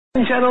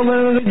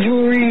Gentlemen of the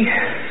jury,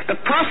 the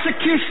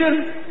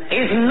prosecution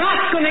is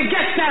not going to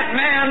get that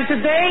man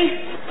today.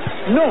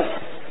 No,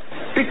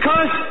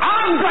 because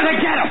I'm going to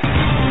get him.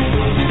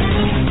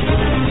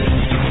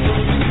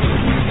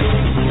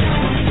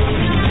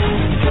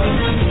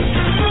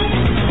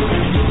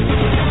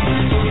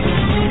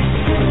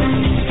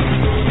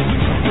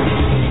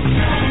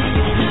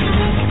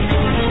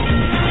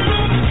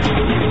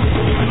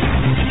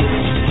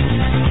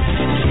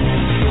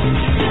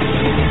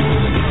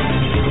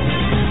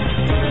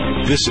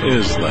 This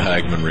is the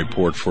Hagmann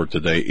Report for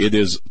today. It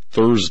is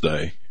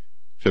Thursday,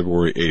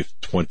 February 8th,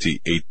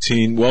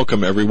 2018.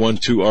 Welcome, everyone,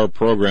 to our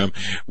program.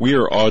 We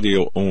are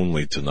audio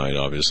only tonight,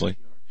 obviously.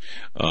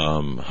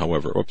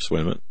 However, oops, wait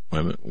a minute.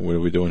 What are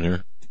we doing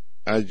here?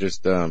 I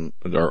just, Are we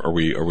live on all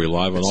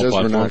platforms? It says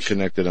we're not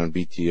connected on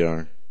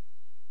BTR.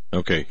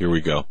 Okay, here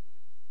we go.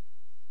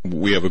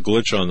 We have a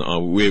glitch on,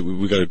 we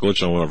got a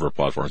glitch on one of our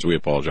platforms. We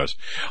apologize.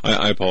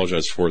 I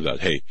apologize for that.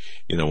 Hey,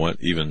 you know what?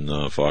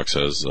 Even, Fox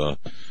has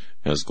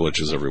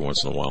glitches every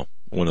once in a while.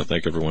 I want to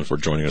thank everyone for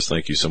joining us.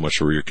 Thank you so much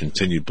for your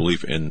continued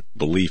belief and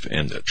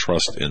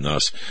trust in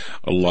us.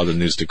 A lot of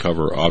news to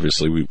cover.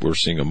 Obviously, we're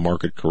seeing a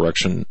market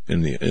correction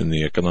in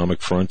the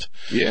economic front.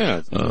 Yeah,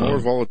 it's more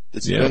volatile.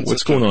 Yeah,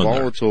 what's going on?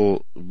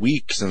 Volatile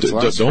week since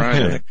last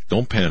Friday.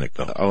 Don't panic,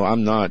 though. Oh,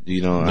 I'm not.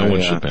 No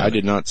one should panic. I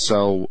did not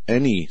sell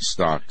any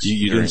stocks.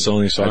 You didn't sell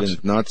any stocks? I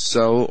did not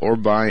sell or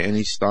buy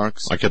any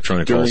stocks. I kept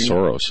trying to call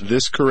Soros.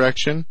 This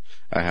correction,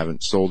 I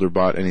haven't sold or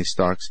bought any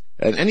stocks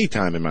at any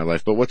time in my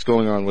life. But what's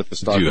going on with the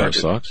stock market? Do you have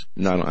stocks?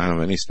 No, I don't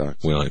have any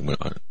stocks. Some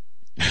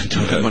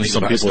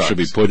people should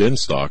be put in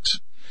stocks.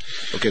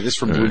 Okay, this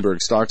from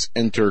Bloomberg. Stocks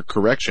enter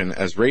correction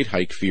as rate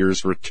hike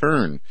fears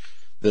return.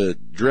 The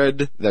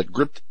dread that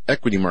gripped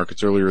equity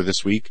markets earlier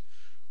this week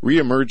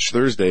reemerged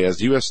Thursday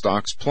as U.S.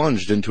 stocks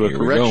plunged into a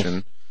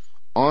correction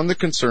on the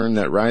concern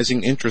that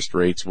rising interest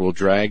rates will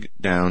drag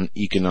down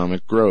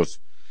economic growth.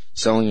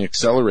 Selling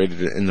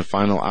accelerated in the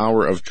final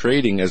hour of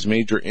trading as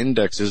major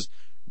indexes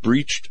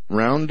breached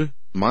round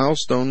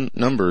milestone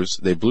numbers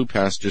they blew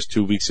past just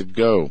 2 weeks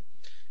ago.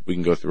 We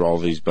can go through all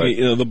these, but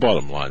the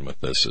bottom line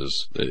with this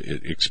is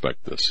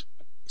expect this.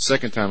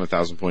 Second time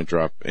 1,000-point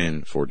drop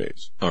in 4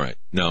 days. All right.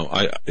 Now,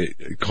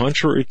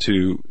 contrary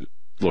to,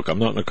 look, I'm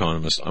not an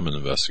economist. I'm an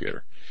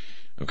investigator.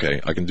 Okay,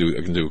 I can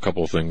do a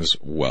couple of things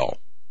well.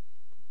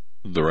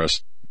 The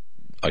rest,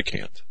 I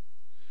can't.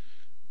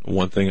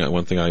 One thing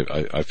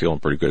I feel I'm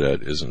pretty good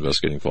at is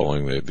investigating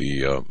following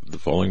the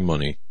following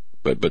money.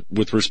 But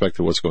with respect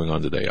to what's going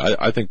on today,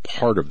 I think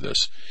part of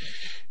this,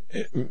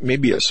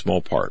 maybe a small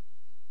part,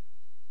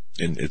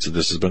 and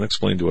this has been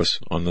explained to us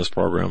on this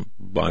program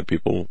by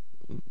people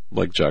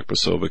like Jack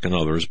Posobiec and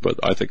others, but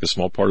I think a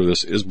small part of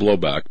this is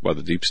blowback by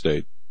the deep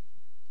state.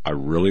 I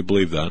really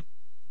believe that.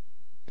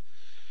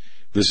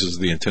 This is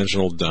the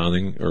intentional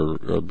downing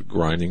or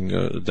grinding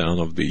down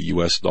of the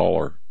U.S.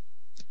 dollar.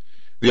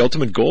 The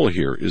ultimate goal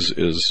here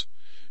is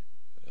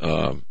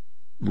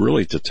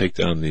really to take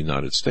down the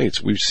United States.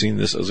 We've seen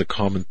this as a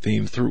common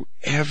theme through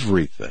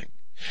everything.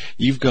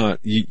 You've got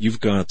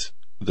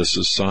the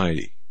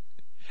society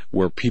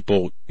where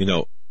people,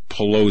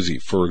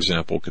 Pelosi, for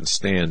example, can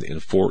stand in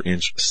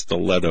 4-inch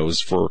stilettos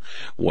for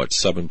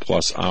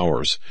 7+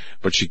 hours,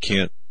 but she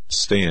can't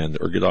stand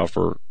or get off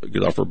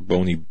her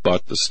bony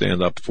butt to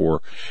stand up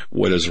for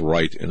what is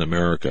right in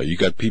America. You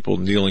got people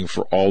kneeling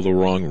for all the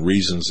wrong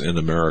reasons in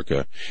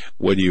America.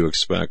 What do you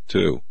expect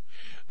too?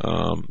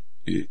 I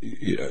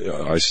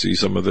see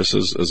some of this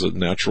as a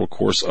natural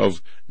course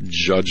of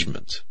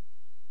judgment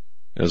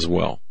as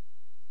well.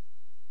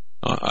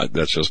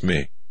 That's just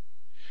me.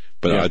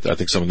 But yeah. I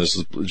think some of this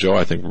is, Joe,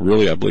 I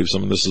believe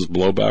some of this is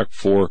blowback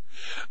for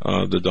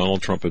the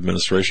Donald Trump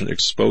administration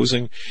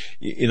exposing,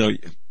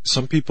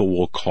 some people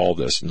will call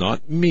this,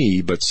 not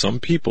me, but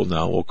some people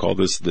now will call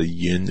this the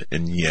yin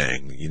and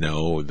yang,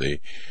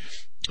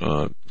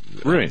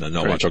 right.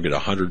 Now watch, I'll get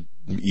 100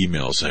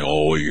 emails saying,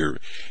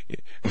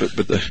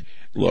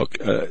 look,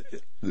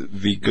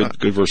 the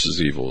good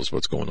versus evil is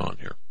what's going on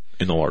here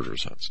in the larger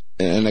sense.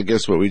 And I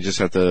guess what we just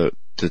have to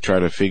try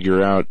to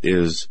figure out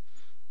is,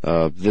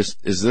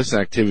 this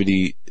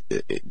activity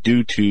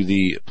due to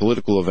the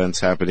political events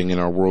happening in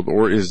our world,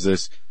 or is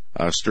this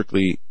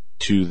strictly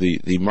to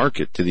the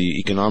market, to the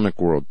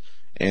economic world?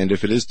 And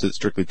if it is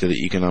strictly to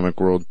the economic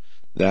world,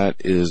 that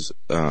is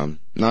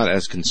not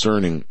as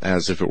concerning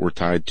as if it were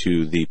tied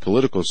to the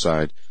political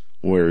side,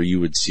 where you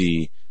would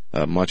see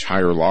much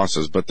higher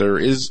losses. But there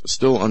is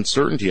still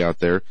uncertainty out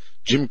there.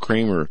 Jim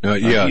Cramer,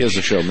 he has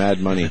a show,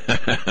 Mad Money,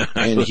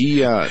 and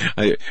he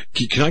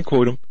can I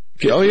quote him?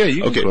 Oh yeah,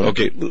 you can quote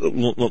him. Okay.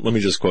 Let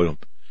me just quote him.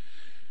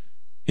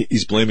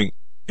 He's blaming,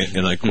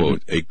 and I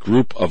quote, a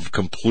group of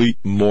complete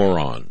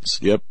morons.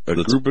 Yep,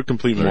 group of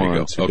complete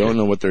morons who don't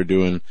know what they're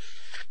doing.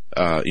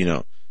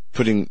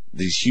 Putting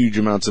these huge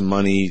amounts of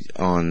money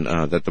on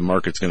that the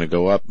market's going to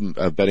go up,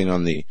 betting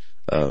on the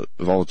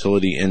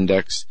volatility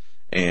index,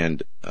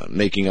 and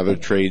making other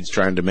trades,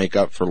 trying to make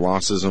up for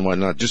losses and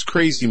whatnot. Just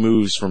crazy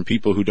moves from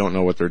people who don't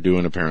know what they're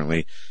doing,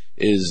 apparently,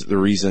 is the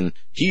reason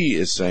he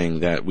is saying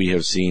that we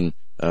have seen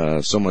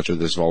so much of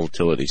this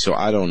volatility. So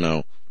I don't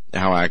know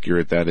how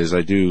accurate that is.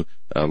 I do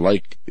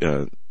like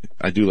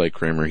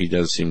Cramer. He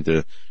does seem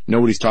to know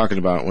what he's talking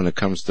about when it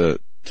comes to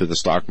the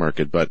stock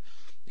market. But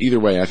either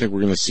way, I think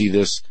we're going to see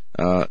this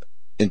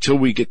until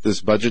we get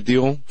this budget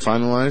deal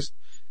finalized.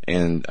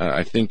 And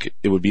I think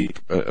it would be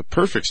a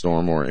perfect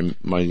storm, or a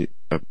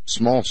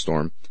small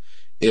storm,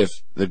 if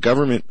the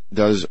government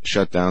does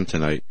shut down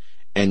tonight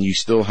and you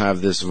still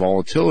have this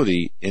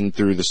volatility in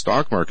through the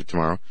stock market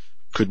tomorrow.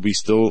 Could we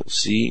still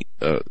see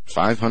a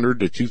 500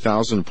 to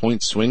 2,000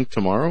 point swing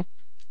tomorrow?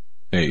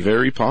 Hey,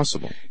 very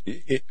possible.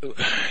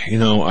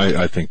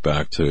 I think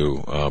back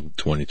to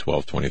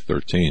 2012,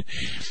 2013.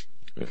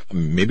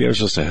 Maybe I was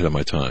just ahead of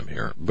my time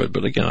here,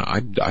 but again,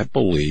 I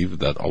believe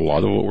that a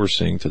lot of what we're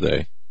seeing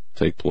today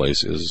take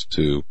place is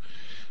to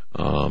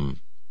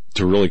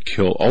really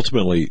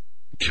ultimately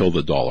kill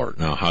the dollar.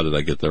 Now, how did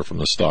I get there from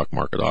the stock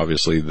market?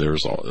 Obviously,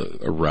 there's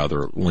a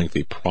rather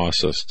lengthy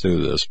process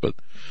to this, but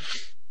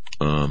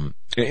I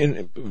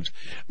think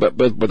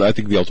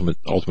the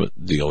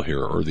ultimate deal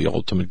here, or the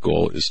ultimate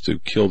goal, is to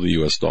kill the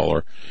U.S.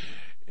 dollar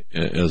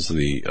as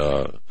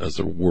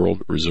the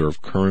world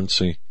reserve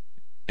currency,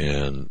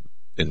 and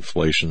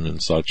inflation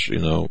and such.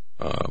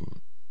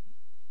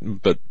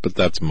 But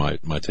that's my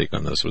take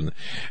on this. When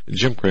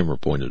Jim Cramer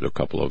pointed a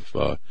couple of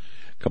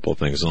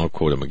things, and I'll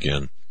quote him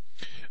again.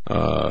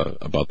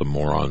 About the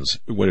morons.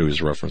 What he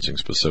was referencing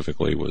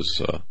specifically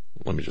was,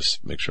 let me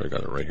just make sure I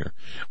got it right here.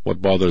 What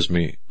bothers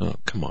me,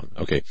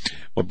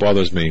 what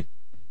bothers me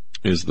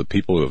is the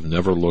people who have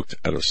never looked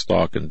at a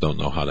stock and don't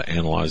know how to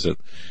analyze it.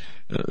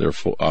 They're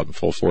out in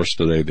full force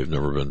today. They've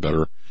never been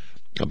better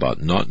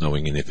about not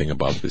knowing anything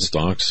about the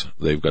stocks.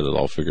 They've got it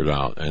all figured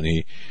out. And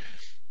he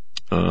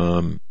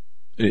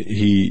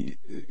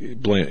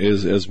blamed,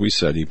 as we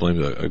said, he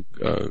blamed a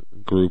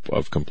group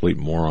of complete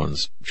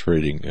morons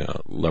trading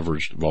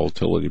leveraged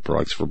volatility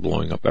products for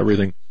blowing up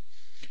everything.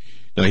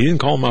 Now, he didn't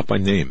call them out by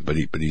name, but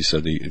he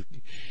said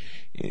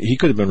he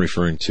could have been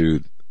referring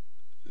to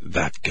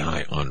that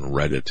guy on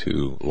Reddit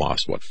who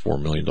lost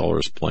 $4 million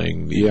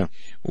playing the. Yeah.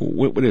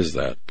 What is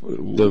that?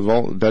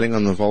 Betting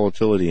on the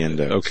volatility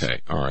index.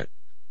 Okay, all right.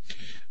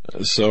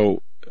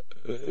 So.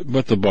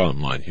 But the bottom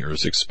line here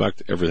is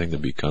expect everything to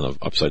be kind of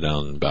upside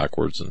down and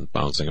backwards and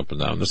bouncing up and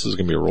down. This is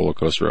going to be a roller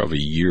coaster of a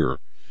year,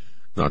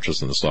 not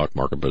just in the stock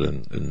market, but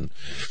in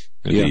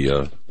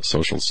the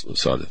social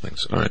side of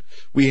things. All right.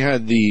 We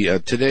had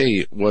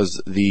today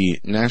was the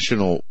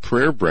National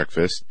Prayer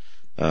Breakfast,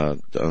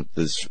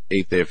 this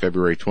 8th day of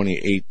February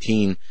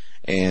 2018,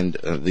 and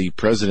the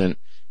president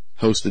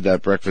hosted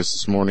that breakfast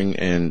this morning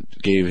and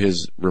gave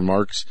his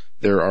remarks.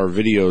 There are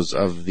videos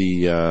of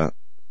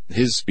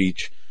his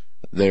speech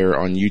there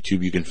on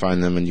YouTube. You can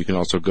find them, and you can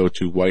also go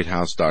to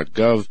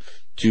whitehouse.gov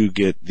to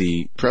get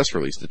the press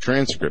release, the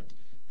transcript.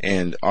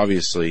 And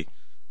obviously,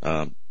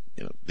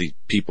 the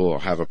people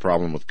have a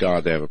problem with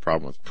God. They have a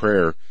problem with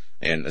prayer,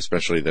 and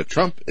especially that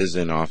Trump is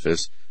in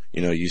office.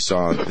 You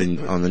saw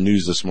on the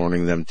news this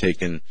morning them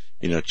taking,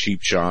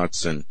 cheap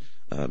shots and,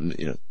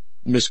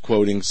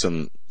 misquoting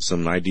some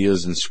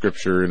ideas in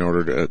scripture in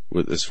order to,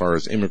 as far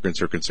as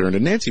immigrants are concerned.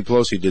 And Nancy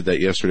Pelosi did that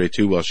yesterday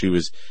too while she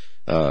was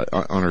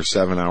on her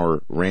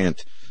 7-hour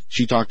rant.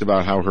 She talked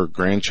about how her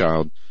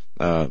grandchild,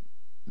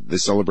 they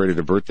celebrated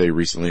a birthday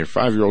recently, her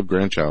 5-year-old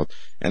grandchild,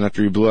 and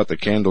after he blew out the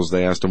candles,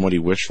 they asked him what he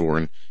wished for,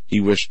 and he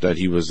wished that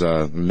he was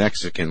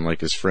Mexican, like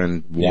his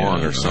friend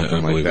Juan or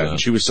something like that. And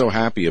she was so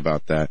happy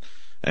about that,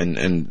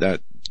 and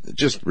that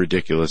just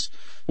ridiculous.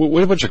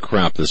 What a bunch of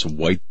crap, this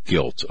white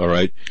guilt, all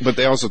right? But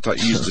they also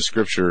used the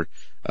scripture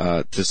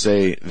to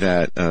say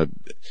that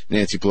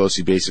Nancy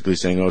Pelosi basically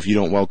saying, if you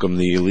don't welcome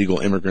the illegal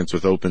immigrants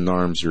with open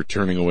arms, you're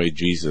turning away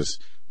Jesus,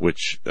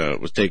 which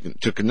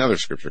took another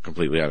scripture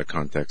completely out of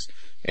context.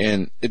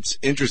 And it's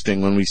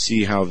interesting when we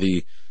see how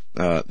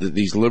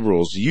these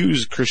liberals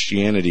use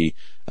Christianity.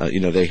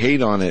 They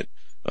hate on it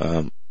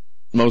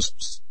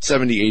most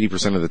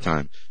 70-80% of the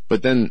time,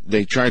 but then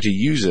they try to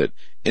use it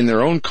in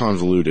their own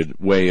convoluted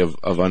way of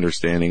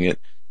understanding it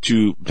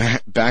to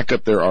back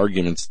up their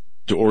arguments,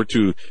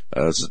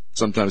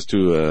 sometimes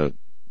to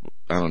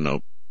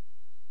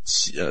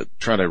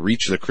try to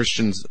reach the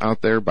Christians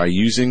out there by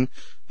using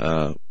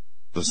the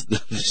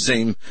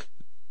same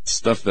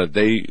stuff that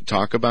they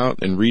talk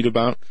about and read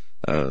about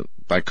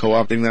by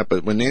co-opting that.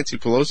 But when Nancy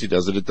Pelosi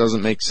does it, it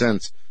doesn't make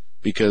sense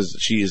because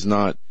she is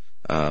not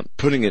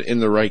putting it in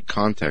the right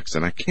context.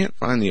 And I can't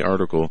find the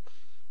article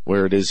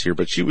where it is here,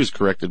 but she was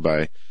corrected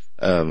by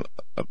a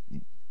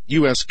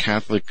U.S.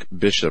 Catholic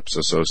Bishops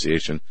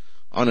Association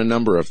on a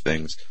number of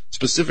things,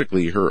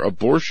 specifically her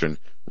abortion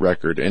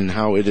record and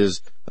how it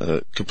is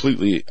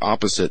completely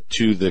opposite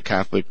to the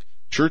Catholic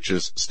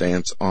Church's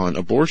stance on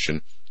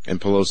abortion.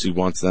 And Pelosi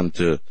wants them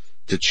to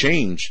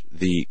change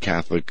the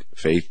Catholic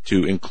faith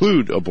to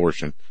include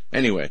abortion.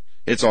 Anyway,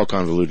 it's all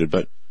convoluted,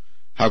 but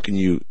how can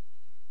you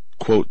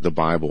quote the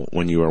Bible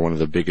when you are one of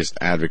the biggest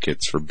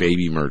advocates for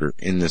baby murder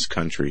in this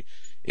country?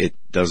 It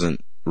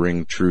doesn't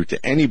ring true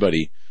to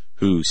anybody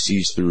who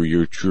sees through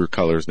your true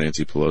colors,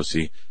 Nancy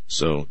Pelosi.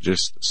 So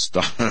just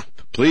stop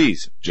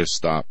Please just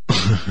stop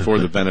for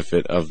the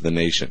benefit of the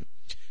nation.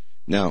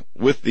 Now,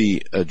 with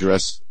the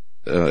address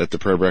at the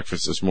prayer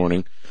breakfast this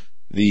morning,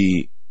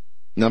 the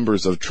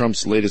numbers of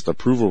Trump's latest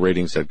approval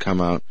ratings had come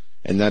out,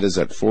 and that is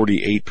at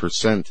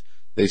 48%.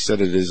 They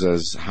said it is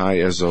as high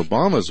as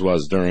Obama's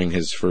was during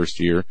his first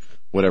year,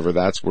 whatever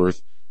that's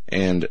worth.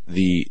 And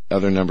the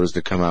other numbers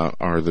that come out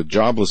are the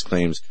jobless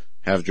claims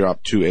have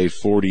dropped to a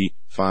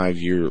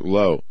 45-year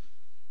low.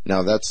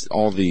 Now, that's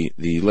all the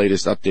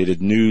latest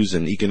updated news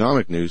and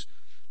economic news.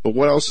 But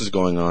what else is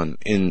going on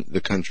in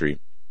the country?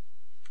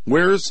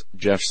 Where's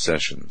Jeff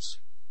Sessions?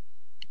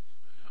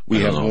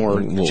 We have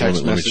more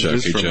text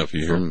messages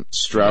from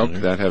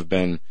Strzok that have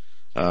been,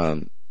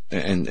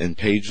 and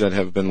Page that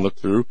have been looked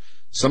through.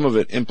 Some of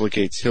it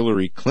implicates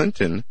Hillary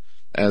Clinton,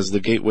 as the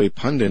Gateway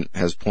Pundit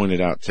has pointed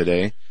out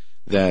today,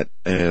 that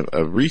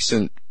the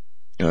recent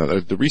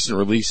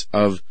release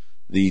of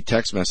the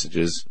text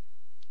messages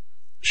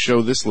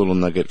show this little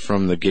nugget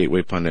from the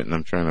Gateway Pundit, and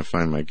I'm trying to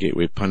find my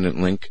Gateway Pundit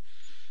link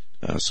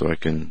so I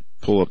can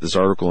pull up this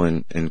article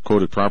and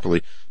quote it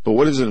properly. But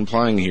what is it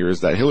implying here is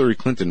that Hillary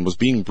Clinton was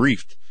being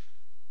briefed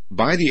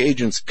by the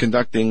agents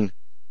conducting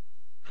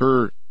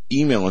her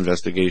email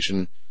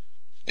investigation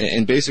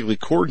and basically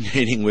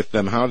coordinating with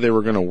them how they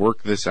were going to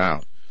work this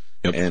out.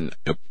 Yep.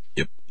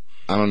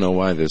 I don't know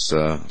why this.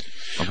 Look,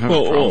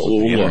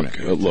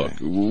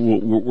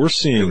 we're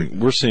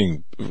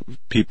seeing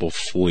people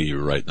flee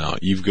right now.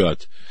 You've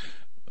got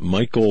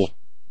Michael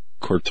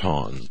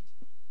Corton,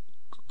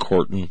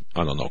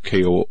 I don't know,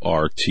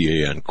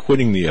 Kortan,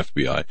 quitting the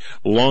FBI,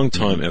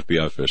 longtime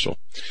FBI official.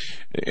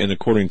 And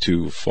according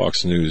to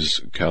Fox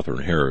News,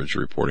 Catherine Herridge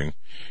reporting,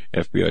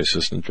 FBI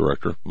Assistant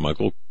Director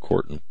Michael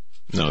Corton.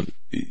 Now,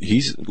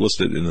 he's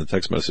listed in the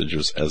text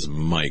messages as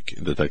Mike,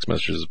 the text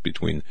messages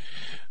between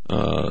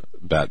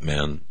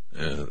Batman,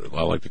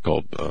 I like to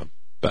call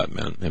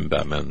Batman,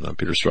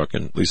 Peter Strzok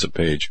and Lisa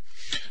Page,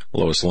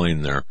 Lois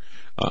Lane there.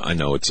 I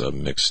know it's a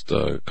mixed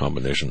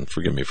combination,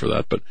 forgive me for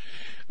that, but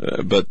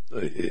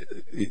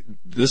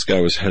this guy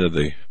was head of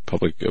the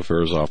public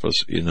affairs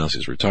office. He announced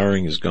he's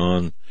retiring, he's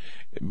gone.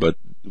 But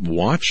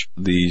watch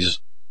these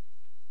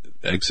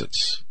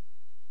exits.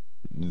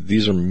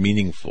 These are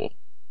meaningful.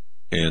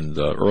 And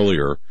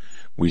earlier,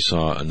 we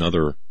saw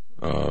another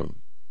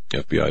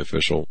FBI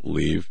official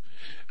leave.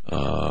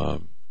 I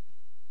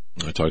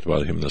talked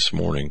about him this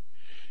morning.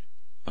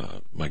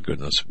 My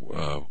goodness.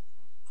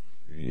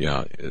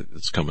 Yeah,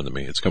 it's coming to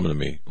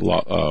me.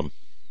 What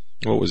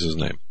was his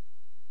name?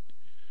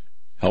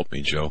 Help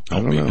me, Joe.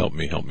 Help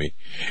me.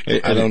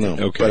 I don't know.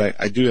 Okay. But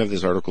I do have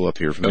this article up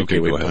here from the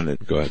Gateway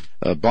Pundit. Go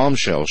ahead.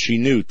 Bombshell. She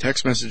knew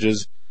text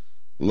messages,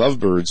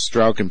 lovebirds,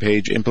 Strzok and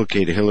Page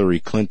implicate Hillary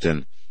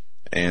Clinton.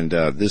 And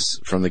this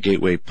from the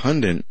Gateway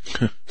Pundit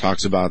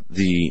talks about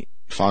the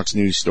Fox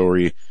News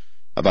story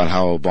about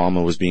how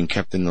Obama was being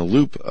kept in the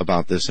loop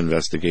about this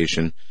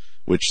investigation,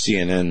 which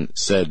CNN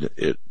said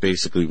it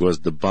basically was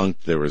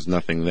debunked. There was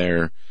nothing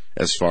there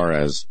as far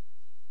as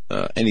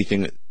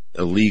anything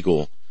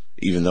illegal,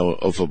 even though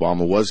if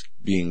Obama was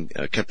being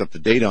kept up to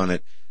date on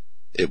it,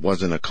 it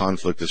wasn't a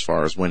conflict as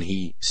far as when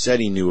he said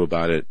he knew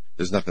about it.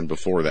 There's nothing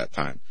before that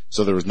time.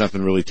 So there was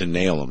nothing really to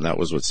nail him. That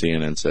was what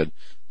CNN said.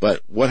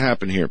 But what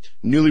happened here?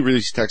 Newly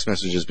released text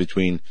messages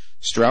between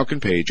Strzok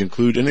and Page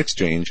include an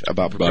exchange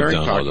about preparing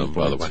talking points.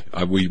 By the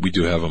way, we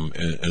do have them.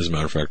 As a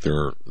matter of fact,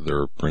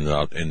 they're printed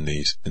out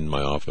in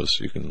my office.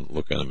 You can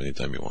look at them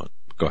anytime you want.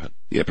 Go ahead.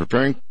 Yeah,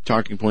 preparing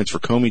talking points for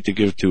Comey to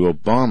give to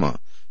Obama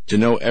to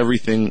know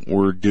everything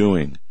we're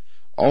doing.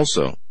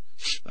 Also,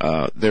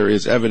 there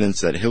is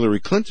evidence that Hillary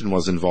Clinton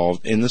was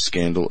involved in the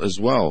scandal as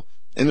well.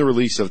 In the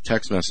release of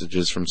text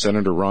messages from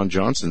Senator Ron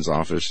Johnson's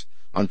office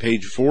on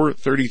page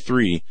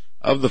 433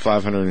 of the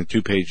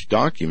 502-page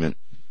document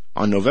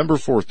on November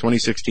 4th,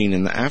 2016,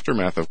 in the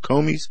aftermath of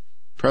Comey's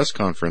press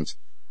conference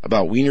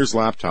about Weiner's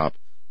laptop,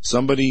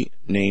 somebody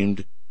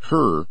named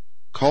her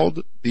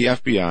called the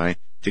FBI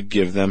to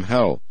give them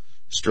hell.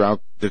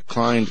 Strzok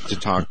declined to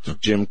talk to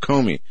Jim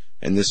Comey,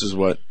 and this is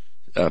what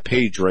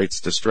Page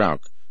writes to Strzok.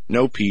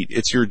 No, Pete,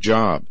 it's your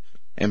job.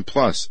 And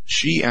plus,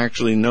 she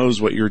actually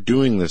knows what you're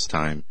doing this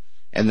time,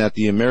 and that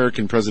the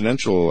American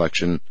presidential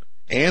election,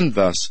 and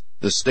thus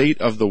the state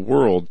of the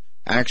world,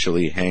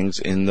 actually hangs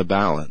in the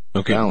balance.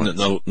 Okay,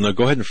 now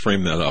go ahead and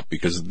frame that up,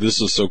 because this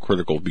is so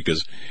critical,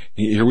 because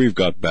here we've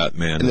got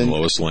Batman and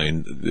Lois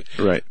Lane.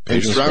 Right.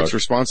 Page Strzok's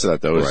response to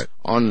that, though, is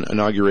on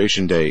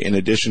Inauguration Day, in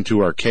addition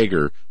to our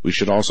kegger, we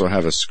should also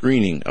have a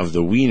screening of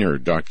the Weiner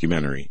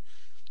documentary.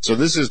 So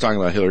this is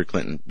talking about Hillary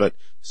Clinton, but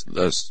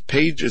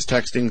Page is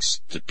texting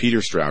to Peter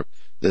Strzok,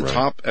 the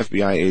top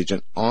FBI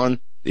agent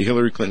on the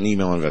Hillary Clinton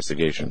email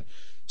investigation,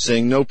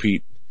 saying, no,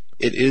 Pete,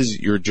 it is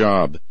your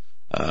job,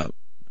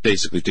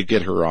 basically, to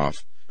get her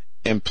off.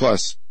 And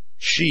plus,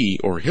 she,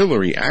 or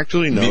Hillary,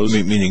 actually knows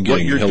meaning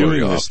what you're Hillary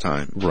doing off. this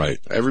time. Right.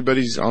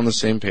 Everybody's on the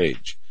same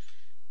page.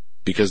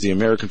 Because the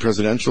American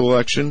presidential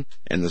election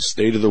and the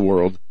state of the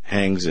world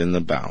hangs in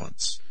the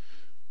balance.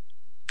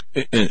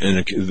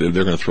 And they're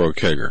going to throw a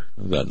kegger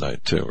that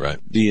night, too, right?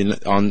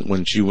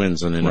 When she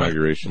wins on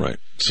Inauguration. Right.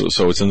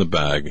 So it's in the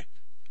bag.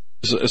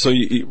 So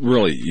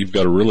you've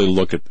got to really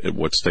look at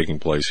what's taking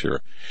place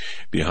here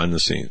behind the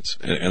scenes.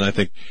 And I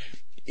think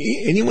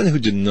anyone who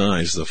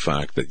denies the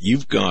fact that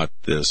you've got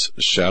this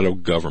shadow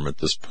government,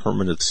 this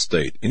permanent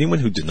state, anyone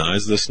who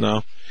denies this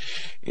now,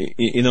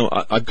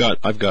 I've got,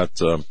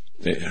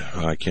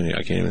 I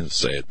can't even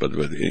say it, but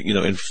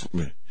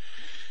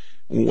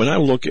when I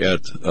look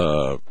at,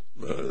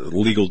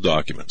 legal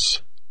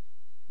documents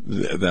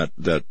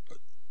that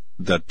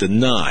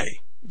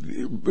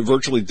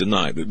virtually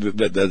deny,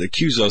 that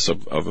accuse us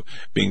of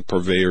being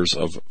purveyors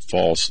of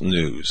false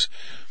news,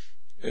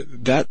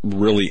 that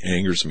really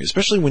angers me,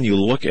 especially when you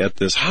look at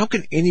this. How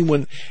can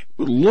anyone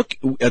look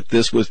at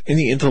this with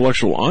any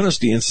intellectual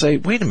honesty and say,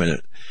 wait a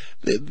minute,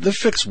 the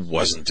fix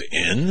wasn't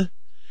in?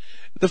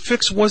 The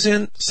fix was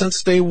in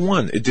since day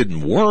one. It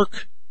didn't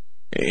work.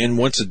 And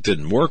once it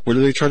didn't work, what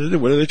are they trying to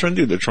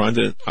do? They're trying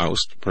to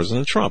oust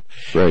President Trump.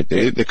 Right.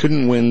 They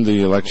couldn't win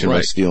the election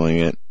by stealing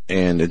it.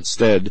 And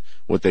instead,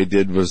 what they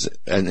did was,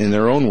 and in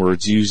their own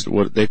words, used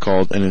what they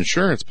called an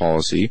insurance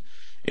policy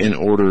in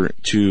order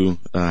to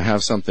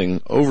have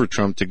something over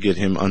Trump to get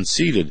him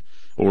unseated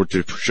or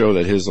to show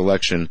that his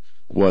election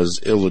was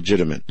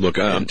illegitimate. Look,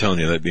 I'm telling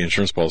you that the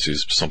insurance policy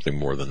is something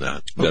more than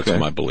that. That's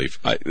my belief.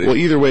 Well,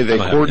 either way, they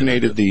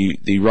coordinated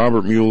the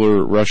Robert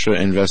Mueller Russia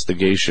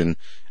investigation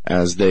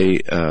as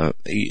they,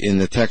 in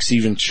the text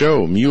even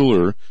show,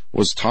 Mueller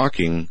was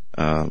talking,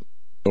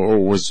 or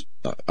was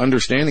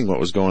understanding what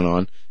was going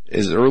on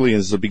as early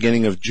as the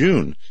beginning of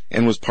June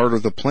and was part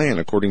of the plan,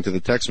 according to the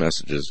text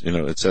messages.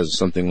 It says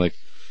something like,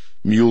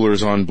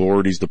 Mueller's on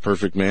board, he's the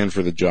perfect man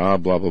for the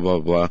job, blah, blah, blah,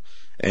 blah.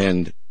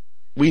 And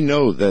we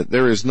know that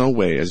there is no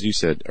way, as you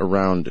said,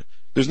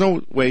 there's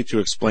no way to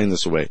explain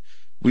this away.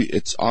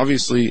 It's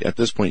obviously, at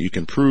this point, you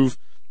can prove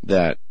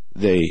that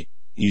they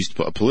used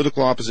a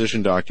political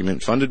opposition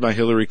document funded by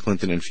Hillary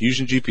Clinton and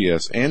Fusion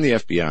GPS and the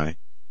FBI,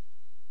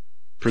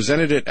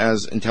 presented it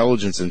as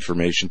intelligence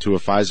information to a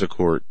FISA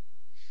court,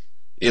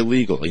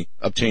 illegally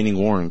obtaining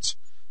warrants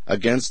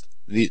against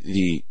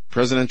the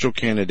presidential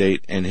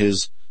candidate and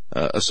his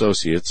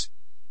associates,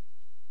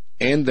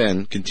 and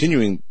then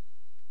continuing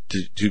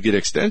to get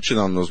extension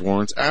on those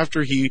warrants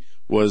after he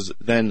was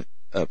then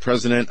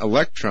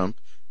President-elect Trump,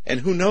 and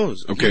who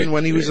knows, even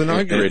when he was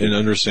inaugurated. And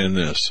understand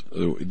this,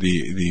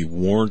 the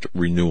warrant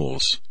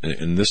renewals,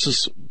 and this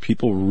is,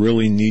 people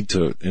really need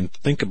to, and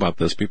think about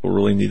this, people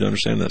really need to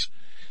understand this.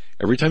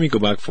 Every time you go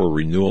back for a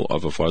renewal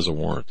of a FISA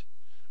warrant,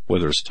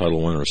 whether it's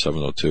Title I or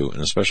 702,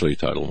 and especially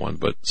Title I,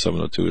 but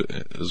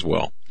 702 as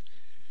well,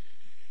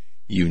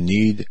 you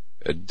need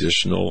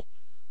additional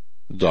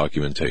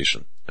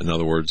documentation. In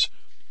other words,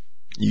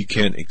 you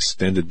can't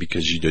extend it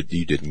because you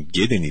didn't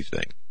get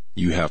anything.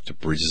 You have to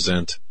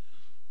present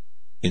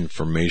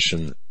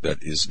information that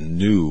is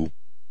new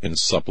and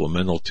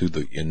supplemental to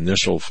the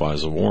initial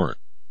FISA warrant.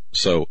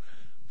 So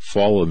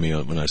follow me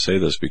on when I say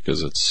this,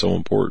 because it's so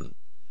important.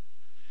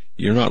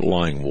 You're not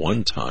lying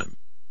one time.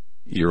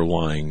 You're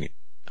lying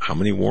how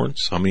many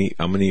warrants? How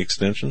many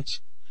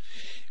extensions?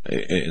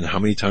 And how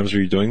many times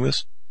are you doing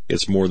this?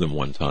 It's more than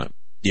one time.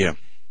 Yeah.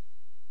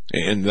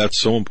 And that's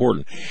so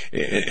important.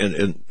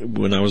 And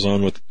when I was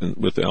on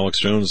with Alex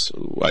Jones,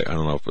 I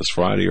don't know if it was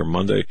Friday or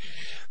Monday,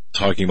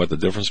 talking about the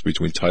difference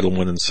between Title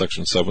I and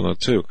Section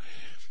 702.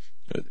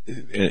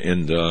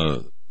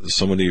 And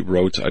somebody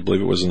wrote, I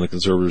believe it was in the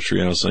Conservative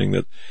Treehouse, saying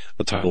that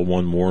the Title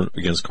I warrant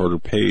against Carter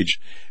Page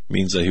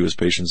means that he was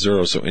patient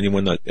zero. So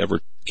anyone that ever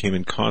came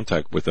in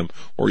contact with him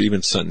or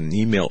even sent an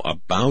email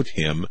about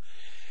him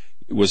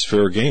was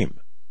fair game.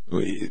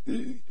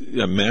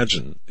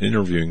 Imagine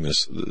interviewing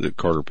the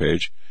Carter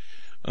Page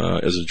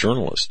as a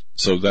journalist.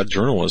 So that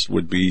journalist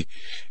would be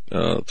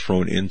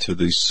thrown into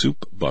the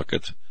soup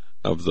bucket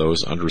of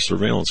those under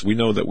surveillance. We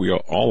know that we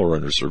all are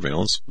under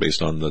surveillance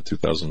based on the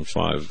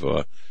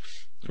 2005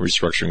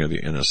 restructuring of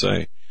the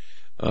NSA.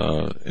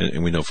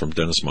 And we know from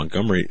Dennis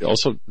Montgomery,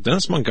 also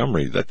Dennis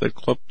Montgomery, that the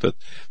clip, that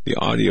the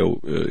audio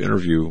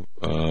interview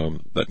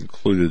that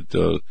included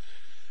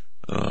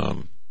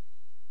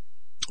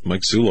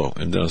Mike Zullo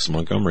and Dennis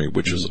Montgomery,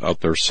 which is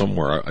out there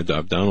somewhere. I've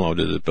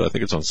downloaded it, but I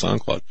think it's on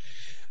SoundCloud.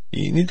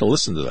 You need to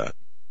listen to that.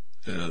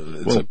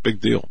 It's a big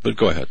deal. But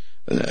go ahead.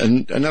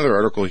 Another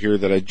article here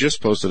that I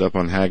just posted up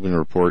on Hagmann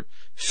Report.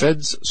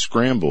 Feds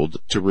scrambled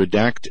to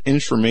redact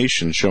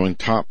information showing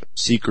top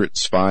secret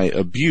spy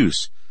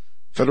abuse.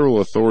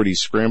 Federal authorities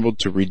scrambled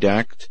to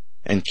redact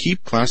and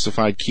keep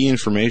classified key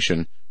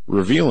information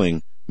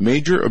revealing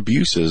major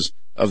abuses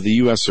of the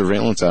U.S.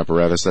 surveillance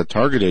apparatus that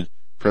targeted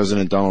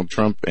President Donald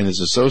Trump and his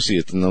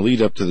associates in the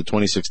lead up to the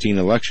 2016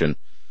 election.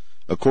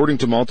 According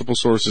to multiple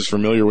sources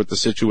familiar with the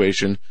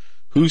situation,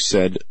 who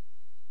said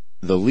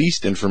the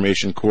least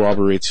information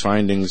corroborates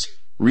findings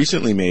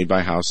recently made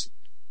by House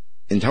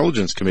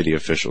Intelligence Committee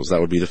officials.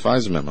 That would be the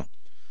FISA memo.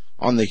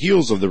 On the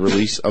heels of the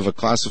release of a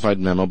classified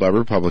memo by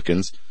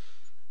Republicans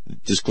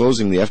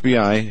disclosing the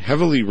FBI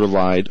heavily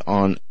relied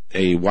on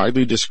a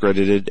widely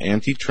discredited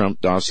anti-Trump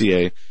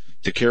dossier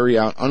to carry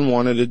out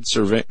unwarranted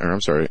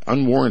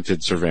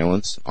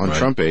surveillance on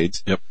Trump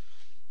aides. Yep.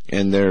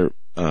 And their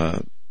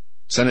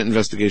Senate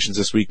investigations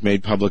this week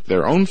made public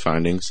their own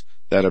findings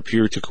that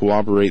appear to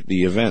corroborate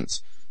the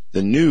events.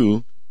 The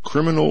new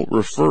criminal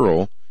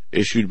referral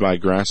issued by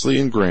Grassley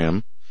and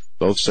Graham,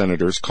 both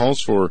senators,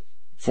 calls for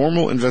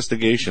formal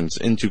investigations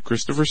into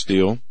Christopher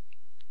Steele,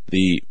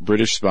 the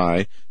British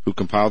spy who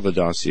compiled the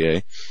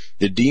dossier,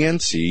 the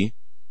DNC,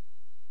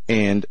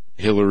 and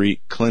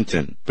Hillary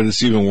Clinton. But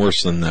it's even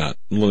worse than that.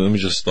 Let me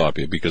just stop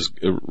you, because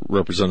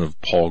Representative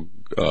Paul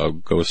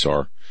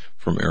Gosar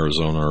from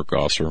Arizona, or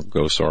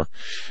Gosar,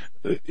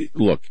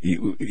 look,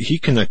 he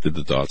connected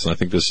the dots, and I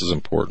think this is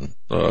important.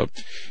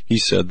 He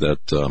said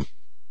that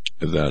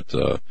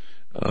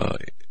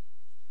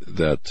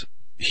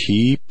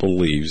he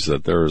believes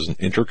that there is an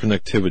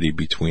interconnectivity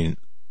between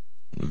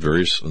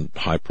various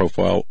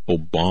high-profile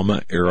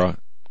Obama-era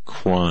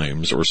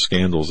crimes or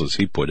scandals, as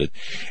he put it,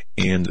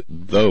 and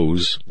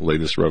those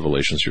latest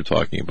revelations you're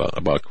talking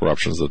about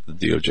corruptions at the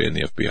DOJ and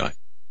the FBI.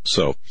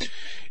 So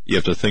you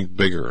have to think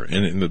bigger,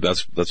 and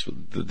that's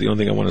the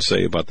only thing I want to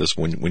say about this.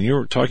 When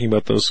you're talking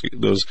about those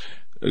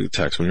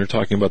texts, when you're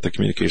talking about the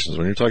communications,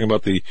 when you're talking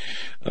about the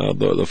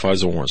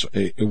FISA warrants,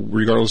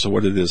 regardless of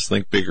what it is,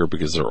 think bigger,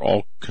 because they're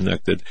all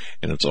connected,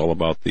 and it's all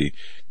about the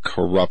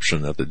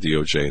corruption at the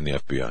DOJ and the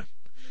FBI.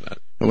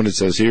 And what it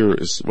says here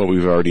is what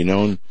we've already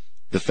known.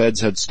 The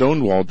feds had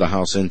stonewalled the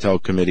House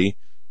Intel Committee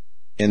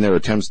in their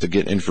attempts to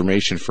get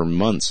information for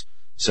months,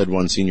 said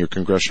one senior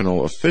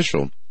congressional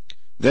official.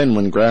 Then,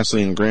 when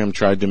Grassley and Graham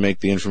tried to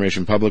make the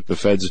information public, the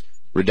feds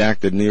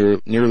redacted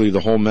nearly the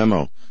whole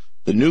memo.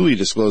 The newly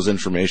disclosed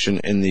information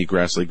in the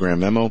Grassley-Graham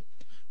memo,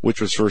 which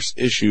was first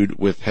issued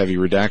with heavy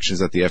redactions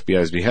at the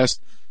FBI's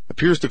behest,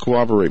 appears to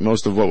corroborate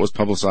most of what was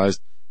publicized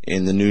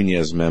in the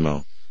Nunes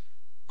memo.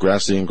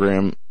 Grassley and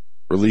Graham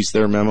released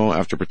their memo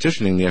after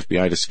petitioning the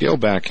FBI to scale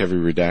back heavy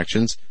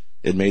redactions.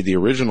 It made the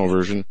original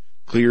version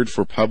cleared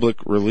for public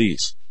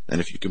release. And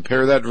if you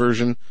compare that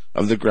version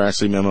of the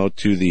Grassley memo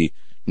to the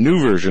new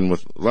version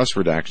with less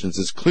redactions,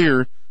 it's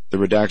clear the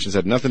redactions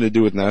had nothing to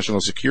do with national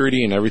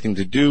security and everything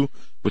to do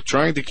with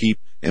trying to keep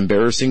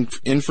embarrassing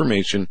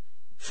information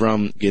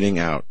from getting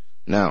out.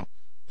 Now,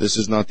 this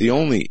is not the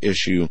only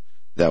issue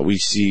that we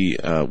see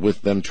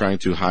with them trying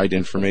to hide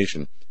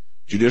information.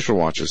 Judicial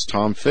Watch's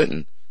Tom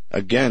Fitton,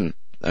 again,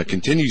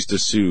 continues to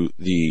sue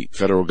the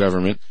federal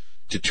government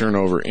to turn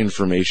over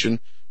information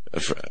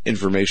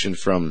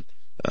from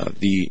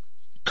the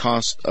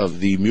cost of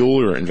the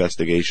Mueller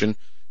investigation.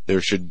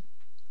 There should,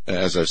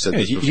 as I've said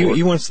this before,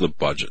 he wants the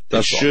budget.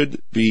 That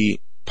should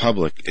be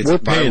public. It's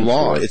by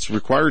law. It's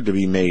required to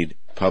be made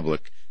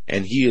public.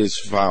 And he has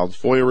filed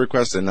FOIA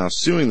requests and now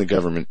suing the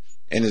government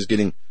and is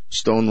getting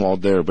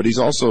stonewalled there. But he's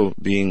also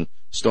being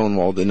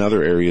stonewalled in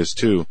other areas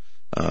too.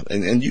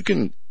 And you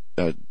can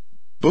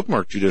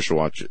bookmark Judicial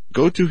Watch.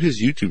 Go to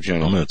his YouTube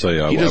channel. I'm going to tell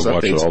you, he does I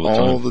watch updates it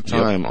all the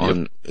time yep.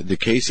 on the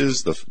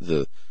cases,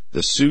 the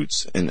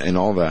suits, and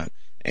all that.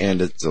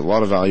 And it's a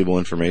lot of valuable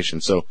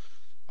information. So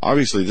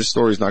obviously this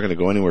story is not going to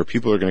go anywhere.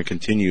 People are going to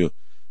continue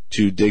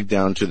to dig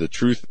down to the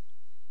truth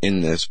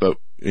in this, but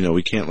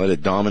we can't let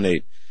it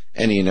dominate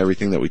any and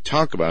everything that we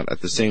talk about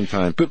at the same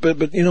time.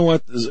 But you know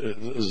what?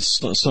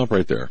 Stop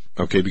right there,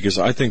 okay? Because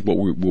I think what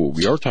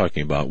we are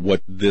talking about,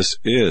 what this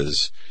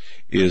is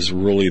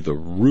really the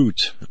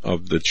root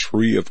of the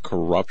tree of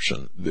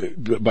corruption.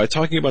 By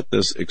talking about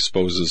this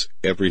exposes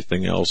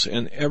everything else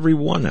and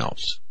everyone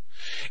else.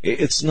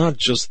 It's not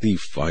just the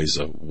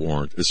FISA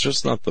warrant. It's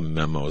just not the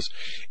memos.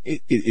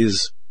 It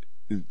is,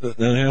 and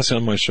I asked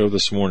on my show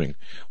this morning,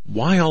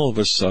 why all of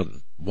a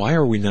sudden, why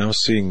are we now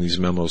seeing these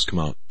memos come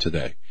out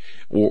today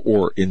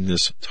or in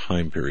this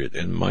time period?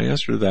 And my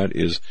answer to that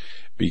is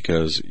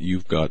because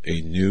you've got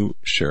a new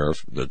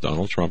sheriff, the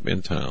Donald Trump,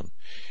 in town.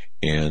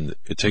 And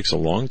it takes a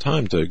long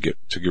time to get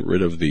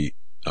rid of the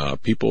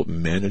people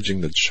managing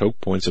the choke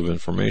points of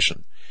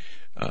information.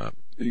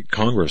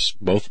 Congress,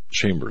 both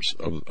chambers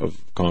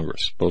of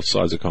Congress, both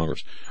sides of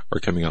Congress,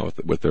 are coming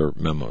out with their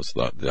memos.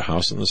 The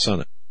House and the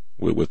Senate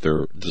with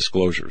their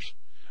disclosures.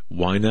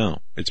 Why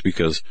now? It's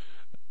because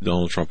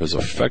Donald Trump has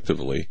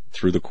effectively,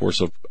 through the course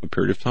of a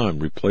period of time,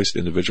 replaced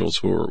individuals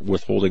who are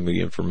withholding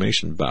the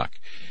information back.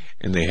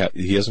 And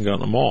he hasn't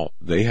gotten them all.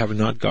 They have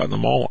not gotten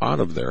them all out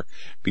of there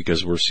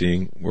because we're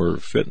seeing where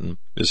Fitton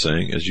is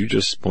saying, as you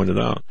just pointed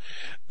out,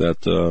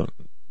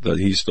 that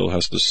he still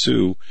has to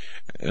sue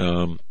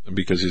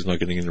because he's not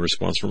getting any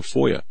response from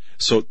FOIA.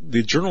 So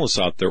the journalists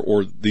out there,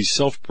 or the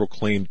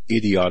self-proclaimed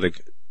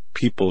idiotic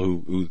people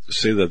who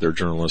say that they're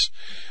journalists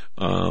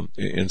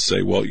and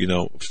say, well,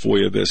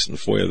 FOIA this and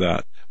FOIA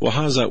that. Well,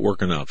 how's that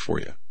working out for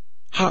you?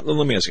 Let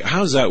me ask you,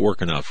 how's that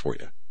working out for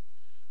you?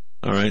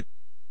 All right.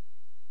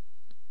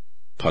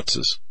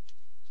 Putzes.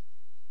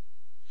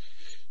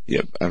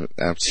 Yep, I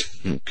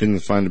couldn't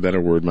find a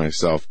better word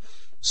myself.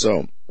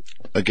 So,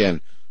 again,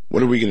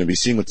 what are we going to be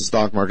seeing with the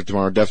stock market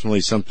tomorrow?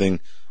 Definitely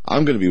something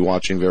I'm going to be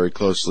watching very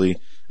closely,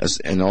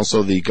 and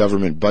also the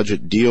government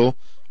budget deal.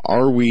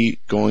 Are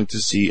we going to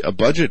see a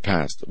budget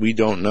passed? We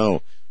don't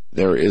know.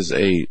 There is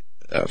a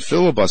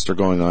filibuster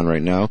going on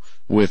right now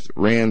with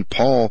Rand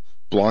Paul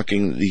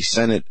blocking the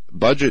Senate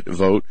budget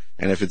vote,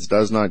 and if it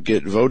does not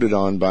get voted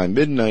on by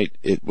midnight,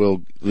 it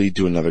will lead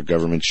to another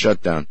government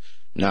shutdown.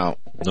 Now,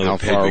 how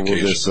far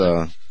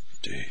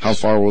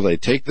will they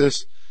take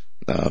this?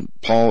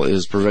 Paul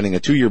is preventing a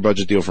 2-year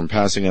budget deal from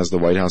passing as the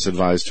White House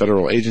advised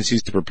federal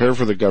agencies to prepare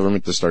for the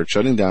government to start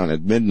shutting down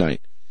at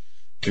midnight.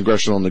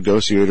 Congressional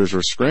negotiators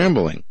were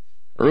scrambling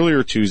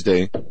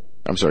Thursday,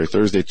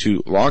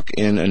 to lock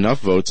in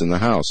enough votes in the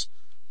House.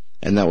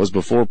 And that was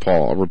before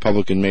Paul, a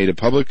Republican, made a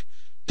public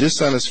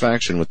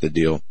dissatisfaction with the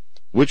deal,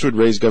 which would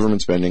raise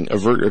government spending,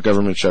 avert a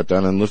government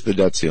shutdown, and lift the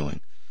debt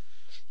ceiling.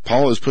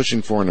 Paul is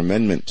pushing for an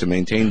amendment to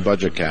maintain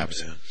budget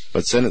caps,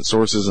 but Senate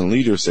sources and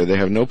leaders say they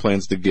have no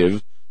plans to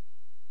give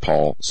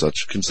Paul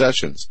such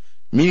concessions,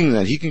 meaning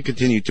that he can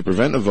continue to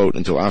prevent a vote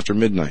until after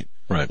midnight,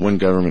 right, when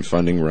government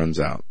funding runs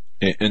out.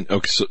 And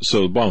okay,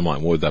 so the bottom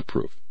line, what would that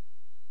prove?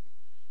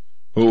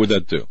 What would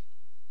that do?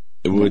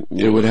 It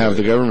would have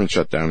the government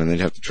shut down, and they'd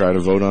have to try to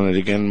vote on it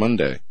again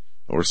Monday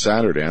or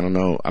Saturday. I don't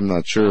know. I'm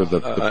not sure the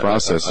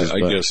process is.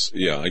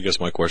 I guess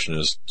my question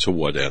is, to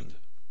what end?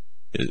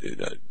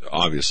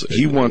 Obviously,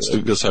 he wants to,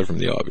 aside from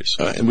the obvious,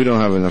 and we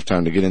don't have enough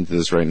time to get into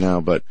this right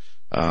now. But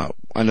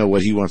I know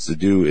what he wants to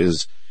do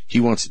is he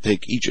wants to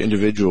take each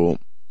individual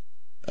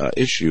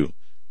issue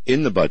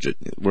in the budget,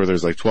 where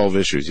there's like 12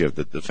 issues. You have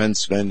the defense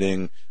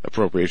spending,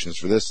 appropriations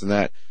for this and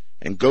that,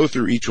 and go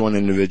through each one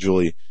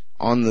individually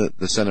on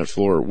the Senate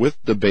floor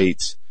with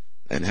debates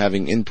and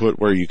having input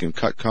where you can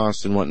cut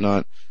costs and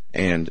whatnot,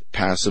 and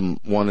pass them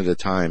one at a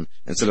time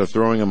instead of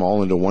throwing them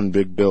all into one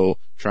big bill,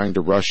 trying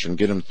to rush and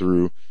get them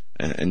through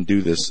and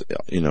do this,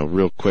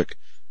 real quick,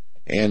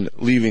 and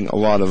leaving a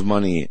lot of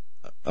money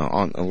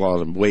on a lot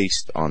of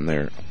waste on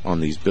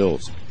these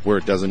bills where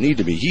it doesn't need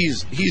to be.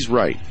 He's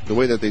right. The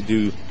way that they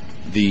do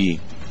these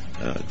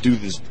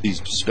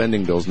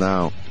spending bills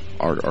now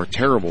are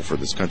terrible for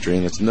this country,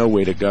 and it's no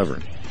way to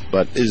govern.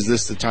 But is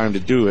this the time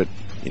to do it,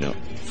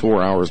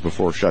 4 hours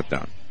before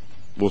shutdown?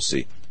 We'll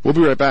see. We'll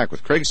be right back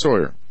with Craig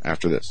Sawyer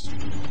after this.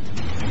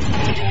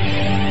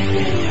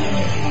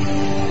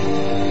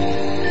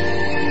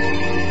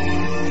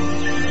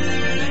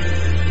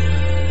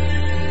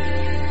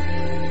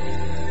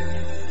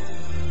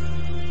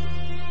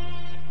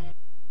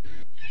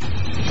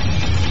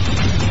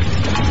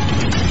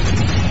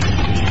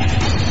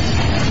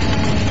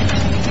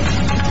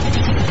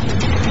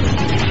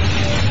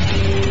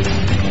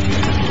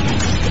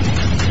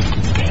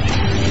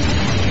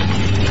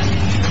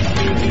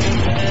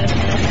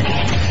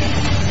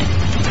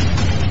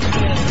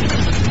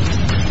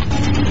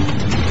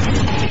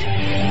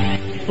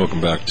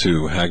 Welcome back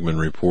to Hagmann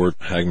Report,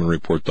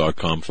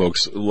 HagmannReport.com.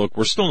 Folks, look,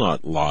 we're still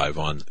not live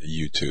on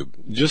YouTube.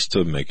 Just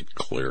to make it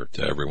clear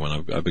to everyone,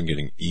 I've been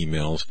getting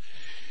emails.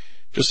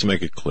 Just to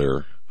make it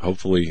clear,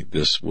 hopefully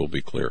this will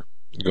be clear.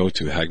 Go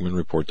to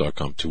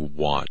HagmannReport.com to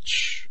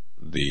watch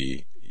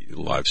the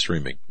live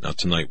streaming. Now,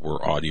 tonight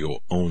we're audio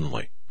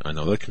only. I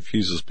know that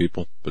confuses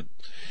people, but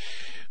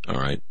all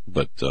right.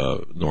 But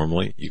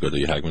normally you go to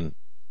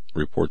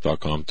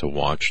HagmannReport.com to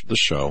watch the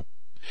show.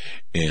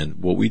 And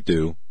what we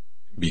do,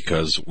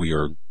 because we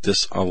are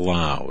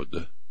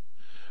disallowed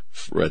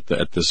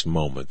at this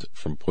moment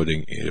from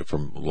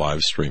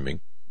live streaming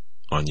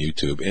on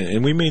YouTube,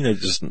 and we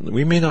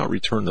may not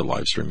return to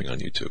live streaming on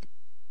YouTube.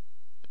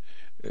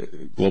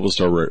 Global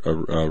Star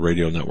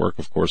Radio Network,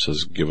 of course,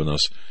 has given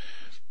us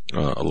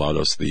allowed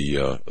us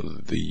the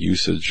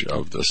usage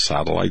of the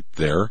satellite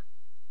there,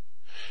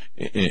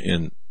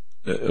 and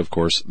of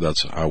course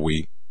that's how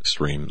we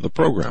stream the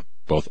program,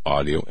 both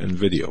audio and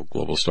video.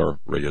 Global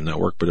Star Radio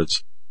Network, but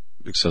it's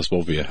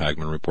accessible via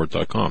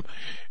HagmannReport.com.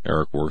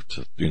 Eric worked,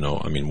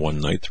 one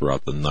night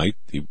throughout the night.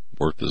 He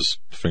worked his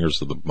fingers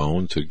to the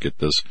bone to get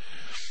this,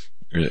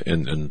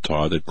 and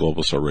Todd at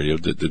Global Star Radio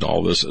did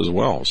all this as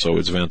well. So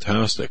it's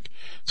fantastic.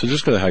 So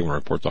just go to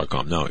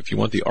HagmannReport.com. Now, if you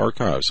want the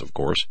archives, of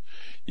course,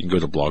 you can go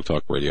to Blog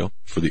Talk Radio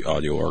for the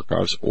audio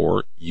archives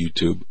or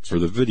YouTube for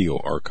the video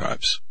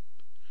archives.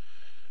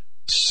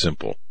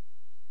 Simple.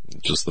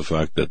 Just the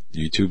fact that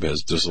YouTube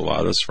has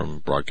disallowed us from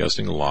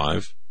broadcasting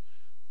live,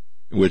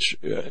 which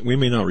we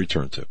may not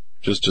return to,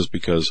 just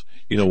because,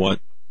 you know what,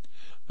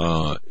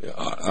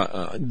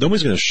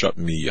 nobody's going to shut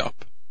me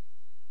up.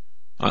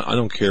 I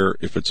don't care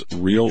if it's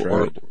real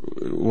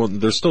well,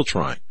 they're still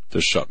trying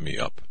to shut me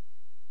up.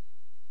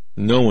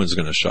 No one's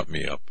going to shut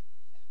me up.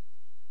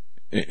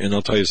 And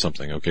I'll tell you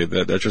something, okay,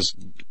 I just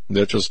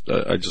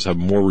have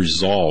more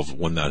resolve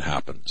when that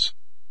happens.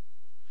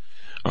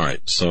 All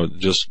right, so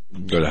just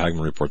go to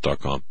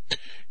HagmannReport.com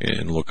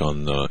and look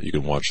on, you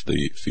can watch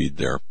the feed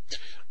there,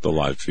 the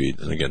live feed.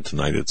 And again,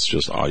 tonight it's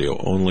just audio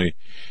only,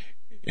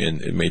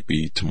 and it may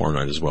be tomorrow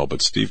night as well.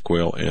 But Steve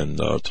Quayle and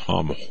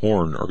Tom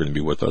Horn are going to be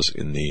with us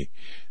in the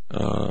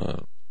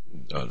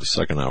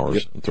second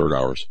hours and third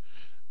hours.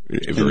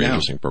 A very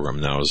interesting program.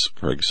 Now is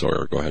Craig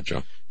Sawyer. Go ahead,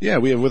 Joe. Yeah,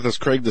 we have with us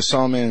Craig the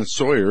Sawman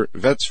Sawyer.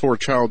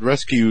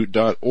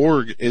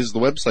 Vets4childrescue.org is the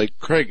website.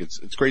 Craig,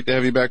 it's great to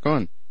have you back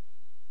on.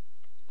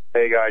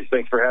 Hey, guys.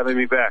 Thanks for having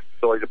me back.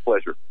 It's always a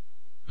pleasure.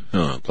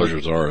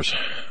 Pleasure's ours.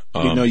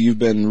 You've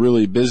been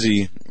really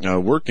busy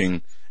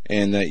working,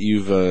 and that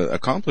you've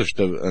accomplished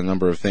a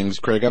number of things.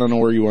 Craig, I don't know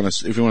where if you want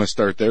to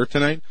start there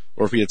tonight,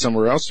 or if you had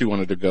somewhere else you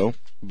wanted to go,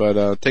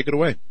 but take it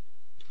away.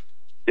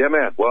 Yeah,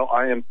 man. Well,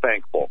 I am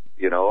thankful.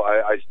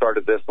 I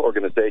started this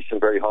organization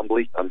very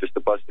humbly. I'm just a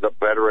busted-up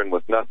veteran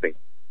with nothing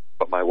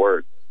but my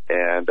word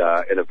and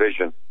a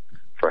vision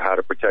for how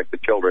to protect the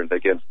children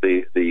against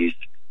these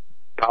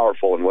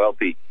powerful and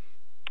wealthy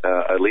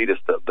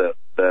elitists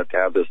that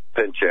have this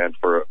penchant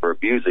for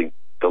abusing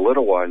the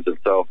little ones. And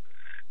so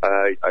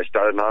I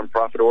started a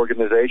nonprofit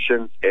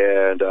organization,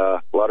 and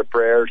a lot of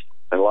prayers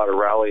and a lot of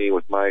rallying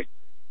with my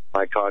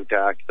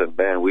contacts. And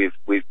man,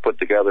 we've put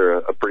together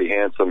a pretty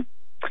handsome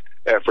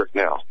effort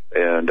now,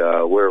 and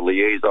we're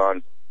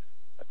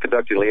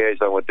conducting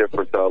liaison with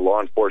different law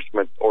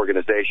enforcement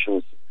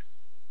organizations,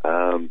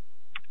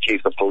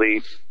 chiefs of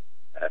police,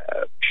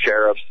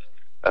 sheriffs,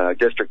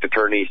 district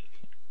attorneys,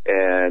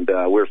 and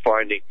we're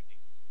finding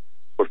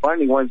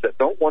ones that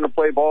don't want to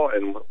play ball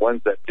and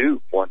ones that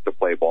do want to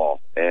play ball.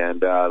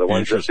 And the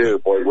ones that do,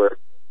 boy,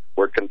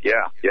 we can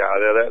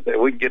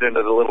get into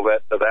a little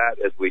bit of that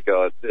as we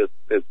go.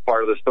 It's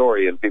part of the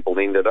story, and people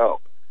need to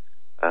know.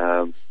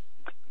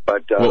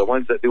 But the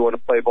ones that do want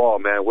to play ball,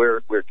 man,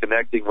 we're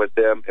connecting with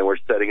them, and we're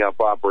setting up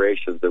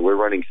operations, and we're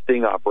running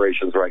sting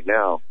operations right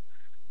now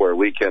where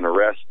we can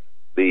arrest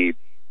the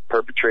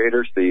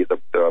perpetrators, the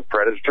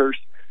predators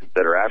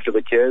that are after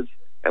the kids,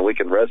 and we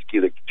can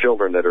rescue the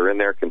children that are in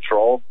their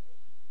control.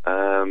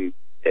 And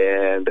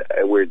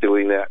we're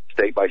doing that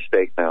state by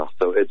state now.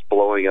 So it's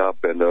blowing up,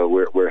 and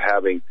we're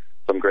having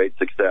some great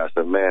success.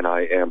 And, man,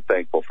 I am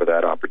thankful for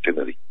that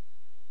opportunity.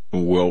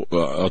 Well,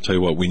 I'll tell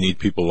you what, we need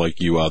people like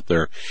you out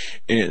there.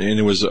 And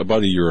it was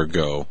about a year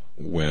ago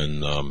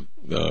when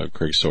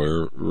Craig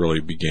Sawyer really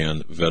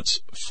began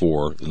Vets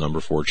for the number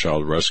 4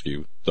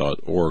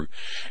 childrescue.org.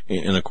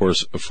 And of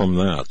course, from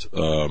that,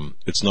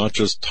 it's not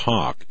just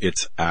talk,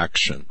 it's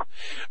action.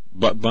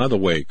 But by the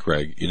way,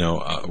 Craig,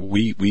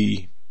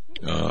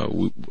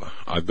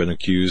 I've been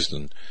accused,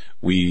 and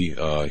we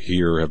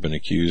here have been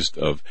accused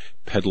of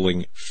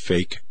peddling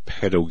fake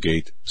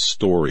pedogate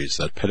stories,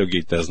 that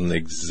pedogate doesn't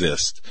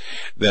exist,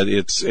 that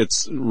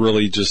it's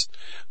really just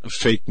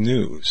fake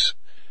news.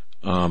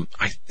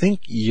 I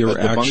think your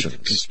actions...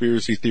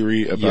 conspiracy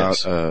theory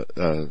about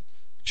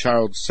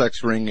child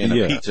sex ring in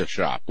a pizza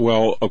shop.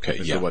 Well, okay,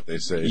 is what they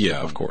say.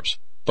 Yeah, of course.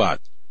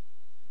 But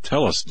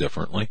tell us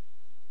differently.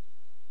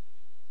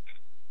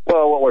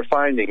 Well, what we're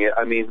finding,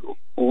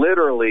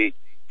 literally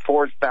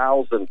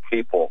 4,000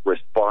 people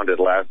responded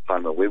last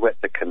time that we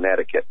went to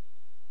Connecticut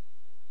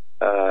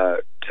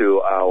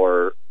to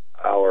our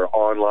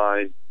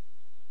online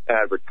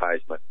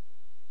advertisement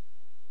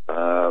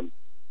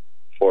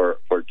for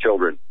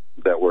children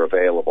that were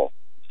available.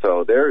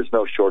 So there is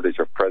no shortage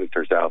of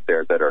predators out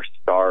there that are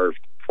starved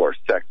for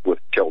sex with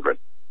children.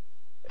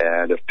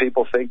 And if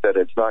people think that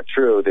it's not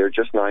true, they're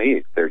just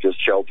naive. They're just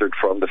sheltered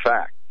from the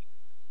facts.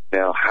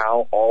 Now,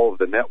 how all of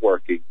the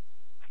networking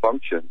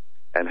functions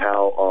and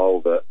how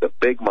all the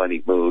big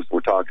money moves,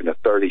 we're talking a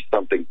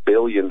 30-something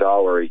billion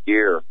a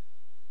year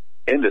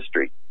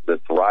industry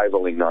that's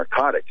rivaling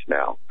narcotics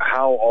now.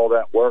 How all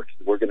that works,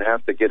 we're going to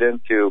have to get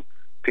into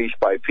piece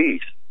by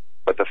piece.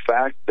 But the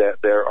fact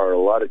that there are a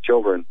lot of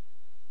children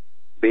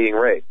being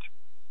raped,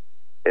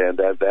 and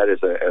that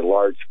is a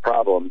large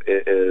problem,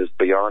 is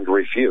beyond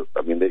refute.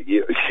 I mean,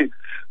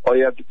 all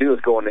you have to do is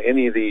go into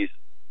any of these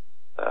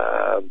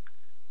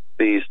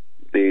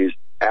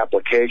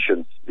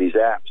applications, these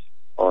apps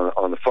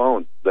on the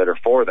phone that are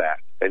for that,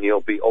 and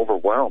you'll be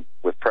overwhelmed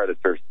with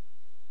predators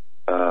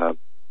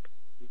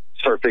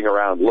surfing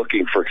around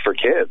looking for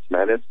kids.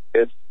 Man,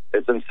 it's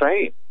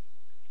insane,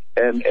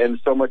 and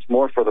so much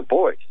more for the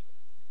boys.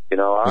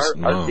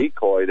 Our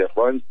decoy that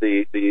runs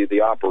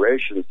the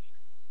operations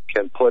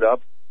can put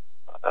up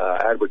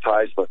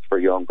advertisements for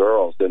young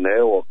girls, and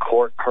they will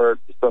court her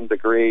to some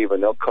degree,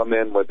 and they'll come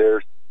in with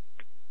their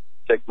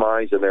sick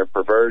minds and their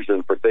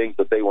perversion for things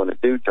that they want to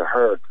do to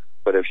her.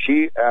 But if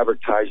she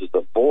advertises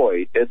a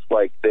boy, it's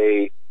like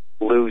they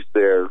lose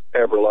their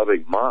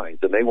ever-loving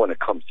minds, and they want to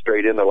come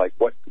straight in. They're like,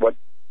 what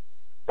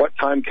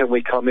time can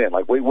we come in?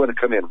 Like, we want to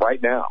come in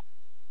right now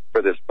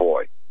for this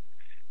boy.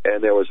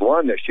 And there was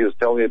one that she was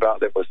telling me about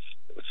that was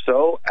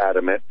so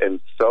adamant and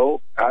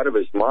so out of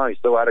his mind,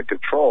 so out of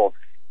control,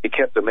 he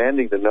kept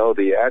demanding to know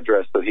the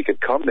address so he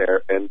could come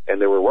there, and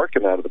they were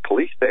working out of the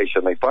police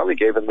station. They finally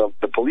gave him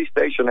the police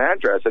station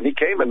address, and he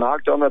came and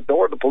knocked on the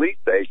door of the police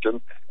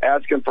station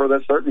asking for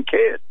this certain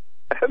kid.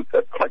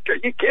 Like, are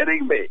you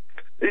kidding me?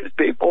 These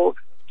people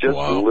just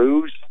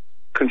lose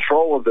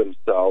control of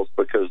themselves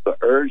because the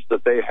urge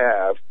that they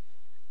have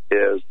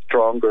is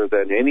stronger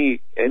than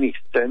any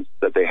sense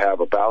that they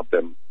have about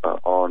them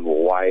on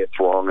why it's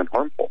wrong and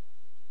harmful.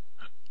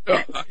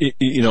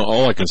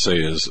 All I can say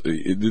is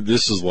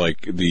this is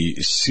like the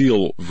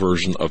SEAL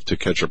version of To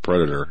Catch a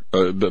Predator,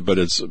 but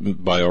it's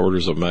by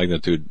orders of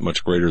magnitude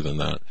much greater than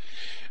that.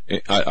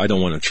 I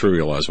don't want to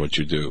trivialize what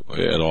you do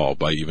at all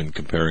by even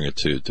comparing it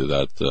to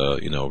that,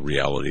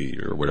 reality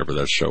or whatever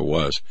that show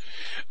was.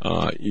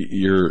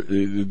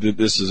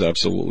 This is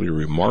absolutely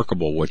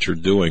remarkable what you're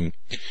doing.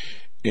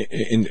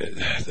 And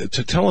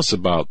to tell us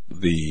about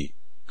the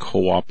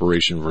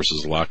cooperation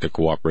versus lack of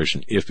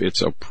cooperation, if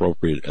it's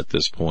appropriate at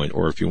this point,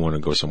 or if you want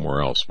to go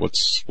somewhere else,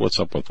 what's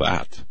up with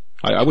that?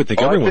 I would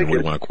think everyone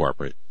would want to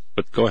cooperate,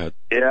 but go ahead.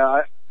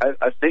 Yeah,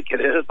 I think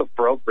it is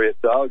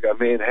appropriate, Doug. I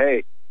mean,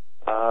 hey,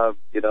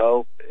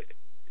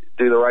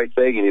 do the right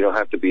thing, and you don't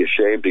have to be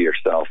ashamed of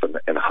yourself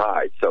and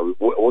hide. So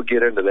we'll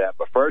get into that.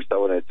 But first, I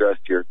want to address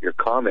your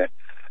comment.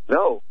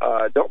 No,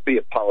 don't be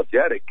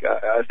apologetic.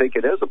 I think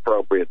it is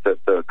appropriate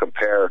to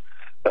compare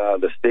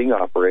the sting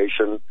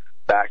operation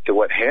back to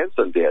what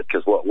Hansen did,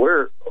 because what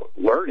we're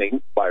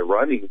learning by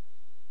running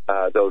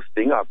those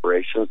sting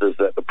operations is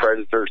that the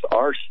predators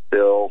are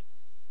still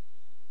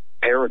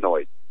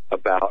paranoid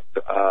about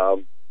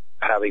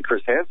having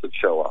Chris Hansen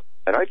show up.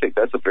 And I think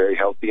that's a very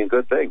healthy and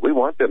good thing. We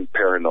want them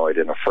paranoid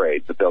and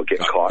afraid that they'll get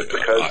caught,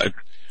 because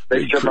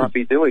they should not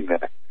be doing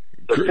that.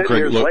 So 10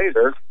 years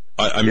later...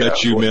 I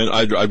met you, man.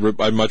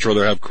 I'd much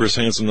rather have Chris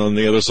Hansen on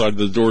the other side of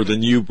the door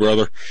than you,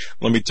 brother.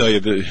 Let me tell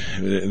you,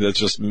 that's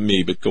just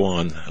me, but go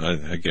on.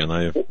 I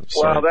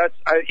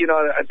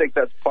think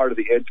that's part of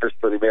the interest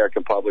for the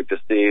American public to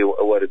see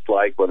what it's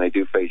like when they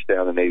do face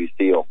down a Navy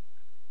SEAL.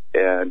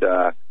 And,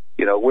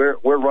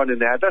 we're running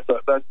that.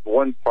 That's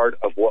one part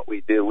of what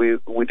we do.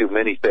 We do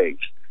many things.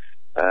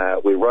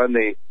 We run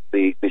the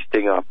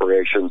sting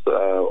operations.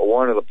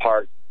 One of the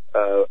parts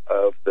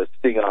of the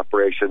sting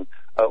operation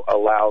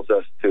allows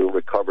us to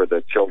recover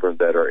the children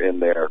that are in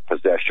their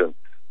possession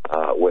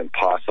when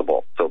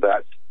possible. So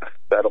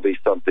that'll be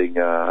something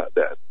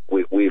that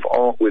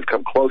we've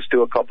come close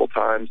to a couple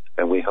times,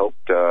 and we hope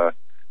to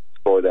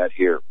explore that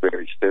here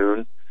very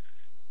soon.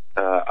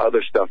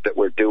 Other stuff that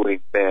we're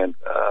doing, man,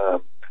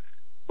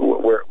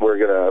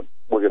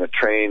 we're gonna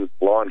train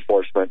law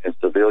enforcement and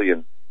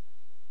civilian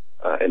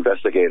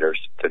investigators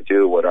to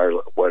do what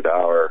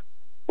our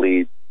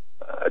lead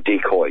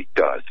decoy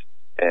does,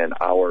 and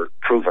our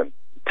proven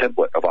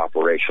template of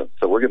operations.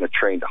 So we're going to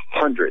train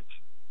hundreds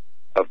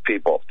of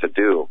people to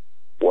do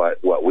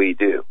what we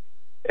do,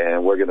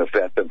 and we're going to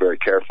vet them very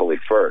carefully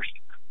first.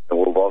 And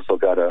we've also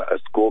got a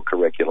school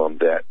curriculum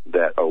that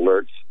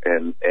alerts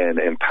and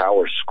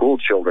empowers school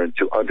children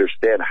to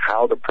understand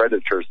how the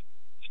predators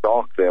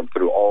stalk them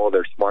through all of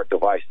their smart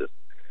devices.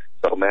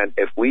 So, man,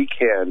 if we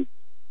can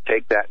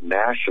take that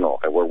national,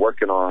 and we're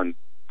working on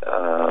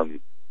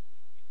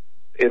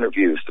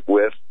interviews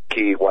with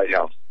key White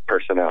House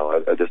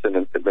personnel, this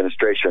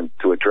administration,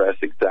 to address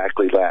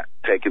exactly that,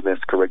 taking this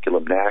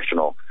curriculum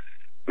national.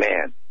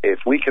 Man, if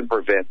we can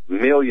prevent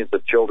millions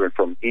of children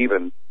from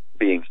even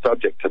being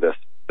subject to this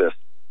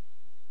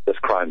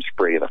crime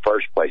spree in the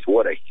first place,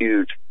 what a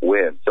huge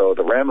win. So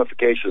the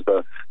ramifications,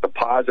 the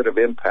positive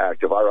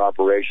impact of our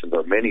operations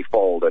are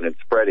many-fold, and it's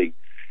spreading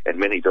in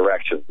many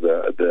directions.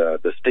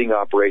 The sting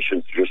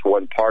operations are just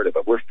one part of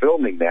it. We're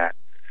filming that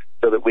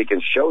so that we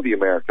can show the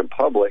American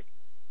public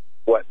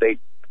what they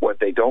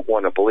don't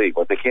want to believe,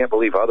 what they can't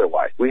believe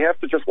otherwise. We have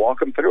to just walk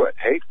them through it.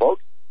 Hey,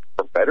 folks,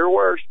 for better or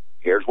worse,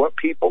 here's what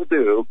people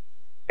do,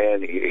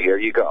 and here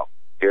you go.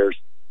 Here's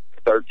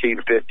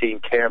 13, 15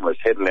 cameras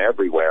hidden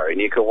everywhere, and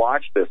you can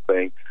watch this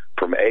thing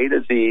from A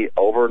to Z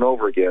over and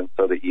over again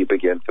so that you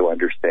begin to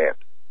understand.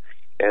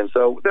 And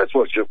so that's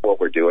what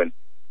we're doing,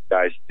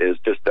 guys, is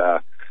just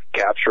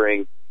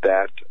capturing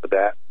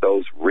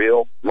those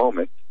real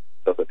moments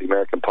so that the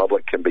American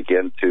public can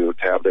begin to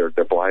have their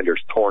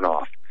blinders torn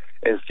off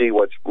and see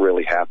what's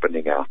really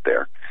happening out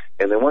there.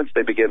 And then once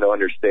they begin to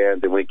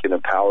understand, then we can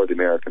empower the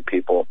American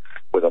people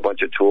with a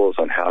bunch of tools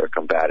on how to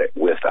combat it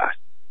with us.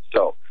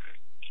 So,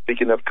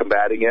 speaking of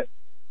combating it,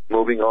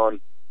 moving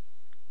on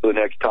to the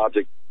next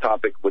topic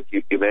which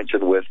you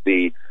mentioned with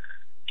the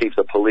chiefs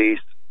of police,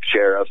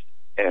 sheriffs,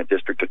 and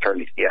district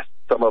attorneys. Yes,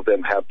 some of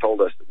them have told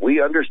us, we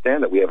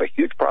understand that we have a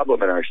huge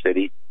problem in our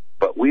city,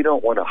 but we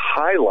don't want to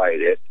highlight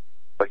it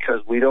because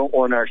we don't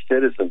want our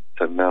citizens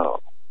to know.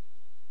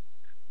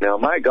 Now,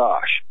 my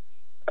gosh,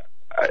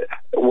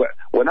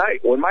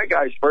 when my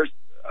guys first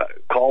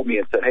called me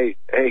and said,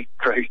 hey,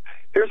 Craig,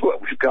 here's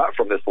what we've got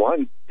from this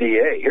one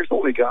DA. Here's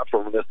what we got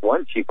from this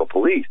one chief of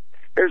police.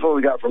 Here's what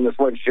we got from this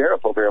one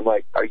sheriff over here. I'm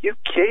like, are you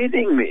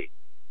kidding me?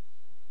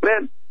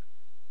 Man,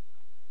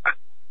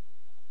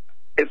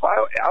 if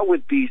I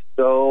would be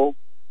so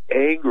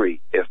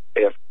angry if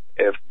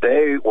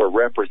they were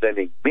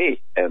representing me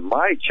and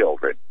my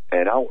children,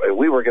 and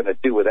we were going to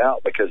do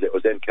without because it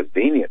was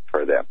inconvenient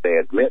for them. They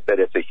admit that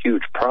it's a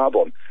huge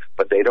problem,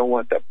 but they don't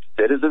want the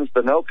citizens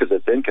to know because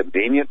it's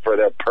inconvenient for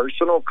their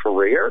personal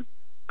career?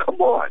 Come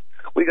on.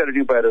 We got to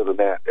do better than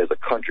that as a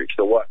country.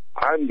 So what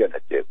I'm going to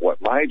do, what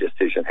my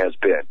decision has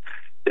been,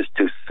 is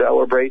to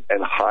celebrate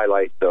and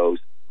highlight those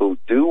who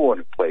do want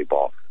to play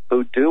ball,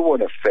 who do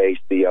want to face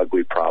the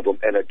ugly problem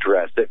and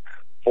address it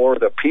for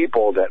the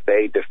people that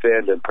they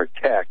defend and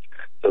protect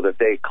so that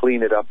they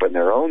clean it up in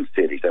their own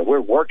cities. And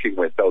we're working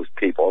with those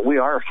people, and we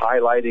are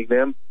highlighting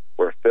them.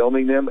 We're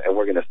filming them, and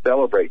we're going to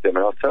celebrate them.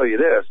 And I'll tell you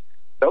this,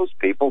 those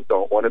people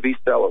don't want to be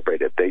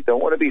celebrated. They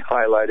don't want to be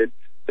highlighted.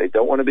 They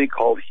don't want to be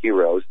called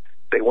heroes.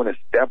 They want to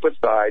step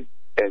aside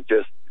and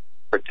just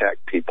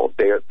protect people.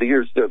 They're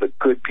the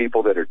good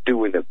people that are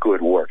doing the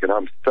good work, and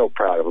I'm so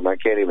proud of them. I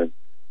can't even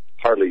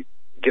hardly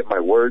get my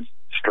words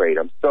straight.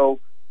 I'm so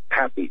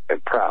happy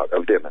and proud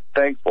of them and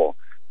thankful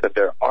that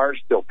there are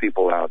still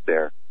people out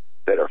there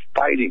that are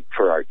fighting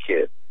for our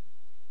kids.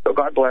 So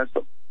God bless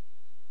them.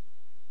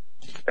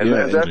 And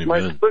that's my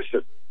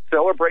solution.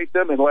 Celebrate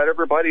them and let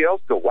everybody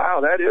else go,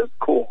 wow, that is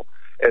cool.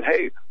 And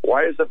hey,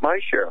 why isn't my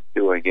sheriff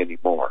doing any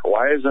more?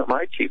 Why isn't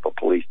my chief of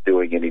police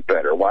doing any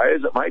better? Why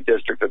isn't my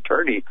district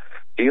attorney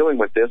dealing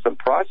with this and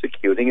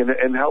prosecuting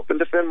and helping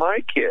defend my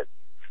kids?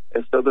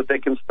 And so that they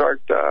can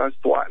start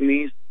swatting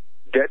these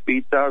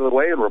deadbeats out of the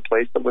way and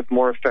replace them with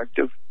more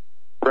effective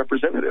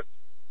representatives.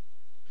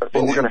 That's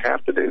what we're going to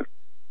have to do.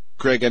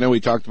 Craig, I know we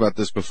talked about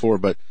this before,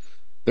 but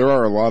there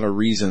are a lot of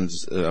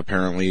reasons,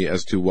 apparently,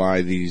 as to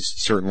why these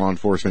certain law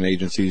enforcement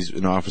agencies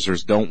and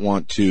officers don't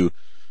want to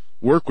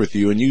work with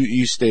you. And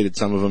you stated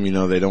some of them,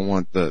 they don't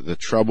want the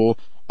trouble.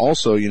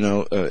 Also,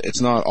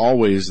 it's not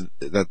always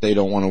that they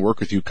don't want to work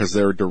with you because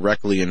they're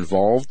directly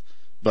involved.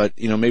 But,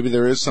 maybe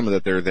there is some of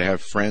that there. They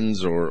have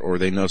friends or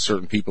they know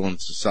certain people in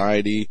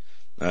society.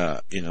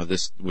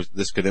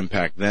 This could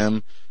impact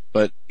them.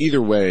 But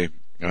either way,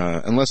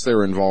 unless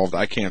they're involved,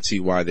 I can't see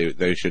why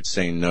they should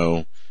say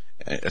no,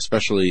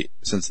 especially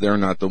since they're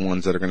not the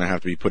ones that are going to have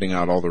to be putting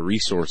out all the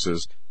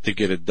resources to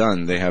get it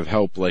done. They have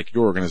help like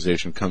your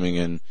organization coming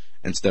in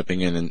and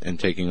stepping in and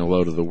taking a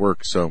load of the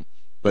work. So,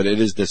 but it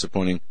is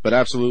disappointing. But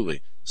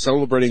absolutely,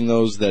 celebrating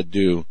those that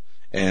do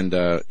and,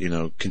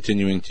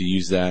 continuing to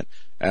use that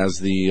as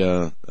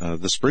the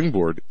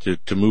springboard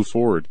to move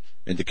forward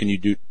and to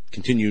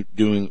continue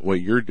doing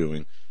what you're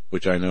doing,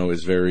 which I know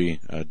is very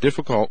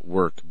difficult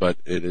work, but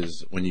it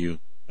is, when you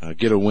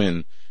get a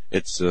win,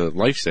 it's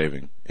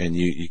life-saving, and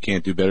you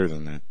can't do better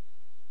than that.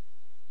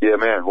 Yeah,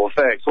 man. Well,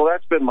 thanks. Well,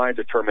 that's been my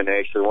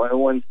determination.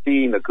 When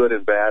seeing the good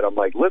and bad, I'm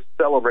like, let's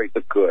celebrate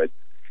the good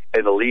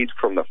and lead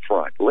from the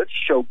front. Let's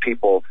show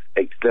people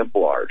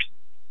exemplars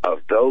of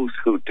those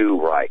who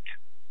do right,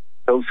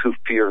 those who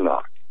fear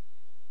not,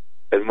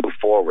 and move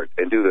forward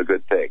and do the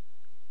good thing.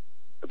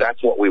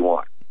 That's what we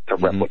want to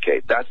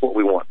replicate. That's what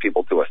we want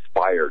people to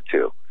aspire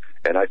to.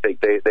 And I think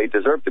they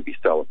deserve to be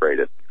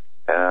celebrated.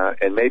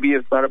 And maybe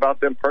it's not about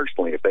them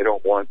personally if they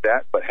don't want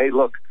that. But, hey,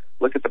 look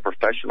at the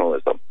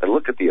professionalism and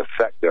look at the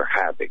effect they're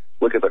having.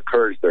 Look at the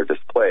courage they're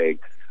displaying.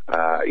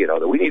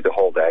 That we need to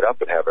hold that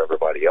up and have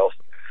everybody else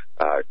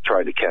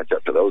trying to catch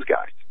up to those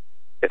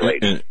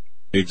guys.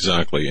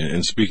 Exactly.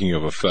 And speaking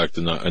of effect,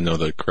 and I know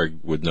that Craig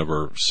would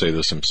never say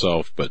this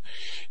himself, but,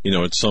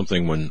 it's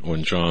something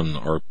when John,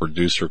 our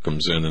producer,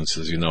 comes in and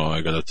says,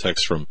 I got a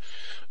text from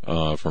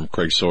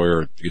Craig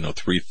Sawyer,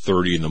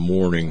 3:30 in the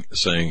morning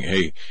saying,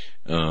 hey,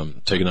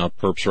 taking out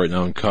perps right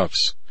now in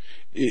cuffs.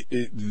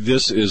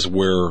 This is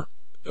where,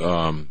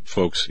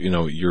 folks, when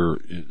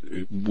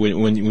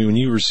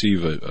you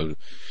receive a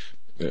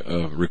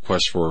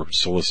request for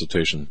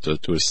solicitation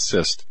to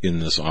assist in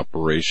this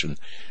operation,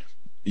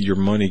 your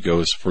money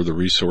goes for the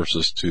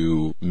resources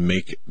to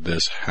make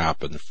this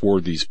happen,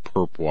 for these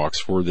perp walks,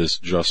 for this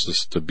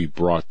justice to be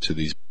brought to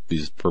these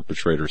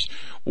perpetrators,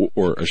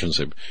 or I shouldn't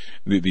say,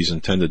 these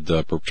intended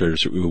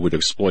perpetrators who would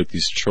exploit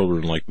these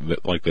children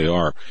like they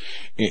are.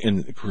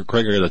 And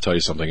Craig, I got to tell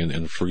you something,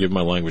 and forgive my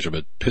language, but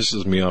it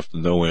pisses me off to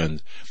no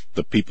end,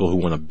 the people who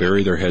want to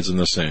bury their heads in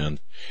the sand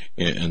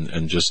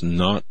and just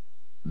not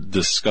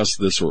discuss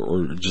this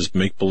or just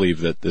make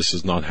believe that this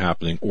is not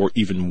happening, or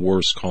even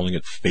worse, calling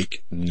it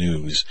fake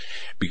news.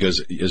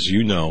 Because as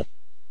you know,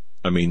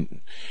 I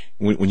mean,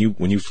 when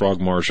you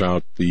frog march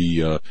out these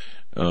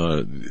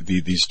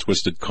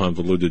twisted,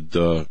 convoluted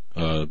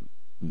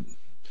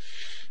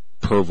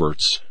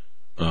perverts,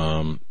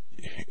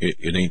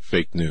 it ain't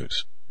fake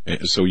news.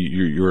 So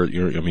you're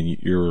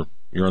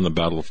on the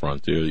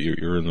battlefront.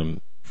 You're in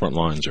the front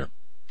lines here.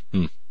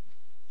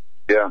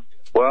 Yeah.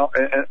 Well,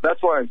 and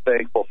that's why I'm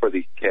thankful for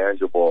these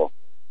tangible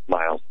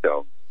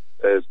milestones,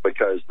 is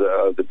because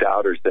the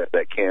doubters that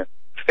can't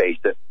face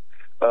it.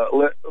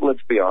 Let's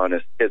be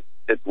honest,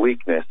 it's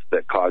weakness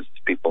that causes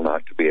people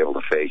not to be able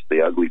to face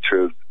the ugly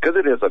truth, because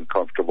it is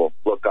uncomfortable.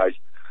 Look, guys,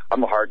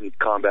 I'm a hardened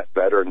combat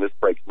veteran. This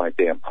breaks my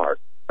damn heart.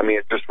 I mean,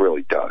 it just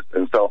really does.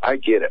 And so I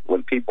get it.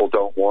 When people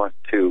don't want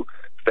to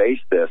face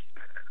this,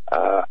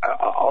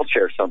 I'll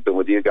share something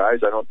with you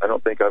guys. I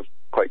don't think I've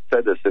quite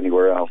said this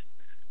anywhere else.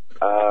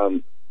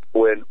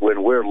 When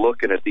we're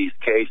looking at these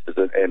cases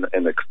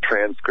and the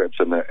transcripts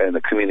and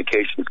the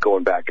communications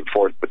going back and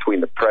forth between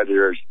the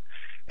predators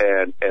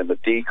and the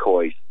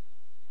decoys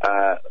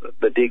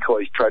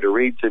try to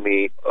read to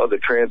me the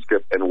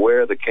transcript and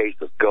where the case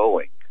is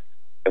going.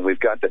 And we've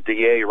got the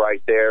DA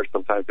right there.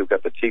 Sometimes we've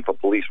got the chief of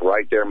police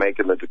right there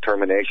making the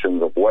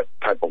determinations of what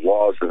type of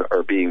laws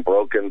are being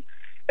broken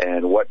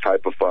and what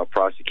type of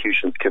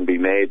prosecutions can be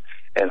made.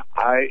 And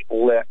I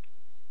let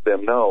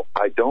them know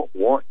I don't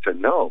want to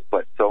know,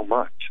 but so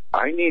much.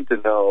 I need to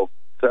know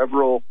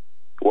several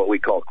what we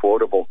call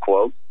quotable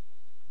quotes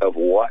of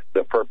what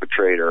the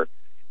perpetrator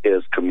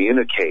is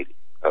communicating,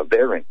 of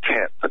their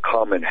intent to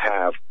come and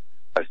have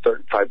a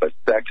certain type of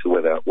sex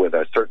with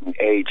a certain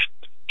aged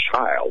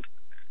child,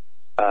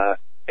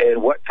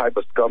 and what type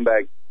of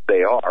scumbag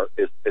they are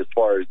as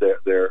far as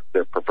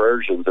their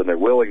perversions and their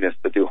willingness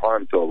to do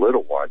harm to a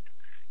little one.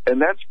 And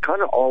that's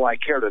kind of all I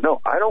care to know.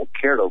 I don't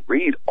care to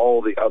read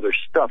all the other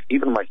stuff.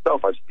 Even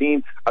myself, I've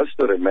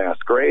stood in mass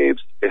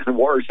graves in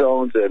war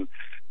zones and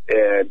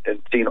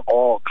seen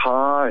all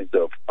kinds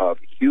of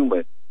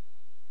human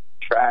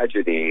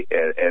tragedy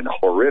and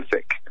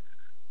horrific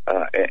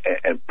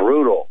and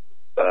brutal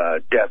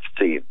death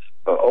scenes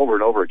over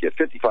and over again.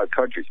 55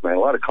 countries, man, a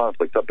lot of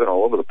conflicts. I've been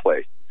all over the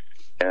place.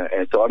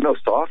 And so I'm no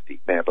softie,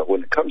 man, but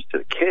when it comes to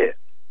the kids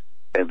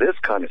and this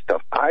kind of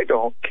stuff, I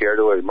don't care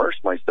to immerse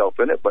myself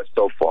in it, but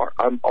so far,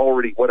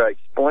 what I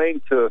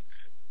explained to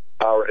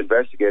our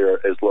investigator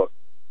is, look,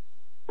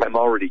 I'm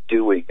already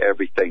doing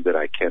everything that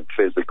I can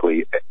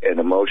physically and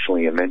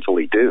emotionally and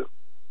mentally do.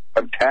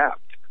 I'm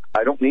tapped.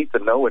 I don't need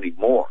to know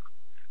anymore.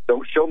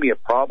 Don't show me a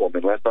problem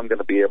unless I'm going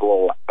to be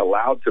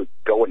allowed to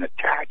go and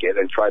attack it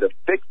and try to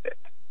fix it.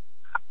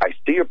 I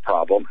see a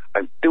problem.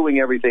 I'm doing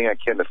everything I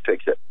can to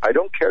fix it. I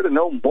don't care to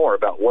know more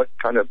about what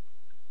kind of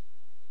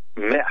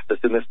mess is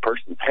in this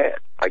person's head.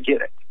 I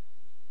get it.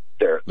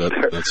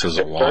 That says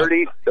a lot.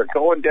 30, they're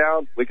going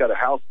down. We got a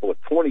house full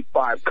of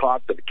 25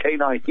 cops and a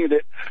K-9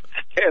 unit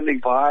standing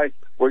by.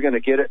 We're going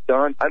to get it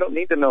done. I don't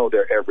need to know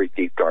their every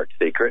deep, dark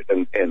secret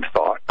and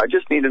thought. I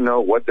just need to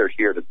know what they're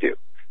here to do.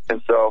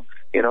 And so,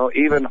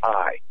 even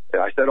I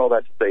said all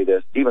that to say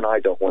this, even I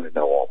don't want to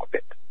know all of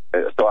it.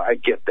 So I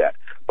get that.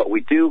 But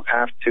we do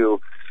have to,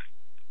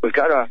 we've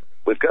got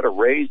to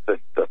raise the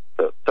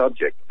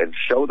subject and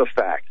show the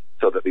facts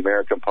so that the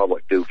American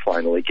public do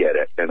finally get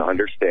it and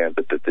understand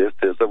that this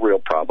is a real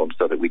problem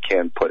so that we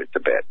can put it to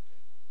bed.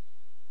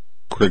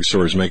 Craig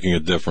Sawyer is making a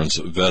difference.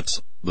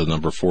 Vets, the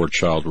number 4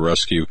 child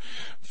rescue.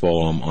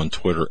 Follow him on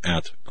Twitter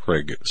at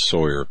Craig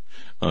Sawyer.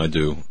 I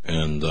do.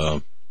 And,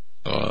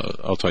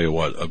 I'll tell you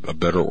what, a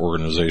better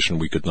organization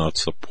we could not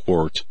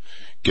support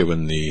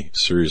given the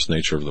serious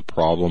nature of the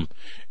problem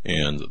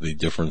and the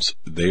difference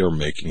they are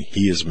making,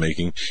 he is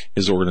making,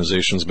 his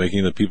organization's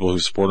making, the people who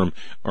support him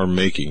are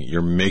making.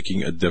 You're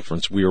making a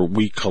difference.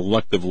 We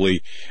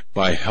collectively,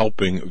 by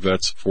helping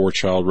Vets for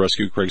Child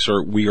Rescue, Craig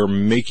Sawyer, we are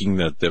making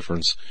that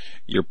difference.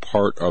 You're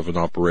part of an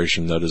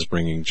operation that is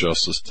bringing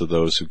justice to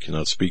those who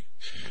cannot speak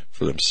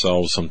for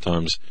themselves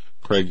sometimes.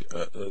 Craig,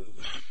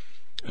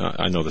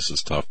 I know this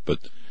is tough, but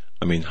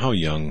I mean, how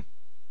young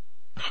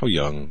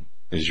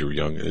is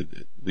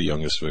the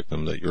youngest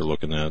victim that you're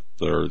looking at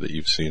or that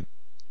you've seen?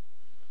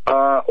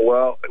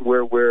 Well,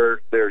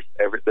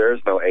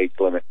 there's no age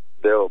limit.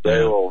 There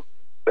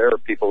are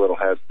people that'll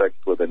have sex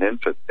with an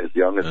infant as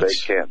young as they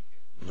can.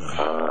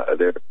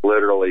 There's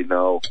literally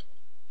no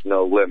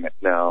limit.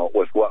 Now,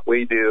 with what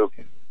we do,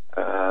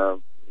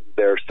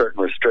 there are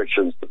certain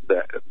restrictions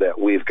that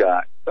we've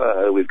got.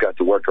 We've got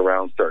to work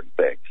around certain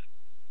things.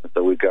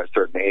 So we've got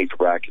certain age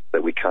brackets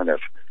that we kind of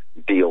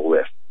deal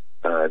with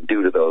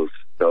due to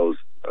those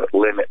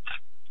limits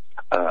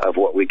of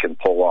what we can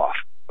pull off.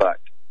 But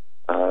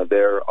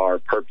there are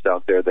perps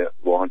out there that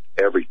want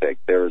everything.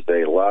 There is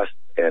a lust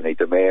and a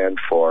demand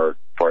for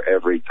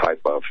every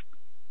type of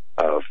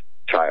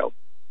child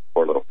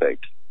or little things.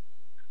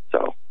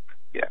 So,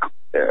 yeah.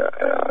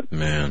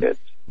 Man,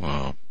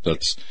 wow.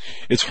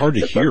 It's hard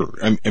to hear.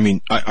 I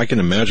mean, I can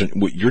imagine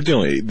what you're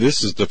dealing.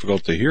 This is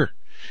difficult to hear.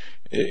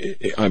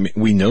 I mean,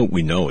 we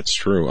know it's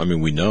true. I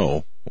mean,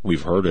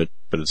 we've heard it,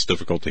 but it's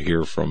difficult to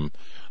hear from,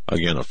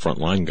 again, a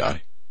frontline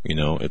guy.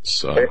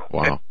 It's,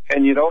 wow.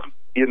 And you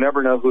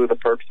never know who the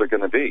perps are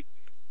going to be.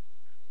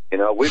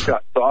 We've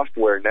got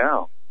software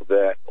now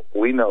that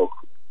we know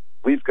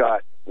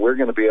we're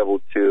going to be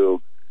able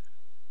to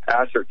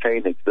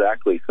ascertain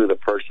exactly who the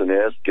person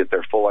is, get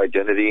their full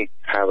identity,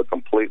 have a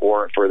complete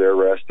warrant for their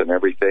arrest and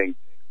everything,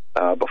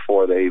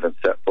 before they even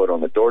set foot on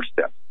the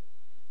doorstep.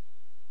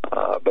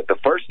 But the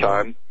first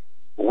time,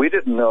 we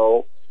didn't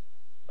know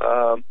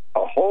a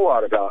whole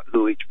lot about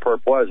who each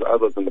perp was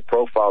other than the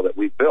profile that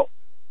we built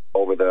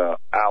over the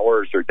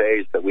hours or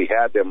days that we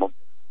had them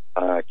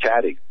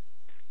chatting.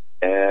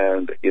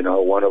 And,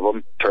 one of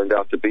them turned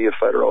out to be a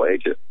federal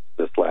agent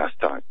this last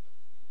time.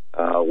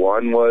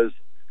 One was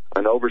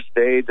an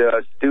overstayed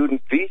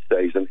student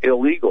visa. He's an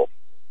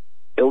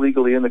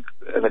illegally in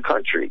the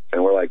country.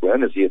 And we're like,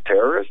 man, is he a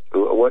terrorist?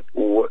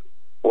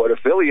 What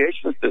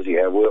affiliations does he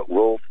have?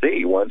 We'll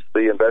see once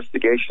the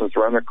investigations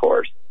run their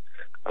course.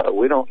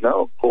 We don't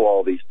know who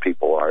all these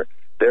people are.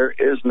 There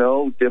is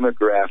no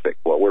demographic.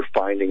 What we're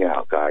finding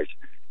out, guys,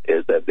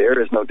 is that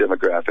there is no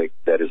demographic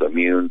that is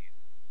immune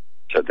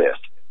to this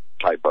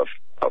type of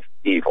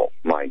evil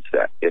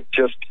mindset. It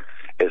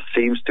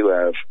seems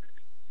to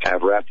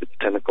have wrapped its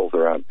tentacles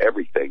around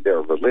everything. There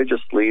are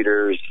religious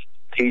leaders,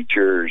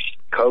 teachers,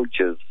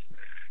 coaches.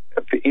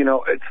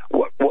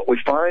 What we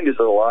find is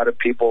that a lot of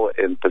people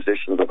in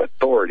positions of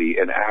authority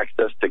and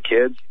access to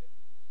kids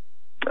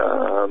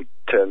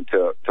tend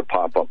to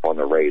pop up on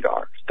the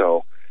radar.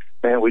 So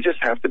man, we just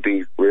have to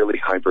be really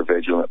hyper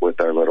vigilant with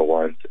our little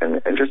ones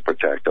and just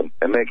protect them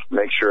and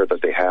make sure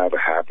that they have a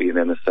happy and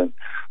innocent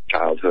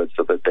childhood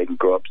so that they can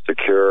grow up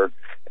secure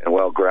and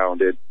well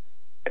grounded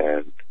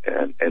and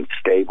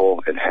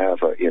stable and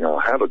have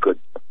a good,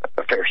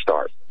 a fair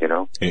start, you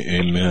know?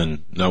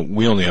 Amen. Now,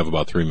 we only have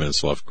about 3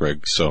 minutes left,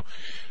 Craig. So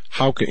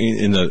how can,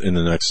 in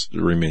the next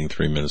remaining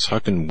 3 minutes, how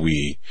can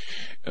we,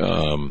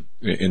 in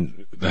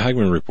the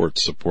Hagmann Report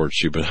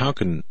supports you, but how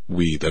can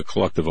we, the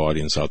collective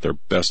audience out there,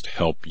 best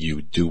help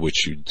you do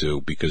what you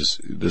do? Because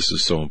this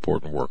is so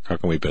important work. How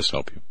can we best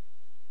help you?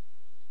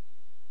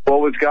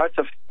 Well, we've got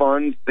to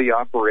fund the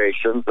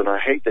operations, and I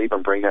hate to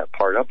even bring that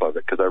part up of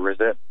it because I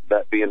resent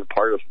that being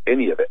part of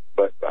any of it.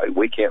 But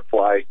we can't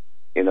fly,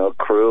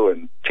 crew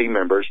and team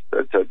members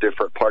to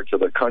different parts of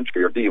the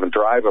country or to even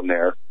drive them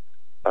there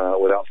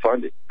without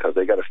funding because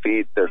they got to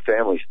feed their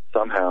families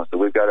somehow. So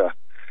we've got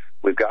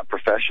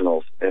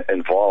professionals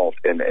involved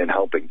in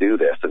helping do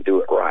this and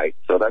do it right.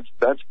 So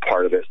that's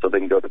part of it. So they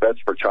can go to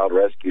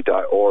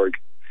vetsforchildrescue.org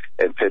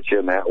and pitch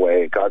in that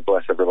way. God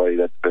bless everybody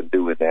that's been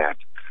doing that.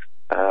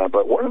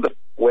 But one of the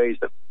ways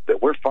that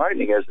we're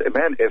finding is,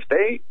 man, if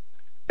they,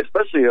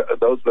 especially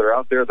those that are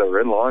out there that are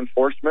in law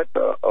enforcement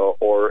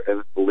or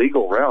in the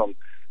legal realm,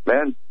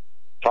 man,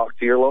 talk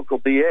to your local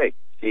DA.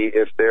 See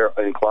if they're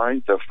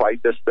inclined to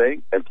fight this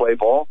thing and play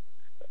ball.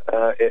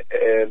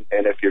 And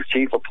if your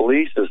chief of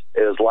police is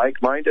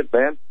like-minded,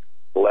 man,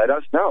 let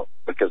us know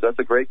because that's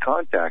a great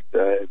contact.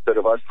 Instead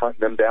of us hunting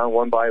them down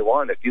one by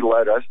one, if you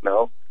let us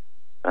know,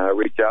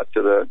 reach out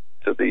to the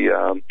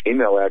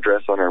email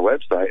address on our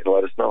website and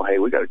let us know, hey,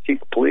 we got a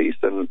chief of police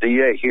and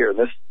DA here in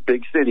this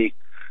big city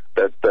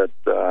that's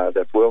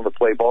willing to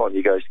play ball, and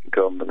you guys can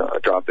come and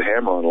drop the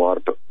hammer on a lot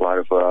of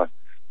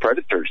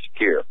predators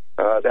here.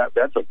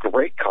 That's a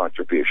great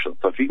contribution.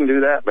 So if you can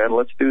do that, man,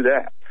 let's do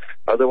that.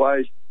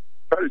 Otherwise,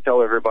 try to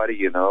tell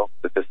everybody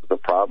that this is a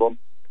problem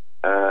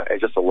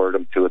and just alert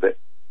them to it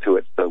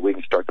so we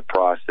can start the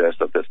process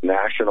of this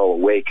national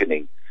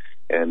awakening,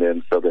 and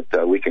then so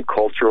that we can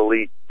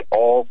culturally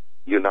all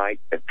unite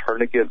and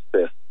turn against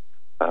this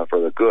for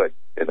the good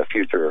in the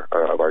future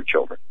of our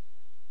children.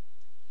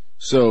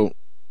 So,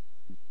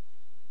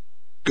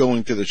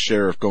 going to the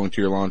sheriff, going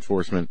to your law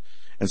enforcement,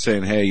 and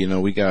saying, hey,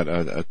 we got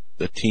a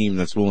team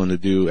that's willing to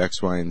do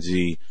X, Y, and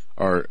Z.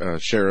 Our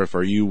sheriff,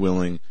 are you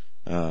willing,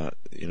 are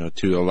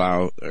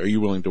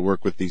you willing to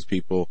work with these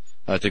people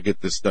to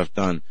get this stuff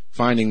done?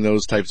 Finding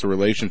those types of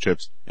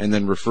relationships and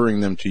then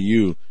referring them to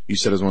you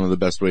said is one of the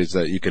best ways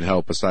that you can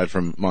help aside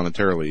from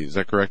monetarily. Is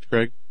that correct,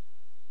 Craig?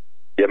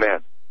 Yeah,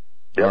 man.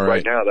 Yeah, all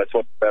right now, that's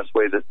one of the best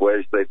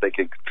ways they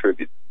can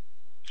contribute.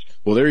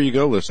 Well, there you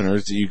go,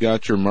 listeners. You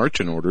got your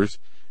marching orders,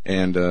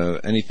 and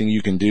anything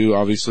you can do,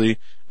 obviously,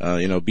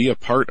 be a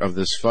part of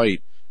this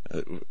fight.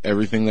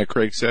 Everything that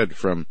Craig said,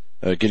 from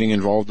getting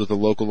involved with the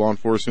local law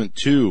enforcement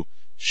to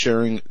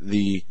sharing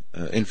the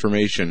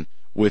information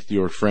with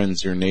your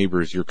friends, your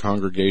neighbors, your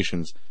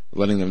congregations,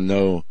 letting them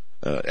know,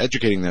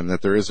 educating them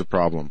that there is a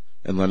problem,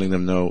 and letting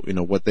them know,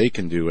 what they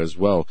can do as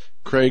well.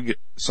 Craig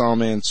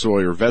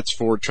Sawyer,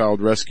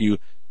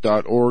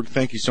 vetsforchildrescue.org.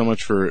 Thank you so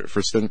much for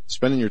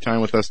spending your time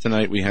with us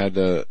tonight. We had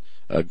a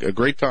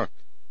great talk.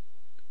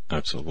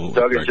 Absolutely.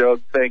 Doug and Joe,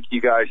 thank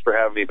you guys for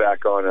having me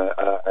back on.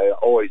 I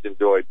always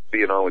enjoyed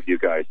being on with you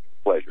guys.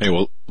 Pleasure. Hey,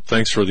 well,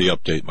 thanks for the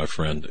update, my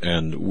friend.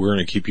 And we're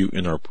going to keep you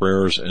in our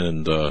prayers,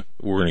 and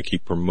we're going to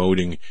keep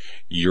promoting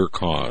your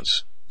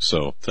cause.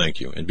 So thank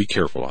you, and be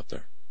careful out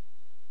there.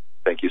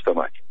 Thank you so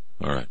much.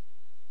 All right.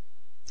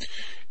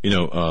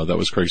 That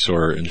was Craig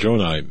Sawyer, and Joe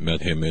and I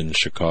met him in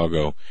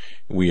Chicago.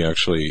 We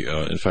actually,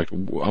 in fact,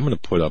 I'm going to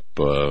put up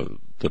the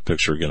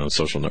picture again on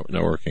social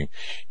networking.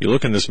 You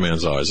look in this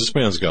man's eyes. This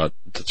man's got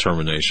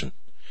determination.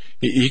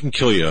 He can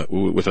kill you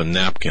with a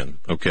napkin,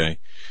 okay?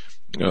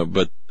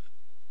 But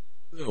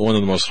one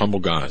of the most humble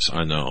guys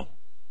I know,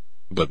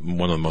 but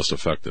one of the most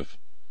effective.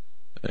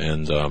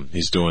 And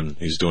he's doing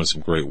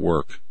some great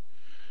work.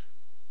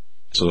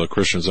 So the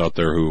Christians out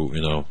there who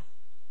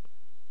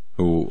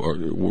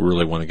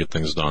really want to get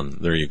things done,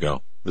 there you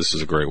go. This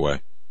is a great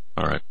way.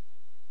 All right.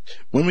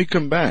 When we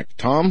come back,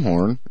 Tom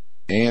Horn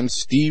and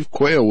Steve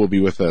Quayle will be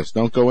with us.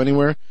 Don't go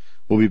anywhere.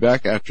 We'll be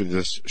back after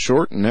this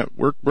short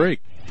network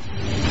break.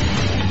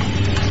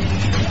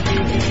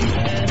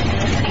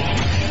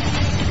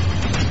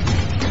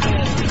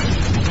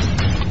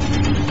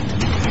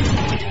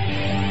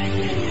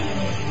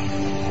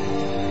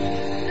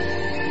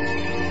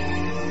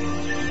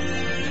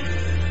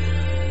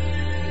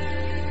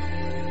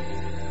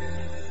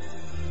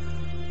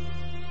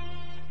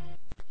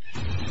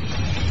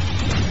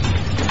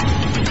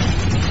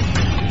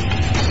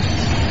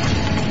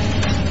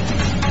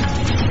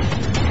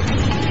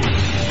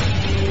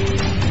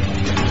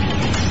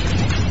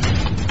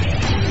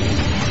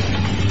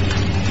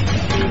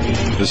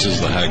 This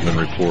is the Hagmann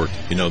Report.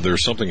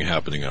 There's something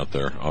happening out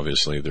there,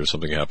 obviously. There's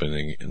something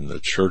happening in the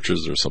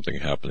churches. There's something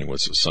happening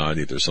with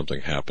society. There's something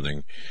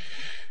happening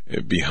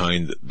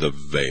behind the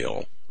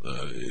veil.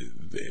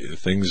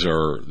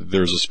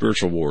 There's a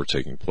spiritual war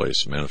taking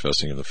place,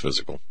 manifesting in the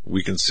physical.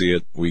 We can see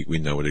it. We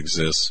know it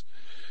exists.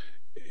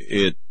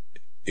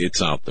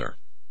 it's out there.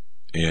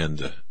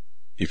 And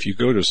if you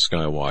go to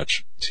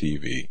Skywatch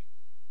TV,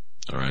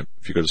 all right,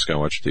 if you go to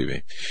Skywatch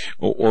TV,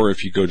 or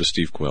if you go to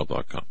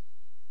stevequayle.com,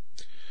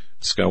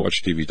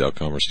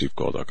 skywatchtv.com or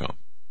stevequayle.com,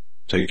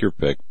 take your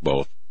pick,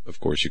 both. Of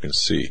course, you can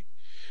see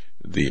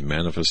the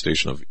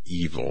manifestation of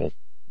evil,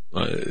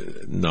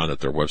 not at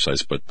their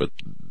websites, but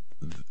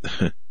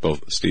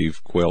both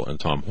Steve Quayle and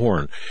Tom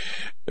Horn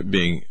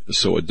being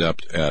so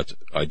adept at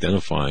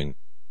identifying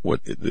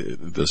what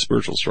the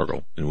spiritual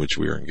struggle in which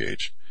we are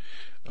engaged.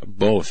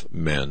 Both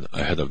men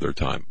ahead of their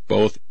time,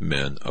 both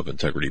men of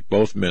integrity,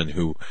 both men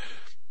who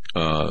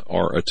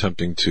are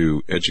attempting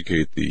to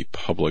educate the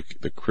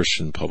public, the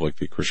Christian public,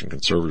 the Christian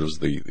conservatives,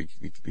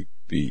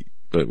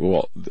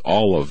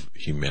 all of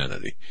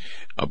humanity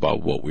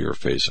about what we are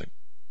facing.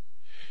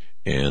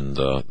 And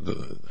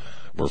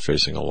we're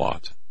facing a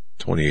lot.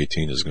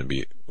 2018 is going to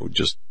be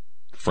just,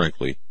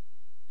 frankly,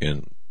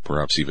 and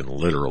perhaps even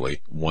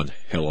literally, one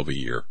hell of a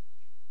year.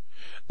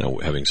 Now,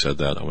 having said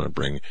that, I'm going to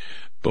bring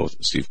both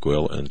Steve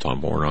Quayle and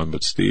Tom Horn on.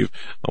 But Steve,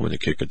 I'm going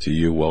to kick it to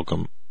you.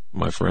 Welcome,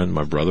 my friend,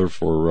 my brother,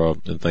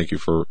 and thank you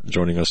for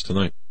joining us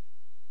tonight.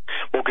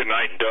 Well, good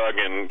night, Doug,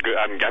 and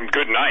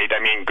good night.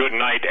 I mean, good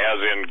night as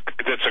in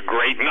it's a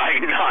great night,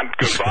 not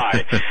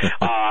goodbye.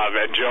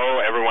 And Joe,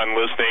 everyone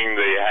listening,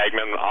 the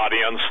Hagmann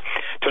audience,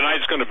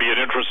 tonight's going to be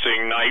an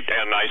interesting night,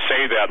 and I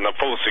say that in the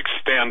fullest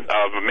extent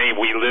of may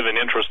we live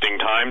in interesting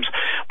times.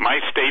 My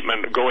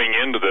statement going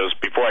into this,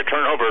 before I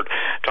turn over to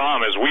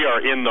Tom, is we are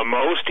in the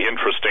most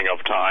interesting of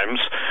times.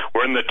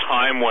 We're in the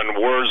time when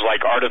words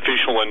like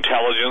artificial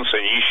intelligence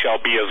and ye shall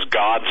be as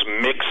gods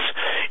mix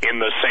in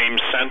the same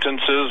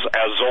sentences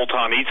as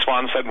Zoltan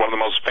Istvan said, one of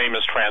the most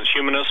famous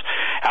transhumanists.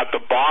 At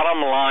the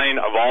bottom line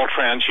of all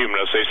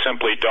transhumanists, they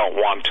simply don't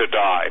want to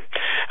die,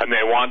 and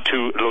they want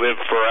to live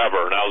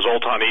forever. Now,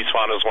 Zoltan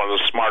Istvan is one of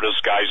the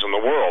smartest guys in the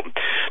world.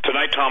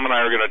 Tonight, Tom and I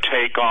are going to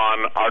take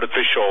on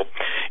artificial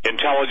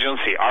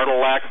intelligence, the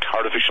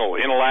artificial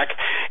intellect,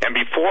 and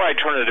before I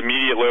turn it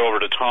immediately over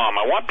to Tom,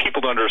 I want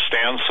people to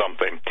understand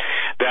something,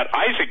 that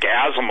Isaac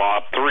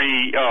Asimov, 4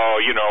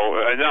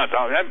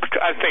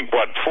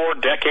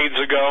 decades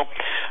ago,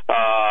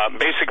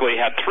 basically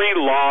had 3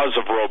 laws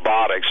of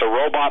robotics. A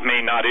robot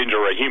may not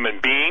injure a human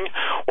being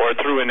or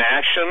through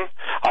inaction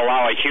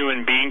allow a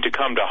human being to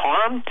come to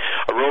harm.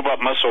 A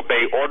robot must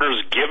obey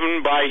orders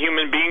given by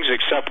human beings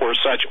except where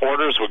such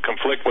orders would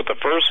conflict with the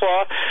first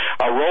law.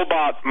 A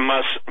robot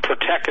must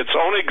protect its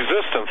own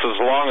existence as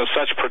long as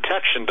such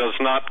protection does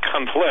not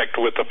conflict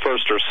with the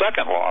first or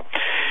second law.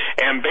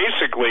 And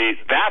basically,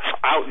 that's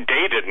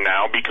outdated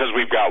now because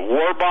we've got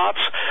war bots,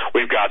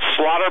 we've got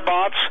slaughter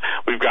bots,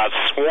 we've got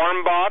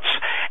swarm bots,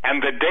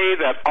 and the day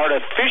that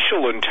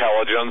artificial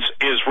intelligence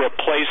is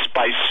replaced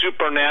by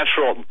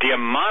supernatural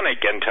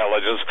demonic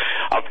intelligence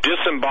of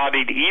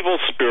disembodied evil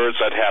spirits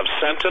that have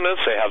sentience,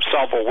 they have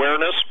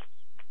self-awareness,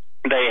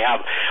 they have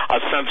a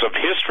sense of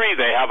history.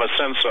 They have a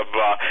sense of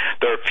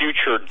their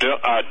future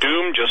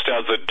doom, just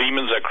as the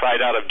demons that cried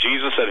out of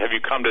Jesus said, have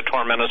you come to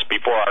torment us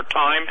before our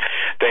time?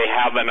 They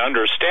have an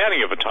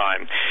understanding of a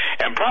time.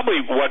 And probably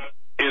what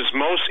is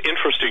most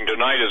interesting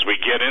tonight as we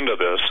get into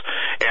this,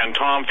 and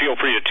Tom, feel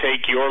free to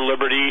take your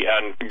liberty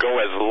and go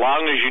as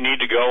long as you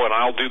need to go, and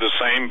I'll do the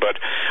same, but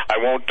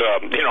I won't,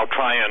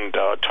 try and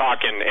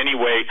talk in any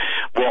way.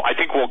 Well, I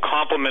think we'll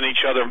complement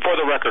each other. And for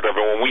the record,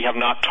 everyone, we have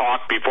not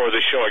talked before the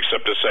show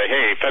except to say,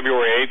 hey,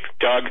 February 8th,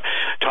 Doug,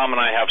 Tom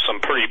and I have some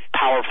pretty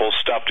powerful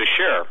stuff to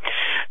share.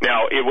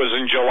 Now, it was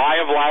in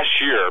July of last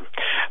year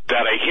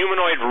that a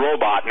humanoid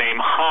robot named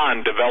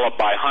Han, developed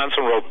by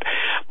Hanson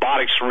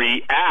Robotics,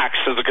 reacts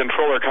as a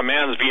controller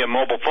commands via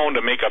mobile phone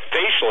to make a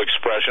facial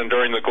expression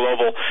during the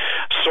Global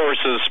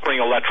Sources Spring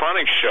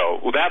Electronics Show.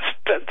 That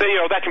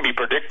can be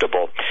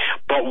predictable.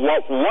 But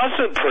what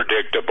wasn't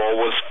predictable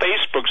was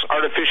Facebook's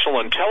artificial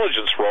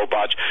intelligence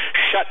robots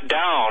shut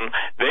down.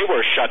 They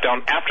were shut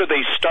down after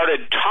they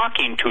started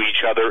talking to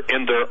each other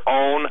in their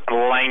own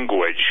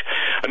language.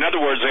 In other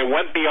words, they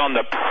went beyond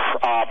the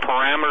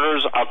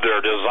parameters of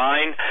their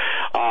design,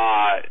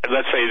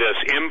 let's say this,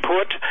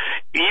 input,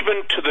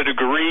 even to the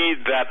degree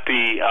that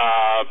the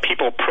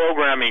people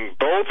programming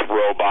both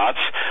robots,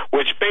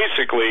 which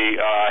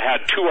basically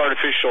had 2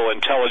 artificial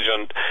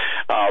intelligent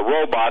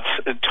robots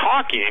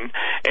talking,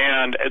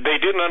 and they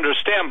didn't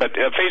understand, but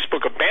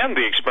Facebook abandoned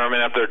the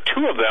experiment after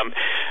 2 of them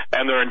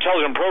and their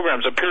intelligent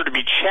programs appeared to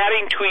be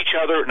chatting to each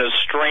other in a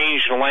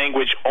strange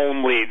language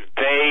only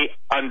they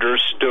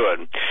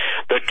understood.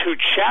 The 2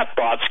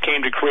 chatbots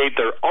came to create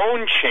their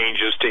own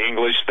changes to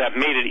English that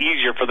made it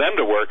easier for them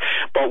to work,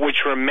 but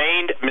which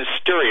remained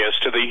mysterious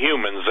to the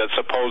humans that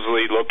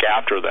supposedly look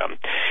after them.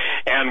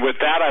 And with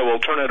that, I will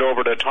turn it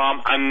over to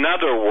Tom. In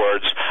other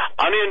words,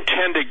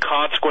 unintended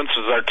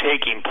consequences are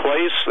taking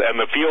place in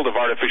the field of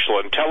artificial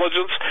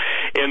intelligence,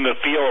 in the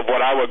field of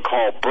what I would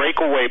call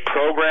breakaway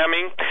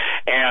programming,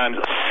 and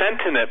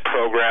sentient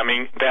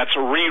programming that's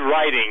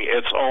rewriting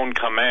its own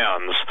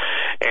commands.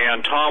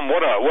 And Tom,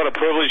 what a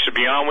privilege to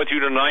be on with you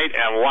tonight.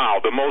 And wow,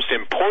 the most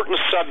important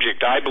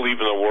subject, I believe,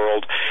 in the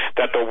world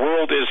that the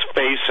world is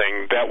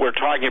facing, that we're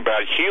talking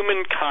about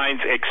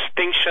humankind's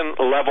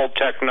extinction-level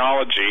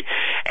technology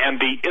and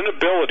the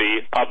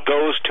inability of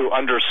those to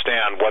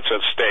understand what's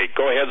at stake.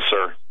 Go ahead,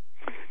 sir.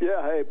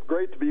 Yeah, hey,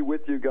 great to be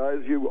with you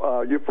guys.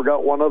 You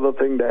forgot one other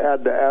thing to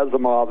add to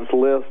Asimov's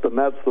list, and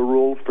that's the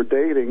rules for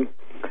dating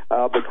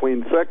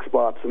between sex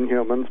bots and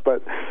humans,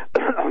 but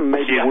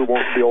maybe we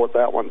won't deal with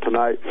that one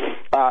tonight.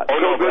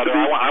 No, brother,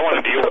 I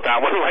want to deal with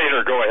that one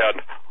later. Go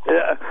ahead.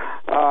 Yeah,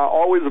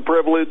 always a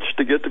privilege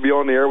to get to be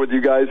on the air with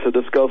you guys to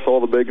discuss all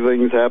the big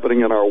things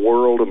happening in our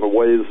world and the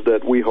ways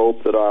that we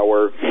hope that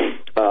our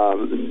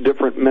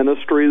different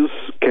ministries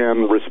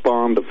can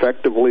respond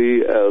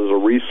effectively as a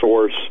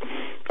resource,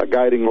 a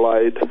guiding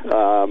light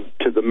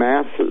to the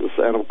masses.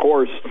 And of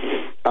course,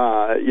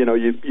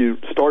 you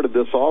started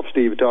this off,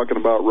 Steve, talking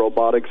about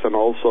robotics and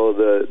also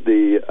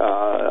the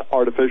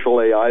artificial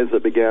AIs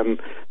that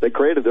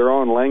created their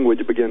own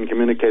language, began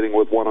communicating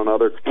with one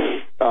another.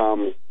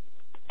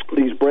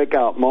 These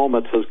breakout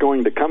moments is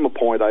going to come a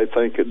point, I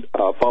think,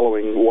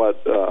 following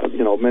what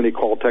many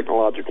call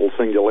technological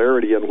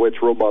singularity, in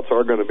which robots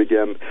are going to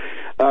begin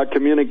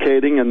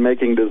communicating and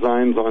making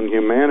designs on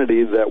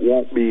humanity that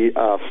won't be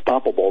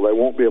stoppable. They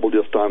won't be able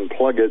just to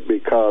unplug it,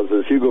 because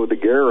as Hugo de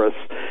Garis,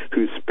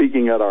 who's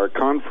speaking at our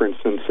conference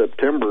in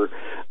September,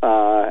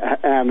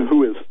 and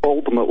who is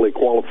ultimately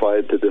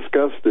qualified to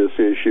discuss this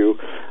issue,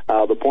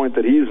 the point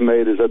that he's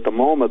made is at the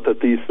moment that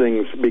these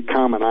things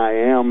become an I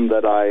am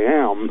that I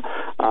am,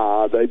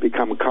 they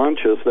become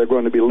conscious, they're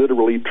going to be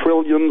literally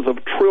trillions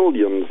of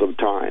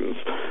times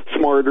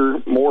smarter,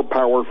 more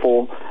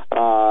powerful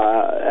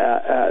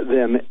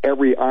than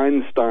every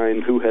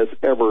Einstein who has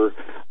ever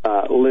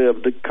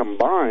lived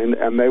combined,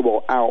 and they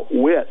will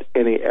outwit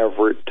any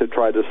effort to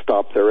try to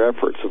stop their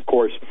efforts. Of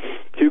course,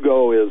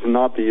 Hugo is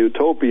not the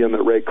utopian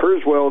that Ray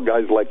Kurzweil,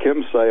 guys like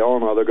him, say, oh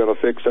no, they're going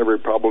to fix every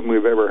problem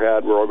we've ever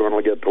had, we're all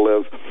going to get to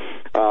live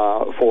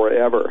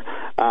forever.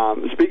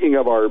 Speaking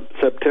of our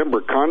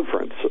September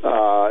conference,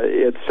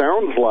 it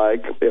sounds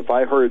like, if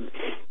I heard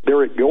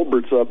Derek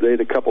Gilbert's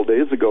update a couple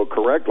days ago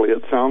correctly,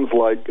 it sounds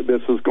like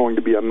this is going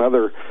to be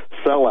another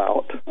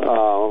sellout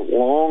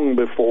long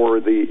before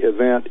the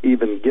event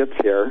even gets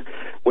here,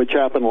 which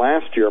happened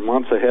last year,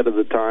 months ahead of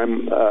the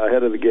time,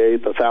 ahead of the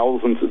gate. The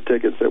thousands of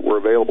tickets that were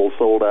available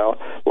sold out.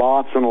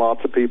 Lots and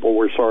lots of people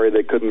were sorry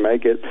they couldn't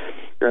make it.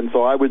 And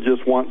so I would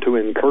just want to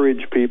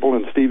encourage people,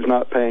 and Steve's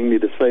not paying me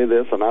to say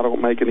this, and I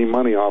don't make any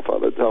money off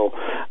of it, so,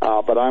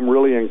 but I'm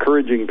really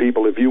encouraging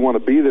people, if you want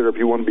to be there, if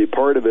you want to be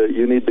part of it,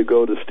 you need to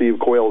go to Steve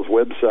Quayle's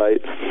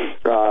website.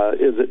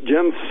 Is it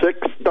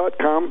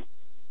gen6.com?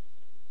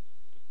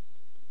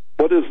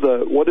 What is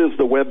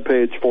the web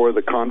page for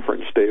the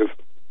conference, Steve?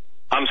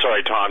 I'm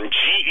sorry, Tom,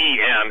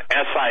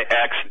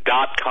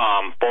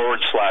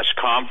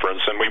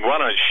 GENSIX.com/conference, and we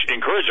want to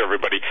encourage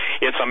everybody.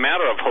 It's a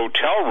matter of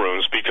hotel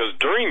rooms, because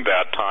during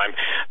that time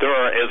there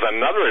is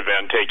another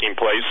event taking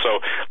place.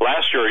 So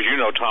last year, as you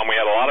know, Tom, we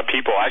had a lot of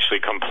people actually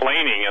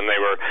complaining, and they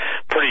were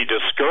pretty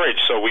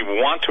discouraged. So we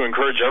want to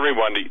encourage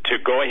everyone to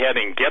go ahead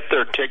and get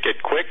their ticket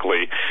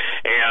quickly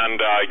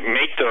and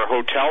make their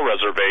hotel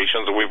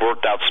reservations. We've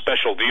worked out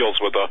special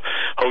deals with the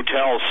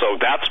hotels, so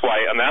that's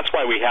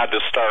why we had to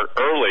start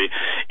early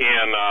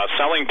in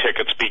selling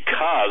tickets,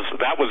 because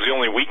that was the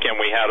only weekend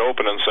we had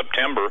open in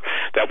September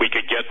that we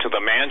could get to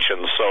the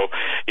mansion. So,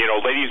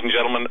 ladies and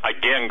gentlemen,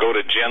 again, go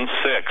to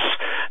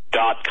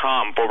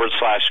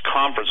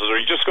gen6.com/conferences, or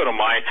you just go to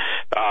my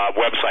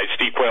website,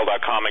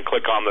 stevequayle.com, and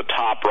click on the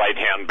top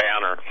right-hand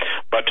banner.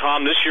 But,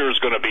 Tom, this year is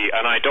going to be,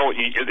 and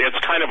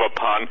it's kind of a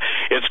pun,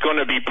 it's going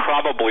to be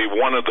probably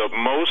one of the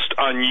most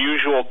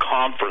unusual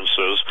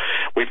conferences.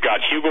 We've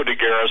got Hugo de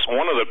Garis,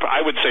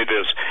 I would say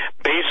this,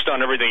 based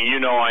on everything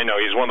I know,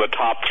 he's one of the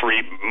top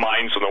 3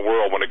 minds in the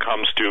world when it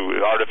comes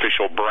to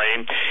artificial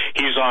brain.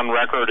 He's on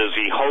record as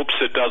he hopes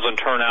it doesn't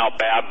turn out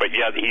bad, but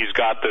yet he's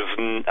got this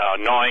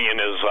gnawing in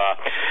his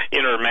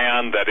inner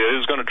man that it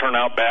is going to turn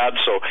out bad.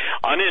 So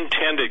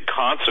unintended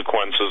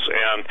consequences,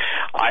 and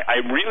I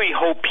really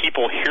hope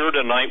people hear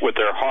tonight with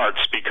their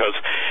hearts, because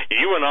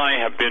you and I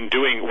have been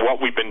doing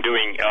what we've been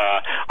doing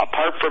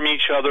apart from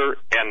each other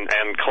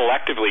and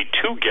collectively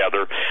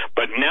together,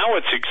 but now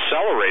it's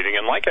accelerating.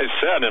 And like I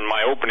said in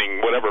my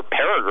opening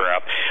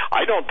paragraph,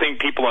 I don't think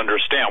people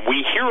understand.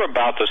 We hear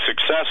about the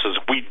successes.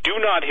 We do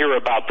not hear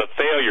about the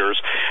failures,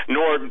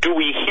 nor do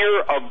we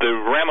hear of the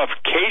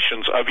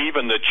ramifications of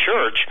even the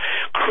church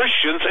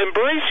Christians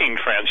embracing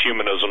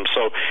transhumanism.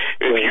 So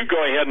if you go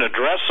ahead and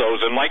address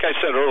those, and like I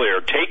said earlier,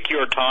 take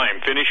your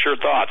time, finish your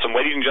thoughts. And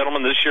ladies and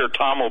gentlemen, this year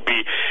Tom will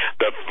be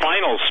the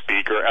final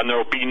speaker, and there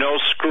will be no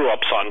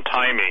screw-ups on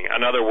timing.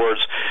 In other words,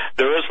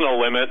 there is no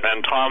limit,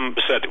 and Tom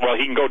said, well,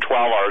 he can go 12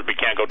 hours, but he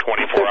can't go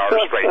 24 hours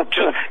straight.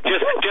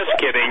 Just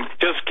kidding.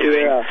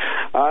 Yeah,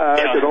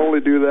 I can only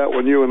do that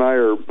when you and I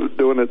are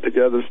doing it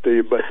together,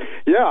 Steve. But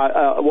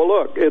yeah, well,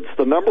 look, it's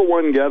the number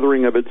one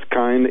gathering of its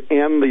kind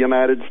in the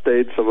United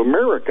States of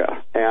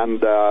America.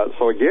 And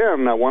so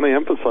again, I want to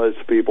emphasize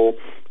to people,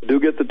 do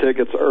get the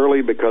tickets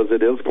early because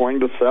it is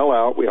going to sell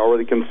out. We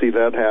already can see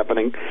that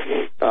happening.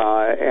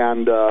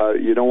 And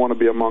you don't want to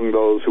be among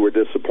those who are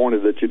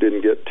disappointed that you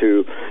didn't get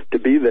to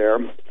be there.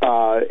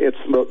 It's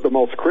the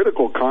most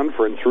critical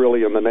conference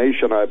really in the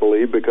nation, I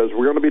believe, because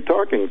we're going to be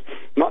talking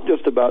not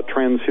just about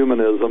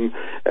transhumanism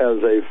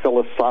as a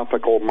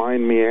philosophical,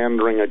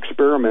 mind-meandering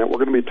experiment.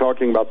 We're going to be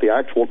talking about the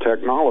actual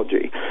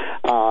technology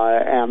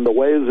and the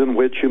ways in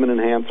which human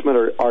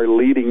enhancement are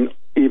leading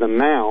even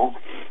now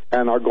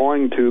and are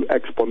going to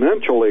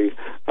exponentially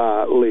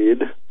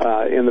lead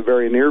in the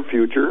very near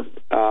future,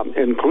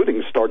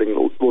 including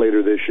starting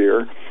later this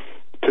year,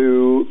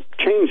 to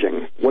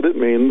changing what it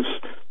means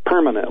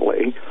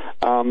permanently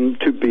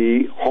to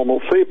be Homo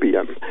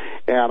sapien.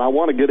 And I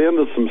want to get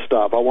into some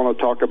stuff. I want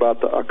to talk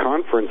about a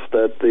conference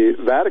that the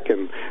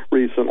Vatican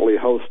recently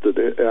hosted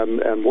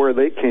and where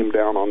they came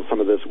down on some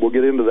of this. We'll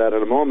get into that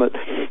in a moment.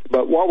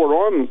 But while we're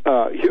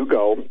on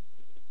Hugo,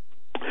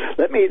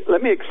 let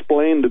me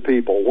explain to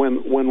people,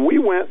 when we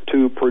went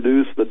to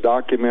produce the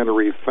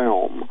documentary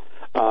film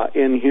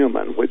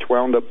Inhuman, which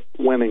wound up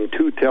winning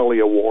 2 Telly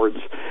Awards,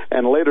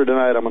 and later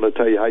tonight I'm going to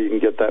tell you how you can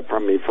get that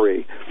from me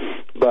free.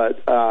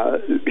 But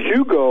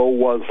Hugo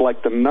was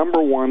like the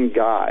number one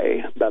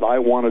guy that I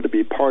wanted to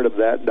be part of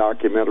that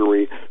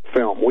documentary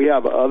film. We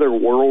have other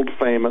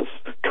world-famous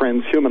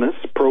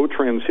transhumanists,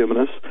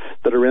 pro-transhumanists,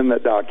 that are in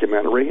that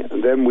documentary,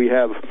 and then we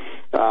have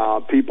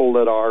people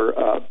that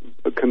are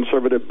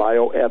conservative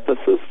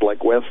bioethicists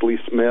like Wesley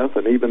Smith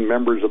and even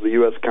members of the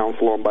U.S.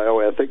 Council on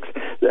Bioethics.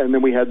 And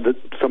then we had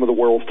some of the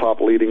world's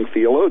top leading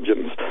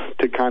theologians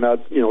to kind of,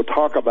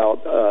 talk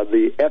about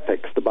the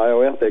ethics, the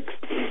bioethics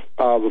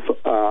of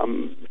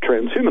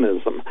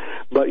transhumanism.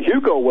 But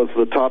Hugo was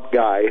the top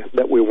guy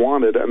that we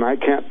wanted, and I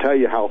can't tell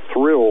you how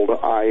thrilled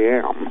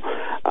I am.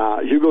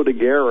 Hugo de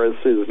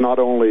Garis is not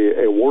only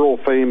a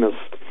world-famous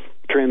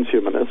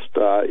transhumanist.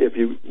 If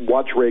you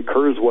watch Ray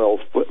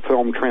Kurzweil's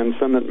film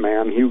Transcendent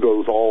Man,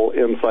 Hugo's all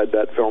inside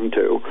that film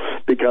too,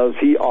 because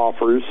he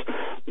offers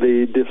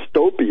the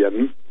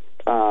dystopian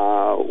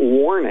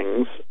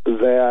warnings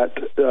that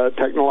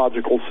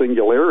technological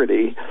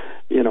singularity,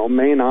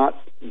 may not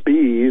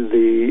be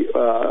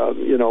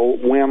the,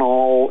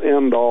 win-all,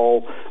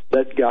 end-all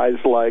that guys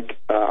like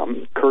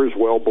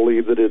Kurzweil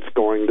believe that it's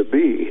going to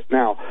be.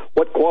 Now,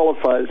 what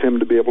qualifies him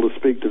to be able to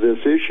speak to this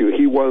issue?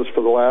 He was,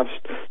 for the last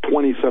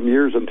 20-some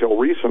years until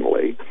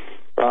recently,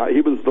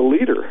 he was the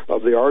leader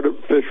of the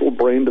Artificial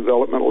Brain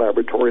Development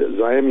Laboratory at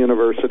Xi'an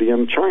University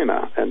in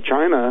China. And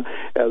China,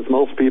 as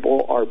most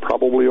people are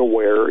probably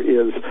aware,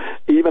 is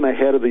even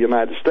ahead of the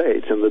United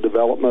States in the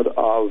development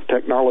of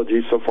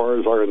technology, so far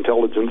as our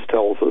intelligence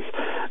tells us,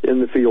 in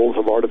the fields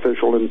of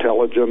artificial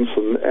intelligence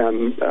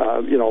and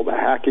the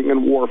hacking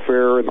and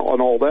warfare and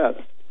all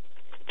that.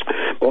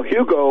 Well,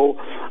 Hugo,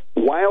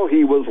 while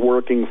he was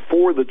working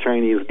for the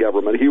Chinese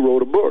government, he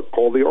wrote a book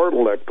called The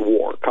Artilect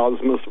War,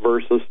 Cosmos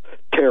versus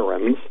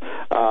Terrans,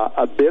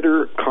 a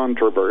bitter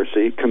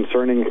controversy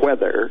concerning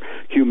whether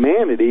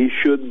humanity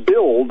should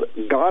build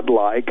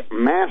godlike,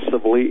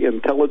 massively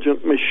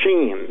intelligent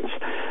machines.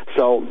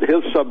 So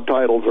his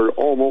subtitles are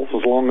almost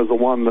as long as the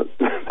ones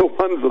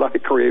that I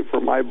create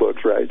for my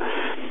books, right?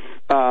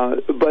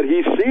 But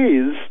he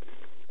sees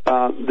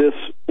this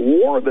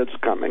war that's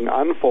coming,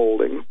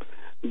 unfolding,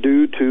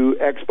 due to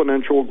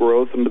exponential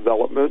growth and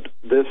development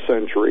this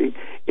century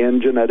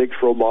in genetics,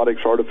 robotics,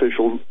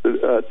 artificial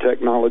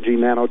technology,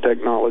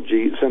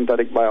 nanotechnology,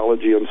 synthetic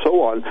biology, and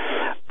so on.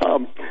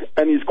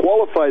 And he's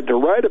qualified to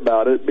write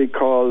about it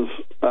because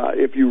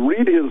if you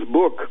read his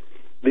book,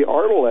 The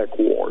Artilect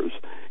Wars,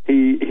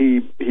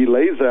 he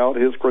lays out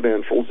his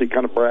credentials. He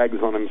kind of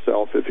brags on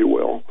himself, if you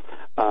will.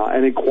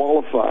 And he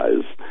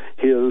qualifies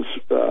his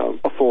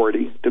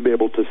authority to be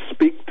able to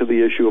speak to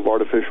the issue of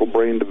artificial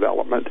brain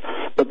development.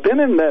 But then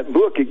in that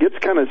book, it gets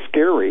kind of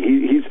scary.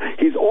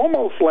 He's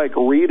almost like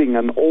reading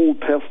an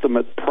Old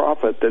Testament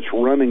prophet that's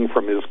running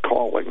from his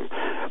calling,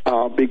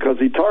 because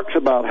he talks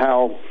about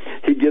how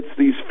he gets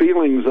these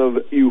feelings of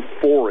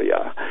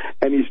euphoria,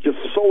 and he's just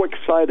so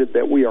excited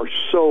that we are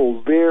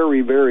so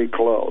very, very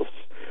close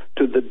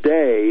to the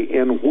day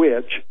in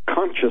which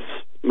conscious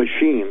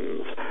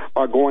machines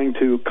are going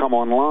to come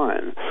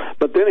online.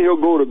 But then he'll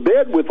go to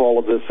bed with all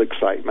of this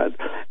excitement,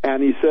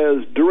 and he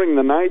says during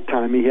the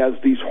nighttime he has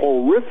these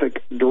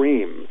horrific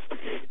dreams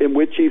in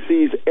which he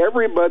sees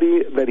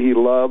everybody that he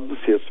loves,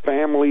 his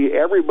family,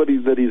 everybody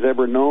that he's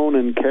ever known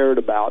and cared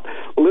about,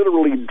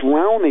 literally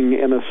drowning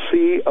in a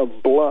sea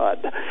of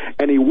blood.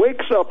 And he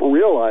wakes up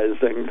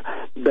realizing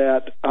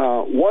that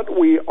what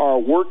we are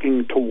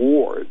working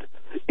toward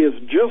is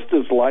just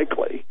as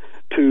likely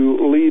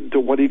to lead to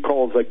what he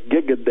calls a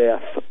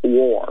gigadeath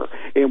war,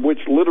 in which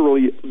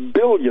literally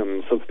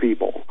billions of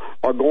people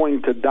are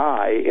going to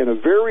die in a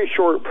very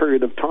short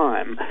period of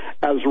time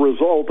as a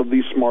result of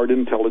these smart,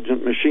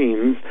 intelligent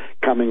machines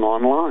coming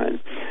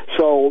online.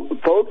 So,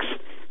 folks,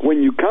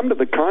 when you come to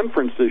the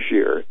conference this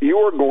year, you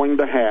are going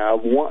to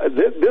have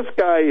this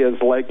guy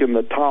is like in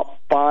the top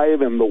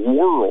 5 in the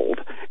world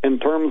in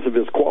terms of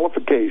his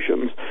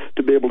qualifications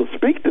to be able to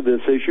speak to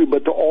this issue,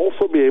 but to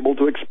also be able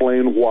to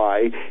explain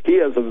why he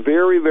has a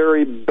very,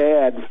 very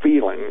bad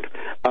feeling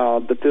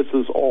that this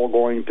is all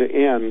going to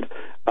end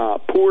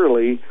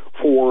poorly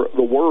for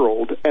the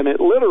world. And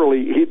it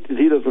literally,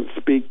 he doesn't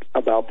speak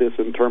about this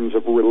in terms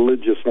of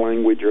religious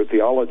language or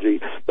theology,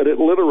 but it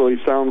literally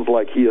sounds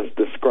like he is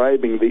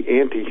describing the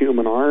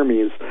anti-human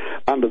armies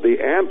under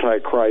the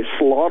Antichrist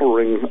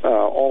slaughtering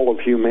all of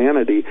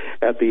humanity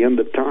at the end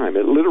of time.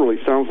 It literally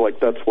sounds like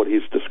that's what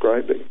he's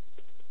describing.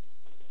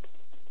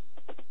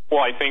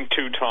 Well, I think,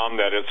 too, Tom,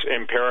 that it's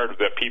imperative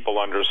that people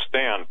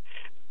understand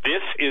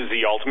this is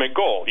the ultimate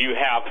goal. You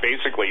have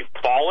basically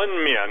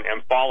fallen men,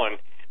 and fallen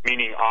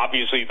meaning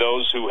obviously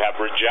those who have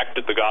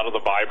rejected the God of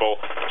the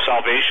Bible,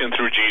 salvation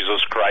through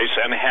Jesus Christ,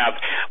 and have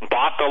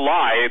bought the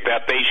lie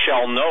that they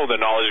shall know the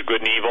knowledge of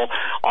good and evil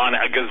on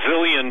a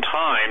gazillion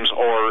times,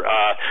 or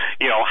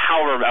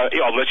however,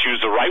 let's use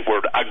the right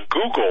word, a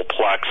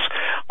Googleplex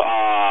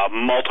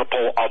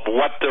multiple of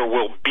what there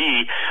will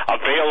be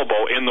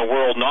available in the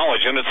world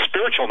knowledge, and it's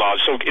spiritual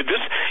knowledge. So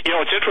this,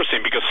 it's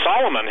interesting because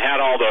Solomon had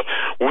all the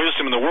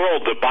wisdom in the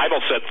world. The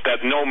Bible said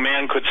that no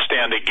man could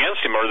stand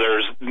against him, or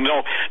there's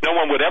no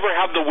one would ever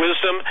have the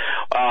wisdom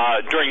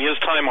during his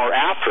time or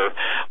after.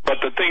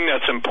 But the thing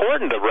that's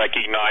important to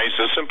recognize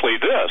is simply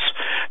this,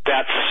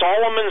 that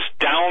Solomon's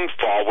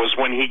downfall was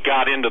when he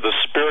got into the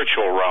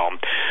spiritual realm.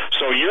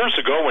 So years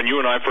ago when you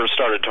and I first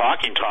started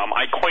talking, Tom,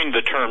 I coined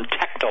the term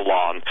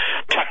technolon,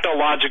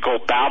 technological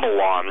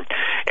Babylon,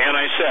 and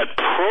I said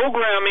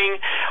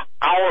programming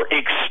our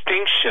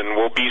extinction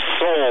will be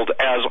sold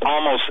as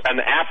almost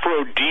an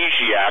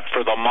aphrodisiac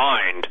for the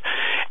mind.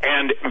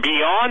 And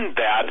beyond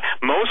that,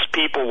 most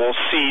people will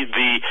see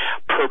the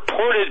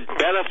purported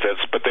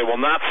benefits, but they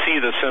will not see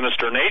the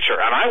sinister nature.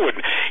 And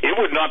it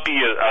would not be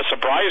a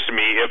surprise to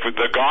me if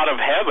the God of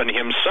heaven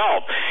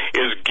himself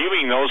is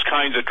giving those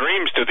kinds of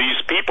dreams to these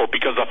people,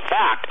 because the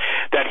fact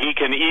that he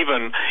can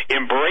even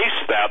embrace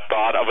that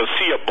thought of a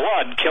sea of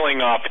blood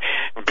killing off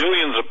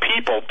billions of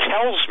people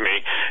tells me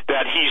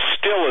that he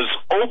still is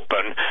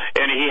open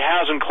and he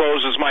hasn't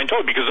closed his mind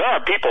totally, because there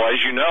are people,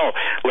 as you know,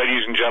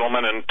 ladies and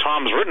gentlemen, and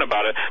Tom's written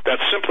about it, that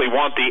simply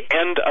want the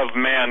end of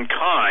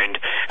mankind,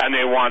 and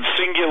they want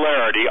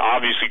singularity.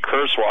 Obviously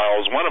Kurzweil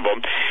is one of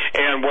them.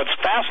 And what's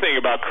fascinating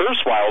about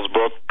Kurzweil's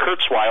book,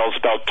 Kurzweil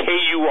spelled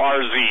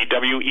Kurzweil,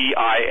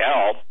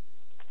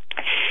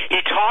 he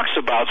talks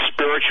about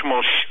spiritual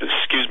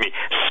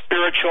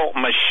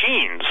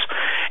machines.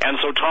 And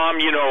so, Tom,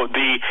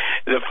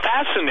 the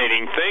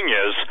fascinating thing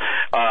is,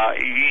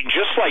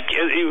 just like,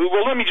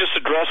 let me just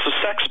address the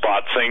sex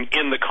bot thing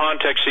in the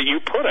context that you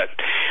put it.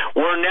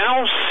 We're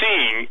now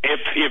seeing,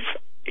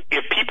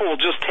 if people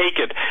will just take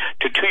it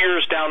to 2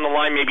 years down the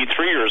line, maybe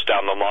 3 years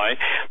down the line,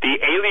 the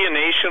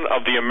alienation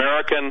of the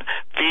American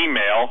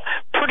female,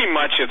 pretty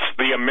much it's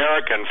the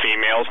American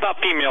female. It's not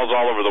females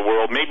all over the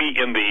world, maybe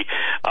in the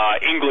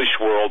English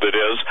world it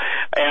is,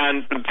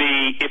 and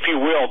if you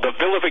will, the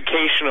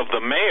vilification of the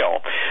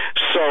male.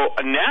 So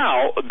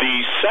now the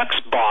sex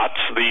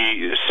bots,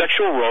 the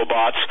sexual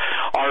robots,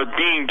 are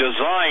being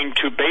designed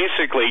to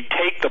basically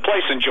take the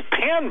place. And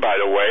Japan, by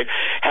the way,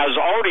 has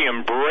already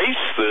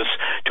embraced this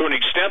to an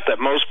extent that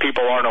most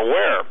people aren't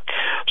aware.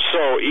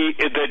 So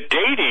the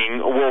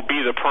dating will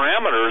be the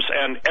parameters,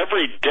 and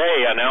every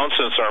day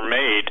announcements are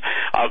made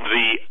of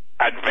the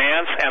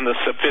advance and the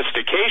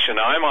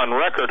sophistication. Now, I'm on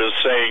record as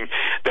saying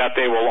that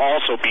they will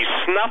also be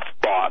snuff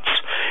bots.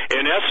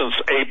 In essence,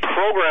 a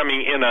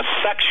programming in a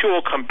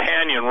sexual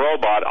companion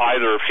robot,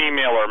 either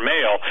female or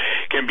male,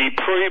 can be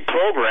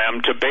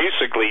pre-programmed to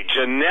basically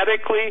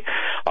genetically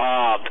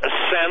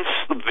sense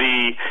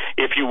the,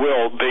 if you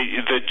will,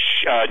 the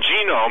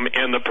genome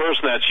in the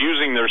person that's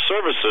using their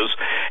services,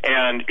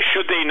 and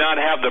should they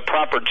not have the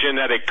proper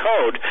genetic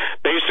code,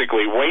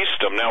 basically waste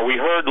them. Now, we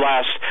heard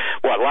last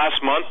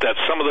month that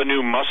some of the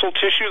new muscle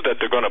tissue that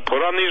they're going to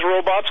put on these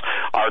robots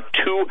are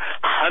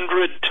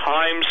 200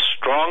 times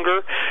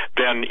stronger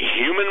than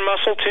human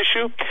muscle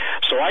tissue.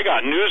 So I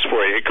got news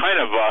for you. It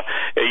kind of,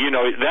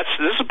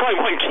 this is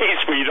probably one case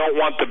where you don't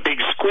want the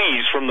big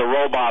squeeze from the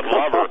robot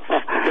lover.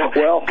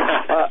 Well,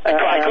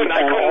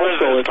 and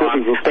also, if it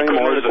was the same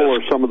article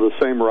or some of the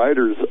same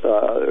writers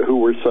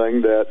who were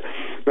saying that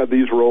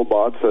these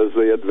robots, as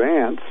they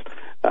advance,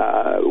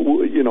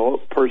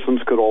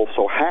 persons could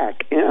also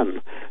hack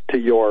in to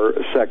your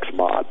sex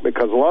bot,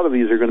 because a lot of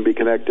these are going to be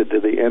connected to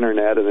the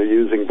internet, and they're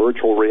using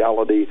virtual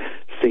reality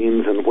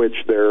scenes in which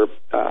they're,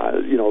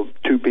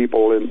 two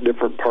people in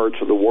different parts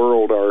of the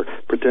world are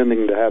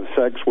pretending to have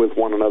sex with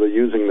one another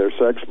using their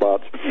sex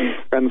bots.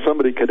 And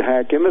somebody could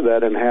hack into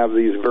that and have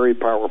these very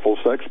powerful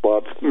sex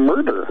bots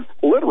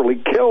literally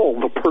kill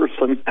the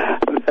person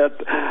that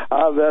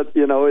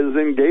is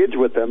engaged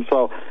with them.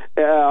 So,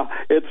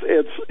 it's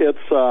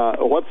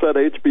what's that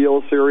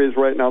HBO series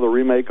right now, the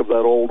remake of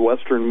that old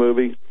Western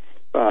movie?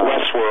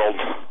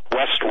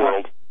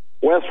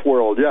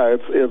 Westworld, yeah,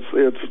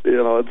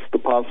 it's the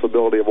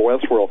possibility of a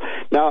Westworld.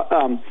 Now,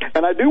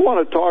 and I do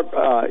want to talk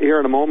here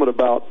in a moment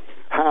about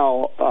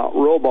how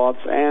robots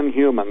and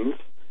humans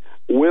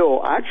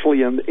will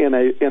actually, in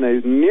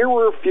a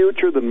nearer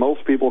future than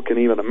most people can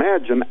even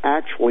imagine,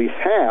 actually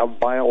have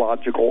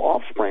biological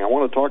offspring. I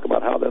want to talk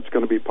about how that's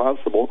going to be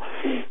possible,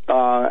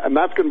 and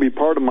that's going to be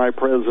part of my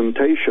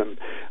presentation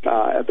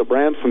at the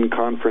Branson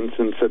Conference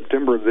in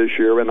September of this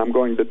year, and I'm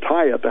going to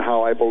tie it to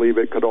how I believe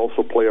it could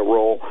also play a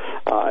role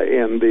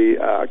in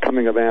the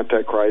coming of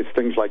Antichrist,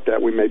 things like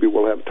that. Maybe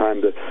we'll have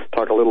time to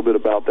talk a little bit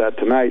about that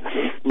tonight.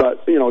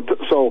 But,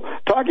 so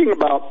talking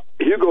about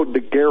Hugo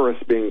de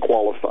Garis being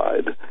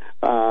qualified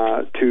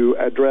to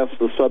address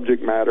the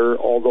subject matter,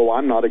 although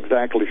I'm not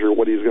exactly sure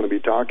what he's going to be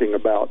talking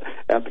about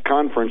at the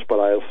conference, but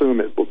I assume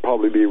it will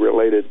probably be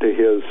related to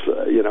his,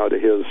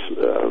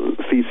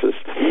 thesis.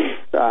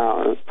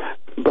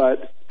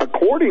 But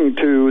according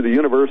to the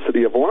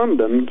University of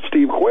London,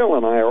 Steve Quayle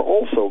and I are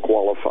also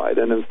qualified.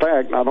 And in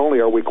fact, not only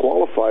are we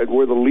qualified,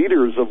 we're the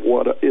leaders of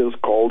what is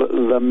called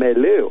the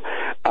milieu.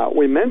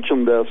 We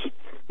mentioned this,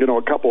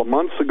 a couple of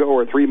months ago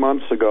or 3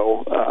 months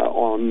ago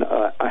on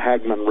a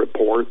Hagmann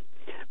report.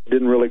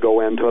 Didn't really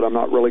go into it. I'm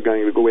not really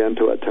going to go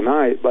into it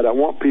tonight, but I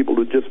want people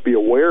to just be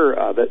aware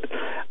of it.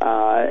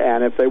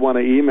 And if they want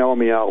to email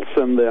me, I'll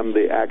send them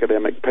the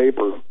academic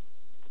paper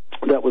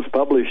that was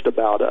published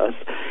about us.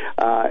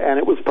 And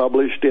it was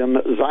published in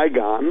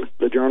Zygon,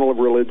 the Journal of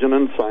Religion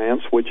and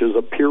Science, which is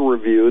a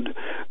peer-reviewed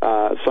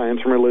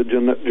science and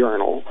religion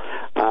journal.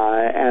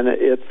 And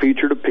it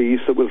featured a piece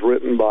that was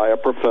written by a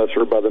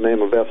professor by the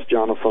name of S.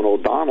 Jonathan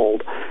O'Donnell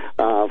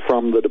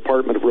from the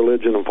Department of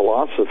Religion and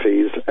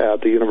Philosophies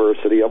at the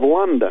University of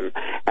London.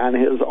 And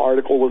his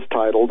article was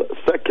titled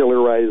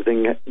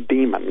Secularizing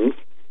Demons,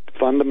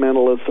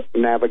 Fundamentalist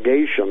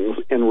Navigations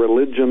in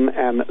Religion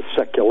and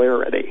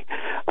Secularity.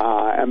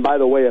 And by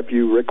the way, if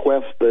you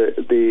request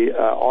the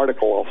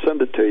article, I'll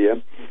send it to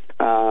you.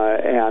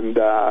 And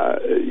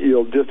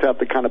you'll just have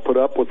to kind of put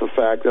up with the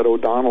fact that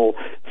O'Donnell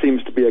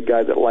seems to be a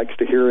guy that likes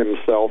to hear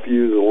himself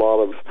use a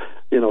lot of,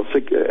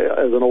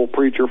 as an old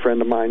preacher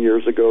friend of mine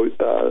years ago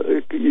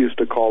used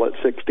to call it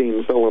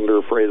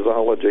 16-cylinder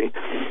phraseology.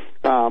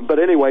 But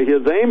anyway,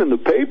 his aim in the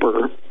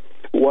paper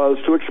was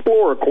to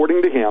explore,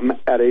 according to him,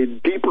 at a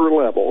deeper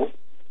level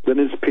than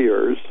his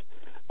peers,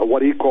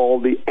 what he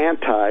called the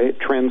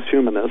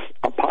anti-transhumanist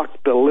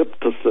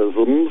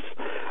apocalypticisms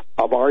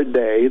of our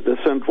day, the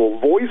central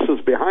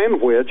voices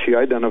behind which he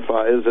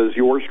identifies as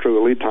yours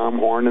truly, Tom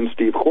Horn and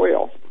Steve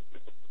Quayle,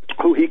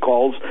 who he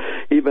calls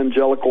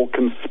evangelical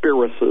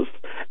conspiracists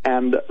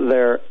and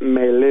their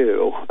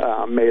milieu.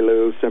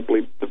 Milieu,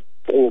 simply the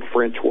old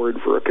French word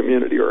for a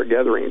community or a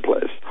gathering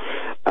place.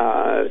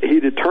 He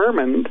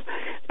determined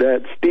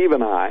that Steve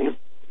and I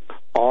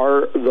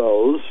are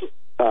those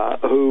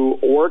who,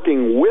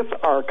 working with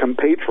our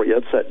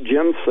compatriots at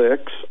Gen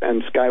 6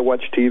 and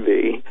Skywatch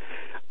TV,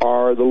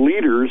 are the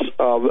leaders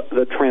of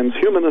the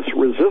transhumanist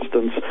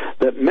resistance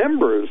that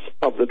members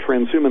of the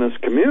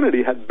transhumanist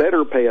community had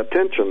better pay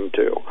attention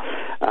to.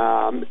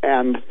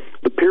 And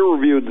the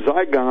peer-reviewed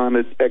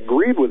Zygon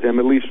agreed with him,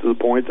 at least to the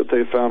point that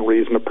they found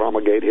reason to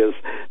promulgate his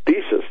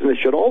thesis. And it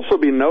should also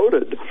be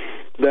noted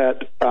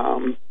that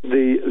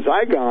the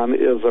Zygon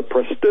is a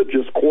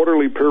prestigious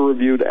quarterly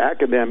peer-reviewed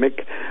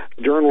academic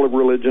journal of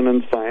religion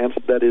and science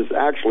that is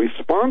actually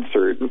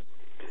sponsored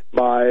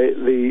by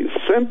the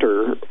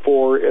Center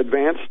for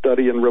Advanced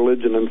Study in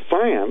Religion and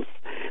Science.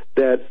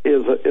 That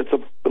is it's a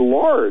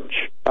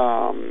large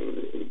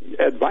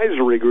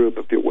advisory group,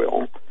 if you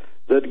will,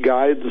 that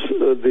guides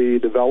the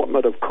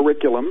development of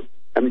curriculum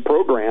and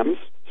programs,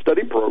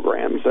 study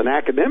programs, and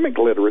academic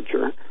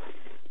literature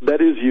that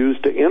is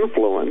used to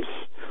influence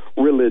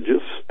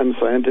religious and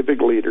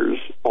scientific leaders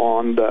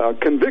on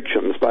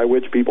convictions by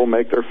which people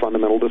make their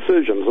fundamental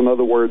decisions. In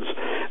other words,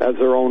 as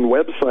their own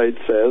website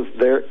says,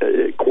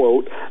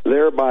 quote,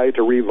 thereby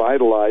to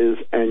revitalize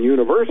and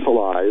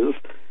universalize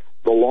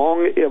the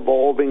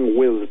long-evolving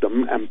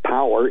wisdom and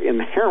power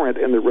inherent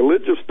in the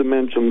religious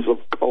dimensions of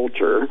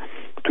culture,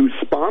 to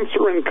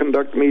sponsor and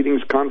conduct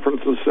meetings,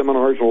 conferences,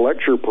 seminars, and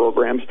lecture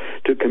programs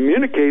to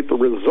communicate the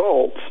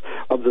results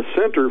of the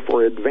Center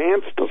for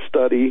Advanced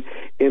Study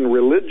in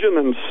Religion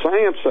and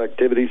Science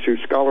activities through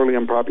scholarly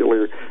and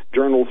popular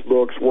journals,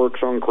 books,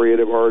 works on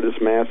creative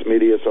artists, mass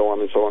media, so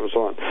on and so on and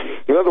so on.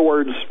 In other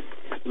words,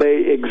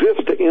 they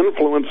exist to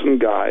influence and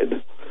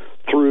guide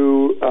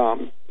through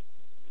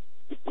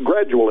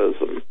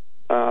gradualism,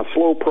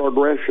 slow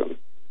progression.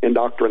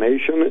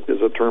 Indoctrination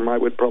is a term I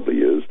would probably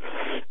use.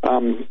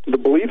 The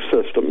belief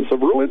systems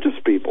of religious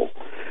people,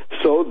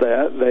 so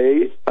that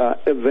they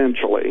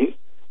eventually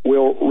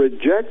will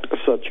reject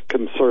such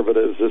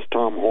conservatives as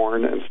Tom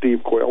Horn and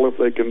Steve Quayle if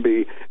they can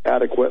be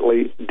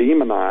adequately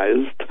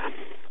demonized,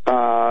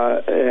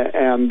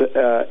 and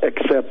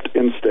accept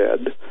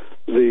instead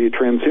the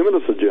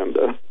transhumanist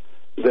agenda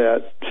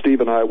that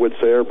Steve and I would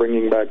say are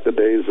bringing back the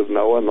days of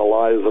Noah and the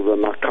lies of the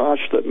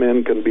Nakash, that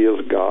men can be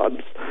as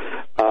gods,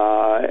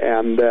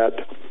 and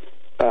that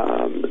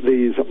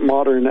these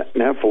modern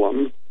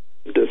Nephilim,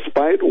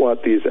 despite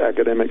what these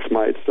academics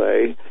might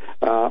say,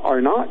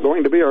 are not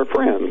going to be our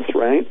friends,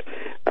 right?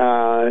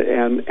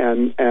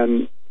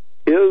 And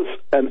is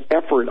an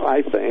effort,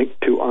 I think,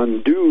 to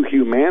undo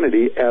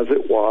humanity as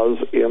it was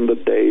in the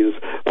days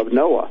of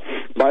Noah.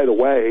 By the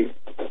way,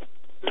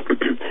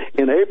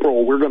 in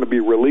April, we're going to be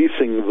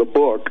releasing the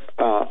book,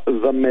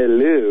 The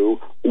Milieu,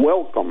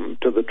 Welcome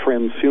to the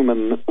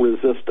Transhuman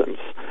Resistance.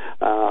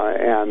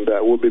 And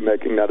we'll be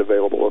making that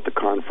available at the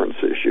conference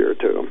this year,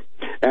 too.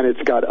 And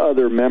it's got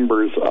other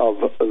members of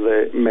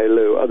the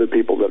Milieu, other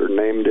people that are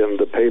named in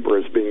the paper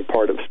as being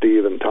part of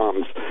Steve and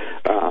Tom's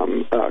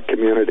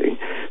community.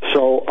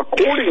 So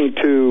according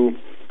to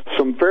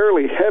some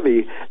fairly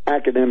heavy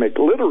academic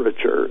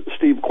literature,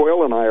 Steve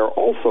Quayle and I are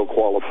also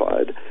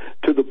qualified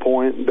to the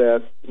point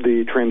that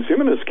the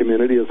transhumanist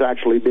community is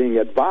actually being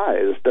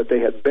advised that they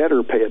had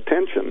better pay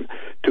attention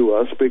to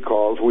us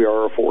because we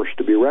are a force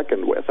to be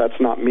reckoned with. That's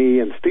not me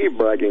and Steve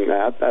bragging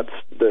that. That's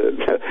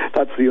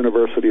the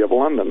University of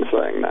London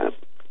saying that.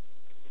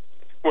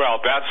 Well,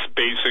 that's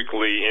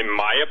basically, in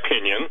my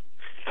opinion,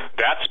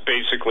 that's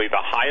basically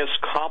the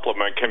highest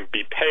compliment can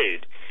be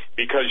paid.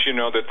 Because, you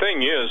know, the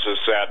thing is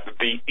that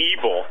the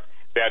evil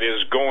that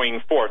is going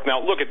forth. Now,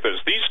 look at this.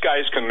 These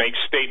guys can make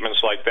statements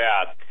like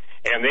that,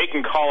 and they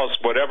can call us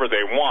whatever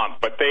they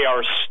want, but they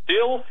are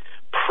still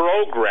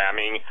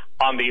programming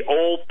on the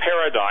old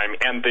paradigm,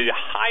 and the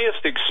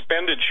highest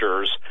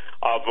expenditures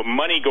of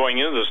money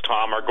going into this,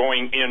 Tom, are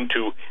going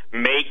into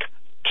make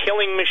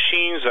killing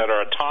machines that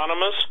are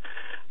autonomous.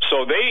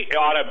 So they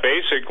ought to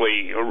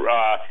basically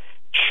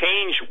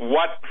change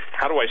what,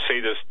 how do I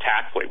say this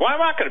tactfully? Well, I'm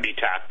not going to be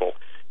tactful.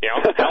 You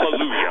know,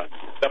 hallelujah.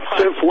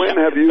 Since when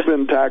have you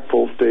been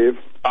tactful, Steve?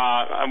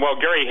 Well,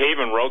 Gary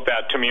Haven wrote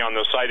that to me on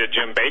the site of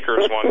Jim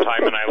Baker's one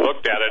time, and I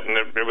looked at it, and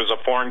it was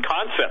a foreign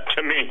concept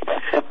to me.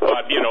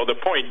 But, you know, the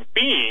point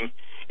being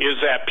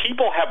is that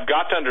people have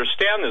got to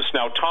understand this.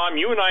 Now, Tom,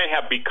 you and I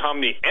have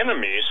become the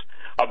enemies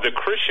of the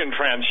Christian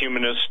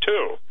transhumanists,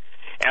 too.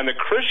 And the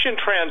Christian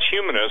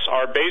transhumanists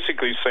are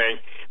basically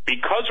saying,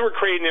 because we're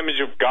creating an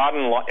image of God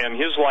and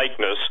His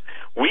likeness,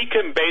 we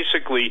can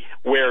basically,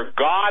 where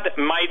God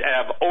might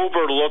have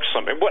overlooked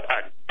something. What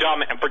a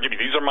dumb, and forgive me,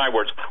 these are my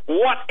words,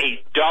 what a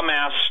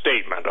dumbass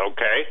statement,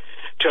 okay,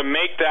 to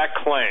make that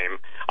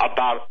claim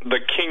about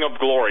the King of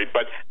Glory,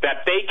 but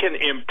that they can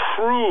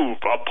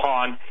improve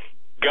upon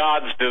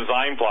God's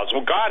design flaws.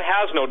 Well, God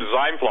has no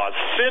design flaws.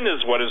 Sin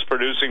is what is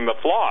producing the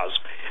flaws.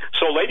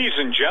 So, ladies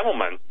and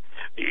gentlemen,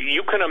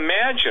 you can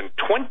imagine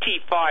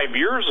 25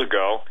 years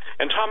ago,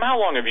 and Tom, how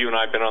long have you and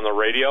I been on the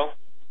radio?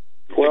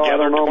 Well,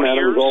 together? I don't know, man.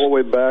 Years? It was all the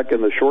way back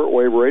in the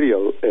shortwave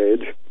radio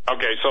age.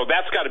 Okay, so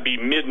that's got to be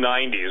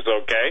mid-90s,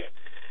 okay?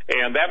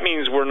 And that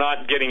means we're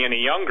not getting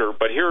any younger,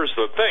 but here's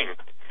the thing.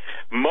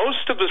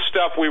 Most of the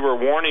stuff we were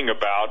warning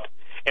about,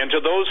 and to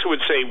those who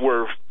would say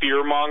we're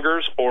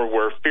fear-mongers or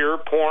we're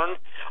fear porn,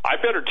 I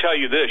better tell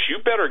you this.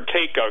 You better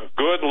take a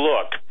good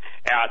look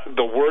at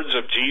the words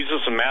of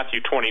Jesus in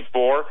Matthew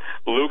 24,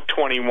 Luke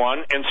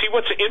 21, and see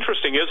what's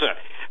interesting, isn't it?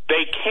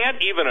 They can't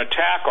even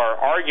attack our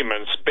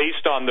arguments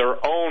based on their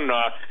own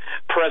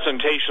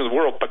presentation of the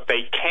world, but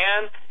they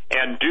can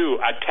and do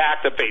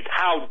attack the faith.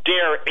 How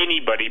dare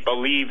anybody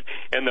believe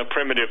in the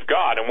primitive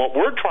God? And what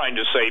we're trying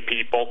to say,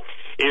 people,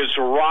 is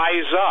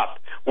rise up.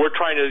 We're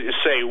trying to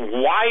say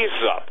wise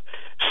up.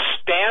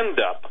 Stand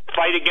up,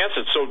 fight against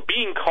it. So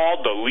being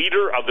called the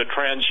leader of the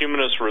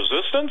transhumanist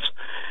resistance,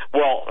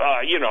 well,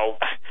 you know,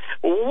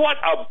 what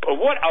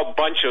a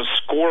bunch of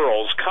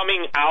squirrels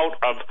coming out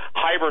of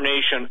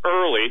hibernation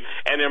early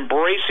and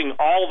embracing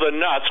all the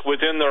nuts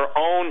within their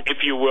own,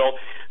 if you will,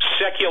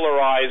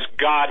 secularized,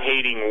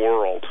 God-hating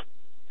world.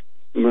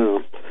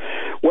 No.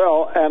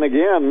 Well, and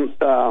again,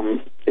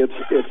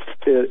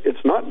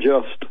 it's not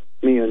just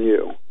me and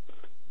you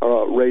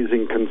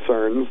raising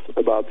concerns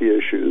about the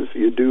issues.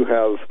 You do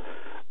have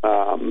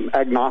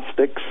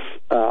agnostics,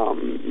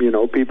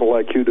 people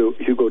like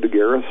Hugo de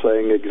Guerra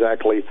saying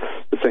exactly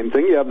the same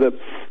thing. You have the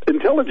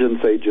intelligence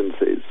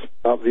agencies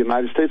of the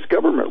United States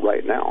government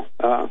right now.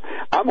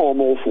 I'm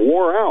almost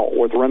wore out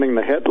with running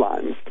the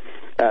headlines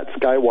at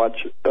Skywatch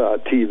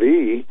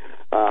TV,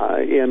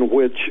 in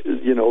which,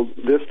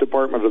 this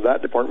department or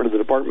that department, the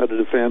Department of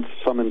Defense,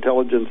 some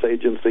intelligence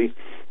agency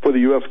for the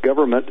U.S.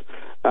 government,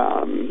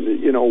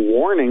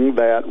 warning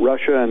that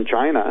Russia and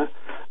China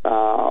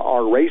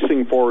are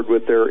racing forward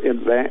with their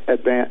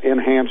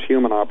enhanced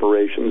human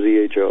operations,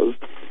 EHOs,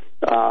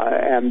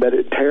 and that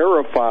it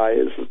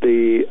terrifies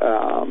the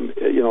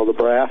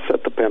brass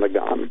at the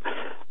Pentagon,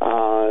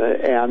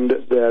 and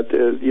that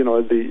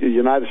the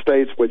United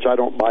States, which I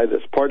don't buy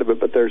this part of it,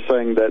 but they're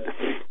saying that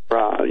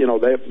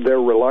they're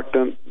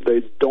reluctant,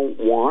 they don't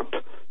want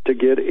to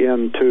get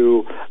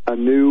into a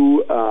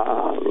new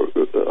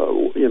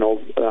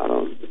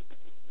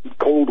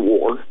Cold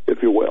War,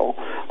 if you will,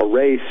 a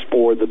race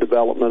for the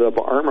development of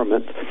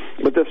armament,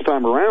 but this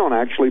time around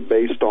actually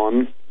based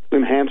on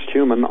enhanced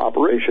human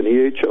operation,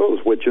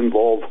 EHOs, which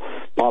involve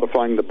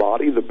modifying the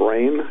body, the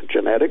brain,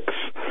 genetics,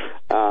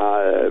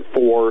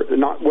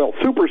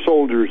 super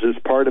soldiers is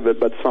part of it,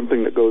 but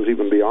something that goes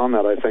even beyond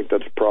that. I think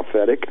that's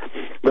prophetic.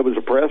 There was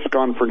a press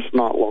conference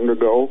not long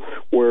ago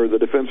where the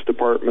Defense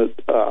Department,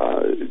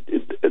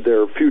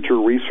 their future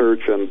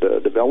research and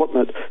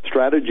development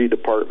strategy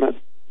department,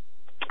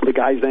 the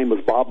guy's name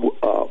was Bob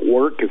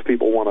Work, if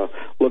people want to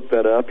look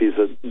that up. He's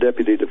a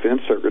Deputy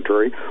Defense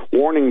Secretary,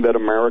 warning that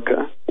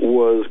America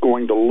was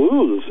going to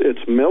lose its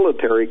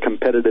military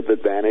competitive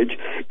advantage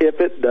if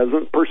it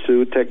doesn't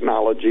pursue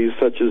technologies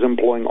such as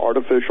employing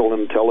artificial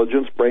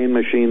intelligence,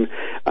 brain-machine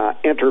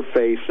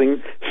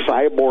interfacing,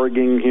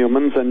 cyborging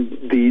humans, and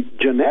the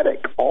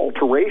genetic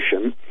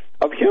alteration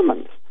of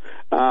humans.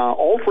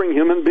 Altering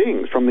human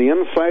beings from the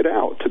inside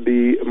out to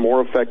be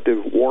more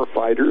effective war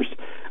fighters,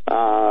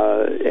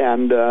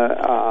 and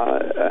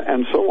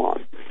so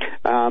on.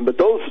 But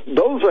those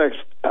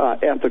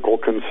ethical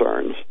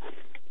concerns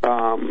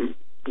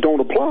don't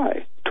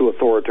apply to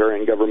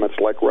authoritarian governments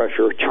like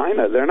Russia or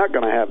China. They're not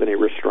going to have any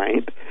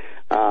restraint,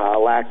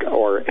 lack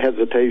or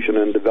hesitation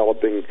in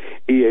developing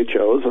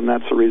EHOs, and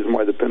that's the reason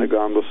why the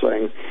Pentagon was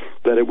saying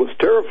that it was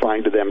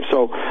terrifying to them.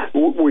 So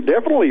we're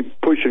definitely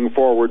pushing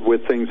forward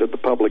with things that the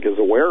public is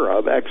aware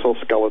of: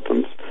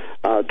 exoskeletons,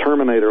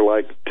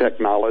 Terminator-like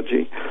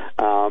technology,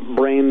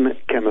 brain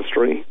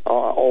chemistry,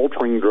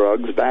 altering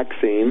drugs,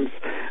 vaccines,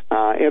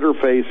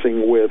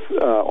 interfacing with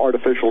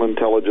artificial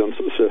intelligence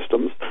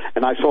systems.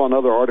 And I saw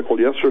another article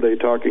yesterday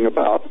talking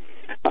about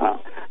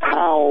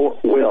how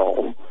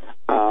will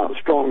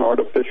strong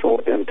artificial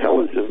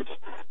intelligence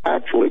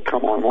actually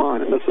come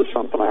online, and this is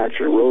something I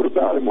actually wrote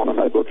about in one of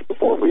my books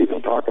before we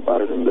even talk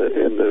about it in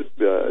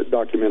the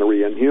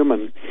documentary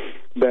Inhuman,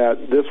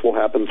 that this will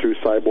happen through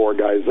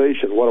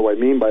cyborgization. What do I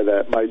mean by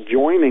that? By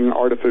joining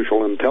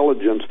artificial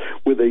intelligence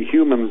with a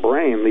human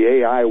brain, the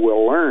AI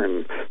will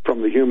learn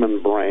from the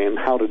human brain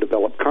how to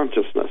develop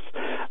consciousness.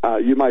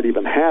 You might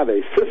even have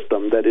a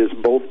system that is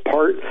both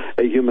part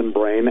a human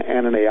brain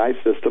and an AI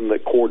system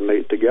that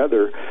coordinate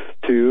together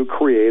to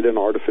create an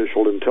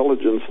artificial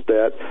intelligence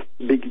that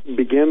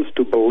begins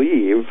to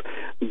believe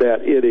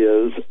that it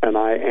is an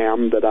I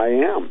am that I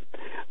am.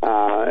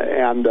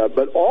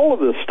 But all of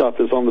this stuff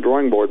is on the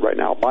drawing board right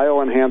now.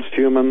 Bioenhanced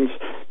humans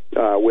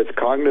with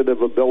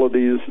cognitive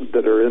abilities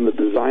that are in the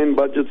design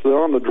budgets,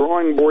 they're on the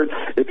drawing board.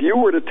 If you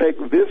were to take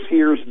this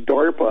year's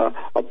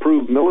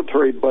DARPA-approved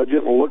military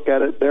budget and look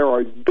at it, there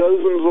are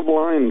dozens of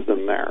lines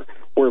in there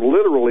where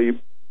literally,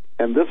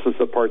 and this is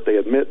the part they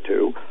admit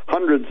to,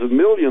 hundreds of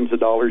millions of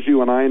dollars.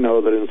 You and I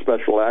know that in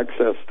special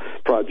access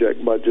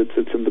project budgets,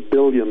 it's in the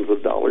billions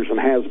of dollars and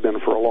has been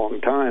for a long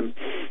time,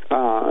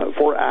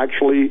 for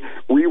actually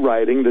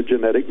rewriting the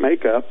genetic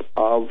makeup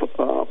of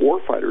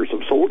warfighters,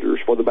 of soldiers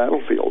for the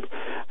battlefield.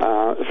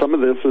 Some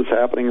of this is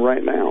happening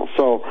right now.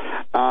 So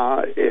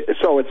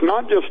it's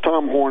not just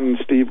Tom Horn and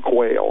Steve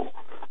Quayle.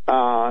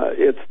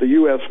 It's the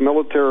U.S.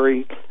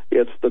 military.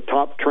 It's the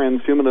top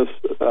transhumanist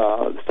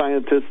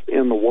scientists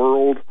in the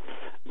world,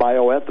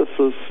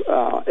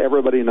 bioethicists.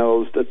 Everybody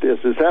knows that this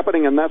is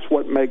happening, and that's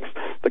what makes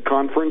the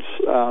conference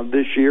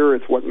this year.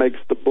 It's what makes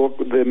the book,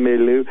 the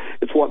milieu.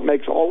 It's what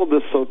makes all of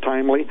this so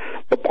timely.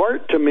 The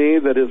part to me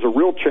that is a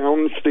real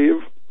challenge,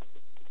 Steve,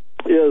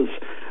 is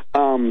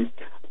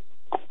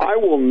I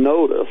will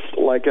notice,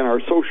 like in our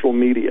social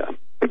media,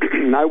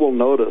 I will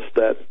notice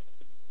that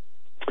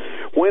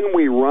when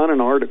we run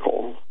an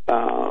article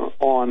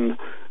on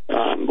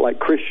like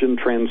Christian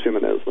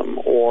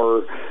transhumanism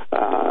or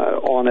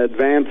on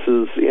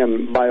advances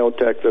in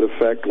biotech that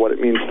affect what it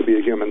means to be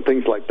a human,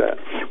 things like that,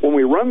 when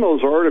we run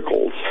those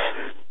articles,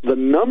 the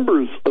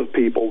numbers of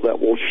people that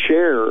will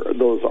share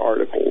those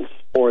articles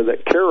or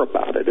that care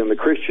about it in the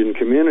Christian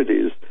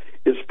communities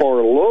is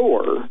far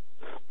lower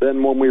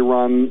than when we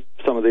run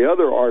some of the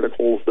other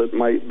articles that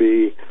might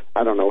be,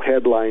 I don't know,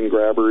 headline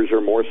grabbers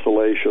or more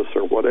salacious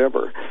or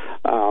whatever.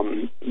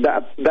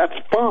 That's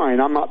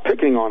fine. I'm not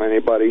picking on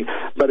anybody,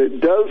 but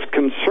it does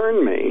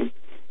concern me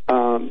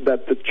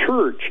that the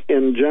church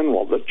in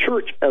general, the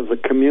church as a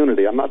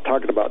community, I'm not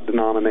talking about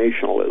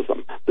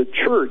denominationalism, the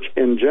church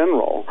in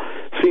general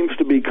seems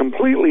to be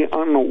completely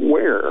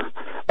unaware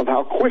of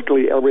how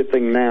quickly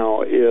everything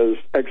now is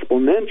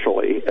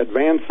exponentially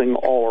advancing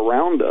all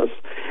around us,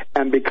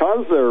 and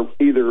because they're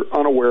either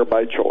unaware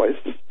by choice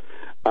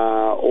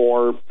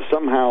or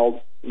somehow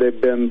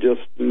They've been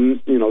just,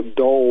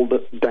 dulled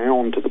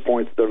down to the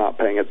point that they're not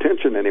paying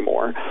attention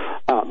anymore.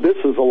 This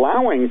is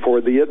allowing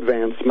for the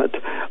advancement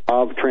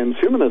of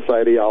transhumanist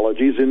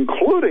ideologies,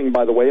 including,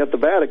 by the way, at the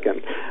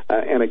Vatican.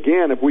 And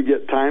again, if we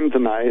get time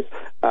tonight,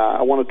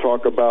 I want to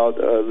talk about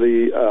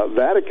the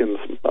Vatican's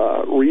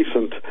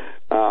recent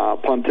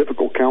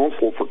Pontifical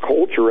Council for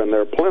Culture in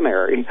their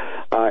plenary,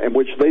 in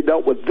which they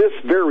dealt with this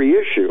very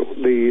issue,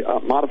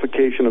 the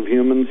modification of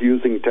humans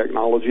using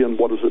technology, and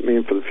what does it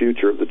mean for the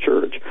future of the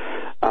church.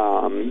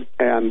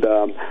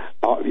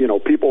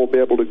 People will be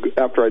able to,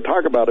 after I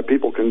talk about it,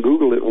 people can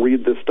Google it and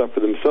read this stuff for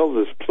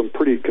themselves. It's some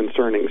pretty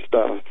concerning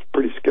stuff,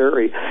 pretty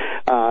scary.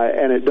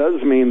 And it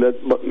does mean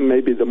that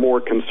maybe the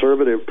more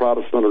conservative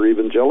Protestant or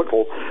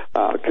evangelical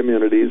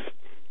communities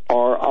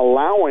are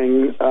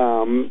allowing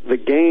the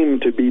game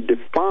to be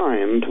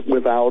defined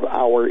without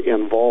our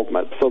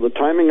involvement. So the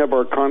timing of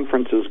our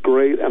conference is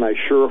great, and I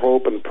sure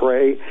hope and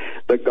pray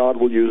that God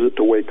will use it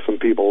to wake some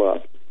people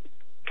up.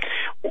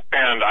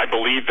 And I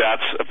believe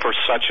that's for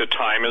such a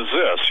time as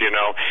this.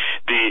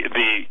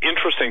 The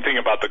interesting thing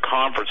about the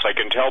conference, I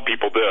can tell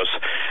people this: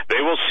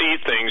 they will see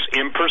things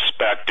in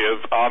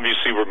perspective.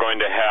 Obviously, we're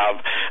going to have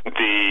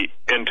a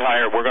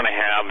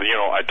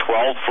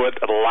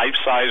 12-foot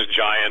life-size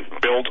giant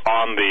built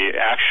on the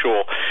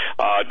actual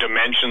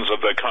dimensions of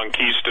the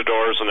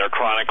conquistadors and their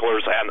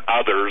chroniclers and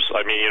others.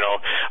 I mean,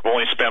 I've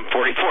only spent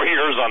 44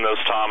 years on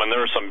this, Tom, and there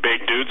are some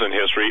big dudes in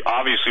history.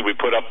 Obviously, we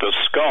put up the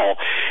skull,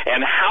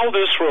 and how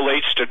this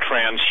relates to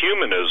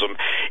transhumanism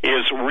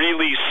is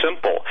really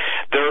simple.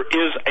 There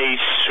is a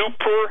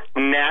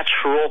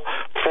supernatural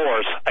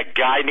force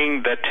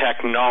guiding the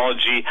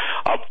technology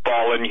of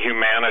fallen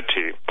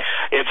humanity.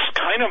 It's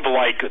kind of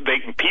like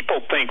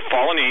people think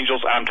fallen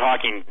angels, I'm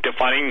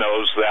defining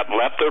those that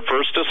left their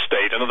first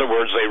estate. In other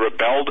words, they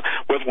rebelled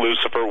with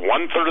Lucifer.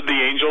 1/3 of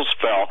the angels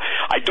fell.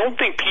 I don't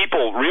think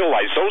people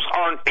realize those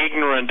aren't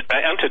ignorant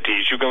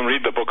entities. You can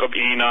read the book of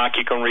Enoch.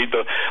 You can read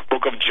the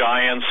book of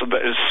Giants.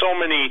 There's so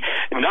many,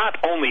 not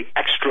only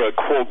extra,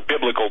 quote,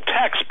 biblical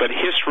texts, but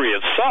history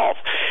itself.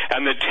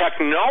 And the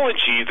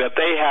technology that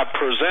they have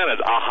presented,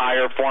 a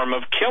higher form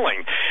of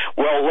killing.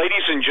 Well,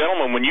 ladies and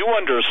gentlemen, when you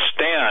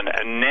understand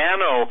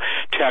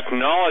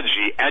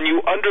nanotechnology and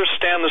you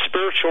understand the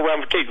spiritual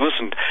ramifications,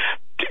 listen,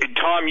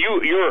 Tom,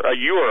 you're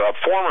a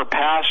former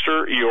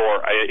pastor. You're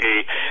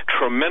a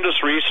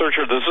tremendous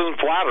researcher. This isn't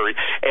flattery,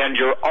 and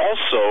you're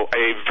also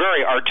a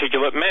very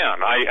articulate man.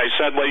 I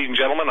said, ladies and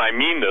gentlemen, I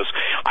mean this.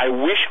 I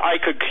wish I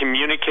could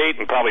communicate,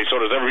 and probably so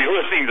does everybody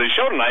listening to the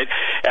show tonight,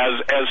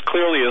 as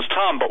clearly as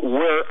Tom. But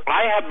where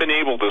I have been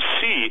able to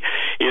see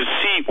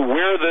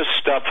where this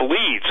stuff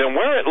leads, and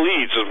where it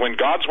leads is when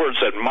God's word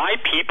said, "My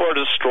people are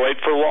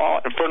destroyed for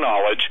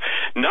knowledge,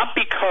 not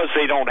because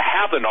they don't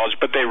have the knowledge,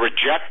 but they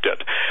reject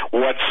it."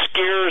 What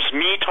scares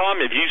me,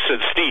 Tom, if you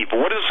said, Steve,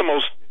 what is the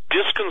most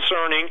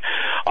disconcerting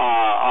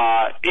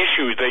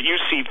issue that you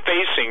see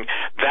facing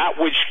that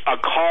which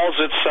calls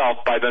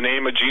itself by the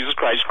name of Jesus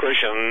Christ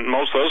Christian?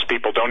 Most of those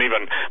people don't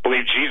even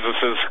believe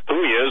Jesus is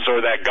who he is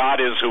or that God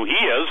is who he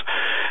is.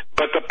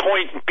 But the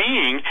point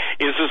being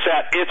is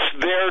that it's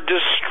their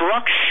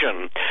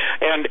destruction.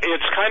 And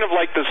it's kind of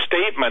like the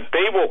statement,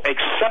 they will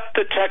accept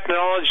the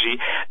technology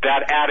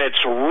that at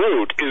its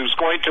root is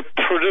going to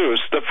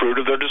produce the fruit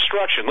of their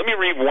destruction. Let me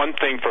read one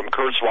thing from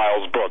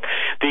Kurzweil's book,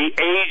 The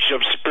Age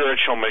of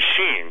Spiritual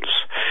Machines.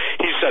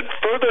 He said,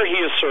 further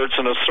he asserts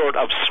in a sort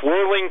of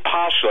swirling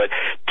postulate,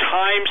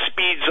 time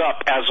speeds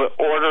up as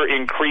order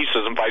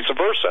increases and vice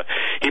versa.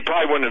 He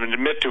probably wouldn't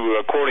admit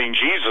to quoting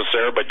Jesus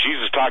there, but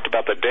Jesus talked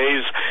about the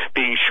days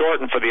being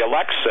shortened for the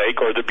elect's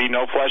sake, or there'd be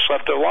no flesh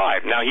left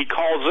alive. Now he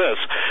calls this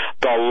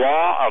the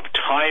law of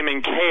time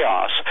and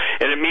chaos,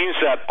 and it means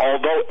that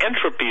although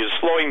entropy is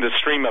slowing the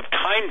stream of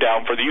time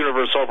down for the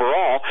universe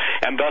overall,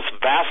 and thus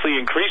vastly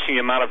increasing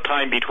the amount of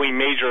time between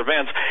major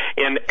events,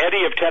 in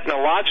eddy of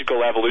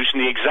technological evolution,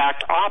 the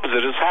exact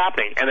opposite is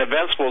happening, and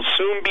events will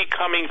soon be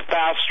coming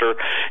faster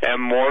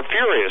and more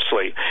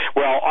furiously.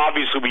 Well,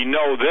 obviously we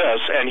know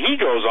this, and he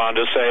goes on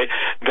to say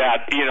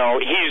that,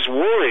 he's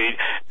worried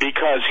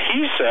because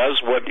he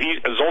says, what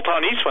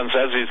Zoltan Eastman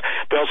says is,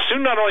 they'll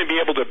soon not only be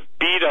able to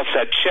beat us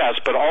at chess,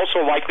 but also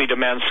likely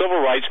demand civil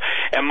rights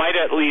and might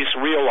at least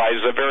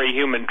realize the very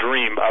human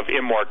dream of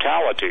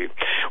immortality.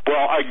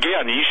 Well,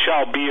 again, ye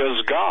shall be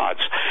as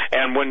gods.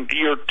 And when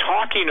you're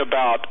talking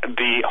about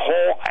the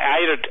whole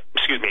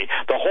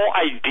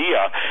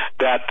idea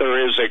that there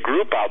is a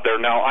group out there.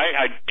 Now,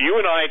 you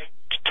and I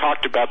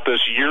talked about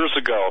this years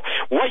ago.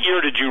 What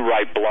year did you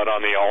write Blood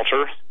on the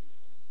Altar?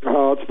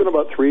 It's been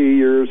about 4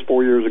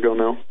 years ago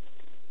now.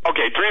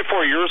 Okay, 3 or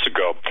 4 years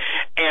ago.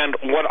 And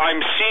what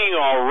I'm seeing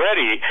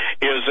already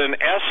is, in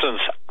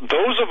essence,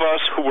 those of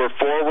us who were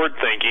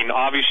forward-thinking,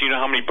 obviously you know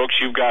how many books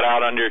you've got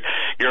out under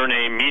your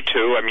name, me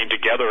too. I mean,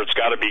 together it's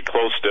got to be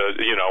close to,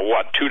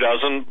 2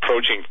 dozen,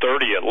 approaching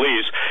 30 at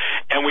least.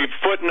 and we've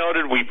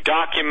footnoted, we've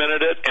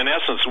documented it. In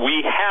essence,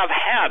 we have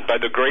had, by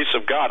the grace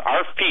of God,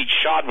 our feet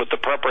shod with the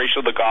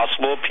preparation of the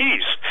gospel of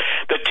peace.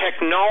 The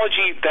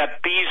technology that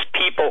these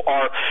people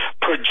are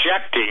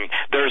projecting,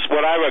 there's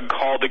what I would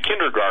call the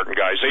kindergarten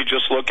guys. They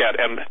just look at,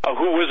 and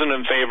who isn't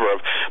in favor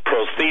of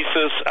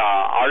prosthesis,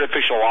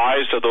 artificial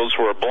eyes to those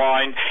who are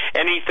blind,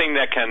 anything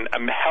that can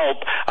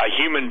help a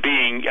human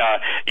being,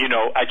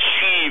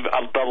 achieve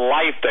the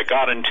life that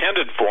God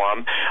intended for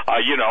him,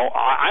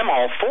 I'm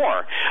all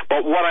for.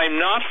 But what I'm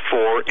not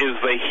for is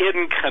the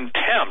hidden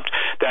contempt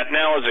that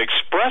now is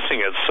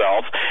expressing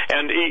itself,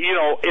 and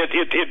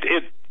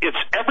it's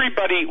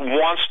everybody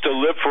wants to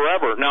live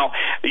forever. Now,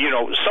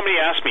 somebody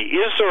asked me,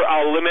 is there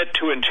a limit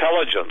to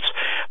intelligence?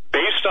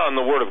 Based on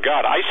the Word of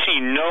God, I see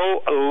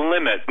no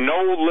limit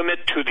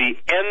to the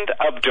end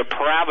of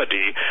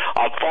depravity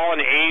of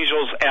fallen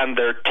angels and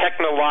their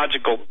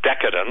technological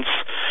decadence,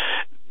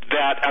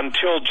 that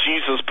until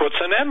Jesus puts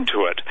an end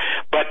to it.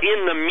 But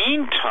in the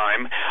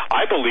meantime,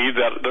 I believe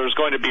that there's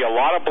going to be a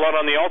lot of blood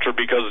on the altar,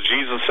 because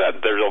Jesus said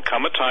there'll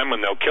come a time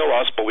when they'll kill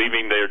us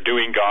believing they're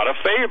doing God a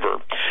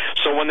favor.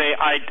 So when they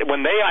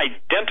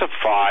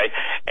identify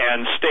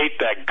and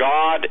state that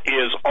God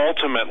is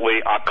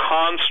ultimately a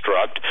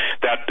construct,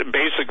 that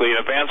basically an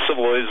advanced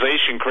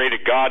civilization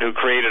created God who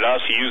created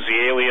us, he used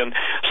the alien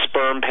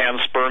sperm,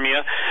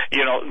 panspermia,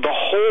 the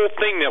whole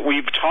thing that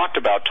we've talked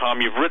about, Tom,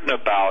 you've written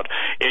about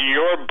in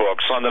your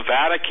books on the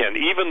Vatican,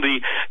 even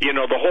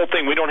the whole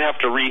thing, we don't have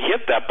to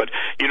re-hit that, but,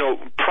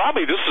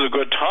 probably this is a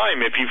good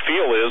time, if you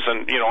feel is,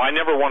 and, I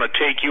never want to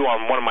take you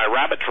on one of my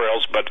rabbit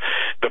trails, but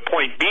the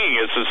point being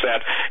is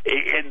that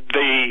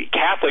the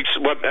Catholics,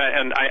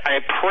 and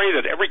I pray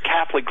that every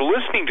Catholic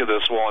listening to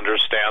this will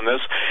understand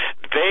this,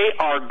 they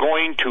are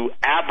going to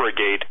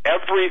abrogate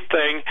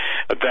everything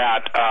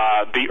that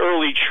the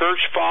early church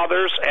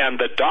fathers and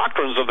the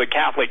doctrines of the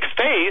Catholic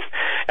faith,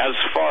 as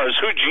far as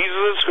who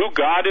Jesus is, who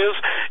God is,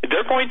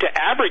 they're going to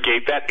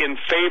abrogate that in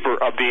favor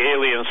of the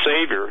alien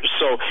savior.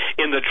 So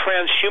in the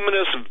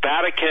transhumanist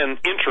Vatican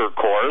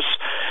intercourse,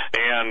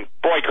 and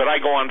boy, could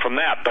I go on from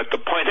that, but the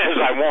point is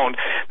I won't.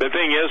 The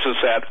thing is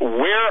that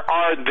where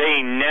are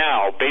they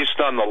now, based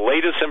on the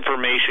latest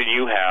information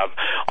you have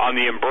on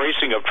the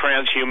embracing of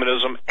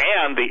transhumanism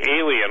and the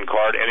alien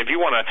card? And if you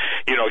want to,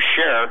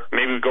 share,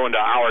 maybe we go into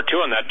hour two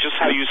on that, just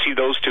how you see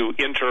those two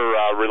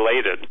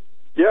interrelated.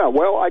 Yeah,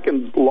 well,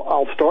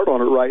 I'll start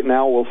on it right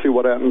now. We'll see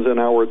what happens in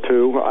hour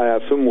two. I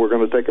assume we're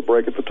going to take a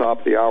break at the top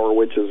of the hour,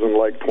 which is in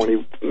like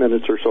 20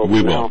 minutes or so.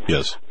 We will,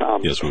 yes.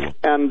 Yes, we will.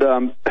 And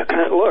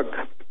look,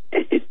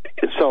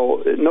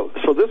 so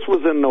this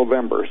was in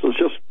November, so it's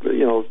just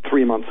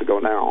 3 months ago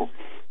now,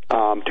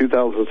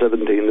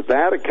 2017. The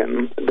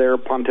Vatican, their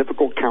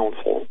pontifical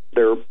council,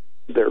 their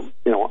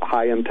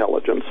high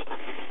intelligence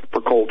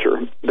for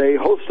culture, they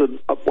hosted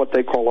what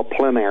they call a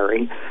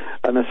plenary,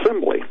 an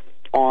assembly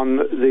on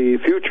the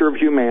future of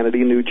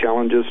humanity, new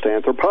challenges to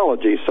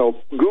anthropology. So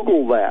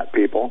Google that,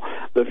 people.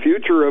 The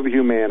future of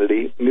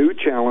humanity, new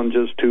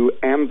challenges to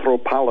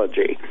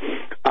anthropology.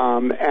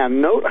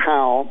 And note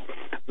how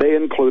they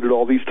included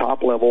all these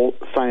top-level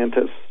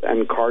scientists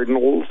and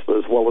cardinals,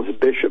 as well as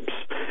bishops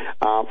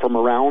from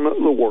around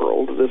the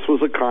world. This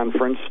was a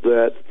conference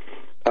that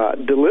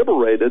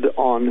deliberated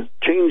on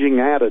changing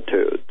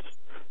attitudes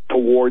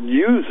toward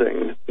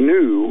using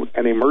new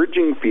and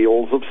emerging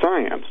fields of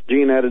science,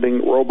 gene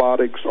editing,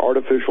 robotics,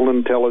 artificial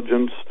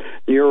intelligence,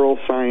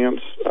 neuroscience,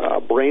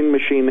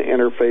 brain-machine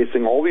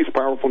interfacing, all these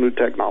powerful new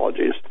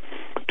technologies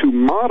to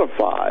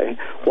modify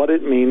what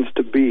it means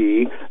to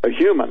be a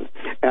human.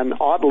 And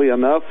oddly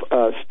enough,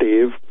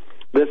 Steve,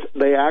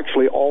 they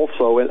actually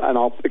also, and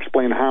I'll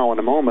explain how in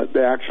a moment,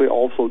 they actually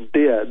also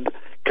did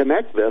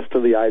connect this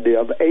to the idea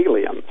of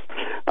aliens.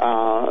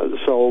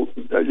 So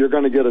you're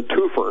going to get a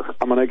twofer.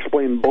 I'm going to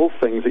explain both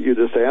things that you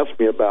just asked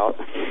me about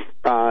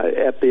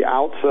at the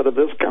outset of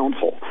this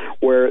council,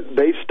 where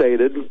they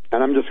stated,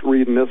 and I'm just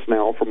reading this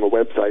now from the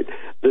website,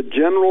 the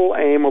general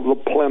aim of the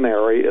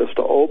plenary is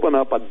to open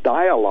up a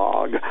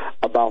dialogue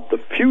about the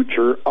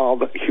future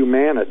of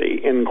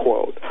humanity, end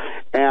quote.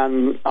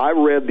 And I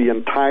read the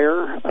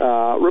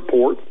entire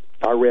report.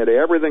 I read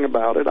everything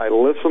about it. I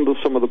listened to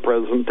some of the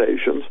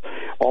presentations,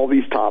 all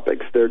these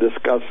topics. They're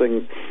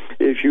discussing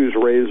issues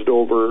raised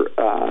over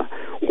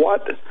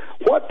what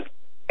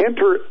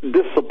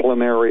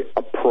interdisciplinary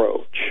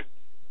approach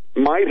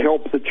might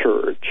help the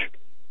church,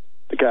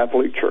 the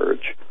Catholic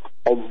Church,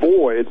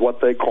 avoid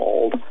what they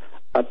called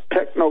a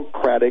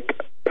technocratic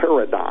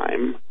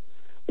paradigm,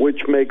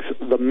 which makes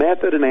the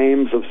method and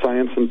aims of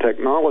science and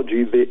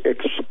technology the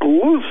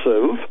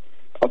exclusive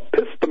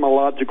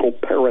epistemological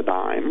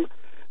paradigm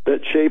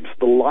that shapes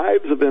the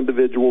lives of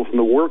individuals and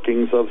the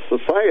workings of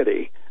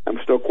society. I'm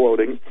still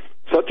quoting.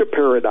 Such a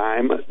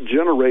paradigm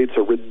generates a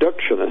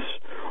reductionist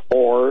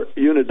or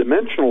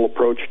unidimensional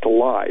approach to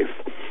life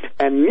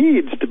and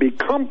needs to be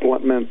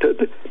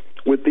complemented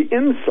with the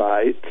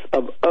insights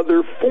of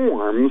other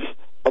forms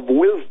of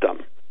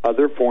wisdom.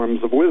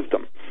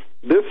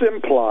 This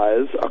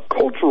implies a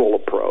cultural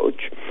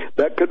approach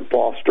that could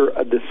foster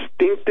a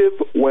distinctive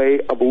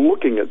way of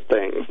looking at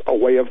things, a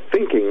way of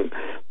thinking,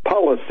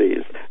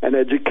 policies, an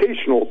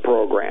educational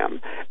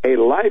program, a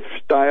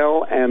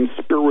lifestyle, and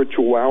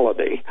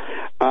spirituality.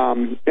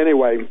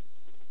 Anyway,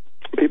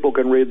 people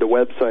can read the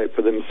website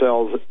for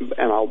themselves,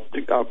 and I'll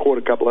quote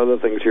a couple other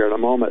things here in a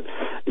moment.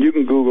 You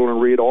can Google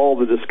and read all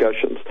the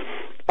discussions,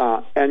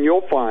 and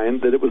you'll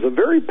find that it was a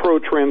very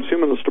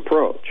pro-transhumanist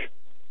approach.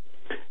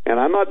 And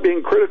I'm not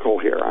being critical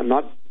here. I'm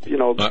not,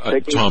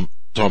 taking... Tom,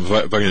 if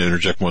I can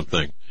interject one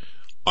thing.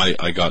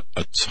 I got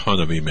a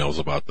ton of emails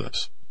about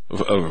this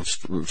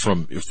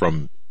from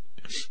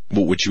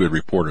which you had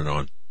reported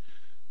on.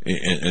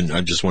 And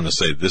I just want to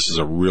say this is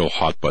a real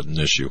hot button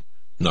issue.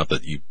 Not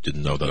that you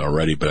didn't know that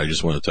already, but I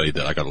just want to tell you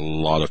that I got a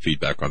lot of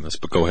feedback on this.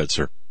 But go ahead,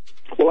 sir.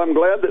 Well, I'm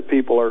glad that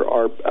people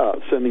are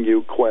sending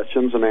you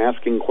questions and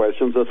asking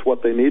questions. That's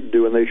what they need to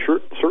do, and they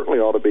certainly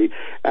ought to be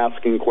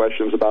asking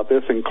questions about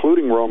this,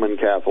 including Roman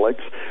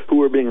Catholics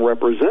who are being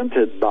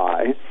represented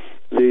by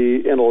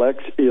the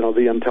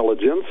the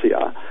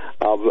intelligentsia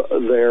of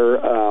their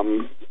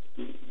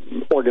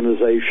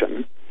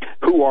organization,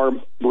 who are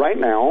right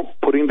now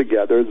putting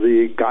together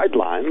the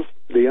guidelines,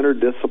 the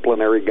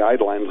interdisciplinary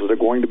guidelines that are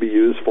going to be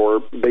used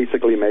for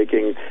basically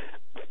making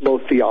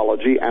both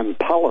theology and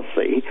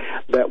policy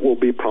that will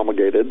be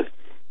promulgated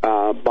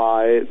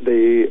by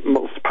the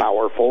most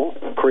powerful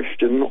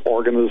Christian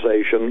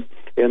organization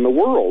in the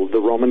world, the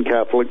Roman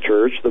Catholic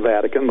Church, the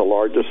Vatican, the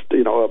largest,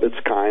 of its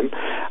kind.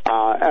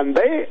 And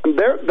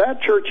that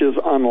church is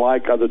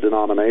unlike other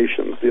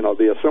denominations,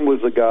 the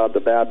Assemblies of God,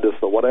 the Baptists,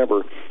 the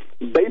whatever.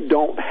 They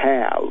don't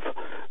have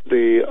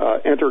the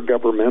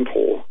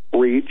intergovernmental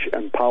reach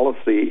and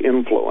policy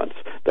influence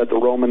that the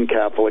Roman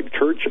Catholic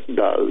Church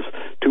does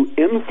to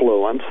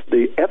influence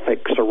the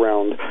ethics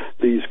around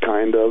these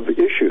kind of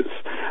issues.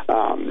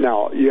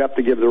 Now, you have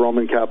to give the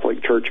Roman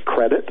Catholic Church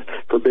credit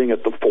for being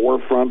at the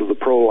forefront of the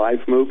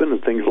pro-life movement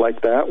and things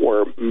like that,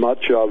 where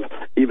much of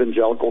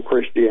evangelical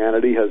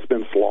Christianity has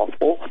been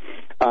slothful.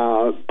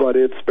 But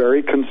it's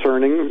very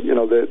concerning,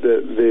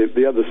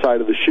 the other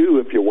side of the shoe,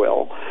 if you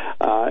will,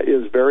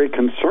 is very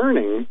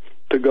concerning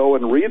to go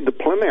and read the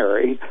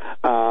plenary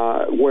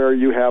where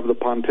you have the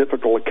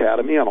Pontifical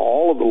Academy and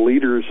all of the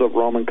leaders of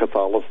Roman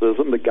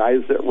Catholicism, the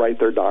guys that write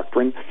their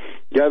doctrine,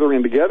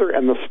 gathering together,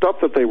 and the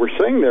stuff that they were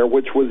saying there,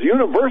 which was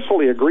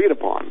universally agreed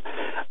upon.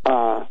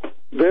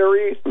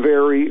 Very,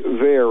 very,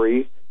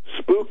 very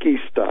spooky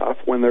stuff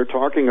when they're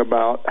talking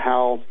about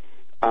how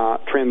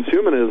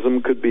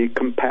transhumanism could be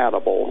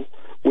compatible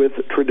with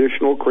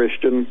traditional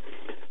Christian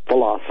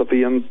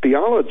philosophy and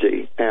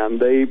theology. And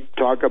they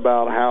talk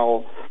about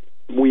how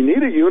we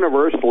need a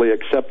universally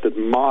accepted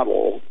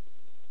model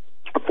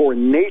for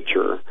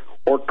nature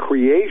or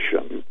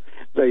creation,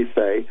 they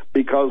say,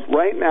 because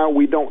right now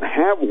we don't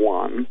have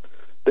one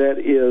that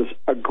is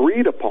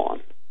agreed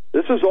upon.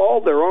 This is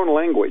all their own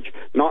language,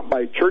 not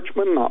by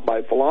churchmen, not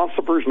by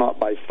philosophers, not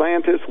by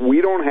scientists.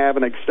 We don't have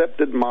an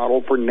accepted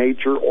model for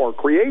nature or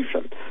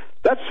creation.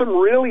 That's some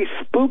really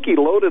spooky,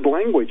 loaded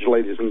language,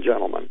 ladies and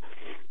gentlemen.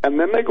 And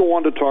then they go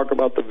on to talk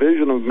about the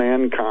vision of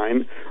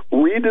mankind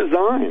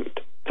redesigned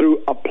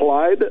through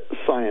applied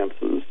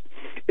sciences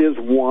is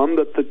one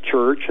that the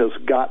church has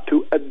got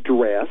to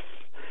address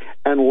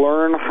and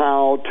learn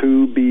how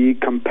to be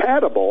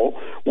compatible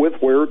with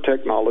where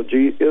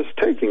technology is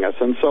taking us.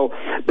 And so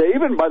they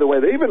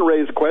even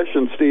raised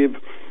questions, Steve,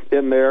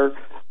 in there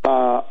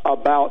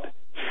about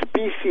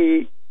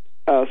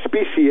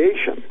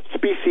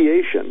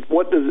speciation.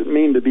 What does it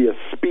mean to be a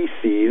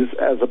species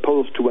as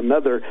opposed to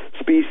another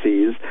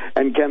species?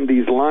 And can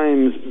these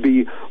lines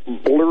be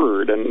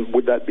blurred? And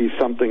would that be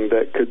something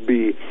that could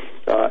be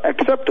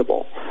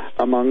acceptable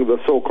among the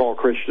so-called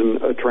Christian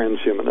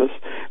transhumanists?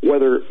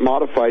 Whether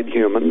modified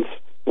humans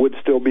would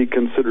still be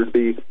considered to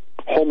be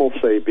Homo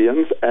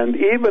sapiens, and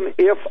even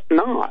if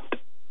not,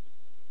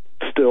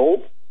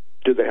 still,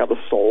 do they have a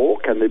soul?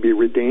 Can they be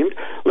redeemed?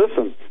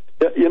 Listen,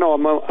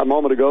 a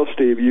moment ago,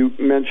 Steve, you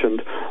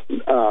mentioned,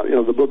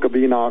 the book of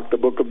Enoch, the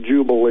book of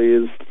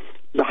Jubilees.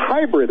 The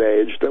hybrid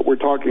age that we're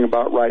talking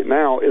about right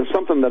now is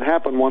something that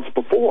happened once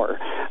before.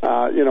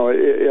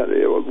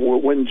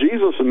 When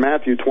Jesus in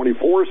Matthew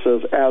 24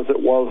 says, as it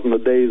was in the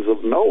days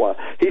of Noah,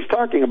 he's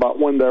talking about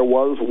when there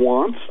was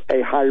once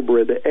a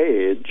hybrid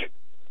age,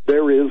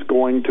 there is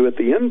going to, at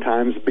the end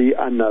times, be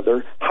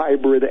another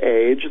hybrid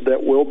age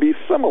that will be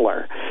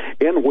similar,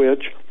 in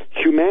which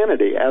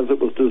humanity, as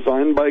it was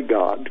designed by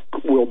God,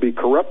 will be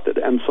corrupted,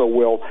 and so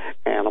will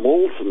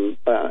animals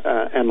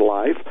and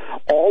life,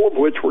 all of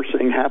which we're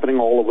seeing happening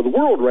all over the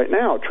world right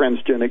now.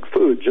 Transgenic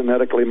food,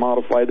 genetically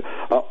modified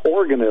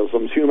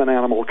organisms,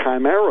 human-animal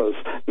chimeras,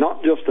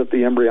 not just at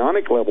the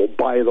embryonic level,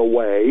 by the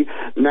way,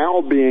 now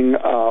being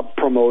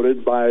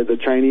promoted by the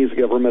Chinese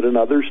government and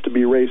others to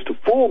be raised to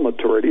full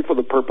maturity for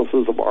the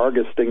purposes of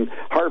harvesting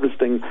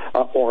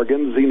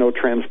organs,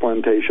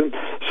 xenotransplantation.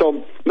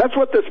 So that's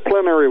what this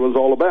plenary was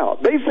all about.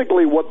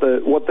 Basically what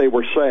they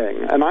were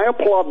saying, and I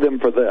applaud them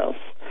for this,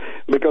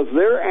 because because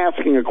they're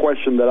asking a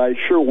question that I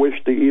sure wish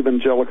the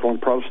evangelical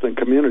and Protestant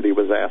community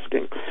was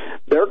asking.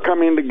 They're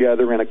coming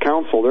together in a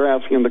council. They're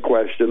asking the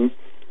question,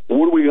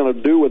 what are we going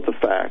to do with the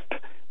fact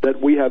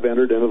that we have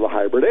entered into the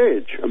hybrid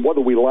age? And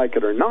whether we like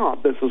it or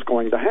not, this is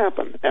going to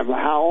happen. And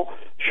how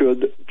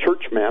should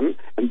churchmen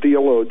and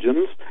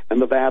theologians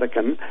and the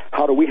Vatican,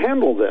 how do we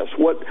handle this?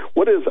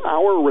 What is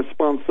our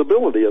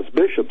responsibility as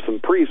bishops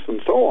and priests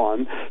and so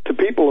on to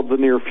people of the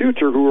near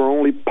future who are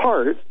only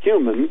part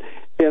human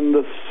in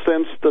the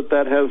sense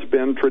that has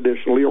been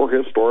traditionally or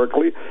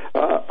historically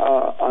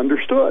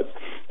understood?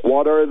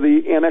 What are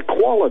the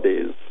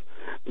inequalities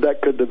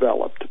that could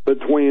develop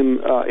between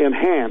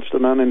enhanced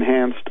and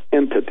unenhanced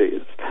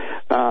entities,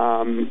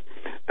 and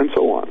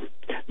so on.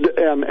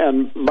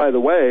 And by the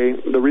way,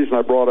 the reason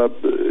I brought up,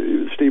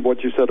 Steve,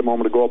 what you said a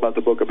moment ago about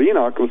the book of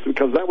Enoch was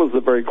because that was the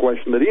very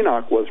question that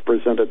Enoch was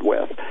presented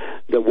with.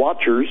 The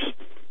watchers,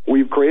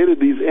 we've created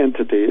these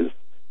entities.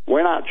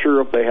 We're not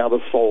sure if they have a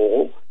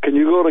soul. Can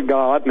you go to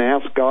God and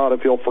ask God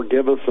if he'll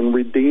forgive us and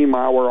redeem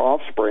our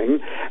offspring?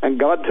 And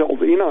God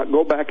tells Enoch,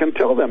 go back and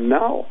tell them,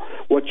 no.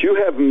 What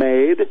you have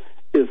made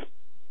is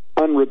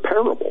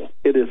unrepairable.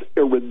 It is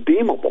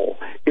irredeemable.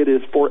 It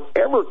is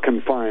forever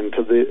confined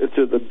to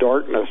the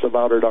darkness of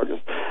outer darkness.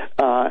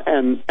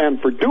 And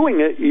for doing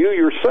it, you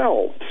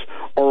yourselves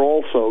are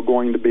also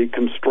going to be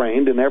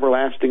constrained in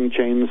everlasting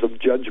chains of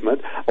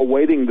judgment,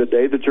 awaiting the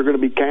day that you're going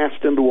to be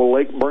cast into a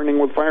lake burning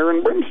with fire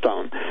and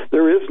brimstone.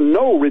 There is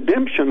no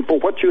redemption for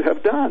what you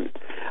have done.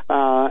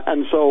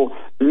 And so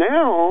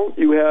now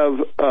you have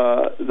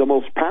the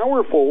most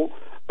powerful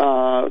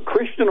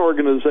Christian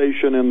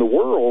organization in the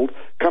world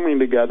coming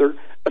together,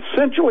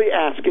 essentially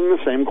asking the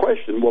same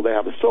question. Will they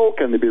have a soul?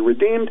 Can they be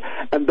redeemed?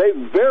 And they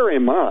very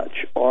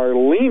much are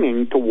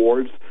leaning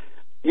towards,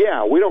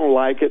 yeah, we don't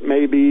like it.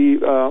 Maybe,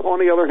 on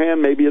the other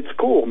hand, maybe it's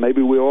cool.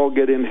 Maybe we all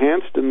get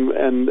enhanced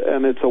and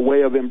it's a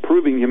way of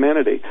improving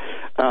humanity.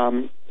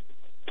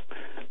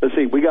 Let's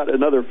see, we got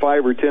another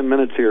 5 or 10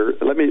 minutes here.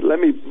 Let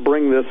me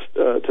bring this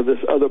to this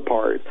other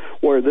part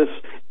where this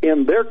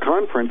in their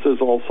conference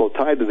is also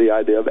tied to the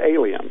idea of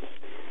aliens,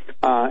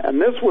 and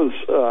this was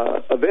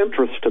of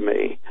interest to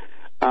me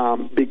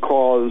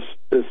because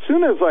as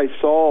soon as I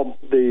saw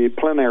the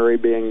plenary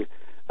being,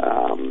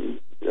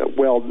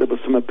 well, there was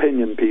some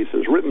opinion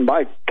pieces written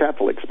by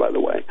Catholics, by the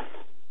way,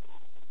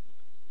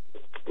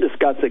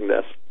 discussing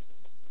this.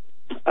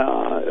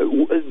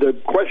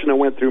 The question that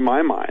went through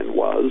my mind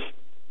was,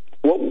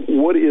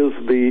 what is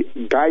the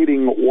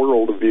guiding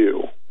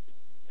worldview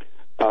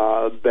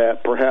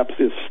that perhaps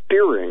is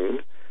steering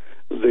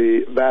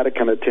the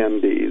Vatican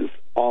attendees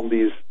on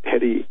these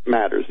heady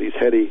matters, these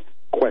heady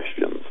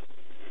questions?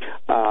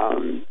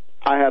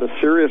 I had a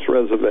serious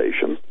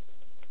reservation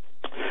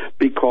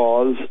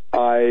because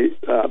I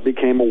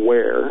became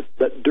aware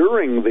that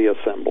during the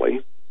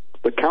assembly,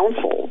 the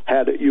council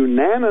had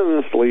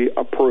unanimously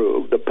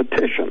approved a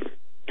petition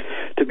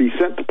to be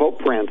sent to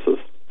Pope Francis,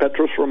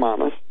 Petrus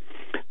Romanus,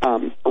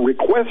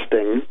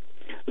 requesting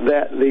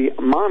that the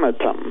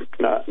monatum,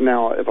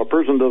 now if a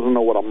person doesn't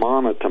know what a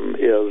monatum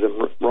is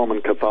in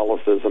Roman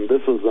Catholicism,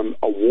 this is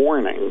a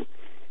warning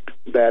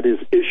that is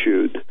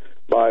issued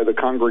by the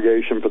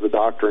Congregation for the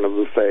Doctrine of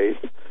the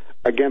Faith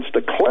against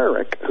a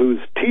cleric whose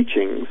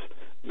teachings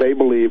they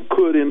believe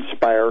could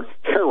inspire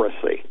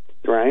heresy,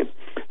 right?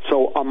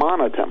 So a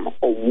monatum,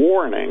 a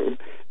warning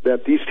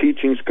that these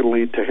teachings could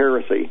lead to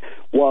heresy,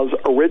 was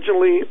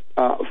originally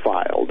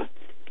filed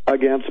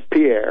against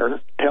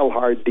Pierre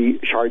Teilhard de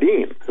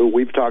Chardin, who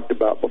we've talked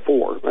about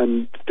before.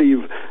 And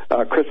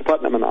Chris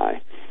Putnam and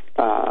I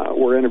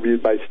were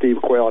interviewed by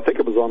Steve Quayle. I think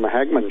it was on the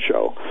Hagmann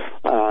show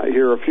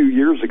here a few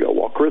years ago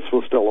while Chris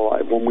was still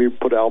alive, when we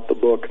put out the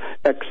book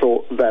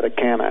Exo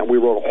Vaticana, and we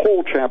wrote a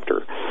whole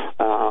chapter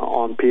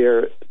on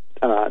Pierre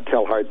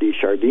Teilhard de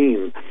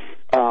Chardin.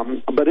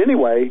 But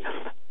anyway,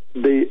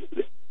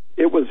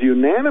 it was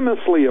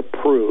unanimously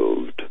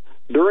approved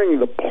during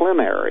the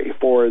plenary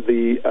for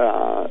the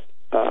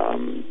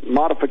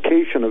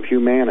modification of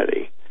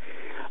humanity,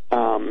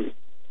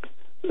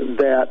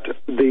 that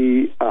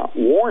the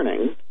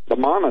warning, the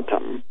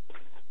monatum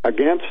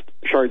against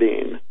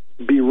Chardin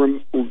be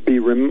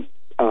removed.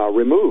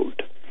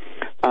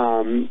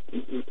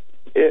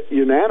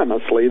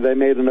 Unanimously, they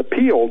made an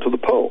appeal to the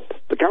Pope,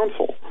 the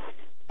Council.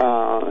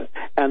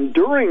 And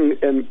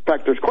in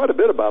fact, there's quite a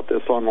bit about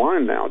this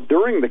online now.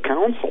 During the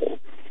Council,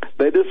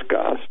 they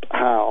discussed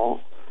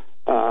how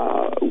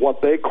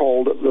what they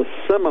called the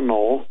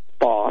seminal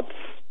thoughts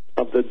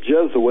of the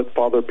Jesuit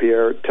Father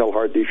Pierre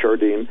Teilhard de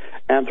Chardin,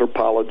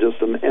 anthropologist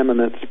and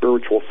eminent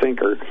spiritual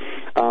thinker,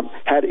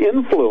 had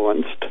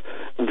influenced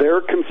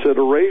their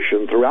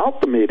consideration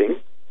throughout the meeting.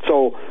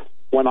 So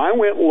when I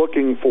went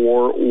looking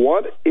for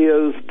what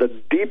is the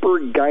deeper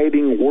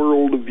guiding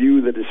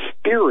worldview that is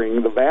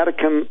steering the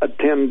Vatican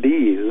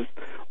attendees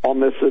on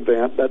this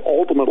event, that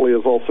ultimately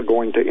is also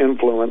going to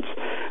influence,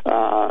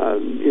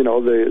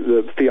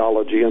 the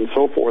theology and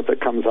so forth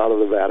that comes out of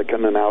the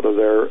Vatican and out of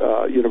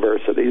their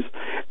universities,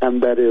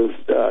 and that is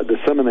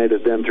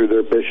disseminated then through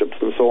their bishops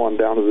and so on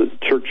down to the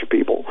church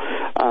people.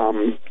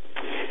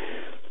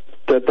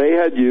 that they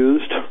had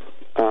used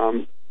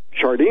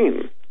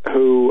Chardin,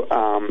 who,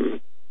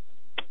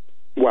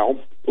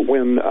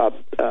 when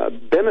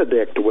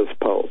Benedict was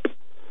Pope,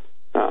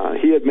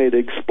 he had made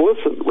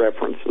explicit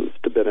references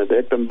to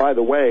Benedict, and by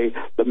the way,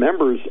 the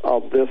members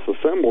of this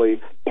assembly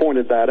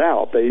pointed that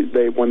out.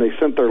 They when they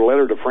sent their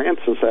letter to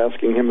Francis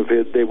asking him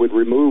if they would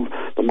remove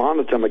the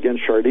monotem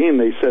against Chardin,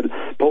 they said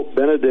Pope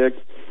Benedict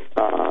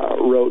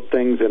wrote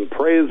things in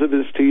praise of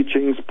his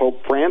teachings.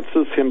 Pope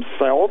Francis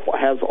himself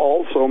has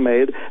also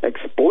made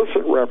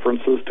explicit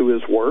references to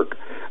his work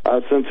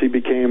since he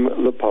became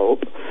the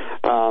Pope.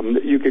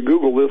 You could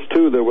Google this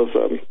too. There was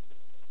an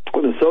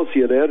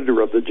associate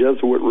editor of the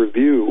Jesuit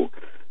Review.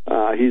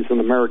 He's an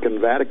American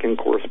Vatican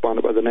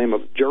correspondent by the name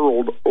of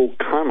Gerald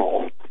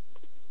O'Connell.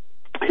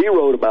 He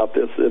wrote about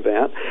this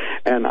event,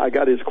 and I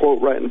got his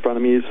quote right in front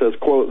of me. He says,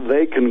 quote,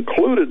 they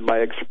concluded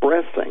the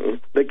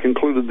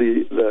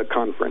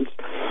conference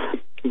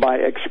by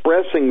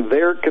expressing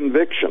their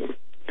conviction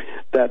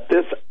that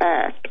this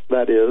act,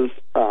 that is,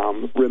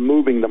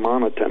 removing the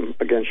monotem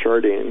against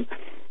Chardin,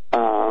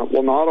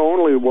 not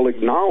only will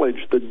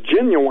acknowledge the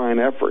genuine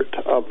effort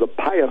of the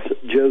pious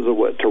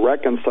Jesuit to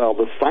reconcile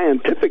the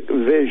scientific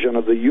vision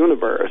of the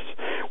universe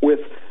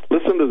with,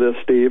 listen to this,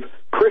 Steve,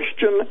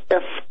 Christian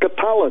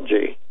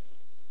eschatology,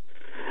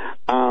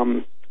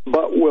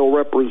 but will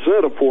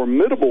represent a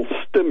formidable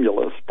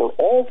stimulus for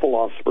all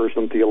philosophers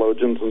and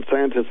theologians and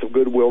scientists of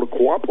goodwill to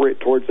cooperate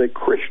towards a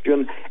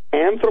Christian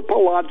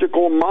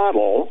anthropological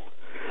model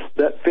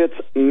that fits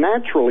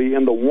naturally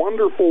in the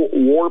wonderful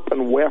warp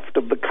and weft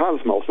of the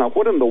cosmos. Now,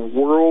 what in the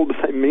world do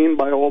they mean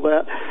by all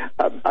that?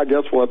 I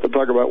guess we'll have to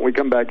talk about it when we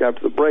come back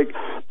after the break.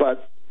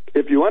 But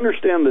if you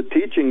understand the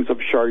teachings of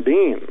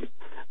Chardin,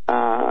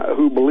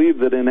 who believe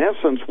that in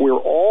essence we're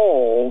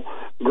all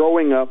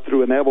growing up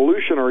through an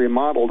evolutionary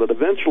model that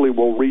eventually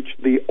will reach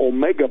the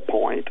omega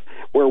point,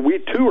 where we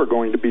too are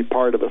going to be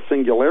part of a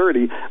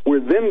singularity.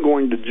 We're then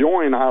going to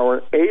join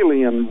our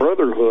alien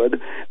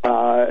brotherhood,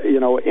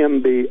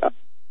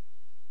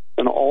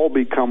 and all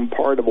become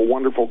part of a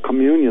wonderful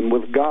communion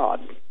with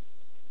God.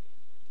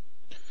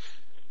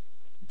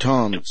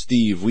 Tom,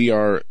 Steve, we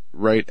are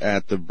right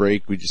at the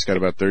break. We just got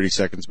about 30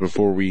 seconds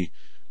before we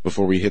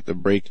hit the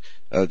break.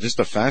 Just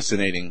a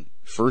fascinating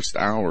first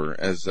hour,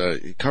 as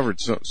it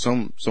covered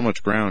so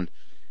much ground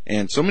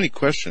and so many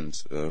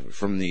questions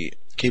from the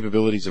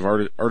capabilities of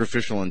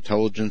artificial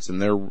intelligence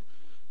and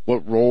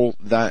what role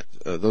that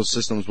those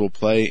systems will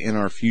play in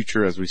our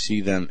future as we see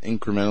them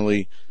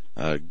incrementally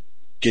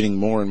getting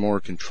more and more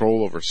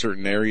control over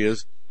certain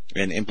areas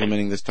and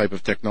implementing this type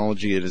of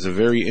technology. It is a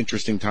very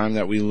interesting time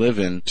that we live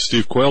in.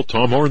 Steve Quayle,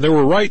 Tom Horn, they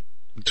were right.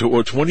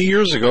 20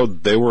 years ago,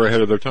 they were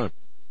ahead of their time.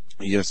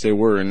 Yes, they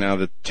were, and now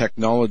the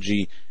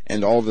technology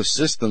and all the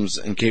systems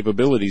and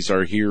capabilities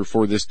are here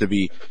for this to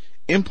be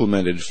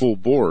implemented full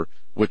bore,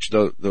 which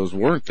those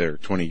weren't there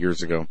 20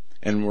 years ago.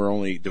 And we're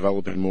only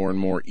developing more and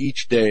more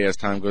each day as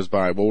time goes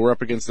by. Well, we're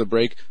up against the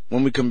break.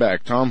 When we come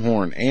back, Tom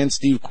Horn and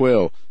Steve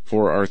Quayle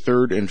for our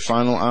third and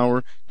final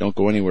hour. Don't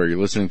go anywhere. You're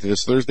listening to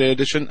this Thursday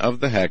edition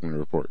of the Hagmann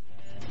Report.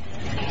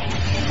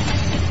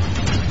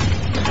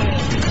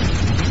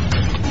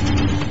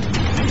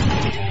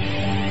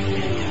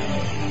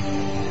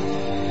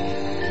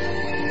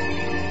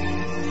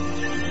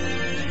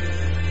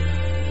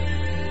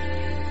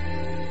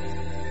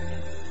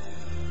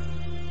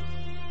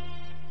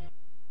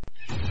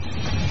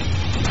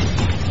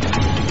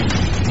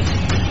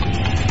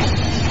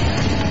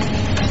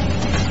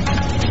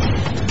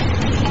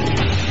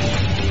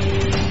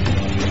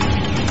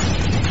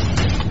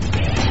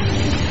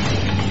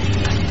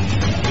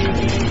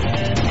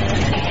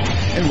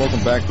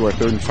 Back to our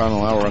third and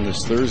final hour on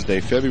this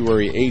Thursday,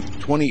 February 8th,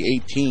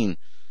 2018.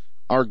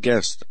 Our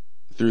guests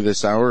through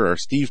this hour are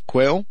Steve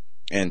Quayle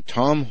and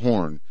Tom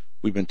Horn.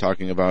 We've been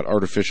talking about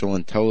artificial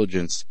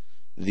intelligence,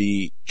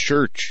 the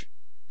church,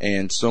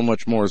 and so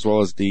much more, as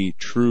well as the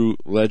True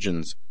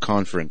Legends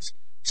Conference.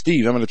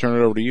 Steve, I'm going to turn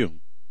it over to you.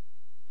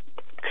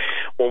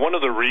 Well, one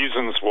of the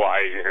reasons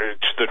why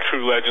the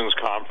True Legends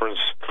Conference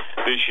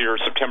this year,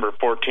 September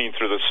 14th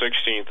through the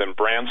 16th in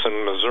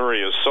Branson,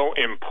 Missouri, is so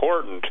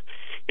important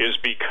is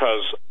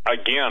because,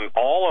 again,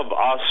 all of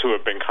us who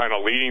have been kind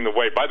of leading the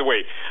way. By the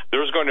way,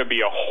 there's going to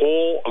be a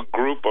whole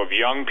group of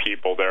young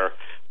people there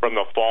from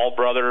the Fall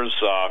Brothers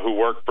who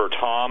work for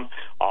Tom.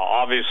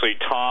 Obviously,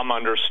 Tom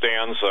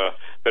understands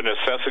the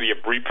necessity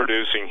of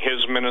reproducing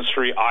his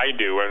ministry. I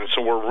do, and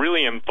so we're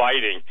really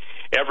inviting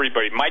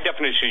everybody. My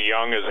definition of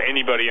young is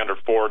anybody under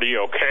 40,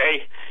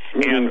 okay?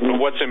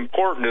 And what's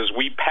important is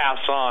we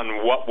pass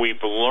on what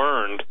we've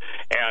learned,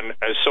 and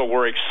so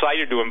we're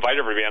excited to invite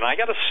everybody. And I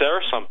got to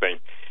share something.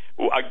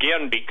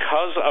 Again,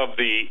 because of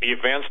the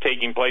events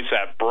taking place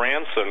at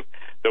Branson,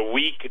 the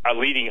week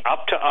leading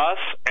up to us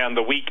and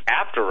the week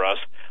after us,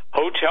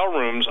 hotel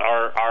rooms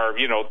are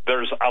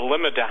there's a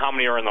limit to how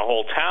many are in the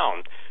whole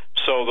town.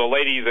 So the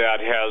lady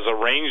that has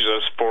arranged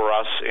this for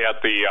us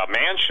at the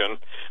mansion,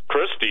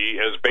 Christy,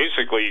 has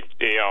basically,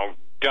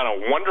 done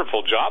a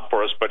wonderful job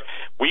for us. But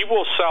we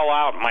will sell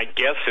out, my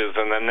guess is,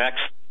 in the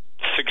next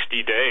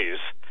 60 days.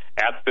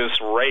 at this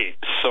rate.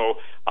 So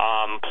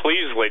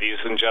please, ladies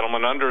and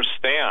gentlemen,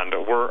 understand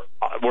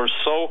we're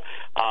so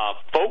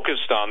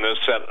focused on this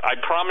that I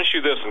promise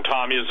you this, and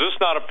Tommy, is this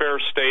not a fair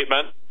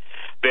statement?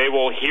 They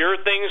will hear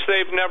things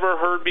they've never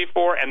heard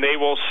before, and they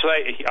will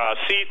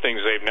see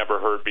things they've never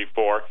heard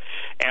before.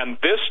 And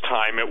this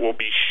time it will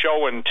be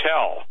show and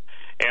tell.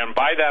 And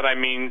by that I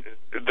mean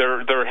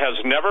there has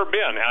never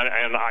been,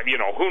 and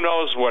who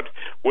knows what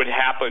would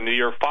happen to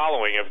your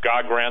following if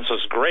God grants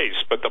us grace.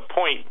 But the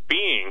point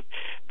being,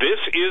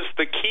 this is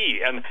the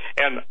key. And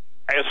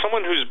as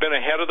someone who's been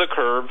ahead of the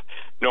curve,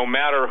 no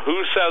matter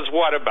who says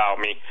what about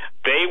me,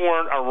 they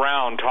weren't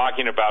around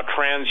talking about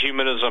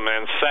transhumanism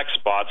and sex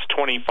bots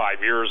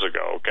 25 years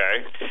ago,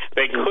 okay?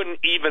 They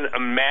couldn't even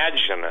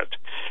imagine it.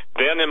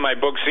 Then in my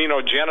book,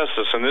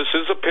 Xenogenesis, and this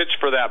is a pitch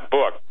for that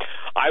book,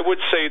 I would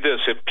say this: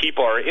 if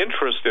people are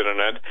interested in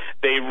it,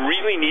 they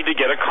really need to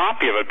get a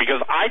copy of it, because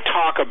I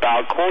talk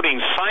about,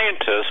 quoting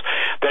scientists,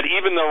 that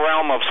even the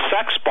realm of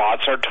sex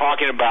bots are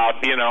talking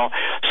about,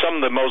 some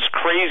of the most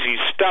crazy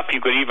stuff you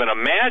could even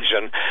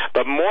imagine.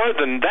 But more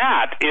than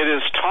that, it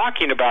is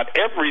talking about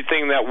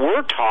everything that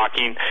we're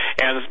talking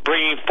and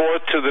bringing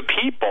forth to the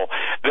people.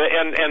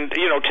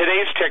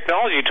 Today's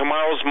technology,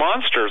 tomorrow's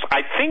monsters.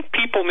 I think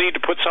people need to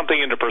put something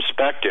into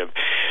perspective.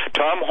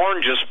 Tom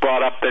Horn just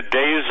brought up the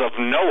days of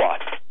Noah.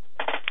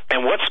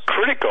 And what's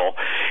critical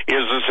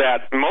is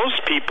that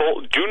most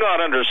people do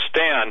not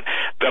understand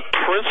the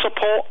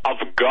principle of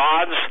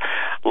God's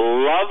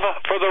love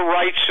for the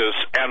righteous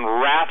and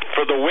wrath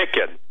for the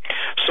wicked.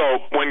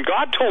 So when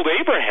God told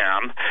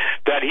Abraham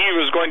that he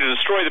was going to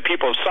destroy the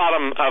people of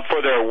Sodom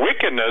for their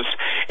wickedness,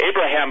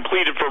 Abraham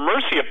pleaded for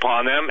mercy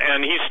upon them,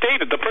 and he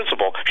stated the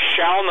principle: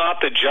 shall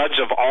not the judge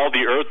of all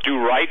the earth do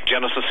right?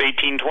 Genesis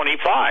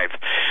 18:25.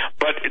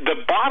 But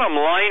the bottom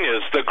line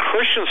is the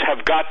Christians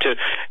have got to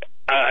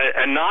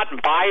and not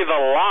buy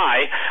the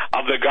lie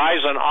of the guys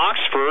in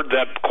Oxford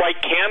that,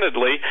 quite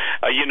candidly,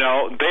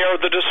 they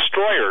are the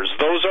destroyers.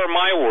 Those are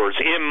my words.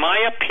 In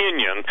my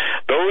opinion,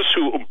 those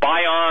who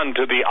buy on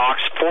to the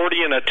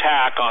Oxfordian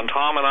attack on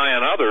Tom and I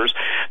and others,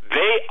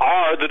 they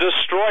are the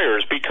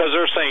destroyers, because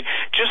they're saying,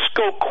 just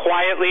go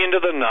quietly into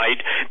the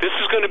night. This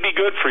is going to be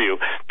good for you.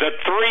 The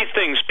three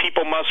things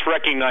people must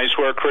recognize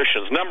who are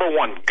Christians. Number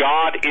one,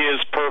 God is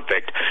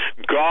perfect.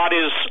 God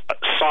is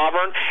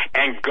sovereign,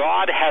 and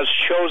God has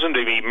chosen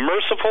to be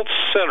merciful to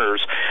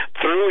sinners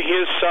through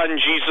his Son,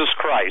 Jesus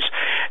Christ.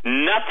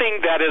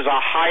 Nothing that is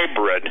a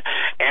hybrid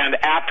and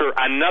after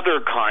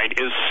another kind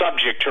is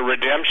subject to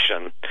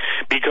redemption,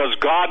 because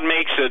God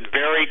makes it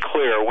very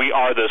clear we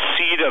are the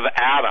seed of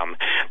Adam.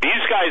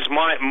 These guys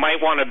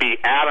might want to be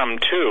Adam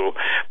too,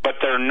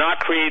 but they're not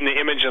creating the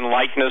image and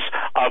likeness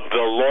of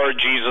the Lord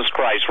Jesus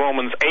Christ.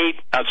 Romans 5,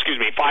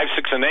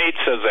 6, and 8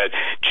 says that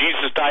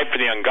Jesus died for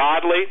the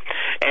ungodly.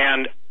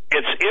 And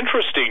it's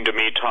interesting to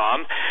me,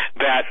 Tom,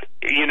 that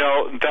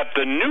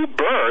the new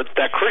birth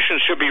that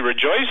Christians should be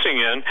rejoicing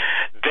in,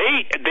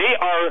 they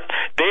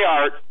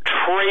are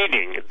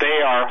trading, they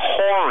are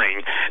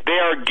whoring, they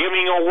are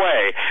giving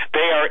away,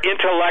 they are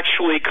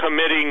intellectually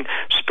committing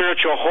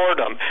spiritual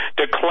whoredom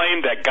to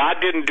claim that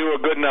God didn't do a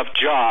good enough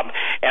job,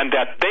 and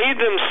that they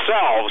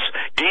themselves,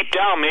 deep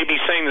down, may be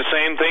saying the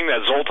same thing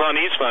that Zoltan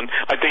Eastman,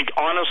 I think,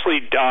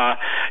 honestly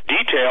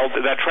detailed,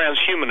 that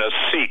transhumanists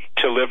seek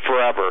to live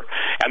forever,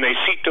 and they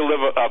seek to live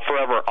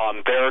forever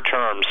on their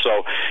terms.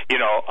 So,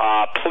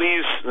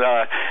 please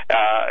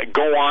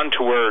go on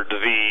to where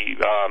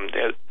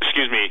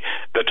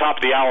the top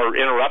of the hour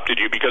interrupted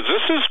you, because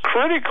this is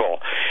critical.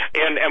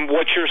 And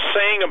what you're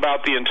saying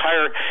about the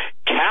entire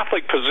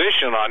Catholic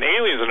position on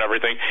aliens and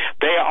everything,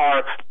 they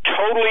are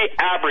totally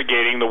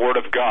abrogating the Word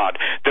of God.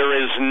 There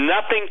is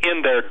nothing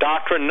in their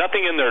doctrine,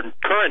 nothing in their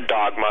current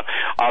dogma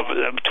of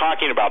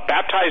talking about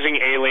baptizing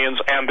aliens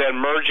and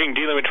then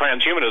dealing with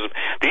transhumanism.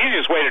 The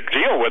easiest way to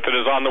deal with it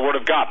is on the Word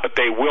of God, but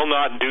they will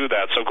not do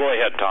that. So go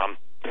ahead, Tom.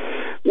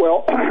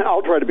 Well,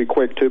 I'll try to be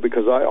quick, too,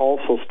 because I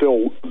also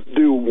still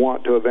do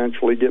want to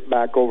eventually get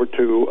back over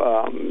to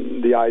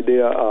the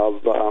idea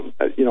of,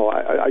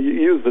 I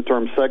use the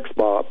term sex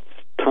bot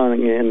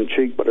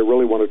tongue-in-cheek, but I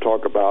really want to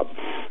talk about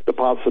the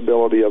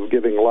possibility of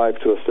giving life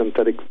to a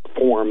synthetic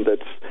form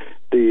that's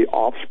the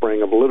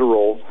offspring of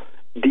literal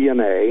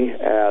DNA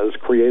as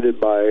created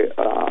by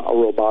a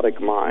robotic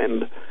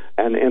mind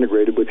and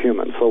integrated with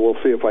humans. So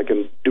we'll see if I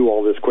can do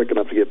all this quick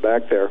enough to get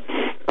back there.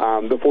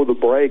 Before the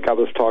break, I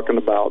was talking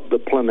about the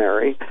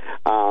plenary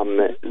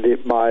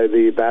by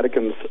the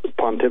Vatican's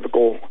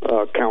Pontifical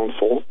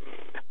Council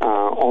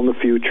on the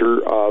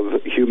future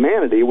of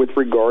humanity with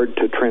regard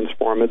to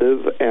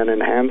transformative and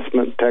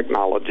enhancement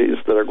technologies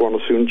that are going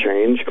to soon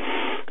change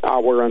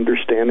our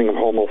understanding of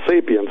Homo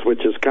sapiens,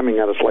 which is coming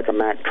at us like a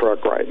Mack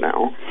truck right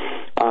now.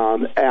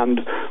 And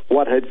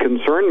what had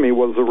concerned me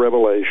was the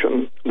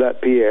revelation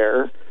that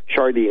Pierre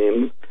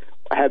Chardin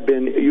had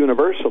been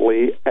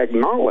universally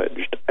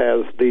acknowledged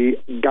as the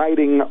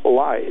guiding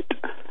light,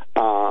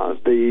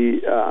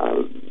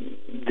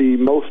 the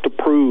most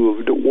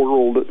approved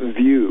world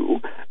view,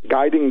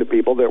 guiding the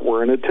people that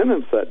were in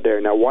attendance that day.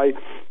 Now, why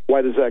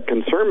does that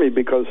concern me?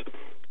 Because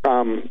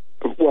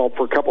Well,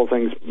 for a couple of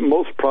things,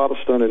 most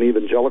Protestant and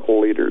evangelical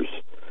leaders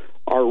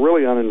are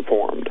really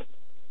uninformed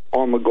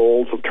on the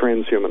goals of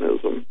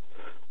transhumanism.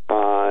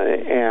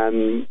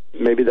 And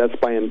maybe that's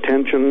by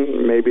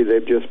intention. Maybe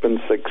they've just been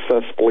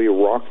successfully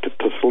rocked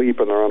to sleep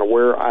and they're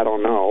unaware. I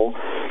don't know.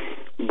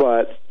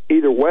 But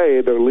either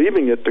way, they're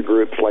leaving it to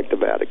groups like the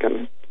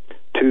Vatican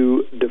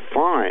to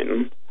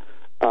define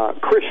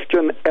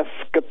Christian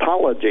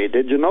eschatology.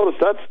 Did you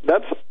notice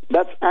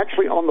that's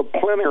actually on the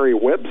plenary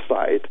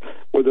website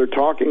where they're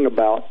talking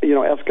about,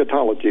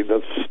 eschatology,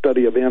 the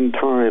study of end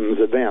times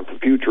events, the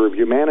future of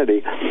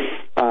humanity,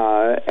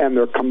 and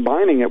they're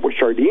combining it with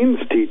Chardin's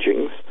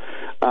teachings.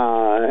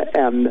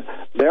 And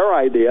their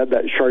idea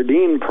that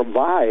Chardin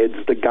provides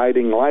the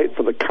guiding light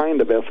for the kind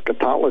of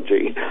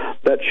eschatology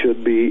that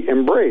should be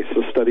embraced,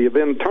 the study of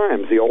end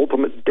times, the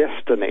ultimate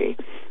destiny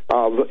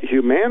of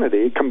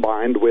humanity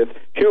combined with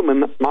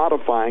human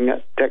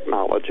modifying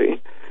technology,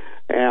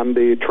 and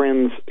the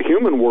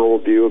transhuman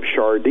worldview of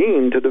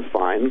Chardin to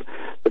define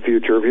the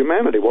future of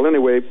humanity. Well,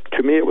 anyway,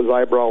 to me it was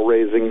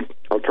eyebrow-raising.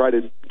 I'll try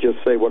to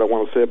just say what I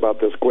want to say about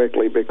this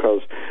quickly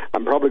because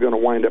I'm probably going to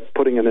wind up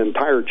putting an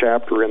entire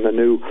chapter in the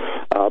new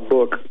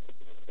book,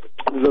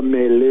 The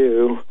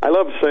Milieu. I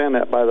love saying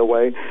that, by the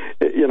way.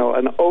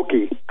 An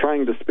Okie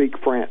trying to speak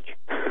French.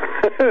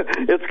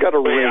 It's got a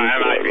ring.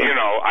 I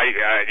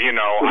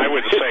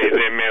would say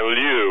the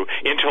milieu,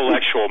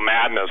 intellectual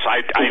madness.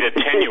 I'd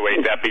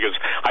attenuate that because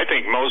I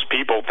think most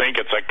people think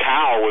it's a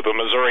cow with a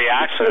Missouri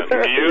accent.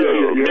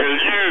 Milieu.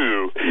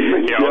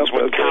 It's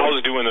what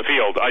cows do in the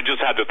field. I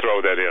just had to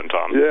throw that in,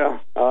 Tom. Yeah,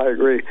 I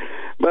agree.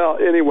 Well,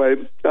 anyway,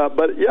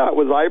 but yeah, it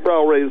was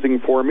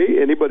eyebrow-raising for me.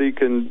 Anybody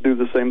can do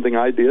the same thing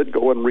I did.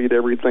 Go and read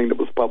everything that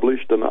was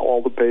published and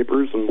all the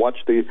papers and watch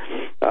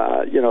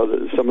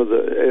some of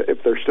the,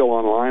 if they're still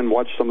online,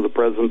 watch some of the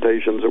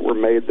presentations that were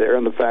made there,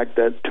 and the fact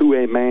that to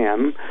a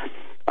man,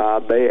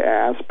 they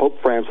asked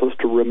Pope Francis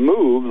to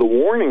remove the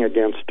warning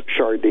against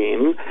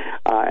Chardin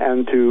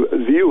and to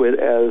view it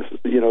as,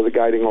 the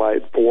guiding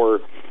light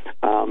for,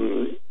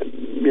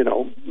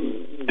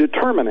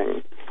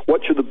 determining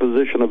what should the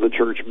position of the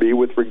church be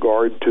with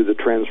regard to the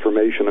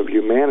transformation of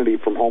humanity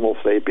from Homo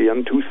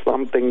sapien to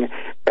something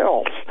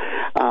else.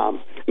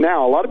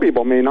 Now, a lot of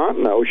people may not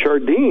know,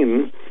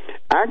 Chardin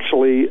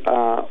actually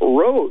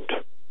wrote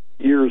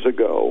years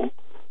ago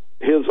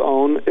his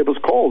own, it was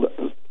called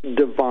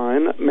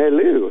Divine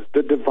Milieu,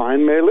 the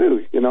Divine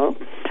Milieu,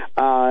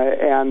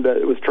 and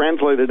it was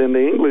translated into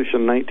English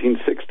in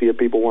 1960 if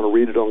people want to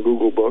read it on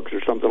Google Books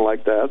or something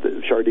like that,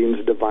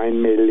 Chardin's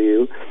Divine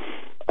Milieu,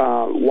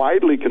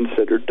 widely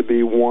considered to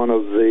be one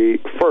of the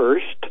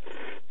first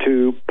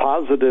to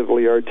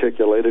positively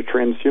articulate a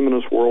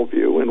transhumanist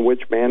worldview in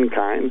which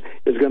mankind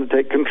is going to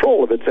take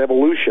control of its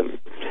evolution.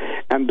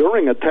 And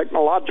during a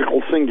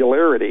technological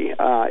singularity,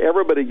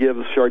 everybody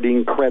gives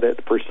Chardin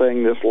credit for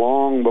saying this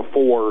long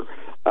before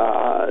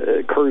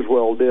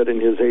Kurzweil did in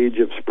his Age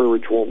of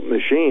Spiritual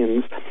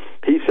Machines.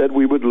 He said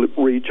we would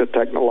reach a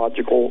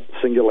technological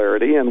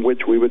singularity in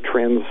which we would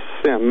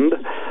transcend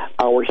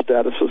our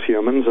status as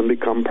humans and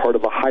become part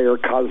of a higher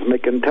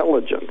cosmic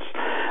intelligence.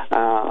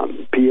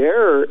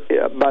 Pierre,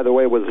 by the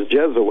way, was a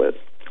Jesuit,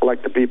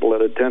 like the people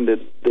that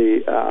attended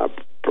the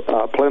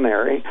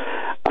plenary.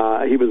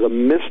 He was a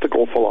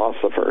mystical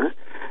philosopher,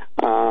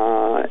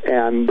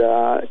 and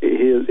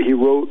he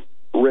wrote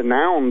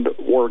renowned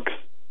works,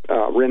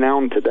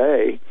 renowned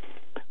today,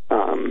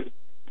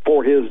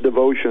 for his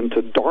devotion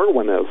to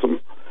Darwinism,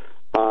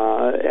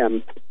 and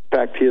in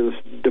fact his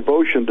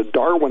devotion to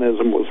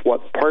Darwinism was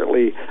what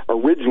partly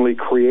originally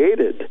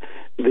created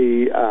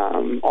the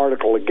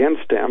article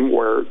against him,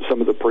 where some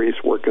of the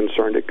priests were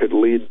concerned it could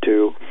lead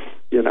to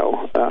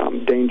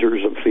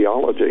dangers of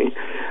theology.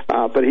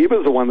 But he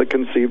was the one that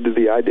conceived of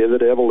the idea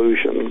that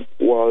evolution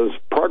was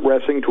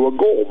progressing to a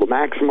goal, the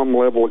maximum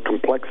level of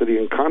complexity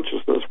in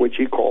consciousness, which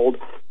he called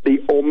the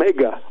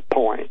omega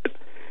point.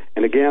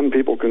 And again,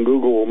 people can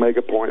Google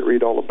omega point,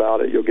 read all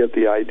about it. You'll get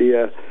the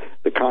idea,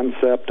 the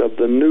concept of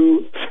the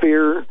new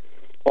sphere,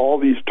 all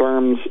these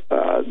terms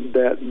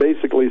that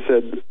basically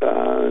said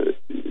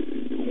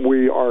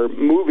we are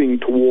moving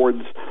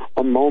towards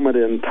a moment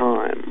in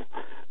time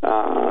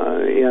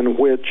in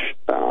which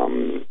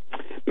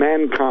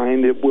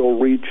mankind, it will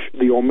reach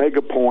the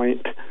omega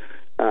point.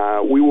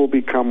 We will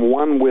become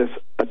one with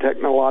a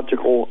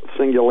technological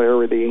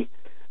singularity.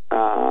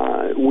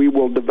 We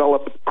will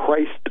develop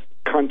Christ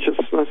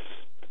consciousness,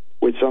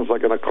 which sounds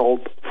like an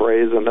occult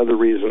phrase, another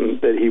reason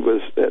that he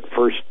was at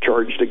first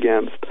charged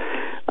against.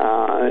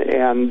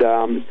 And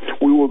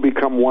we will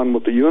become one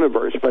with the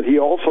universe. But he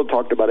also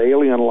talked about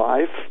alien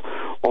life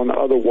on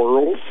other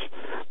worlds,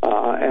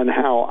 and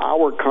how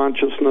our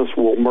consciousness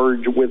will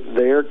merge with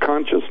their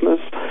consciousness.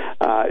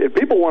 If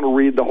people want to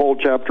read the whole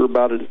chapter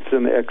about it, it's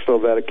in the Exo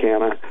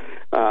Vaticana.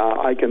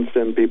 I can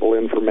send people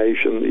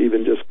information,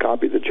 even just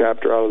copy the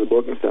chapter out of the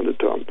book and send it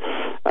to them.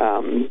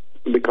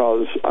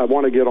 Because I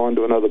want to get on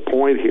to another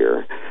point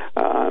here.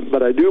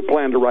 But I do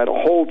plan to write a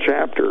whole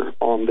chapter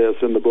on this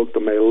in the book, The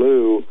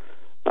Milieu,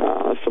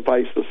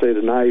 suffice to say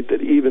tonight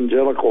that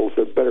evangelicals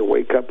had better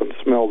wake up and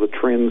smell the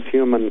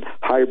transhuman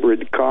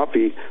hybrid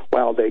coffee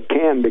while they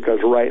can, because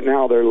right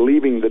now they're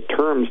leaving the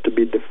terms to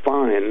be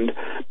defined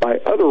by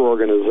other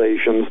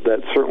organizations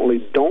that certainly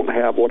don't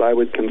have what I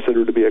would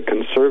consider to be a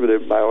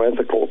conservative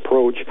bioethical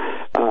approach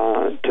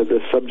to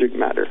this subject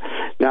matter.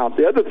 Now,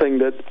 the other thing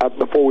that,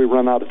 before we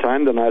run out of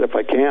time tonight, if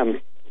I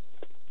can,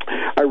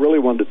 I really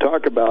wanted to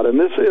talk about, and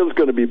this is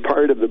going to be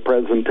part of the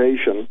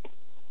presentation,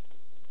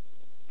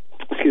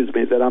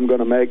 that I'm going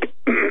to make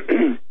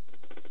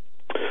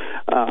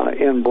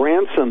in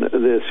Branson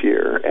this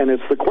year, and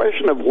it's the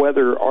question of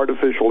whether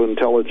artificial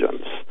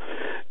intelligence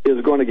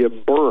is going to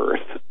give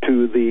birth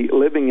to the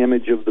living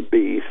image of the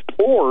beast,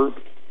 or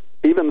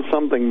even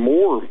something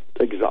more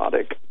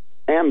exotic,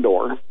 and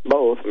or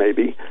both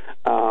maybe,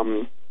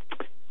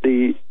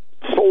 the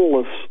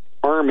soulless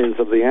armies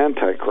of the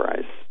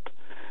Antichrist.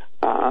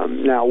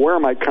 Now, where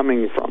am I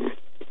coming from?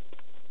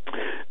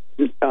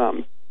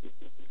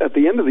 At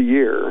the end of the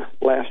year,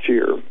 last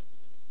year,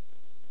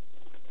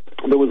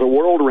 there was a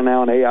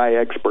world-renowned AI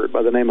expert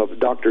by the name of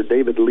Dr.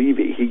 David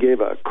Levy. He gave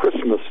a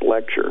Christmas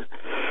lecture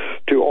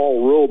to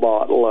all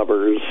robot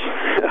lovers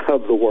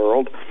of the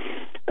world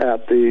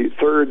at the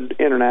Third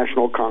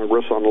International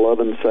Congress on Love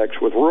and Sex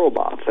with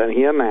Robots, and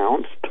he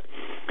announced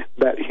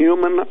that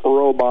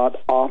human-robot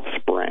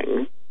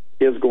offspring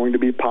is going to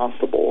be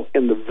possible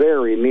in the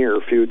very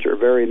near future.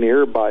 Very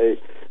near by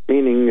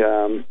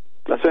meaning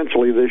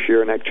essentially this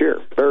year, next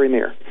year, very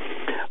near.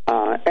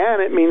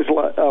 And it means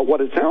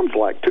what it sounds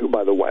like, too,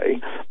 by the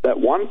way, that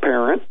one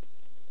parent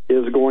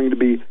is going to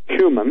be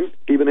human,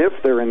 even if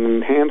they're an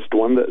enhanced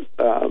one,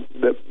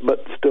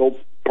 but still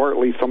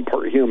partly some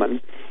part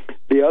human.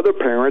 The other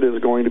parent is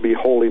going to be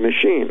wholly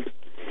machine.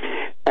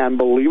 And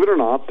believe it or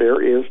not,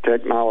 there is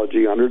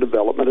technology under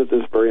development at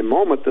this very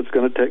moment that's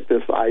going to take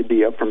this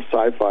idea from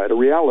sci-fi to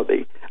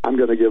reality. I'm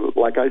going to give,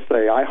 like I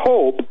say, I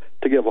hope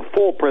to give a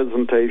full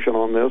presentation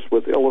on this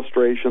with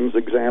illustrations,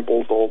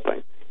 examples, the whole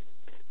thing.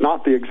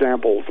 Not the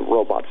examples of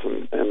robots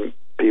and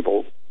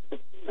people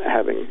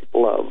having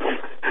love.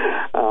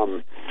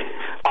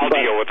 I'll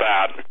deal with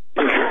that.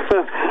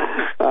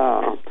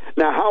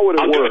 Now, how would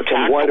it work,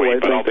 and why do I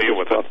think that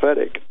it's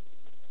prophetic?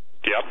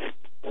 Yep.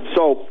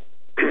 So,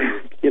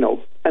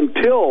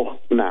 until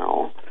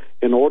now,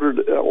 in order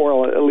to,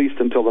 or at least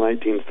until the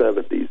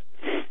 1970s,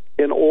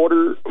 in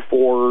order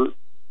for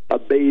a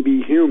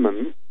baby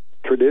human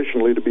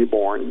traditionally to be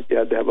born, you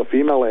had to have a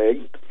female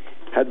egg,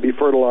 had to be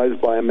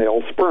fertilized by a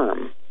male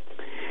sperm.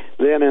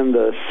 Then in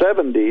the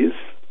 70s,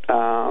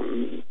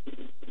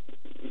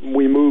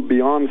 we moved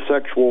beyond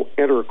sexual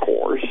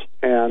intercourse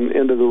and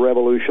into the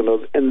revolution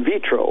of in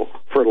vitro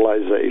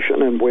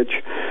fertilization, in which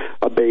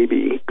a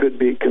baby could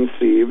be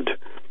conceived.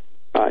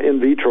 In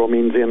vitro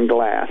means in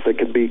glass. It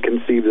could be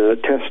conceived in a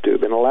test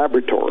tube in a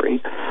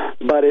laboratory,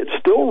 but it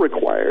still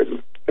required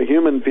a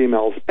human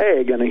female's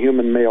egg and a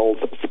human male's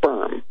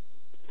sperm.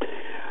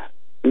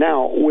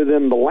 Now,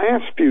 within the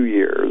last few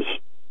years,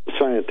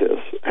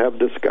 scientists have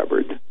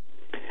discovered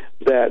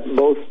that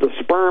both the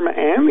sperm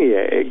and the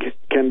egg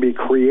can be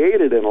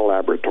created in a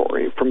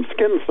laboratory from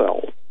skin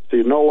cells. So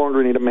you no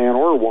longer need a man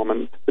or a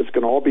woman. This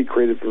can all be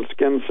created from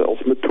skin cells.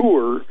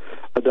 Mature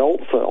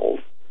adult cells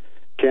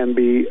can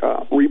be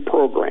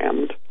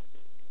reprogrammed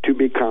to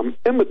become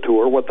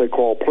immature, what they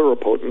call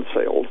pluripotent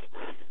cells,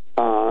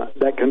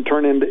 that can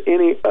turn into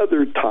any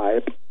other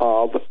type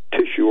of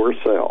tissue or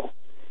cell.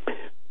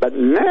 But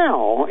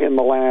now, in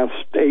the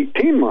last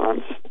 18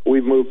 months,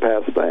 we've moved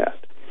past that.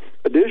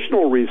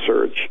 Additional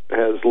research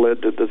has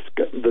led to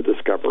the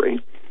discovery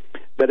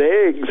that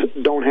eggs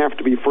don't have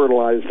to be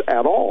fertilized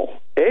at all.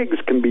 Eggs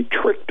can be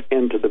tricked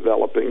into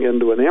developing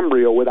into an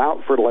embryo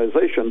without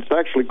fertilization. It's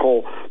actually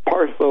called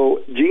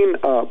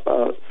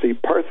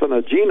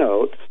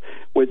parthenogenesis,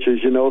 which,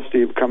 as you know,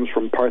 Steve, comes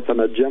from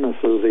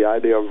parthenogenesis, the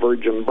idea of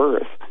virgin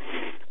birth.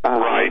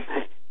 Right.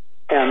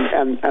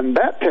 And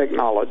that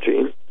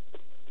technology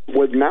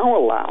would now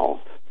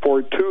allow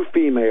for two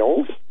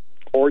females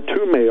or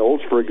two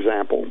males, for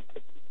example,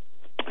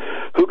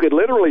 who could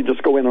literally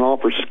just go in and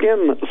offer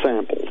skin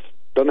samples.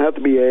 Doesn't have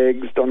to be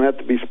eggs, don't have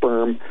to be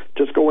sperm.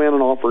 Just go in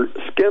and offer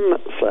skin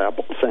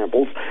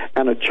samples,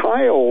 and a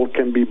child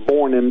can be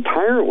born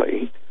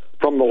entirely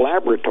from the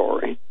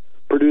laboratory,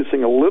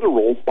 producing a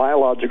literal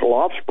biological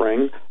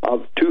offspring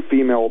of two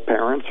female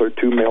parents or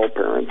two male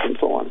parents and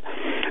so on.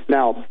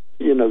 Now,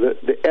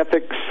 the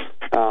ethics,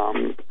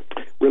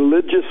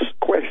 religious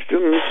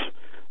questions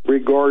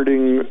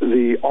regarding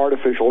the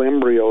artificial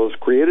embryos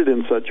created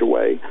in such a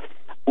way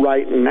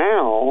right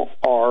now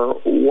are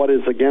what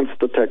is against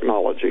the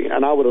technology.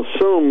 And I would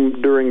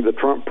assume during the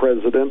Trump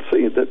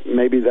presidency that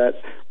maybe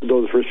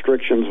those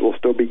restrictions will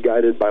still be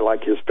guided by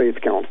like his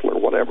faith counselor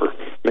or whatever.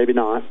 Maybe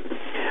not.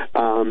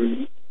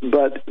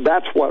 But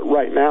that's what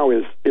right now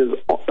is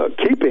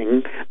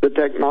keeping the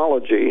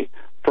technology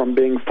from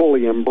being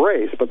fully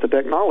embraced. But the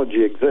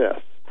technology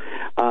exists.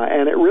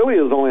 And it really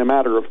is only a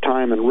matter of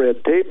time and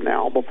red tape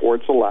now before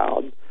it's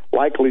allowed,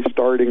 likely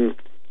starting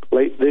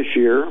late this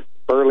year,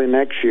 early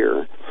next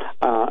year.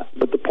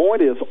 But the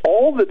point is,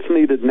 all that's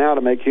needed now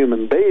to make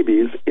human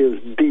babies is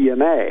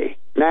DNA.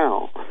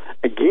 Now,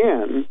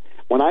 again,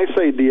 when I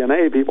say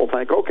DNA, people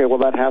think, okay, well,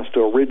 that has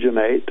to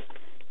originate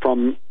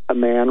from a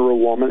man or a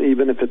woman,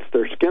 even if it's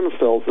their skin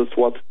cells.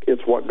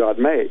 It's what God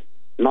made.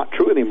 Not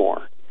true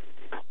anymore.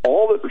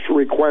 All that's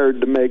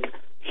required to make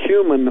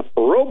human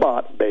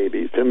robot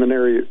babies in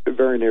the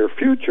very near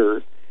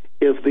future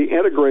is the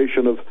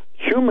integration of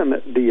human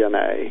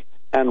DNA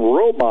and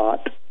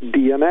robot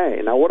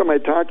DNA. Now, what am I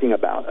talking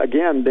about?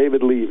 Again,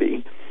 David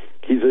Levy,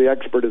 he's the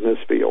expert in this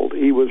field.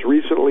 He was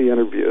recently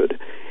interviewed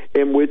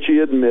in which he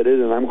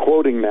admitted, and I'm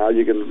quoting now,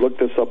 you can look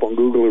this up on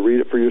Google and read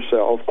it for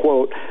yourself,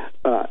 quote,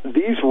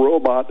 these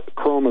robot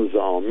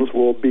chromosomes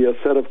will be a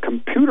set of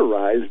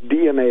computerized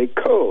DNA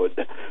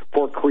code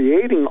for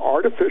creating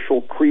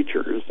artificial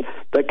creatures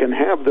that can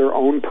have their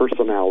own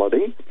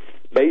personality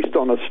based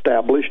on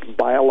established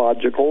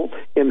biological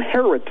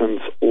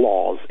inheritance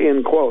laws,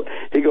 end quote.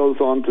 He goes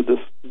on to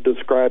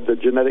describe the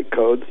genetic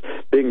codes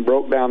being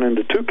broke down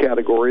into two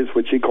categories,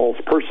 which he calls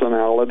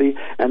personality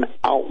and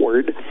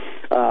outward.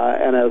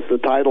 And as the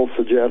title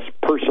suggests,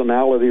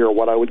 personality, or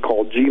what I would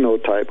call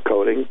genotype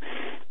coding,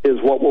 is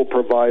what will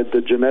provide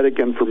the genetic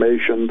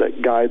information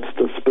that guides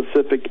the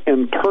specific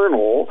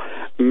internal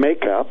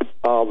makeup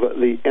of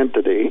the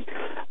entity,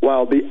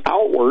 while the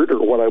outward,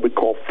 or what I would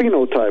call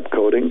phenotype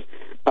coding,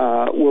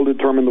 will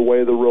determine the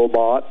way the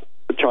robot,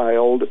 the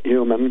child,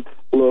 human,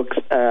 looks,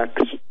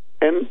 acts,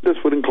 and this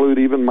would include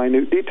even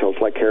minute details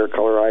like hair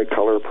color, eye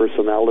color,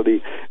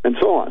 personality, and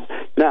so on.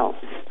 Now,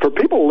 for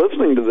people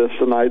listening to this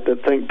tonight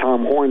that think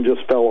Tom Horn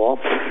just fell off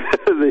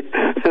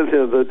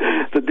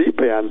the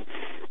deep end,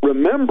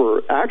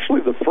 remember,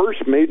 actually the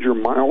first major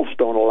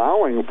milestone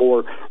allowing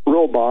for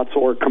robots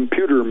or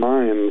computer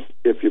minds,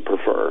 if you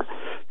prefer,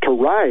 to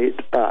write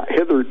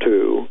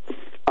hitherto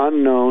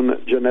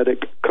unknown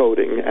genetic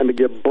coding and to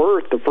give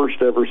birth to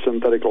first ever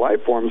synthetic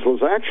life forms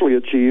was actually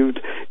achieved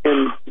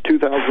in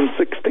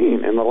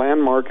 2016 in the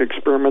landmark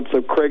experiments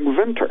of Craig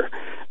Venter,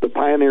 the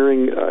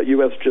pioneering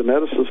U.S.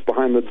 geneticist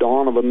behind the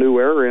dawn of a new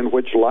era in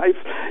which life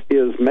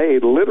is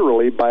made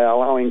literally by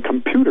allowing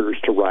computers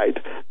to write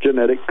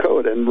genetic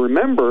code. And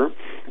remember,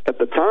 at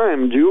the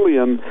time,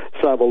 Julian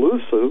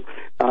Savulescu,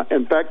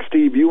 in fact,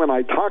 Steve, you and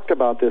I talked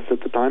about this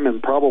at the time,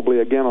 and probably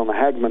again on the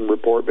Hagmann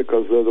report,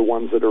 because they're the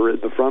ones that are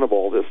at the front of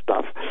all this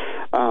stuff.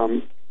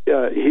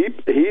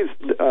 He's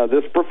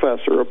this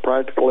professor of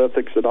practical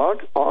ethics at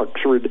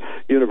Oxford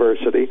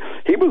University.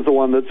 He was the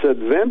one that said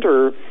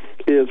Venter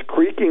is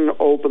creaking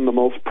open the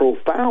most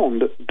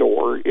profound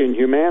door in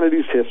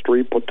humanity's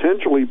history,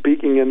 potentially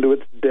peeking into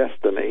its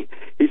destiny.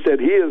 He said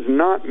he is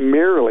not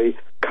merely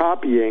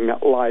copying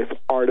life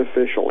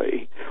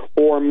artificially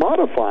or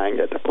modifying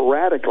it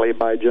radically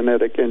by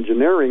genetic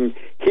engineering.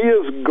 He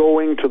is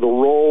going to the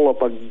role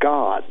of a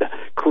god,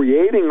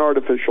 creating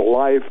artificial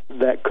life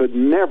that could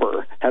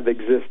never have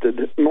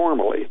existed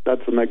normally.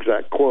 That's an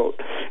exact quote.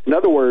 In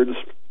other words,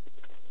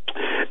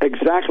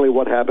 exactly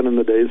what happened in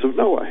the days of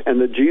Noah and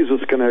that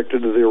Jesus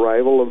connected to the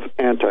arrival of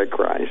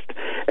Antichrist,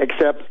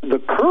 except the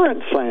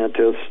current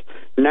scientists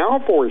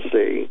now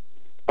foresee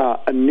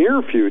a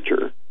near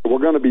future. We're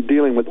going to be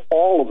dealing with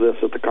all of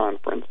this at the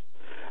conference,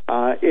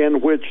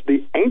 in which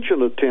the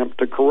ancient attempt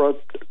to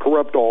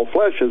corrupt all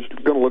flesh is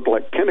going to look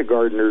like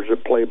kindergartners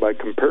at play by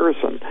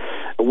comparison.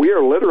 We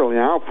are literally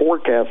now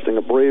forecasting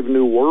a brave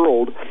new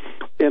world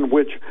in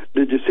which,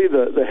 did you see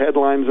the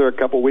headlines there a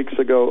couple weeks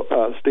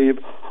ago, Steve,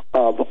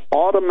 of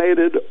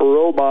automated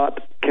robot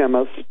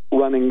chemists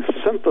running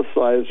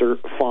synthesizer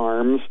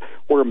farms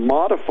where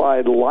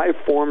modified life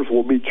forms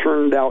will be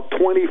churned out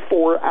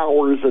 24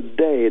 hours a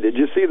day. Did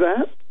you see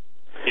that?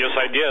 Yes,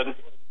 I did.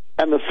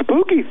 And the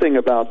spooky thing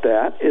about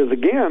that is,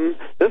 again,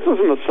 this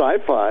isn't a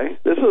sci-fi.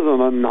 This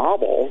isn't a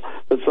novel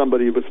that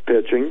somebody was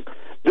pitching.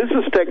 This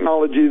is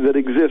technology that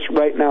exists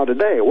right now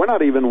today. We're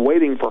not even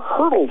waiting for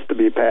hurdles to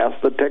be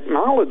passed. The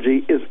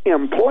technology is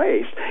in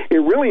place. It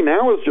really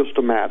now is just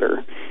a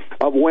matter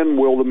of when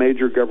will the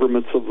major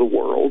governments of the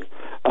world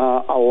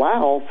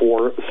allow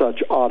for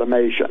such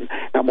automation.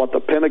 And what the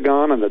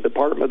Pentagon and the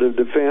Department of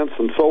Defense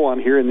and so on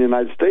here in the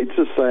United States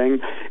is saying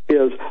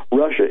is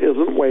Russia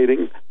isn't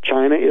waiting,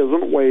 China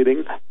isn't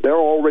waiting, they're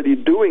already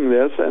doing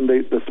this, and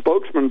the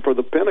spokesman for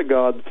the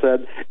Pentagon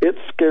said it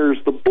scares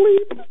the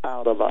bleep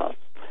out of us.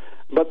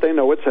 But they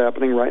know it's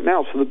happening right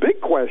now. So the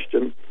big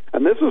question,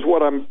 and this is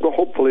what I'm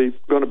hopefully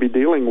going to be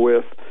dealing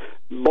with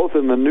both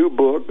in the new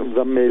book,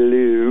 The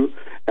Milieu,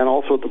 and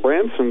also at the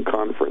Branson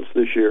Conference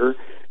this year,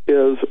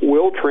 is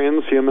will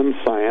transhuman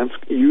science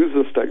use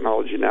this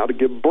technology now to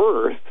give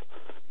birth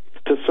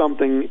to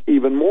something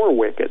even more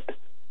wicked,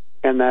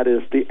 and that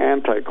is the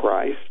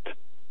Antichrist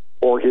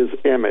or his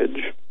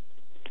image?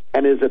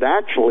 And is it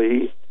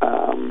actually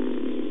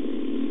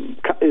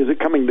is it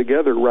coming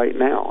together right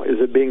now? Is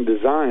it being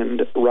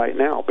designed right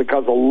now?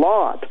 Because a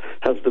lot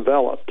has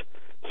developed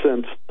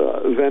since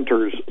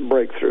Venter's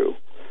breakthrough.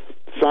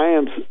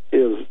 Science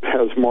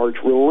has marched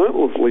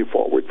relentlessly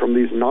forward from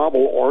these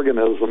novel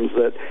organisms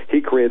that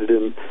he created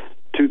in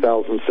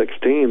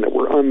 2016 that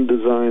were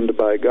undesigned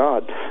by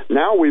God.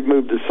 Now we've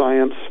moved to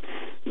science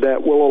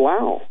that will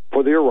allow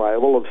for the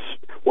arrival of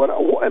what.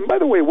 And by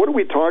the way, what are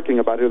we talking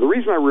about here? The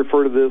reason I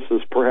refer to this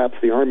as perhaps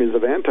the armies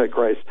of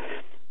Antichrist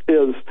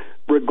is,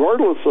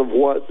 regardless of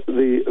what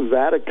the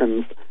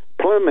Vatican's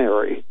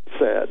plenary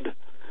said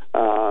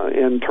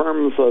in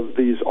terms of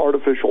these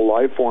artificial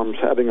life forms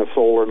having a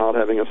soul or not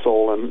having a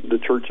soul, and the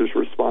church's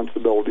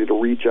responsibility to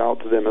reach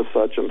out to them as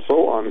such and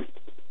so on,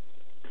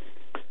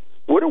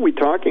 what are we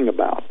talking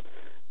about?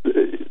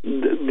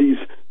 These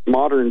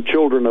modern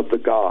children of the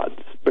gods,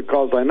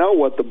 because I know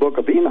what the book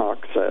of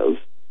Enoch says.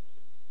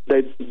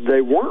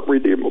 They weren't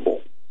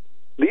redeemable.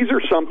 These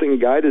are something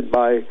guided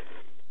by,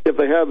 if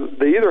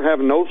they either have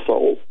no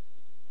soul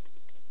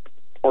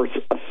or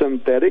a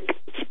synthetic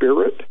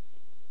spirit,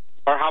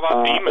 or how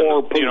about demons,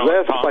 or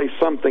possessed by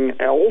something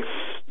else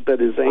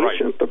that is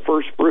ancient. Right. The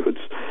first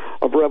fruits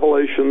of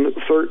Revelation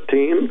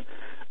 13,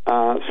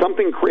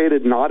 something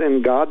created not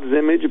in God's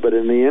image, but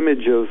in the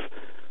image of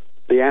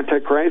the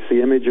Antichrist,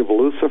 the image of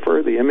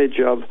Lucifer, the image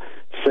of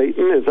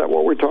Satan. Is that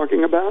what we're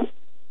talking about?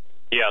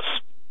 Yes.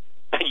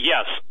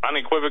 Yes,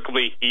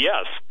 unequivocally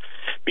yes.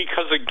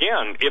 Because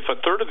again, if a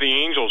third of the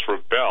angels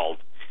rebelled,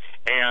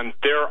 and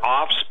their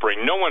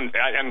offspring, no one,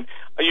 and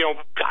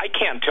I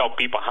can't tell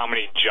people how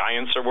many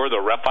giants there were,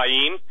 the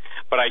Rephaim,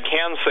 but I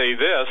can say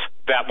this,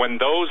 that when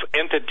those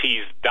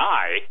entities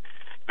die,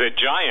 the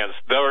giants,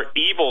 their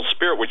evil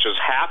spirit, which is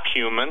half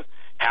human,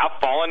 half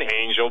fallen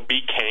angel,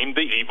 became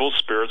the evil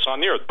spirits on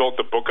the earth, both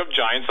the book of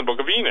Giants and the book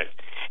of Enoch.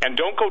 And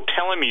don't go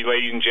telling me,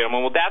 ladies and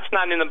gentlemen, well, that's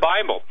not in the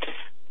Bible.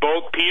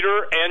 Both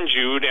Peter and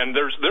Jude, and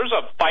there's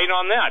a fight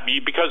on that,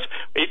 because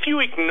if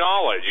you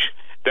acknowledge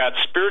that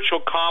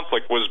spiritual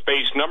conflict was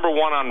based, number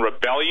one, on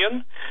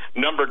rebellion,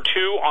 number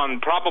two,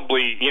 on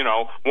probably,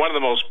 one of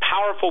the most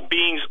powerful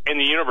beings in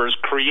the universe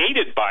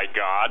created by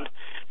God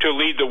to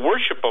lead the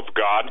worship of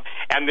God,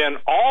 and then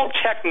all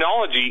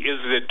technology is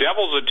the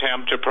devil's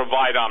attempt to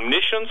provide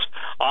omniscience,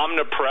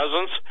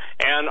 omnipresence,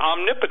 and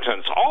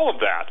omnipotence, all of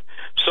that.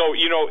 So,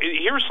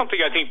 here's something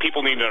I think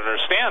people need to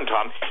understand,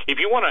 Tom. If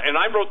you want to, and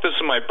I wrote this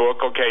in my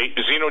book,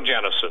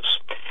 Xenogenesis,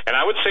 and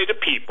I would say to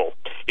people,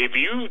 if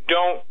you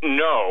don't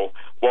know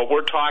what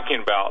we're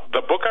talking about,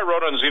 the book I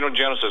wrote on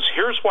Xenogenesis,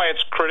 here's why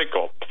it's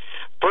critical.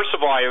 First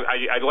of all,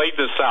 I laid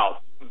this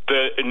out.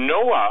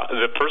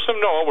 The person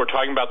of Noah, we're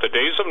talking about the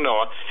days of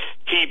Noah,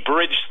 he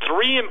bridged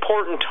three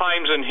important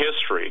times in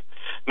history.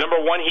 Number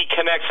one, he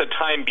connects a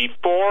time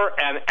before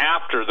and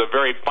after the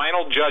very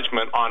final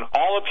judgment on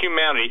all of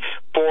humanity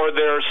for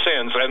their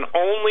sins, and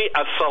only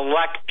a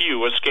select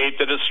few escaped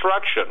the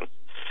destruction.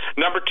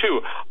 Number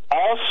two,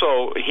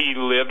 also he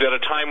lived at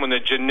a time when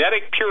the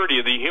genetic purity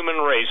of the human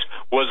race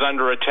was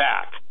under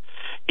attack.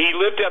 He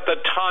lived at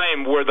the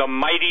time where the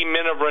mighty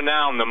men of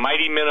renown, the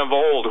mighty men of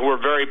old, who were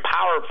very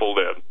powerful,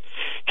 lived.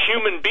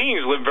 Human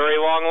beings live very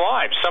long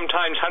lives,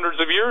 sometimes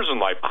hundreds of years in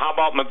life. How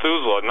about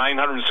Methuselah,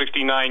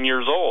 969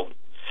 years old?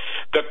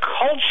 The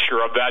culture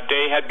of that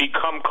day had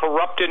become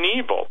corrupt and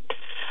evil.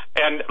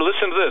 And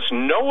listen to this,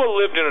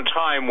 Noah lived in a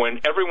time when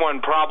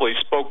everyone probably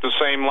spoke the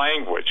same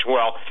language.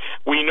 Well,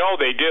 we know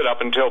they did up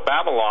until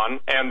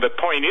Babylon, and the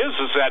point is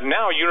that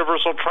now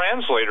universal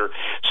translator.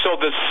 So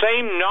the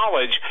same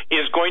knowledge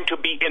is going to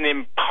be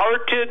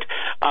imparted,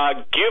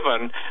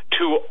 given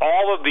to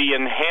all of the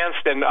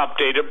enhanced and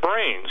updated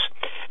brains.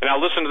 Now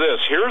listen to this,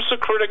 here's the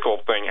critical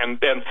thing, and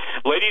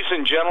ladies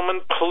and gentlemen,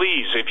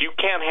 please, if you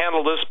can't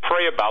handle this,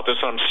 pray about this,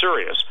 I'm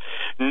serious.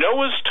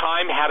 Noah's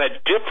time had a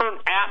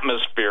different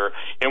atmosphere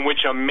in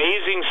which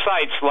amazing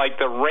sights like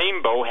the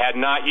rainbow had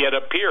not yet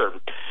appeared.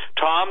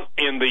 Tom,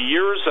 in the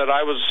years that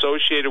I was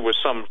associated with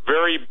some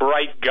very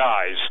bright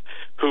guys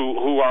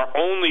who are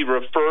only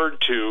referred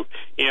to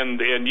in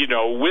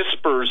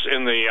whispers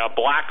in the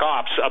black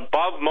ops,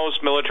 above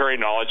most military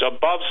knowledge,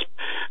 above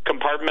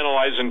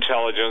compartmentalized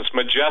intelligence,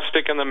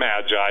 majestic and the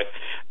magi,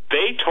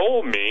 they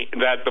told me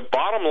that the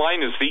bottom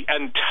line is the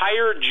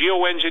entire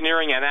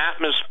geoengineering and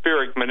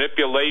atmospheric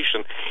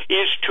manipulation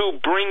is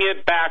to bring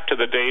it back to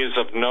the days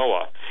of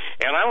Noah.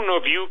 And I don't know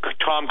if you,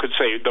 Tom, could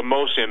say the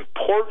most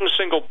important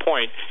single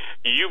point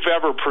you've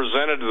ever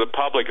presented to the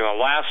public in the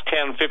last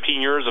 10,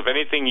 15 years of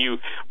anything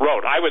you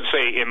wrote. I would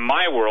say in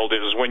my world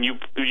it was when you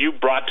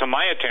brought to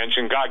my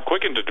attention, God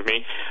quickened it to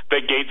me,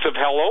 the gates of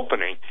hell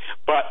opening.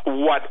 But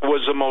what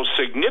was the most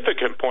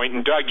significant point,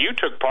 and Doug, you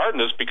took part in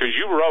this because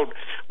you wrote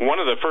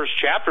one of the first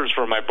chapters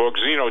for my book,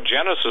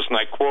 Xenogenesis, and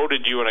I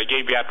quoted you and I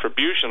gave you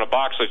attribution, a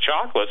box of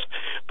chocolates.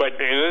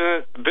 But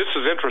this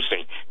is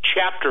interesting.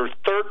 Chapter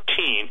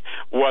 13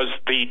 was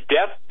the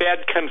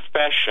deathbed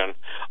confession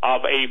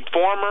of a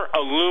former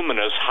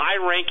illuminous,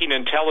 high-ranking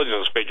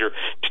intelligence figure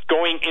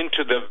going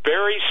into the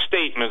very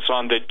statements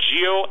on the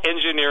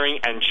geoengineering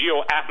and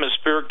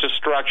geoatmospheric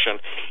destruction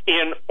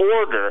in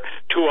order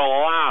to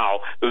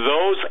allow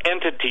those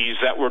entities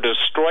that were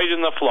destroyed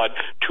in the flood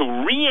to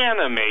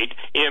reanimate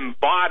in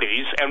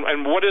bodies.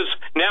 And what is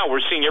now,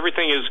 we're seeing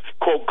everything is,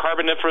 quote,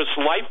 carboniferous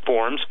life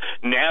forms,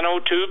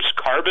 nanotubes,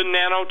 carbon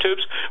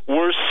nanotubes.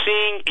 We're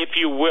seeing, if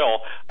you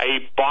will,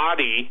 a body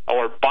body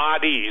or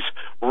bodies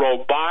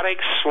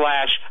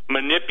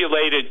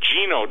robotic/manipulated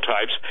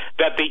genotypes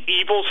that the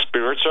evil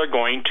spirits are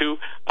going to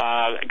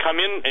come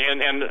in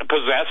and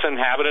possess,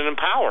 inhabit, and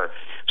empower.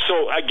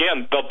 So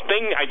again, the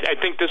thing, I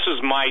think this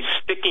is my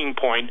sticking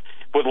point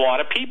with a lot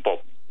of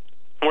people.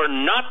 We're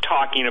not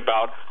talking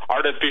about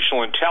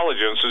artificial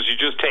intelligence as you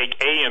just take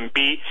A and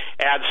B,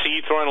 add C,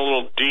 throw in a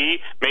little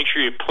D, make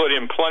sure you put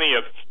in plenty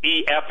of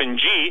E, F, and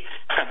G.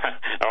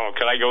 Oh,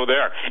 can I go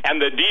there?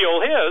 And the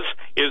deal is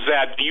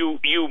that you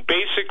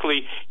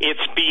basically,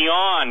 it's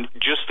beyond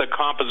just the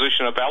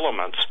composition of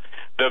elements.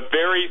 The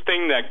very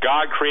thing that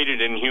God created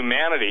in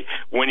humanity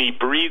when he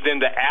breathed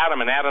into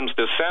Adam and Adam's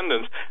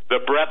descendants, the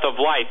breath of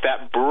life,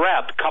 that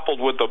breath coupled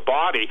with the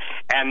body,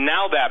 and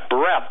now that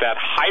breath, that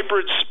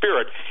hybrid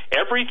spirit,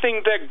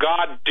 everything that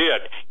God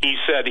did, he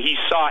said he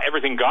saw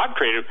everything God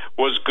created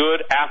was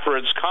good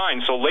after its kind.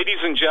 So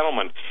ladies and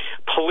gentlemen,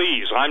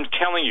 please, I'm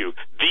telling you,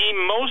 the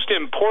most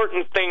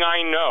important thing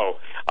I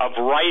know of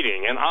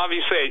writing, and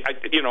obviously,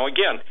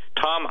 again,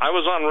 Tom, I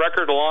was on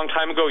record a long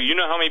time ago. You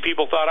know how many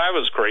people thought I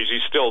was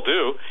crazy, still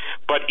do.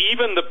 But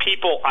even the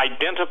people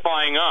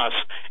identifying us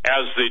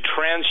as the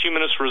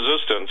transhumanist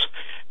resistance,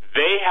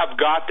 they have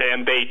got to,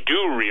 and they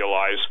do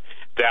realize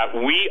that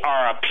we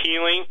are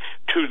appealing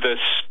to the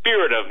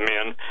spirit of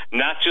men,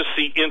 not just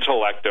the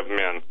intellect of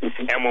men.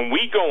 And when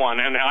we go on,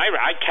 and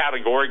I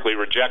categorically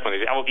reject when they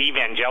say,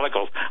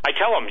 evangelicals. I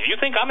tell them, you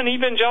think I'm an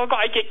evangelical?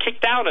 I get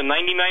kicked out of 99%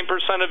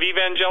 of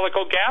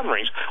evangelical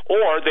gatherings,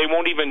 or they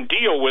won't even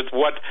deal with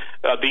what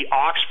the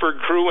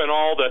Oxford crew and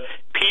all the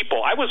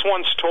people. I was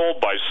once told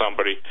by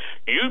somebody,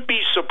 you'd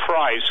be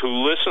surprised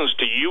who listens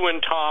to you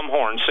and Tom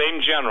Horn,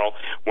 same general,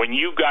 when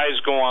you guys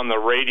go on the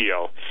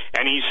radio.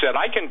 And he said,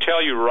 I can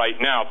tell you right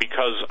now,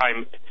 because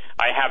I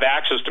have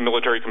access to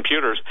military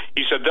computers,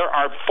 he said there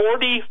are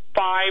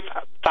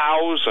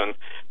 45,000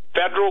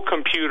 federal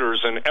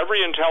computers in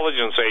every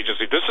intelligence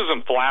agency. This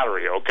isn't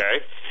flattery,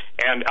 okay?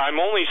 And I'm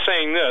only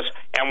saying this,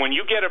 and when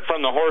you get it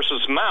from the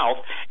horse's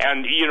mouth,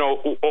 and,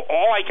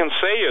 all I can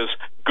say is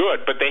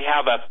good, but they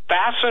have a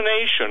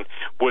fascination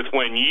with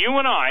when you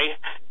and I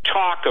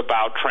talk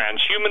about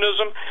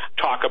transhumanism,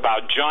 talk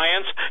about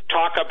giants,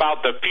 talk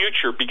about the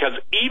future, because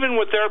even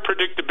with their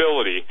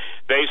predictability,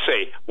 they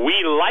say,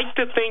 we like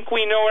to think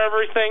we know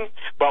everything,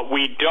 but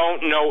we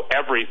don't know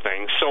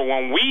everything. So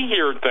when we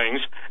hear things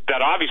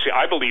that obviously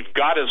I believe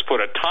God has put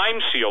a time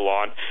seal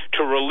on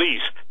to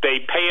release,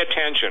 they pay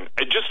attention.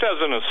 Just as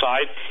an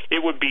aside,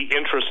 it would be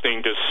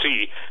interesting to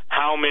see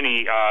how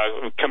many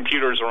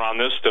computers are on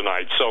this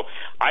tonight. So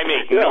I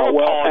make no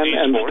apologies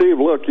and for Steve,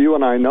 look, you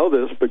and I know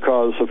this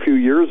because a few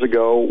years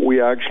ago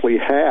we actually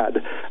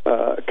had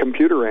a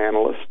computer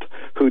analyst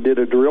who did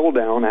a drill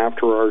down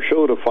after our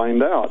show to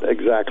find out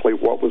exactly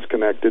what was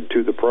connected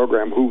to the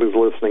program, who was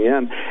listening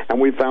in,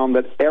 and we found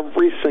that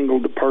every single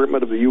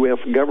department of the U.S.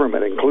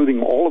 government,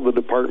 including all of the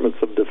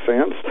departments of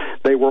defense,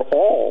 they were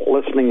all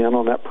listening in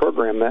on that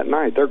program that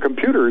night. Their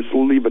computers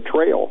leave a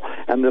trail,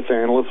 and this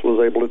analyst was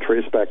able to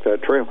trace back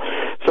that trail.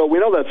 So we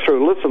know that's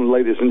true. Listen,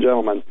 ladies and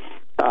gentlemen,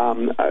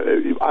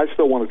 I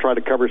still want to try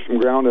to cover some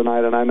ground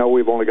tonight, and I know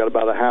we've only got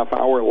about a half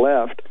hour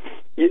left.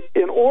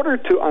 In order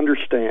to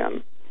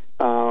understand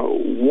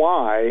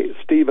why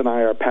Steve and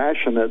I are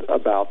passionate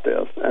about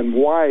this and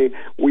why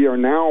we are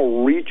now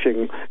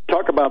reaching,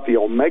 talk about the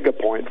omega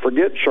point,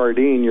 forget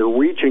Chardine, you're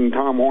reaching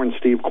Tom Horn,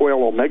 Steve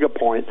Quayle omega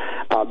point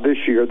this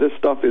year. This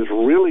stuff is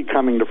really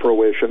coming to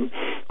fruition.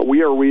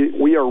 We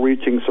are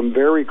reaching some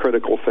very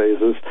critical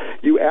phases.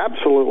 You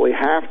absolutely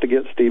have to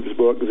get Steve's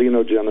book,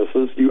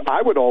 Xenogenesis.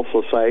 I would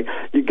also say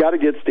you've got to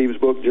get Steve's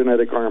book,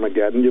 Genetic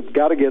Armageddon. You've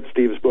got to get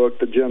Steve's book,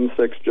 The Gen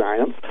 6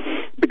 Giants,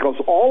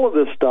 because all of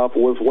this stuff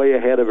was way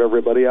ahead of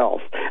everybody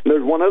else. And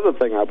there's one other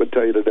thing I would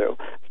tell you to do.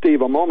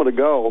 Steve, a moment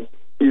ago,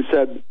 you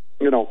said,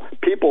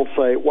 people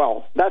say,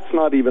 well, that's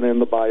not even in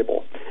the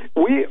Bible.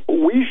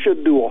 We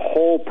should do a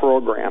whole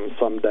program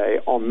someday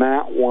on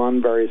that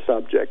one very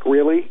subject.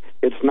 Really?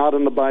 It's not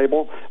in the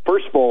Bible?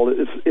 First of all,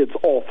 it's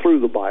all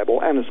through the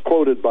Bible, and it's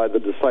quoted by the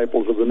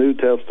disciples of the New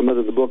Testament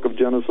in the book of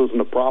Genesis and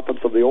the prophets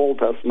of the Old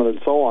Testament and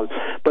so on.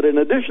 But in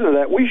addition to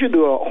that, we should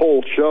do a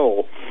whole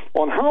show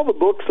on how the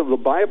books of the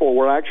Bible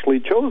were actually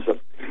chosen.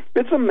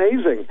 It's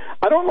amazing.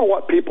 I don't know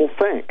what people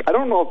think. I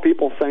don't know if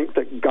people think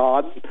that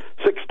God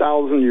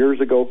 6,000 years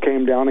ago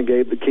came down and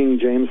gave the King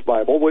James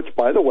Bible, which,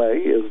 by the way,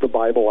 is the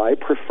Bible I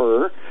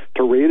prefer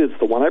to read. It's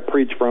the one I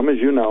preach from, as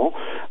you know.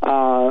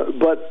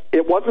 But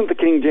it wasn't the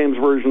King James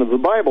version of the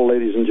Bible,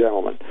 ladies and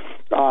gentlemen.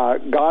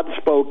 God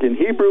spoke in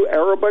Hebrew,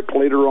 Arabic,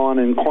 later on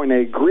in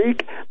Koine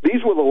Greek.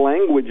 These were the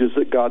languages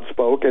that God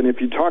spoke, and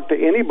if you talk to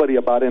anybody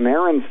about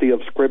inerrancy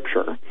of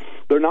Scripture,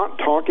 they're not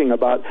talking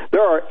about,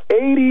 there are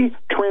 80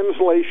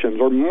 translations,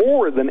 or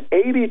more than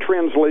 80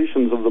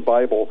 translations of the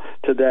Bible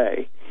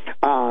today.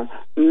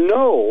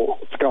 No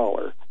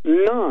scholar,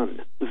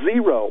 none,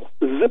 zero,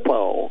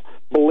 zippo,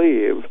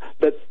 believe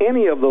that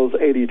any of those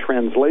 80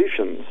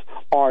 translations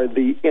are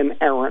the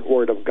inerrant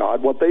Word of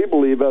God. What they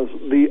believe as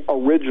the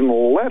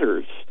original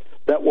letters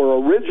that were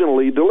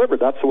originally delivered.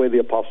 That's the way the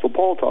Apostle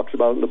Paul talks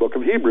about it in the book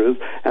of Hebrews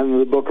and in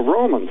the book of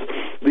Romans.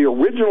 The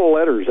original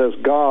letters, as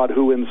God,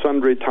 who in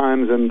sundry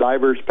times and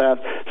divers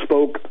past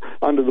spoke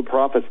unto the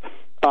prophets,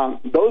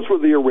 those were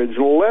the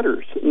original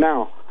letters.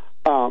 Now,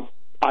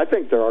 I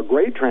think there are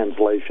great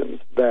translations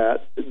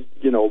that,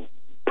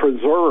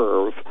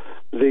 preserve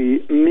the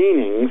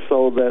meaning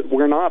so that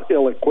we're not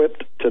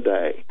ill-equipped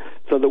today,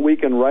 so that we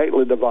can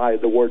rightly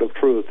divide the word of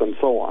truth and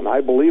so on.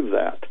 I believe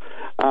that.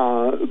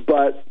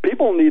 But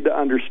people need to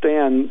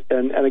understand,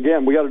 and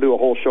again, we got to do a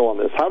whole show on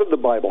this. How did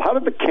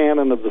the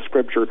canon of the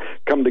Scripture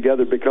come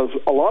together? Because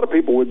a lot of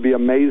people would be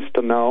amazed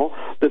to know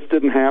this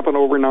didn't happen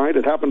overnight.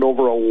 It happened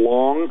over a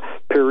long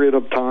period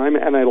of time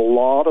and a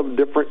lot of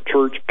different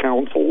church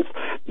councils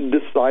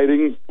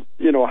deciding,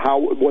 how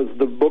was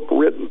the book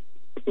written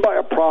by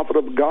a prophet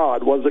of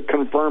God? Was it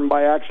confirmed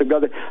by acts of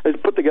God? They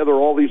put together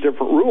all these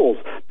different rules.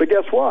 But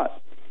guess what?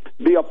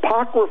 The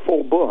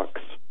apocryphal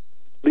books,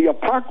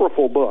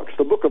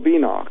 the book of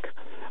Enoch,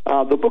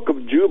 the book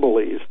of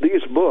Jubilees,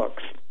 these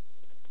books,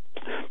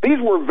 these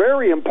were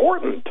very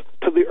important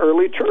to the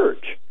early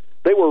church.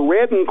 They were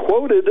read and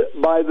quoted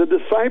by the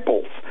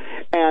disciples.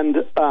 And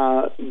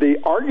the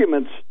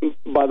arguments,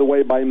 by the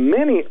way, by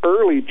many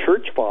early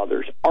church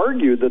fathers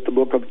argued that the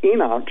book of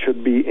Enoch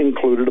should be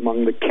included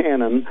among the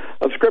canon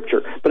of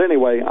Scripture. But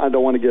anyway, I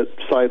don't want to get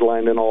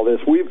sidelined in all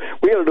this. We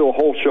got to do a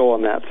whole show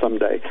on that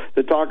someday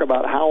to talk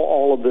about how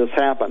all of this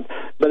happened.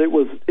 But it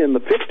was in the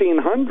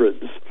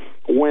 1500s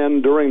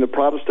when, during the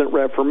Protestant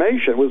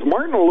Reformation, it was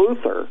Martin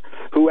Luther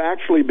who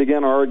actually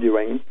began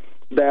arguing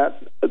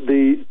that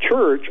the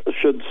church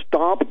should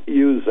stop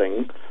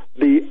using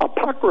the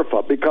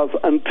Apocrypha, because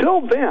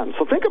until then,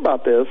 so think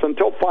about this,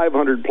 until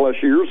 500 plus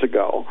years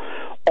ago,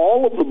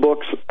 all of the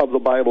books of the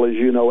Bible as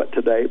you know it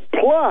today,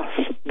 plus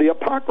the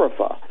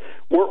Apocrypha,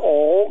 were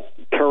all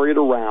carried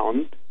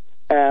around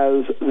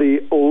as the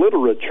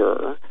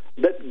literature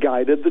that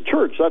guided the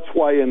church. That's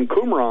why in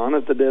Qumran,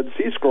 at the Dead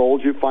Sea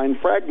Scrolls, you find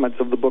fragments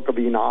of the book of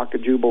Enoch,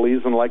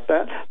 Jubilees, and like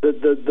that,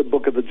 the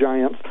book of the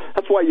giants.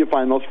 That's why you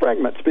find those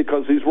fragments,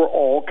 because these were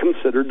all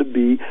considered to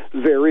be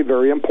very,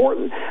 very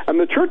important. And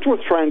the church was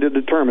trying to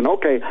determine,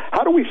 okay,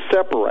 how do we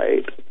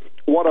separate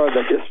what are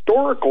the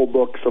historical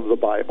books of the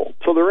Bible?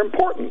 So they're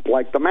important,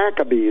 like the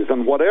Maccabees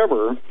and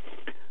whatever.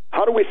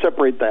 How do we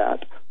separate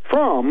that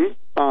from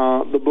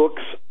the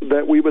books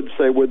that we would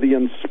say were the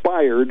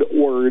inspired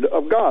Word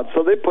of God?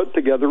 So they put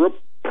together a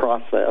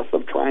process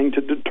of trying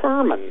to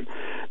determine,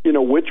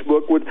 which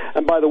book would.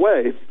 And by the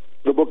way,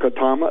 the book of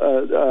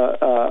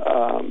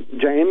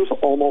James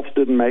almost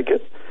didn't make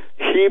it.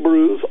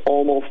 Hebrews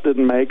almost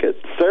didn't make it.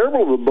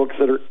 Several of the books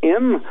that are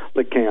in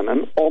the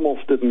canon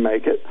almost didn't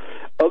make it.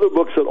 Other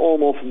books that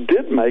almost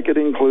did make it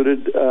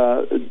included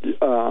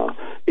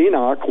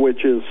Enoch,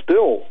 which is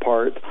still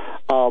part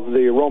of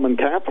the Roman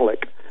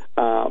Catholic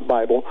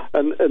Bible.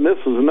 And this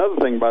is another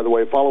thing, by the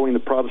way, following the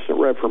Protestant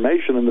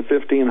Reformation in the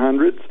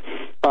 1500s,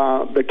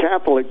 the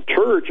Catholic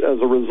Church, as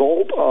a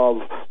result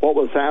of what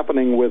was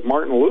happening with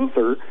Martin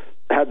Luther,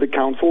 had the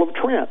Council of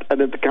Trent.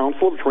 And at the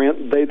Council of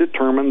Trent, they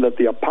determined that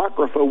the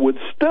Apocrypha would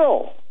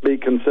still be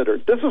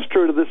considered. This is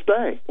true to this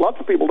day. Lots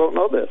of people don't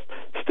know this.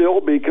 Still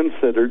be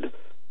considered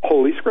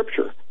Holy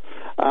Scripture.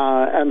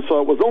 And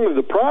so it was only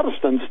the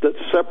Protestants that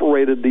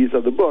separated these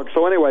other books.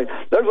 So anyway,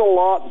 there's a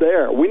lot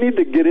there. We need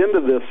to get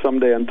into this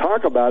someday and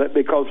talk about it,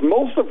 because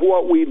most of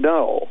what we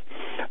know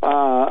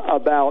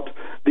about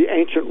the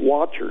ancient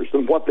watchers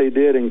and what they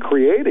did in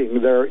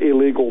creating their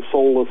illegal,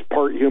 soulless,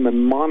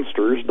 part-human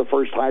monsters, the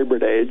first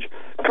hybrid age,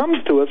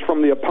 comes to us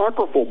from the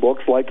apocryphal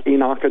books like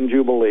Enoch and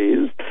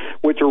Jubilees,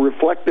 which are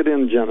reflected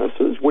in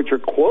Genesis, which are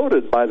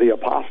quoted by the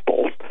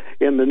apostles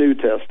in the New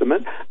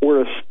Testament,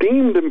 were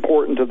esteemed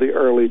important to the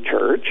early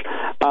church,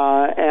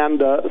 and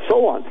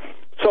so on.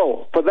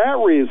 So, for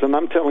that reason,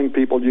 I'm telling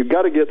people you've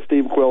got to get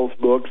Steve Quayle's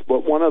books.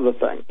 But one other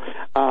thing,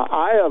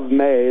 I have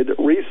made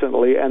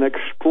recently an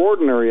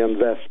extraordinary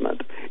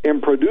investment in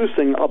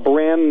producing a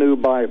brand new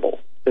Bible.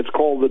 It's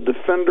called the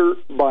Defender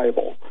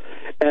Bible,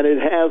 and it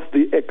has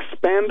the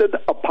expanded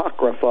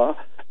Apocrypha,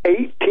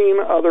 18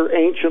 other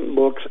ancient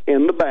books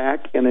in the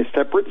back in a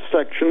separate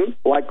section,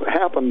 like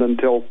happened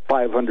until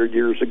 500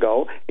 years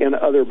ago in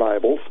other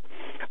Bibles,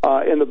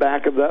 in the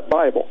back of that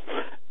Bible.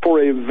 For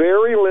a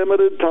very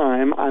limited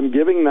time, I'm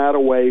giving that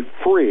away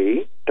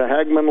free to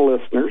Hagmann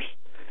listeners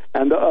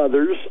and to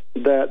others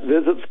that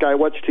visit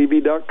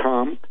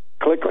skywatchtv.com.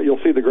 Click, you'll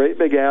see the great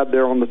big ad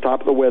there on the top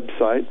of the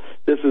website.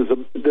 This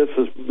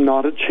is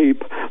not a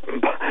cheap.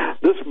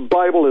 This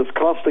Bible is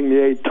costing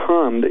me a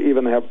ton to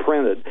even have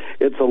printed.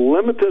 It's a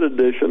limited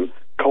edition,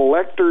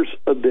 collector's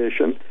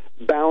edition,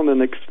 bound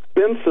in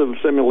expensive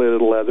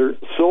simulated leather,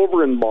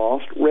 silver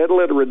embossed, red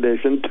letter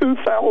edition,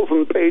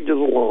 2,000 pages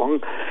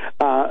long.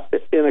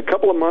 In a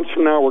couple of months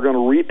from now, we're going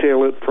to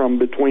retail it from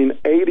between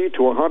 $80 to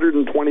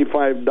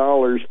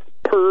 $125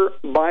 per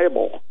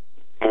Bible.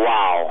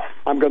 Wow.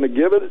 I'm going to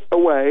give it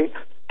away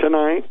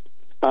tonight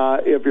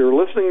If you're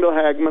listening to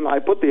Hagmann, I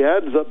put the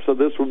ads up so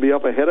this would be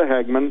up ahead of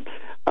Hagmann.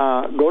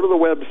 Go to the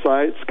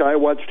website,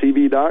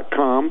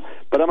 skywatchtv.com,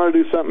 but I'm going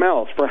to do something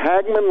else. For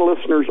Hagmann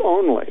listeners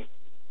only,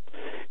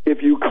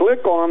 if you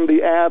click on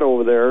the ad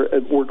over there,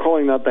 we're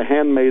calling that The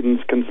Handmaiden's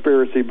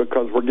Conspiracy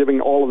because we're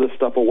giving all of this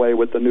stuff away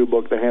with the new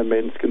book, The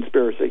Handmaiden's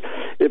Conspiracy.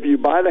 If you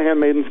buy The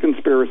Handmaiden's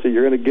Conspiracy,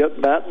 you're going to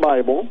get that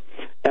Bible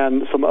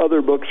and some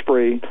other books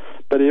free.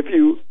 But if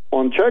you,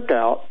 on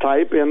checkout,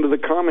 type into the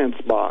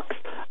comments box,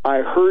 I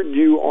heard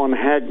you on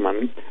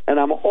Hagmann, and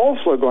I'm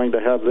also going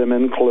to have them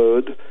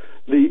include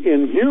the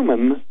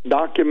Inhuman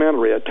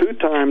documentary, a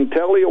 2-time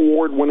Telly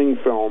Award-winning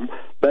film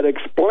that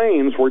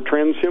explains where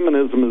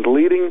transhumanism is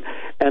leading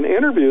and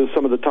interviews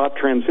some of the top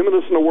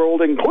transhumanists in the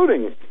world,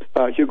 including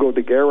Hugo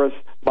de Garis,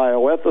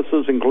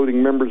 bioethicists,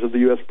 including members of the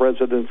U.S.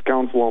 President's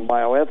Council on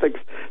Bioethics,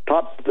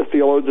 top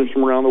theologians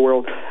from around the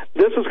world.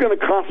 This is going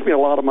to cost me a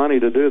lot of money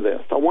to do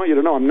this. I want you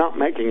to know I'm not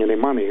making any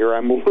money here.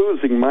 I'm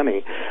losing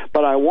money.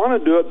 But I want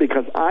to do it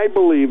because I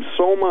believe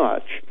so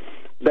much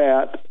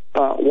that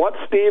what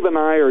Steve and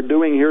I are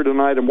doing here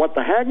tonight, and what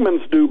the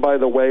Hagmanns do, by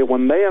the way,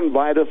 when they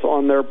invite us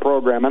on their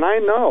program, and I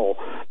know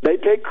they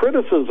take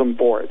criticism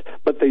for it,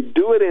 but they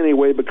do it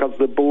anyway because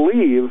they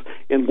believe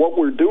in what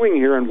we're doing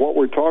here and what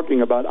we're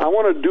talking about. I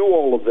want to do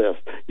all of this.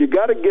 You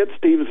got to get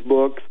Steve's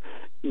books.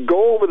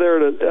 Go over there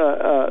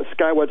to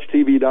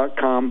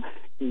skywatchtv.com.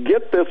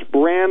 Get this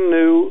brand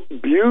new,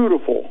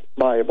 beautiful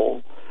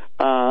Bible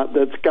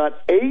that's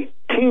got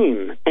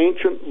 18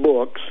 ancient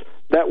books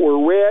that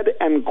were read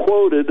and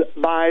quoted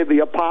by the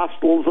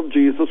apostles of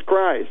Jesus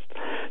Christ.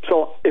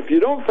 So if you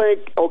don't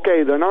think,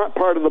 okay, they're not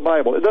part of the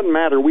Bible, it doesn't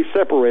matter. We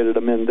separated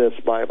them in this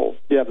Bible.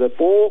 You have the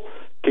full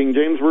King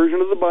James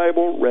Version of the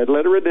Bible, red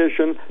letter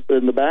edition, but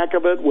in the back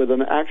of it with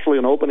actually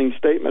an opening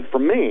statement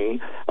from me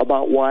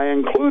about why I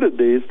included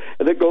these,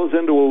 and it goes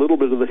into a little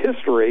bit of the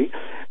history.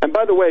 And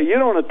by the way, you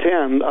don't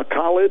attend a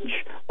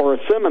college or a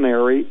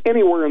seminary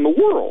anywhere in the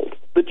world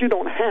that you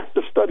don't have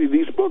to study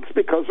these books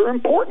because they're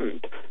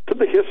important to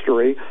the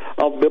history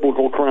of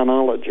biblical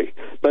chronology.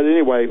 But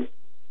anyway,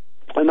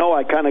 I know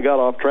I kind of got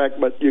off track,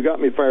 but you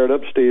got me fired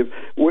up, Steve.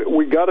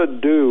 We got to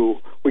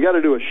do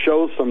a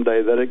show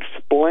someday that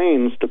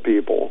explains to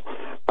people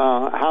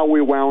how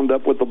we wound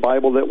up with the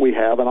Bible that we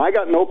have. And I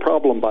got no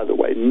problem, by the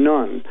way,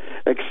 none,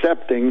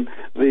 accepting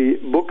the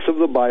books of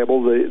the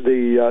Bible,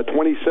 the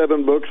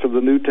 27 books of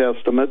the New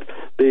Testament,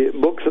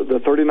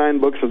 the 39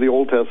 books of the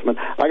Old Testament.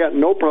 I got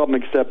no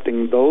problem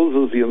accepting those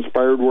as the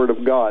inspired Word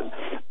of God,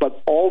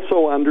 but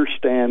also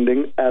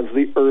understanding, as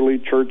the early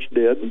church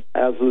did,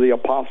 as the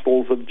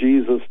apostles of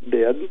Jesus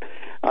did,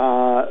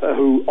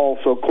 who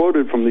also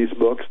quoted from these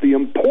books, the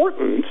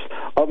importance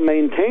of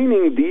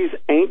maintaining these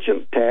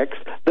ancient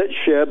texts that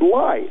shed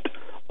light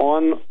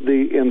on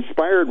the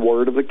inspired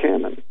word of the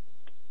canon.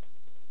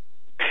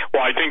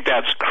 Well, I think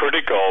that's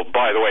critical.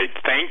 By the way,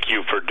 thank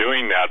you for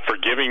doing that, for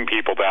giving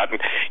people that.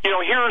 And,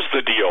 here's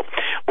the deal.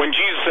 When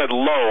Jesus said,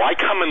 "Lo, I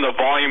come in the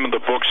volume of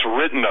the books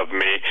written of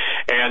me,"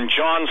 and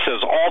John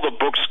says all the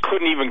books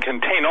couldn't even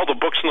contain, all the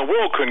books in the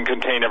world couldn't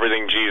contain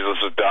everything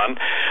Jesus had done.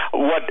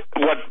 What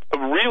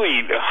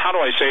really, how do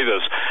I say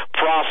this,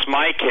 frosts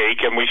my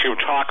cake, and we should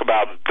talk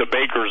about the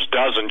baker's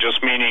dozen,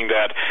 just meaning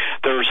that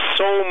there's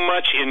so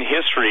much in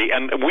history,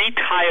 and we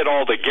tie it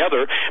all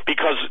together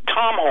because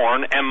Tom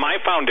Horn and my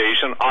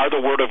foundation are the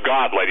Word of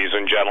God, ladies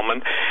and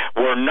gentlemen.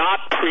 We're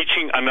not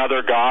preaching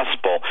another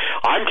gospel.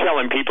 I'm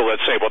telling people that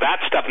say, well,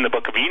 that stuff in the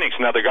book of Enoch's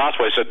another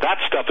gospel. I said, that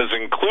stuff is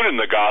included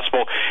in the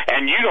gospel,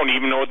 and you don't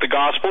even know what the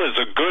gospel is,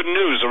 the good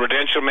news, the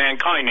redemption of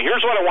mankind.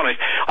 Here's what I want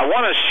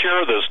to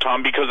share this,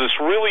 Tom, because it's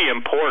really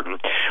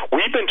important.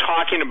 We've been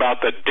talking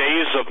about the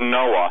days of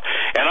Noah,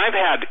 and I've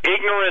had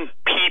ignorant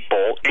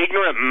people,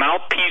 ignorant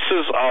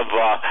mouthpieces of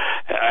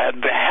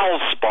the hell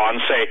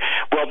spawn say,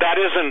 well,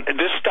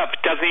 this stuff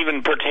doesn't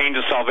even pertain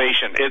to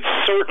salvation. It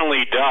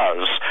certainly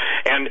does.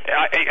 And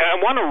I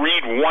want to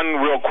read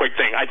one real quick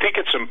thing. I think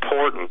it's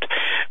important.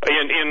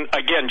 In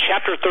again,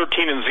 chapter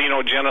 13 in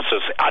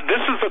Xenogenesis,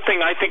 this is the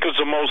thing I think is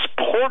the most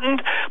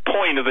important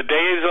point of the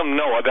days of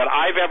Noah that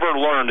I've ever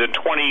learned in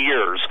 20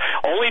 years,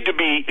 only to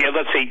be,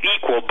 let's say,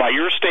 equaled by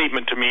your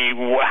statement to me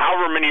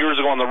however many years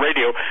ago on the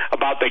radio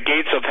about the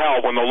gates of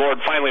hell when the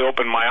Lord finally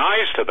opened my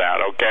eyes to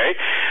that, okay?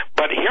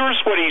 But here's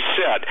what he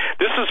said.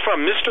 This is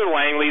from Mr.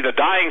 Langley, the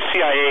dying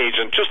CIA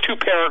agent, just 2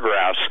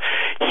 paragraphs.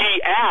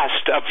 He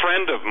asked a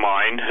friend of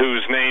mine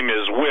whose name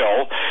is Will,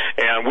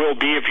 and Will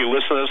B, if you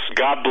listen to this,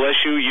 God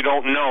bless you. You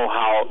don't know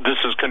how this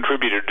has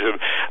contributed to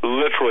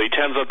literally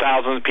tens of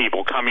thousands of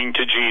people coming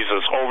to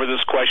Jesus over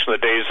this question of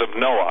the days of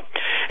Noah.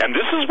 And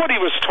this is what he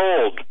was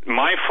told,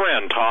 my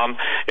friend Tom,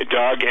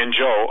 Doug, and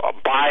Joe,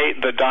 by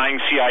the dying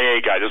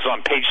CIA guy. This is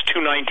on page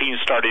 219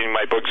 starting in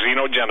my book,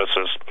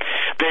 Xenogenesis.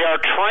 They are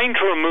trying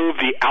to remove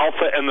the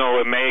Alpha and the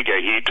Omega,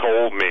 he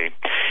told me.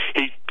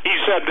 He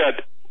said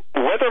that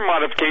weather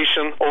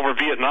modification over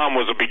Vietnam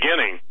was a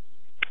beginning.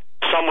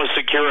 some with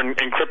secure and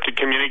encrypted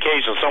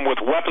communication, some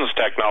with weapons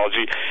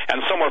technology,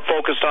 and some are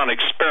focused on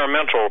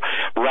experimental,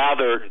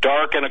 rather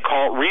dark and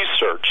occult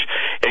research.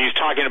 And he's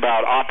talking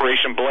about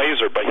Operation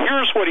Blazer. But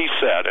here's what he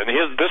said, and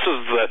this is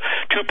the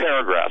 2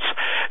 paragraphs.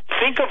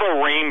 Think of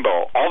a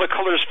rainbow, all the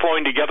colors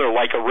flowing together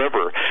like a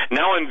river.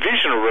 Now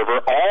envision a river,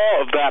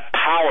 all of that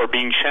power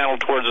being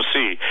channeled towards the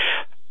sea.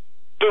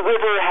 The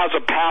river has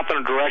a path and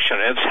a direction,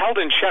 and it's held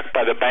in check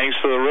by the banks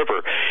of the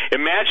river.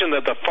 Imagine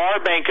that the far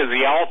bank is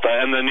the alpha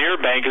and the near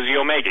bank is the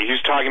omega.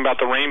 He's talking about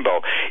the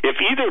rainbow. If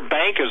either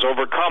bank is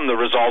overcome, the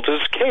result is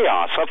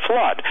chaos, a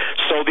flood.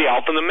 So the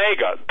alpha and the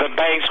omega. The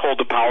banks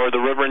hold the power of the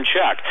river in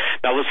check.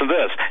 Now listen to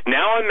this.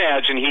 Now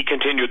imagine, he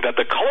continued,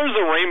 that the colors of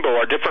the rainbow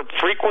are different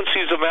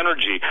frequencies of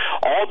energy,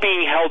 all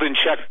being held in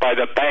check by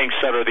the banks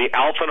that are the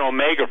alpha and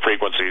omega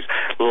frequencies.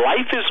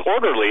 Life is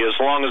orderly as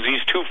long as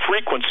these 2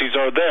 frequencies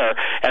are there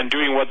and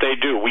doing what they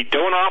do. We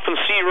don't often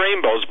see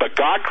rainbows, but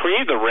God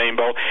created the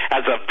rainbow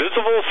as a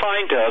visible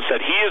sign to us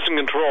that he is in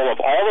control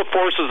of all the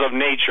forces of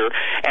nature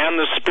and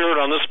the spirit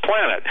on this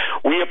planet.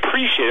 We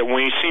appreciate it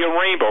when we see a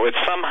rainbow.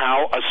 It's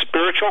somehow a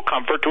spiritual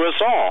comfort to us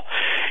all.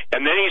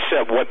 And then he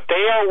said, what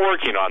they are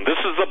working on, this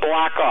is the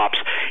black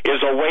ops,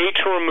 is a way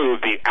to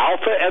remove the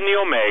alpha and the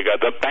omega,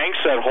 the banks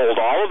that hold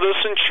all of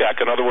this in check,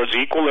 in other words,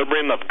 the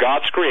equilibrium of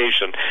God's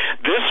creation.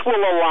 This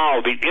will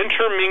allow the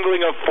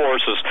intermingling of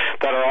forces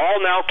that are all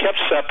now kept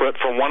separate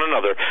from one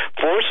another,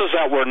 forces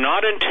that were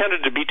not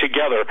intended to be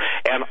together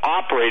and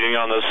operating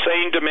on the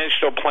same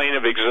dimensional plane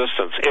of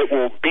existence. It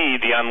will be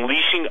the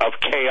unleashing of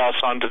chaos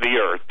onto the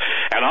earth.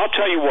 And I'll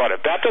tell you what,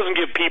 if that doesn't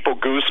give people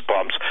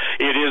goosebumps,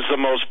 it is the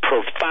most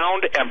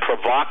profound and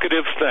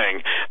provocative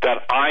thing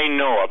that I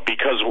know of,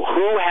 because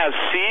who has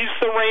seized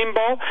the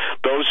rainbow?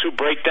 Those who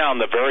break down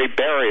the very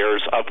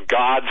barriers of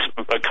God's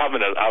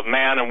covenant of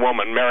man and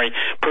woman,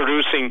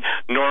 producing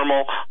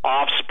normal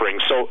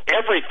offspring. So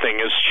everything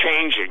is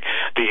changing.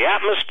 The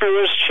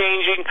atmosphere is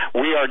changing.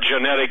 We are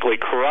genetically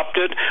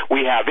corrupted.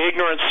 We have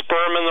ignorant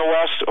sperm in the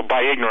West.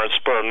 By ignorant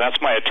sperm, that's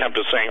my attempt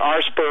at saying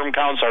our sperm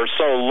counts are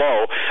so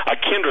low, a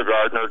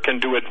kindergartner can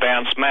do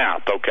advanced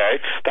math, okay?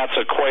 That's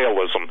a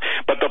Quayleism.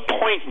 But the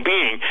point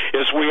being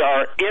is we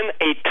are in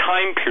a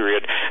time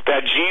period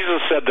that Jesus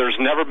said there's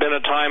never been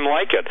a time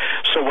like it.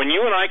 So when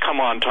you and I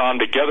come on, Tom,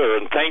 together,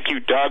 and thank you,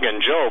 Doug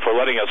and Joe, for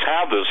letting us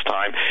have this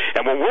time,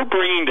 and when we're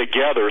bringing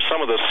together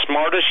some of the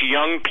smartest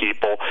young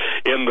people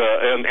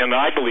and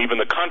I believe in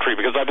the country,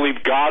 because I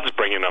believe God's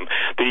bringing them,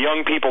 the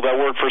young people that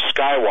work for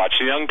Skywatch,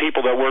 the young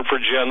people that work for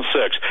Gen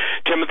 6,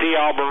 Timothy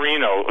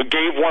Alberino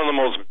gave one of the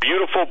most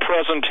beautiful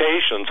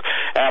presentations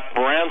at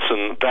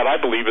Branson that I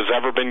believe has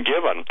ever been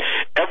given.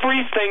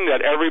 Everything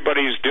that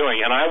everybody's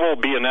doing, and I will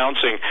be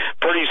announcing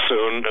pretty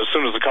soon, as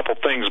soon as a couple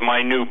things,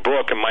 my new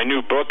book, and my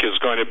new book is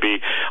going to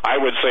be, I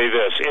would say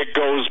this, it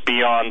goes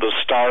beyond the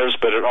stars,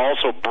 but it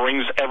also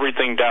brings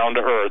everything down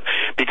to earth,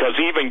 because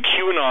even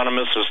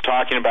QAnonymous is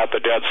talking about the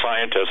dead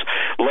scientists.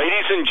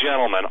 Ladies and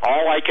gentlemen,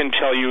 all I can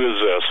tell you is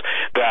this,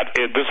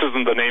 this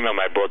isn't the name of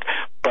my book,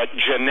 but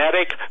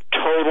genetic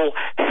total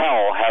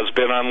hell has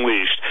been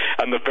unleashed,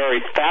 and the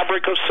very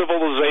fabric of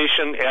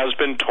civilization has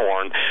been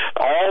torn.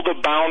 All the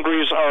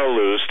boundaries are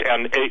loosed,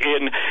 and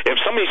if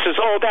somebody says,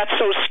 oh, that's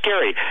so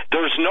scary,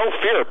 there's no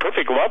fear.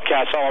 Perfect love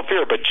casts all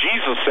fear, but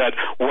Jesus said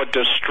what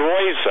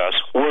destroys us,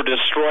 we're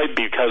destroyed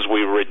because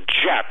we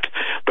reject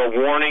the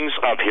warnings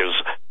of his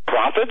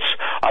prophets,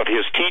 of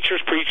his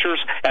teachers, preachers,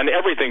 and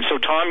everything. So,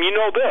 Tom, you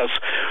know this.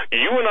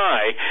 You and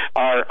I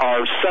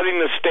are setting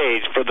the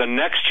stage for the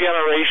next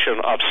generation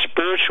of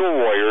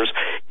spiritual warriors,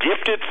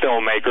 gifted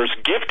filmmakers,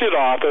 gifted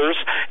authors,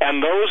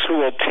 and those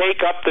who will take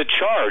up the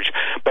charge.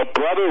 But,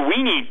 brother, we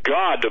need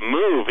God to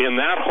move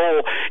in that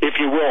whole, if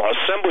you will,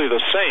 assembly of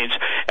the saints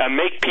and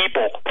make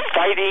people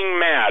fighting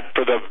mad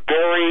for the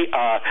very,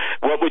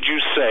 what would you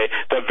say,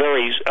 the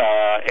very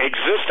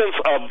existence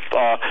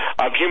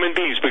of human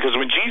beings. Because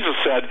when Jesus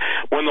said,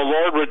 when the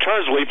Lord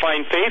returns, will he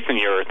find faith in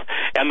the earth?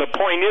 And the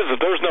point is, if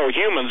there's no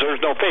humans,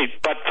 there's no faith.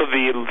 But for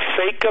the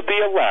sake of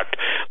the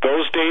elect,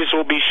 those days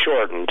will be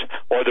shortened,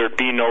 or there'd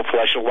be no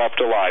flesh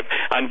left alive.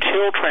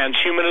 Until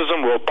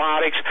transhumanism,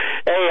 robotics,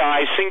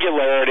 AI,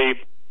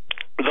 singularity,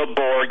 the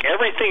Borg,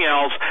 everything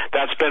else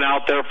that's been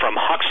out there from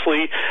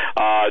Huxley,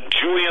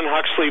 Julian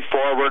Huxley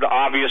forward,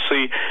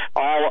 obviously,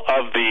 all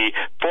of the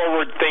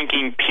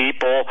forward-thinking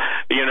people,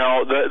 you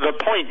know, the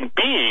point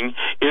being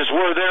is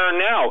we're there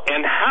now.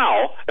 And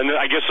how, and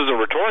I guess this is a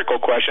rhetorical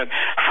question,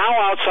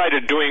 how outside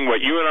of doing what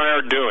you and I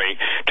are doing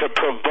to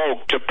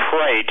provoke, to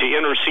pray, to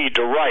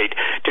intercede, to write,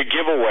 to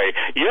give away,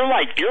 you're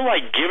like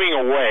giving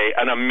away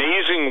an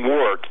amazing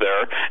work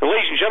there. And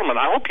ladies and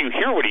gentlemen, I hope you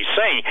hear what he's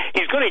saying.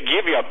 He's going to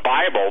give you a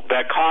Bible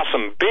that costs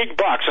some big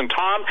bucks, and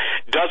Tom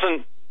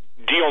doesn't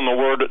deal in the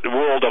world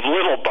of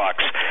little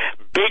bucks,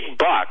 big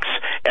bucks.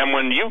 And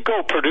when you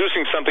go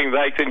producing something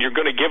like that, you're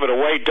going to give it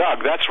away,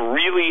 Doug, that's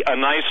really a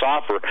nice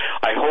offer.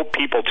 I hope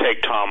people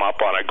take Tom up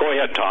on it. Go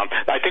ahead, Tom.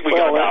 I think we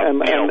got about,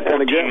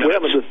 and again, minutes. We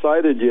haven't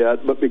decided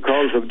yet, but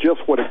because of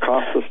just what it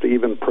costs us to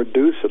even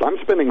produce it,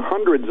 I'm spending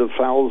hundreds of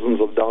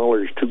thousands of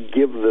dollars to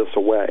give this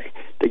away,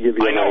 to give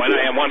you an idea.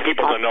 And I want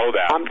people to know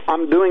that.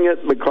 I'm doing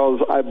it because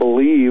I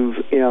believe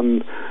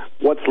in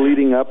what's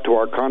leading up to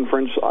our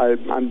conference.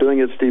 I'm doing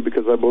it, Steve,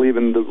 because I believe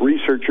in the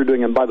research you're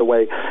doing. And by the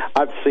way,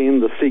 I've seen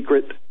the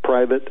secret,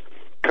 private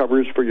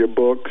covers for your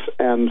books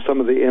and some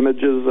of the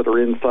images that are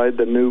inside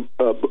the new,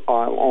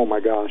 oh my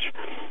gosh.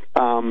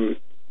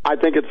 I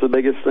think it's the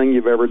biggest thing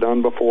you've ever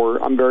done before.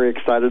 I'm very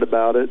excited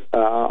about it.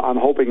 I'm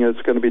hoping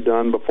it's going to be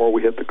done before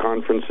we hit the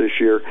conference this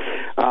year. It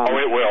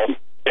will.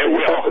 It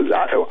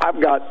will. I've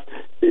got,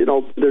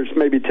 there's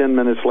maybe 10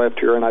 minutes left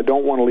here, and I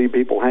don't want to leave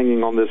people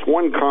hanging on this.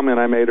 One comment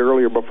I made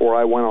earlier before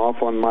I went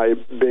off on my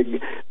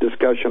big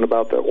discussion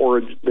about the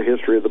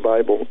history of the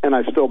Bible, and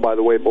I still, by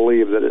the way,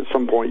 believe that at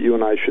some point you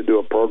and I should do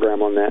a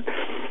program on that.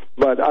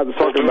 But I was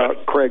talking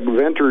about Craig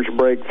Venter's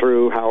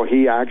breakthrough, how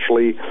he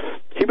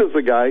was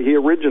the guy, he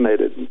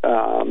originated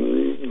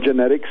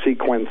genetic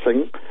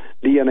sequencing,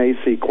 DNA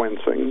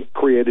sequencing,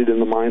 created in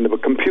the mind of a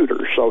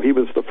computer. So he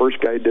was the first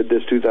guy who did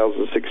this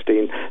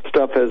 2016.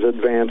 Stuff has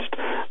advanced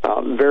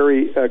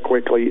very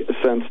quickly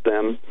since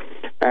then.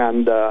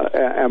 And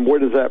where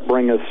does that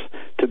bring us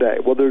today?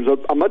 Well, there's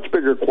a much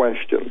bigger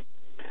question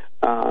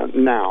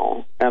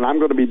now, and I'm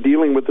going to be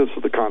dealing with this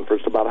at the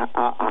conference about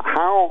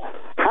how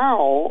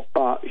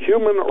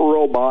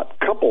human-robot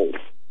couples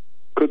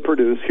could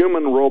produce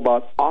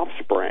human-robot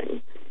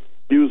offspring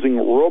using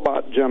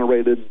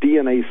robot-generated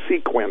DNA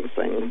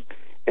sequencing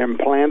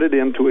implanted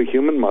into a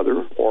human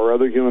mother or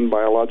other human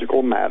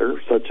biological matter,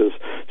 such as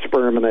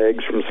sperm and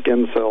eggs from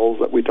skin cells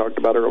that we talked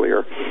about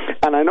earlier.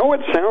 And I know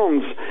it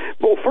sounds,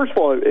 well, first of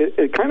all,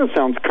 it kind of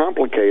sounds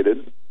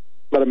complicated,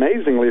 but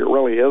amazingly it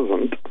really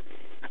isn't.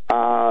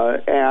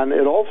 And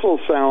it also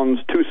sounds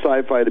too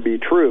sci-fi to be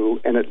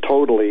true, and it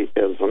totally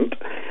isn't.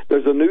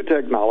 There's a new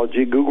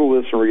technology, Google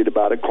this and read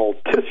about it, called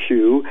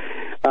tissue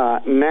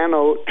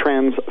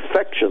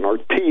nanotransfection, or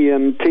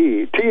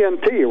TNT.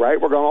 TNT,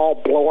 right? We're going to all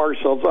blow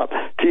ourselves up.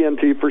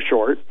 TNT for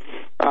short.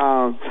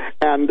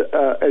 And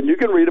you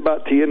can read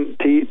about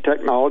TNT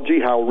technology,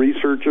 how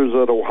researchers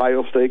at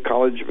Ohio State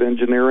College of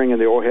Engineering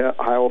and the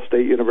Ohio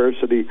State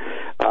University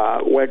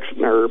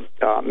Wexner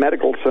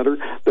Medical Center,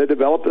 they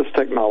developed this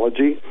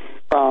technology.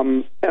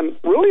 And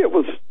really it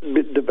was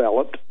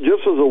developed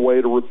just as a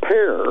way to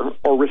repair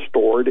or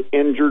restore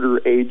injured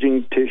or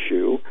aging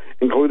tissue,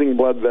 including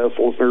blood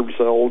vessels, nerve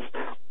cells,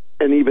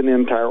 and even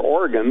entire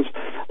organs,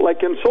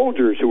 like in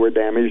soldiers who were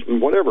damaged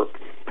and whatever.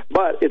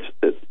 But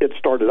it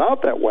started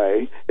out that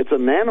way. It's a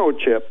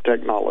nanochip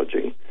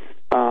technology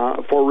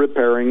for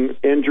repairing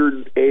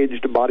injured,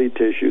 aged body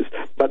tissues.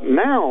 But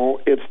now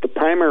it's the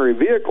primary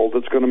vehicle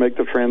that's going to make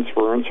the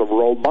transference of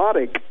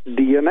robotic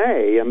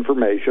DNA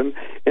information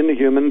into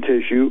human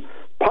tissue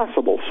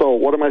possible. So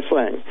what am I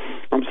saying?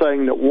 I'm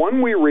saying that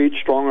when we reach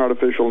strong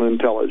artificial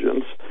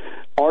intelligence,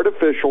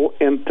 artificial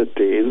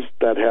entities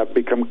that have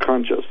become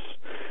conscious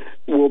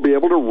will be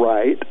able to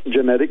write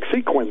genetic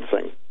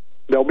sequencing.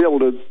 They'll be able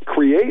to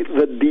create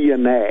the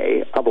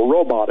DNA of a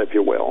robot, if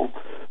you will,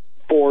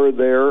 for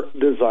their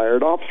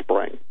desired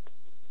offspring.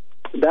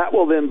 That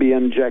will then be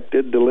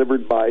injected,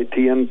 delivered by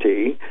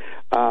TNT,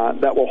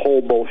 that will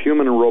hold both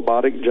human and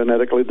robotic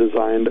genetically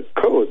designed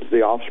codes.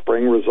 The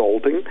offspring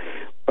resulting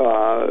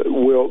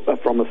will,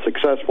 from a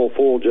successful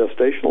full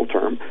gestational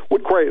term,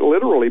 would quite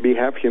literally be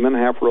half human,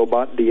 half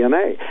robot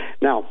DNA.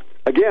 Now,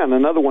 again,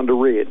 another one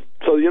to read.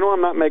 So,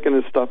 I'm not making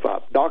this stuff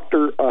up.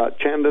 Dr.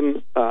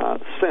 Chandan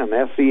Sen,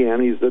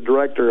 S-E-N, he's the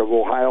director of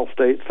Ohio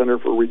State Center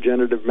for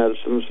Regenerative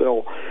Medicine,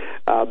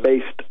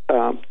 cell-based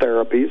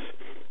therapies.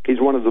 He's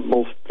one of the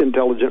most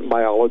intelligent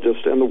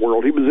biologists in the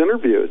world. He was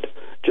interviewed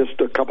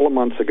just a couple of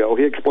months ago.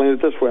 He explained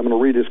it this way. I'm going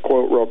to read his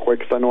quote real quick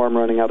because I know I'm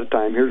running out of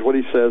time. Here's what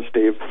he says,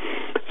 Steve.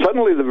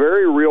 Suddenly, the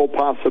very real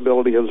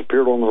possibility has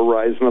appeared on the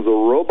horizon of the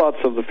robots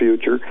of the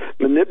future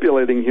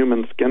manipulating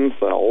human skin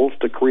cells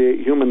to create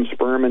human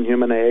sperm and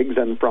human eggs,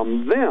 and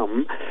from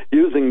them,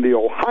 using the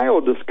Ohio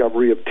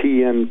discovery of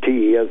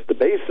TNT as the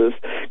basis,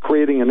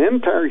 creating an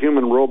entire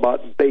human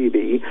robot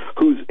baby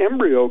whose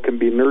embryo can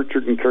be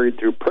nurtured and carried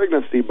through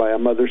pregnancy by a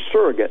mother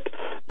surrogate.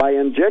 By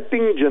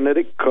injecting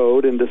genetic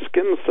code into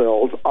skin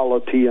cells a la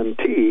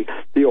TNT,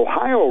 the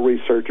Ohio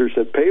researchers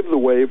have paved the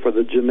way for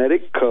the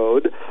genetic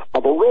code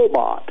of a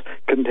robot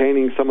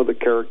containing some of the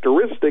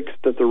characteristics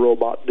that the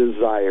robot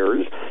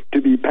desires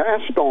to be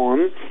passed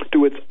on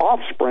to its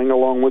offspring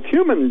along with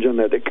human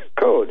genetic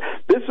code.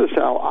 This is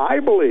how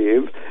I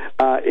believe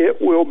it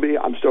will be,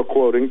 I'm still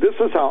quoting, this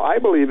is how I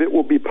believe it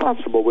will be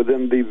possible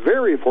within the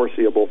very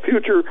foreseeable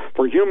future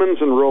for humans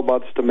and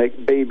robots to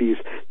make babies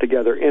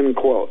together, end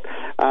quote.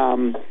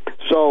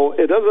 So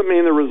it doesn't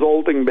mean the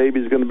resulting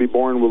baby is going to be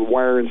born with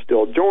wire and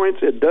steel joints.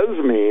 It does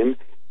mean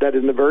that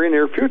in the very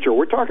near future,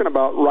 we're talking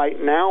about right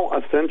now,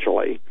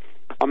 essentially,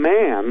 a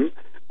man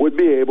would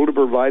be able to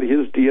provide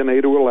his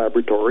DNA to a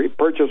laboratory,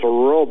 purchase a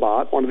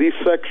robot, one of these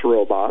sex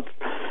robots,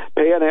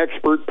 pay an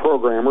expert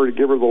programmer to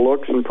give her the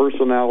looks and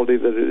personality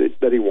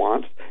that he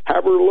wants,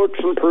 have her looks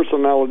and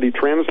personality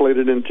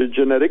translated into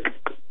genetic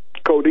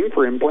coding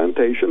for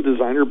implantation,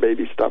 designer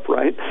baby stuff,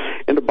 right,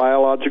 into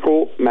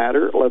biological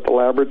matter, let the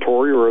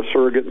laboratory or a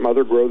surrogate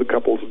mother grow the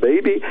couple's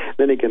baby,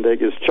 then he can take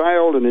his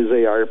child and his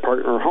AI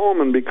partner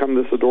home and become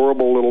this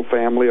adorable little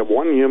family of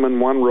one human,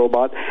 one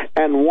robot,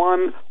 and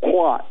one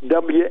what?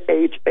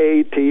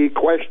 W-H-A-T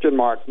question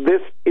mark.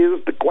 This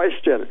is the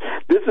question.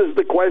 This is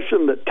the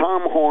question that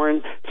Tom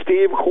Horn,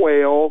 Steve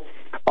Quayle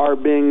are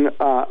being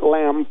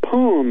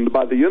lampooned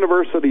by the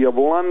University of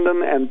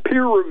London and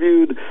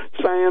peer-reviewed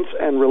science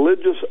and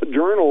religious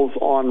journals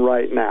on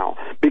right now,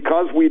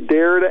 because we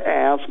dare to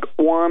ask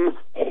one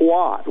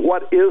what.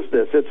 What is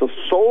this? It's a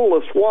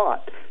soulless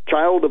what?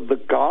 Child of the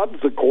gods,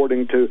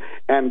 according to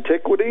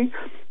antiquity.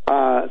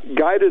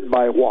 Guided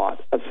by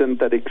what? A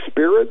synthetic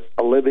spirit,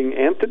 a living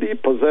entity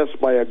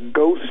possessed by a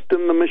ghost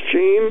in the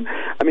machine?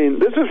 I mean,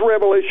 this is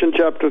Revelation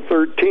chapter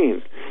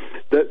 13,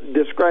 that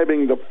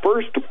describing the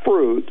first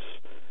fruits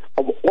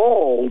of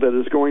all that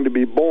is going to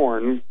be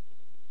born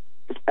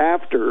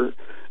after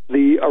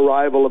the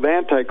arrival of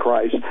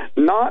Antichrist,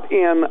 not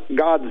in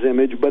God's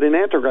image, but in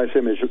Antichrist's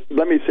image.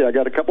 Let me see, I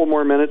got a couple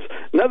more minutes.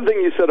 Another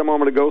thing you said a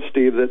moment ago,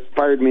 Steve, that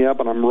fired me up,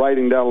 and I'm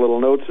writing down little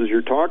notes as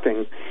you're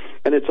talking,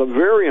 and it's a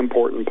very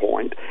important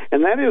point,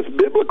 and that is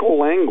biblical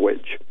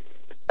language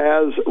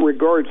as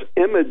regards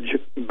image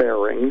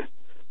bearing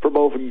for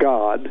both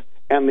God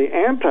and the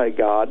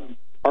anti-God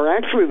are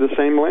actually the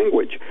same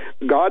language.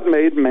 God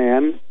made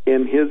man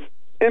in his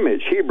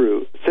image,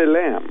 Hebrew,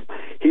 Selam.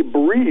 He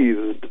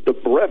breathed the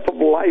breath of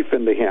life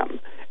into him,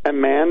 and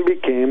man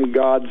became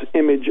God's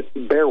image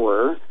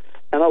bearer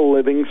and a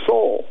living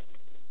soul.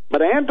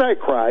 But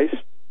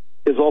Antichrist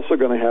is also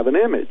going to have an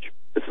image.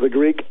 It's the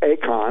Greek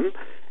akon,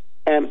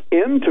 and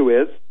into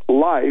it,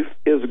 life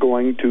is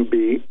going to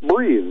be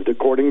breathed,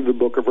 according to the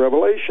book of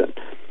Revelation.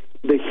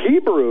 The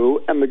Hebrew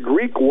and the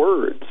Greek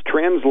words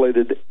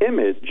translated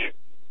image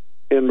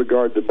in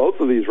regard to both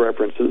of these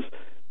references,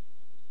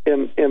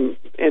 in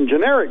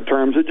generic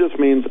terms, it just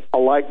means a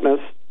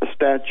likeness, a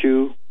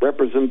statue,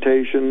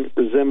 representation,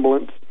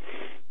 resemblance.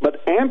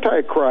 But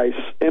Antichrist's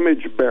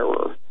image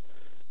bearer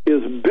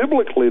is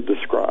biblically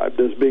described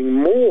as being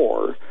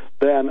more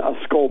than a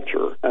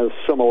sculpture, as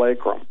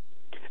simulacrum,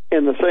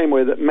 in the same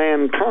way that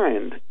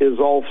mankind is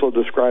also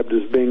described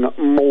as being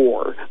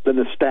more than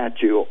a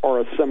statue or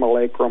a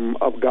simulacrum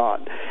of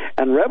God.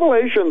 And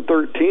Revelation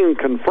 13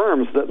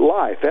 confirms that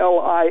life,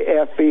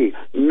 L-I-F-E,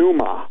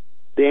 pneuma,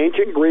 the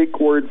ancient Greek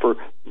word for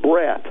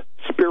breath,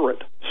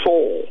 spirit,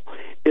 soul,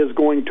 is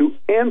going to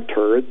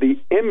enter the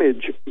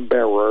image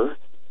bearer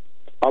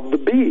of the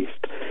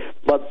beast.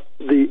 But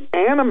the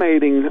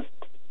animating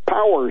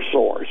power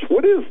source,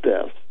 what is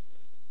this?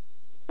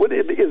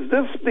 Is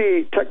this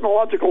the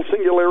technological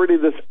singularity,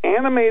 this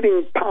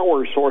animating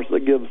power source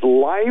that gives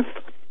life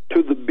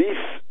to the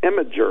beast's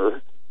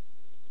imager,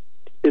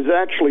 is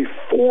actually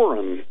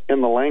foreign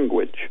in the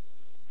language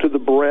to the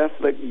breath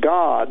that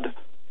God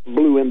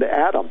blew into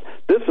Adam?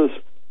 This is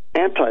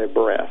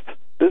anti-breath.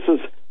 This is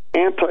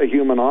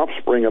anti-human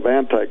offspring of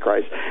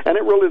Antichrist. And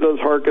it really does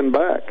hearken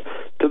back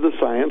to the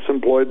science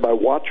employed by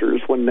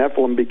watchers when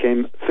Nephilim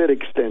became fit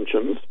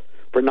extensions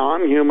for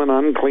non-human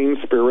unclean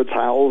spirits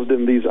housed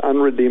in these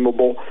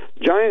unredeemable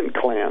giant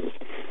clans.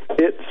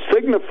 It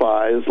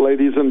signifies,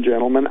 ladies and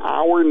gentlemen,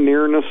 our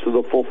nearness to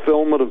the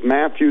fulfillment of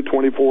Matthew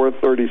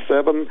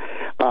 24:37,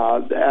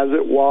 as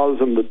it was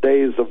in the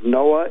days of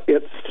Noah.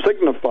 It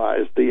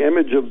signifies the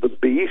image of the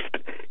beast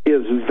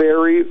is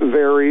very,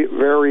 very,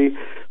 very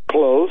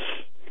close.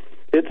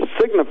 It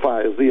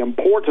signifies the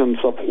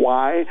importance of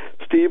why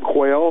Steve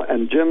Quayle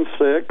and Gen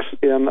 6,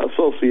 in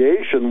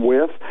association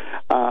with,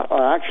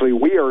 actually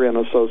we are in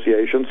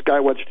association,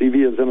 Skywatch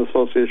TV is in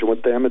association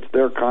with them, it's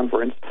their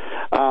conference,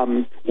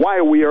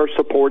 why we are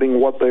supporting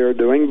what they are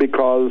doing,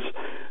 because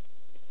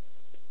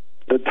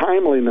the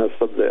timeliness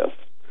of this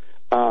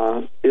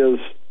is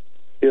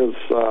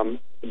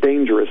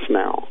dangerous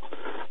now.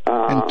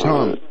 And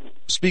Tom,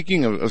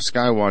 speaking of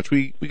Skywatch,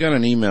 we got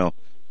an email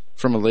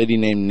from a lady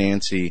named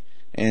Nancy,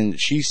 and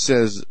she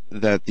says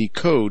that the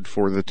code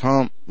for the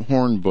Tom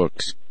Horn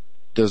books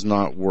does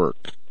not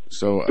work.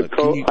 So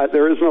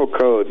there is no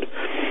code.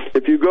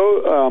 If you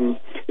go,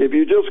 if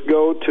you just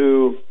go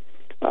to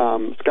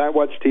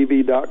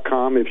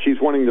skywatchtv.com, if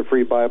she's wanting the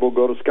free Bible,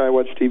 go to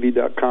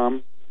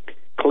skywatchtv.com.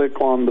 Click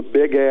on the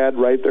big ad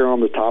right there on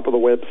the top of the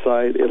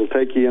website. It'll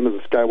take you into the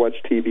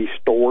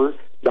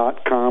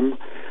skywatchtvstore.com.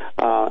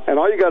 And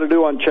all you got to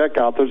do on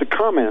checkout, there's a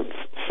comments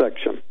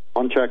section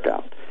on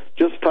checkout.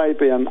 Just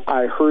type in,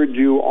 I heard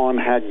you on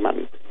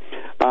Hagmann.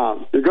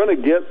 You're going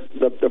to get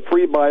the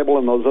free Bible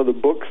and those other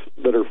books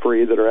that are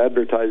free that are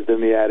advertised in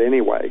the ad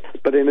anyway.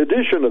 But in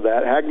addition to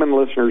that, Hagmann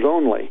listeners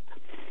only,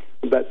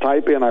 that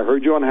type in, I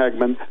heard you on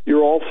Hagmann,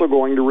 you're also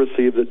going to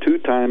receive the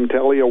 2-time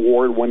Telly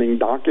Award-winning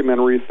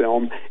documentary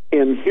film,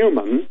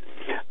 Inhuman,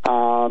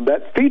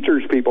 that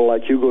features people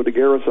like Hugo de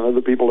Garis and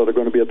other people that are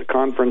going to be at the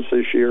conference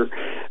this year.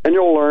 And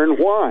you'll learn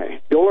why.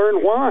 You'll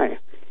learn why.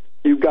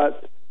 You've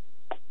got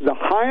the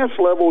highest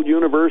level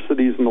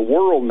universities in the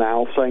world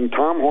now saying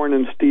Tom Horn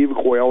and Steve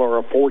Quayle are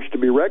a force to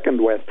be reckoned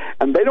with.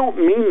 And they don't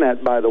mean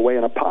that, by the way,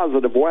 in a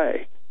positive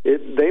way.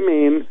 They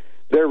mean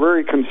they're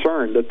very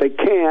concerned that they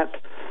can't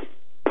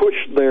push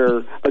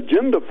their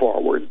agenda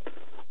forward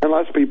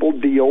unless people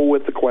deal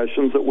with the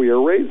questions that we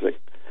are raising.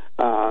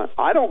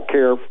 I don't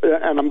care,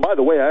 and by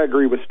the way, I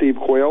agree with Steve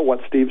Quayle,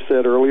 what Steve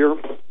said earlier.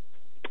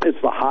 It's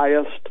the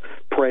highest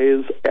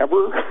praise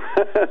ever.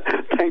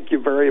 Thank you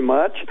very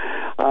much.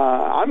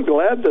 I'm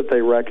glad that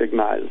they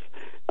recognize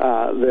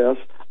this.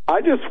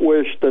 I just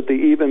wish that the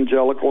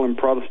evangelical and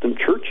Protestant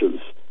churches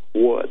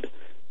would.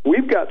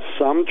 We've got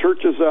some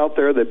churches out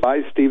there that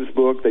buy Steve's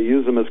book. They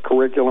use them as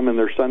curriculum in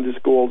their Sunday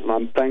schools, and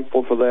I'm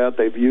thankful for that.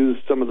 They've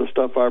used some of the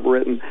stuff I've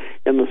written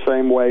in the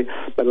same way.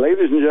 But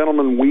ladies and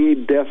gentlemen, we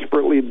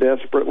desperately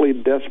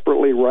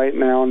right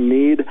now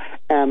need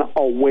an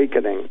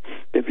awakening.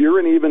 If you're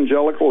an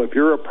evangelical, if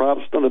you're a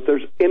Protestant, if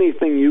there's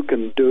anything you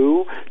can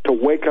do to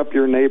wake up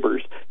your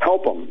neighbors,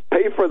 help them.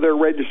 Pay for their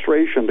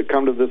registration to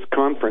come to this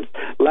conference.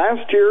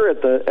 Last year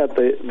at the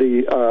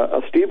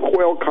Steve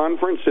Quayle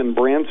conference in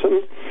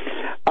Branson,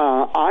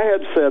 I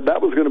had said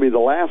that was going to be the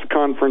last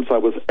conference I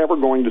was ever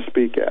going to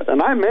speak at.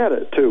 And I meant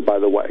it, too, by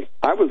the way.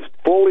 I was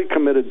fully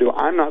committed to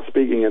I'm not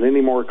speaking at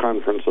any more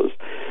conferences.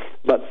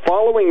 But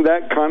following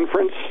that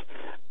conference,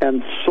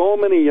 and so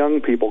many young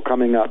people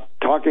coming up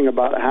talking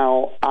about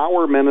how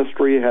our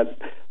ministry had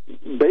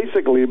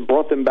basically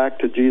brought them back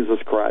to Jesus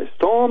Christ.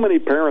 So many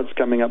parents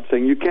coming up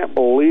saying, you can't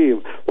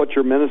believe what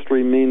your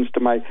ministry means to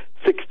my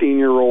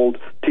 16-year-old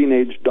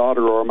teenage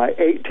daughter or my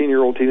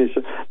 18-year-old teenage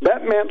daughter.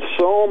 That meant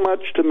so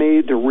much to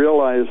me to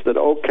realize that,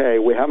 okay,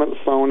 we haven't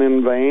sown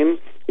in vain.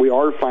 We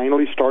are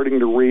finally starting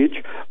to reach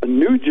a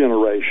new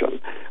generation.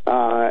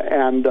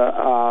 And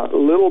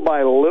little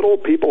by little,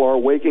 people are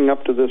waking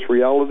up to this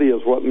reality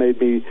is what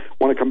made me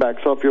want to come back.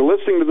 So if you're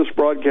listening to this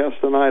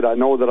broadcast tonight, I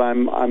know that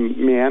I'm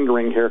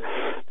meandering here.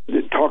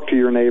 Talk to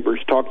your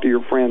neighbors, talk to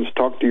your friends,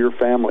 talk to your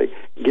family.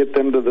 Get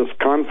them to this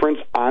conference.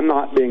 I'm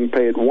not being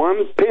paid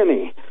one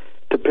penny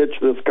to pitch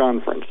this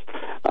conference.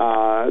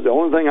 The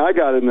only thing I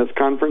got in this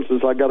conference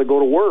is I got to go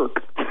to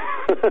work.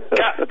 And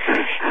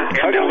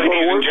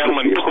ladies and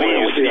gentlemen,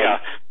 please,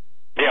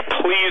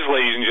 please,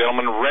 ladies and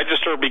gentlemen,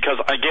 register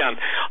because, again,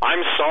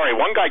 I'm sorry.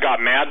 One guy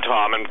got mad,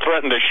 Tom, and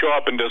threatened to show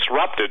up and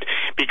disrupt it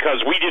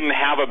because we didn't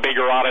have a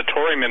bigger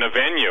auditorium in a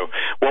venue.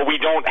 Well,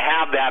 we don't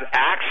have that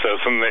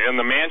access, and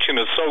the mansion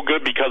is so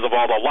good because of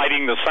all the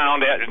lighting, the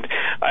sound, and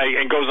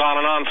goes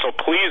on and on. So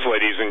please,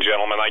 ladies and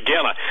gentlemen,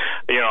 again,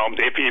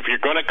 if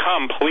you're going to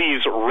come,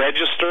 please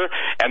register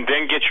and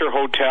then get your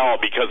hotel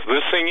because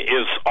this thing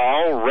is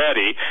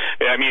already,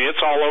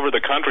 it's all over the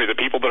country. The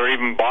people that are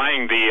even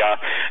buying the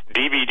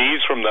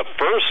DVDs from the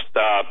first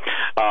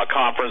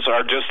conference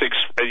are just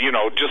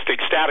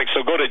ecstatic.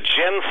 So go to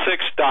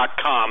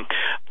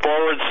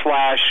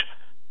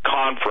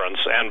gen6.com/conference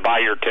and buy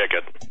your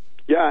ticket.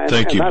 Yeah, and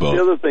that's both.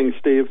 The other thing,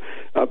 Steve.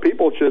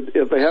 People should,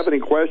 if they have any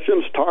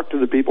questions, talk to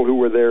the people who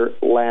were there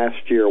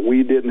last year.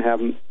 We didn't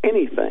have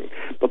anything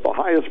but the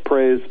highest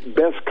praise,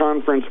 best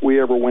conference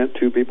we ever went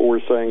to, people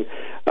were saying,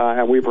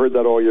 and we've heard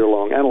that all year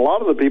long. And a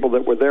lot of the people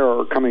that were there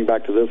are coming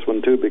back to this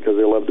one, too, because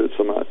they loved it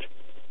so much.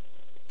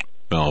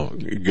 Well,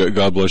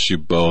 God bless you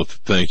both.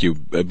 Thank you.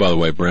 By the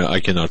way, Brent, I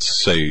cannot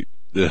say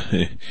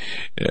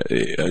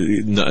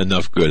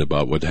enough good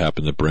about what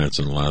happened at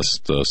Branson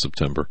last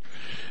September.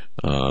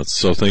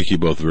 So thank you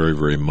both very,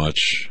 very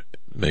much.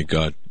 May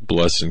God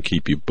bless and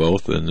keep you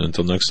both. And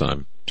until next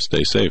time,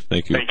 stay safe.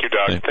 Thank you. Thank you,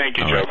 Doug. Thank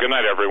you, Joe. Right. Good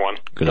night, everyone.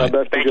 Good night.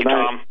 Thank you,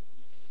 Tom.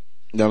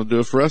 That'll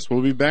do it for us.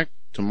 We'll be back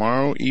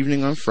tomorrow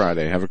evening on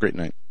Friday. Have a great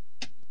night.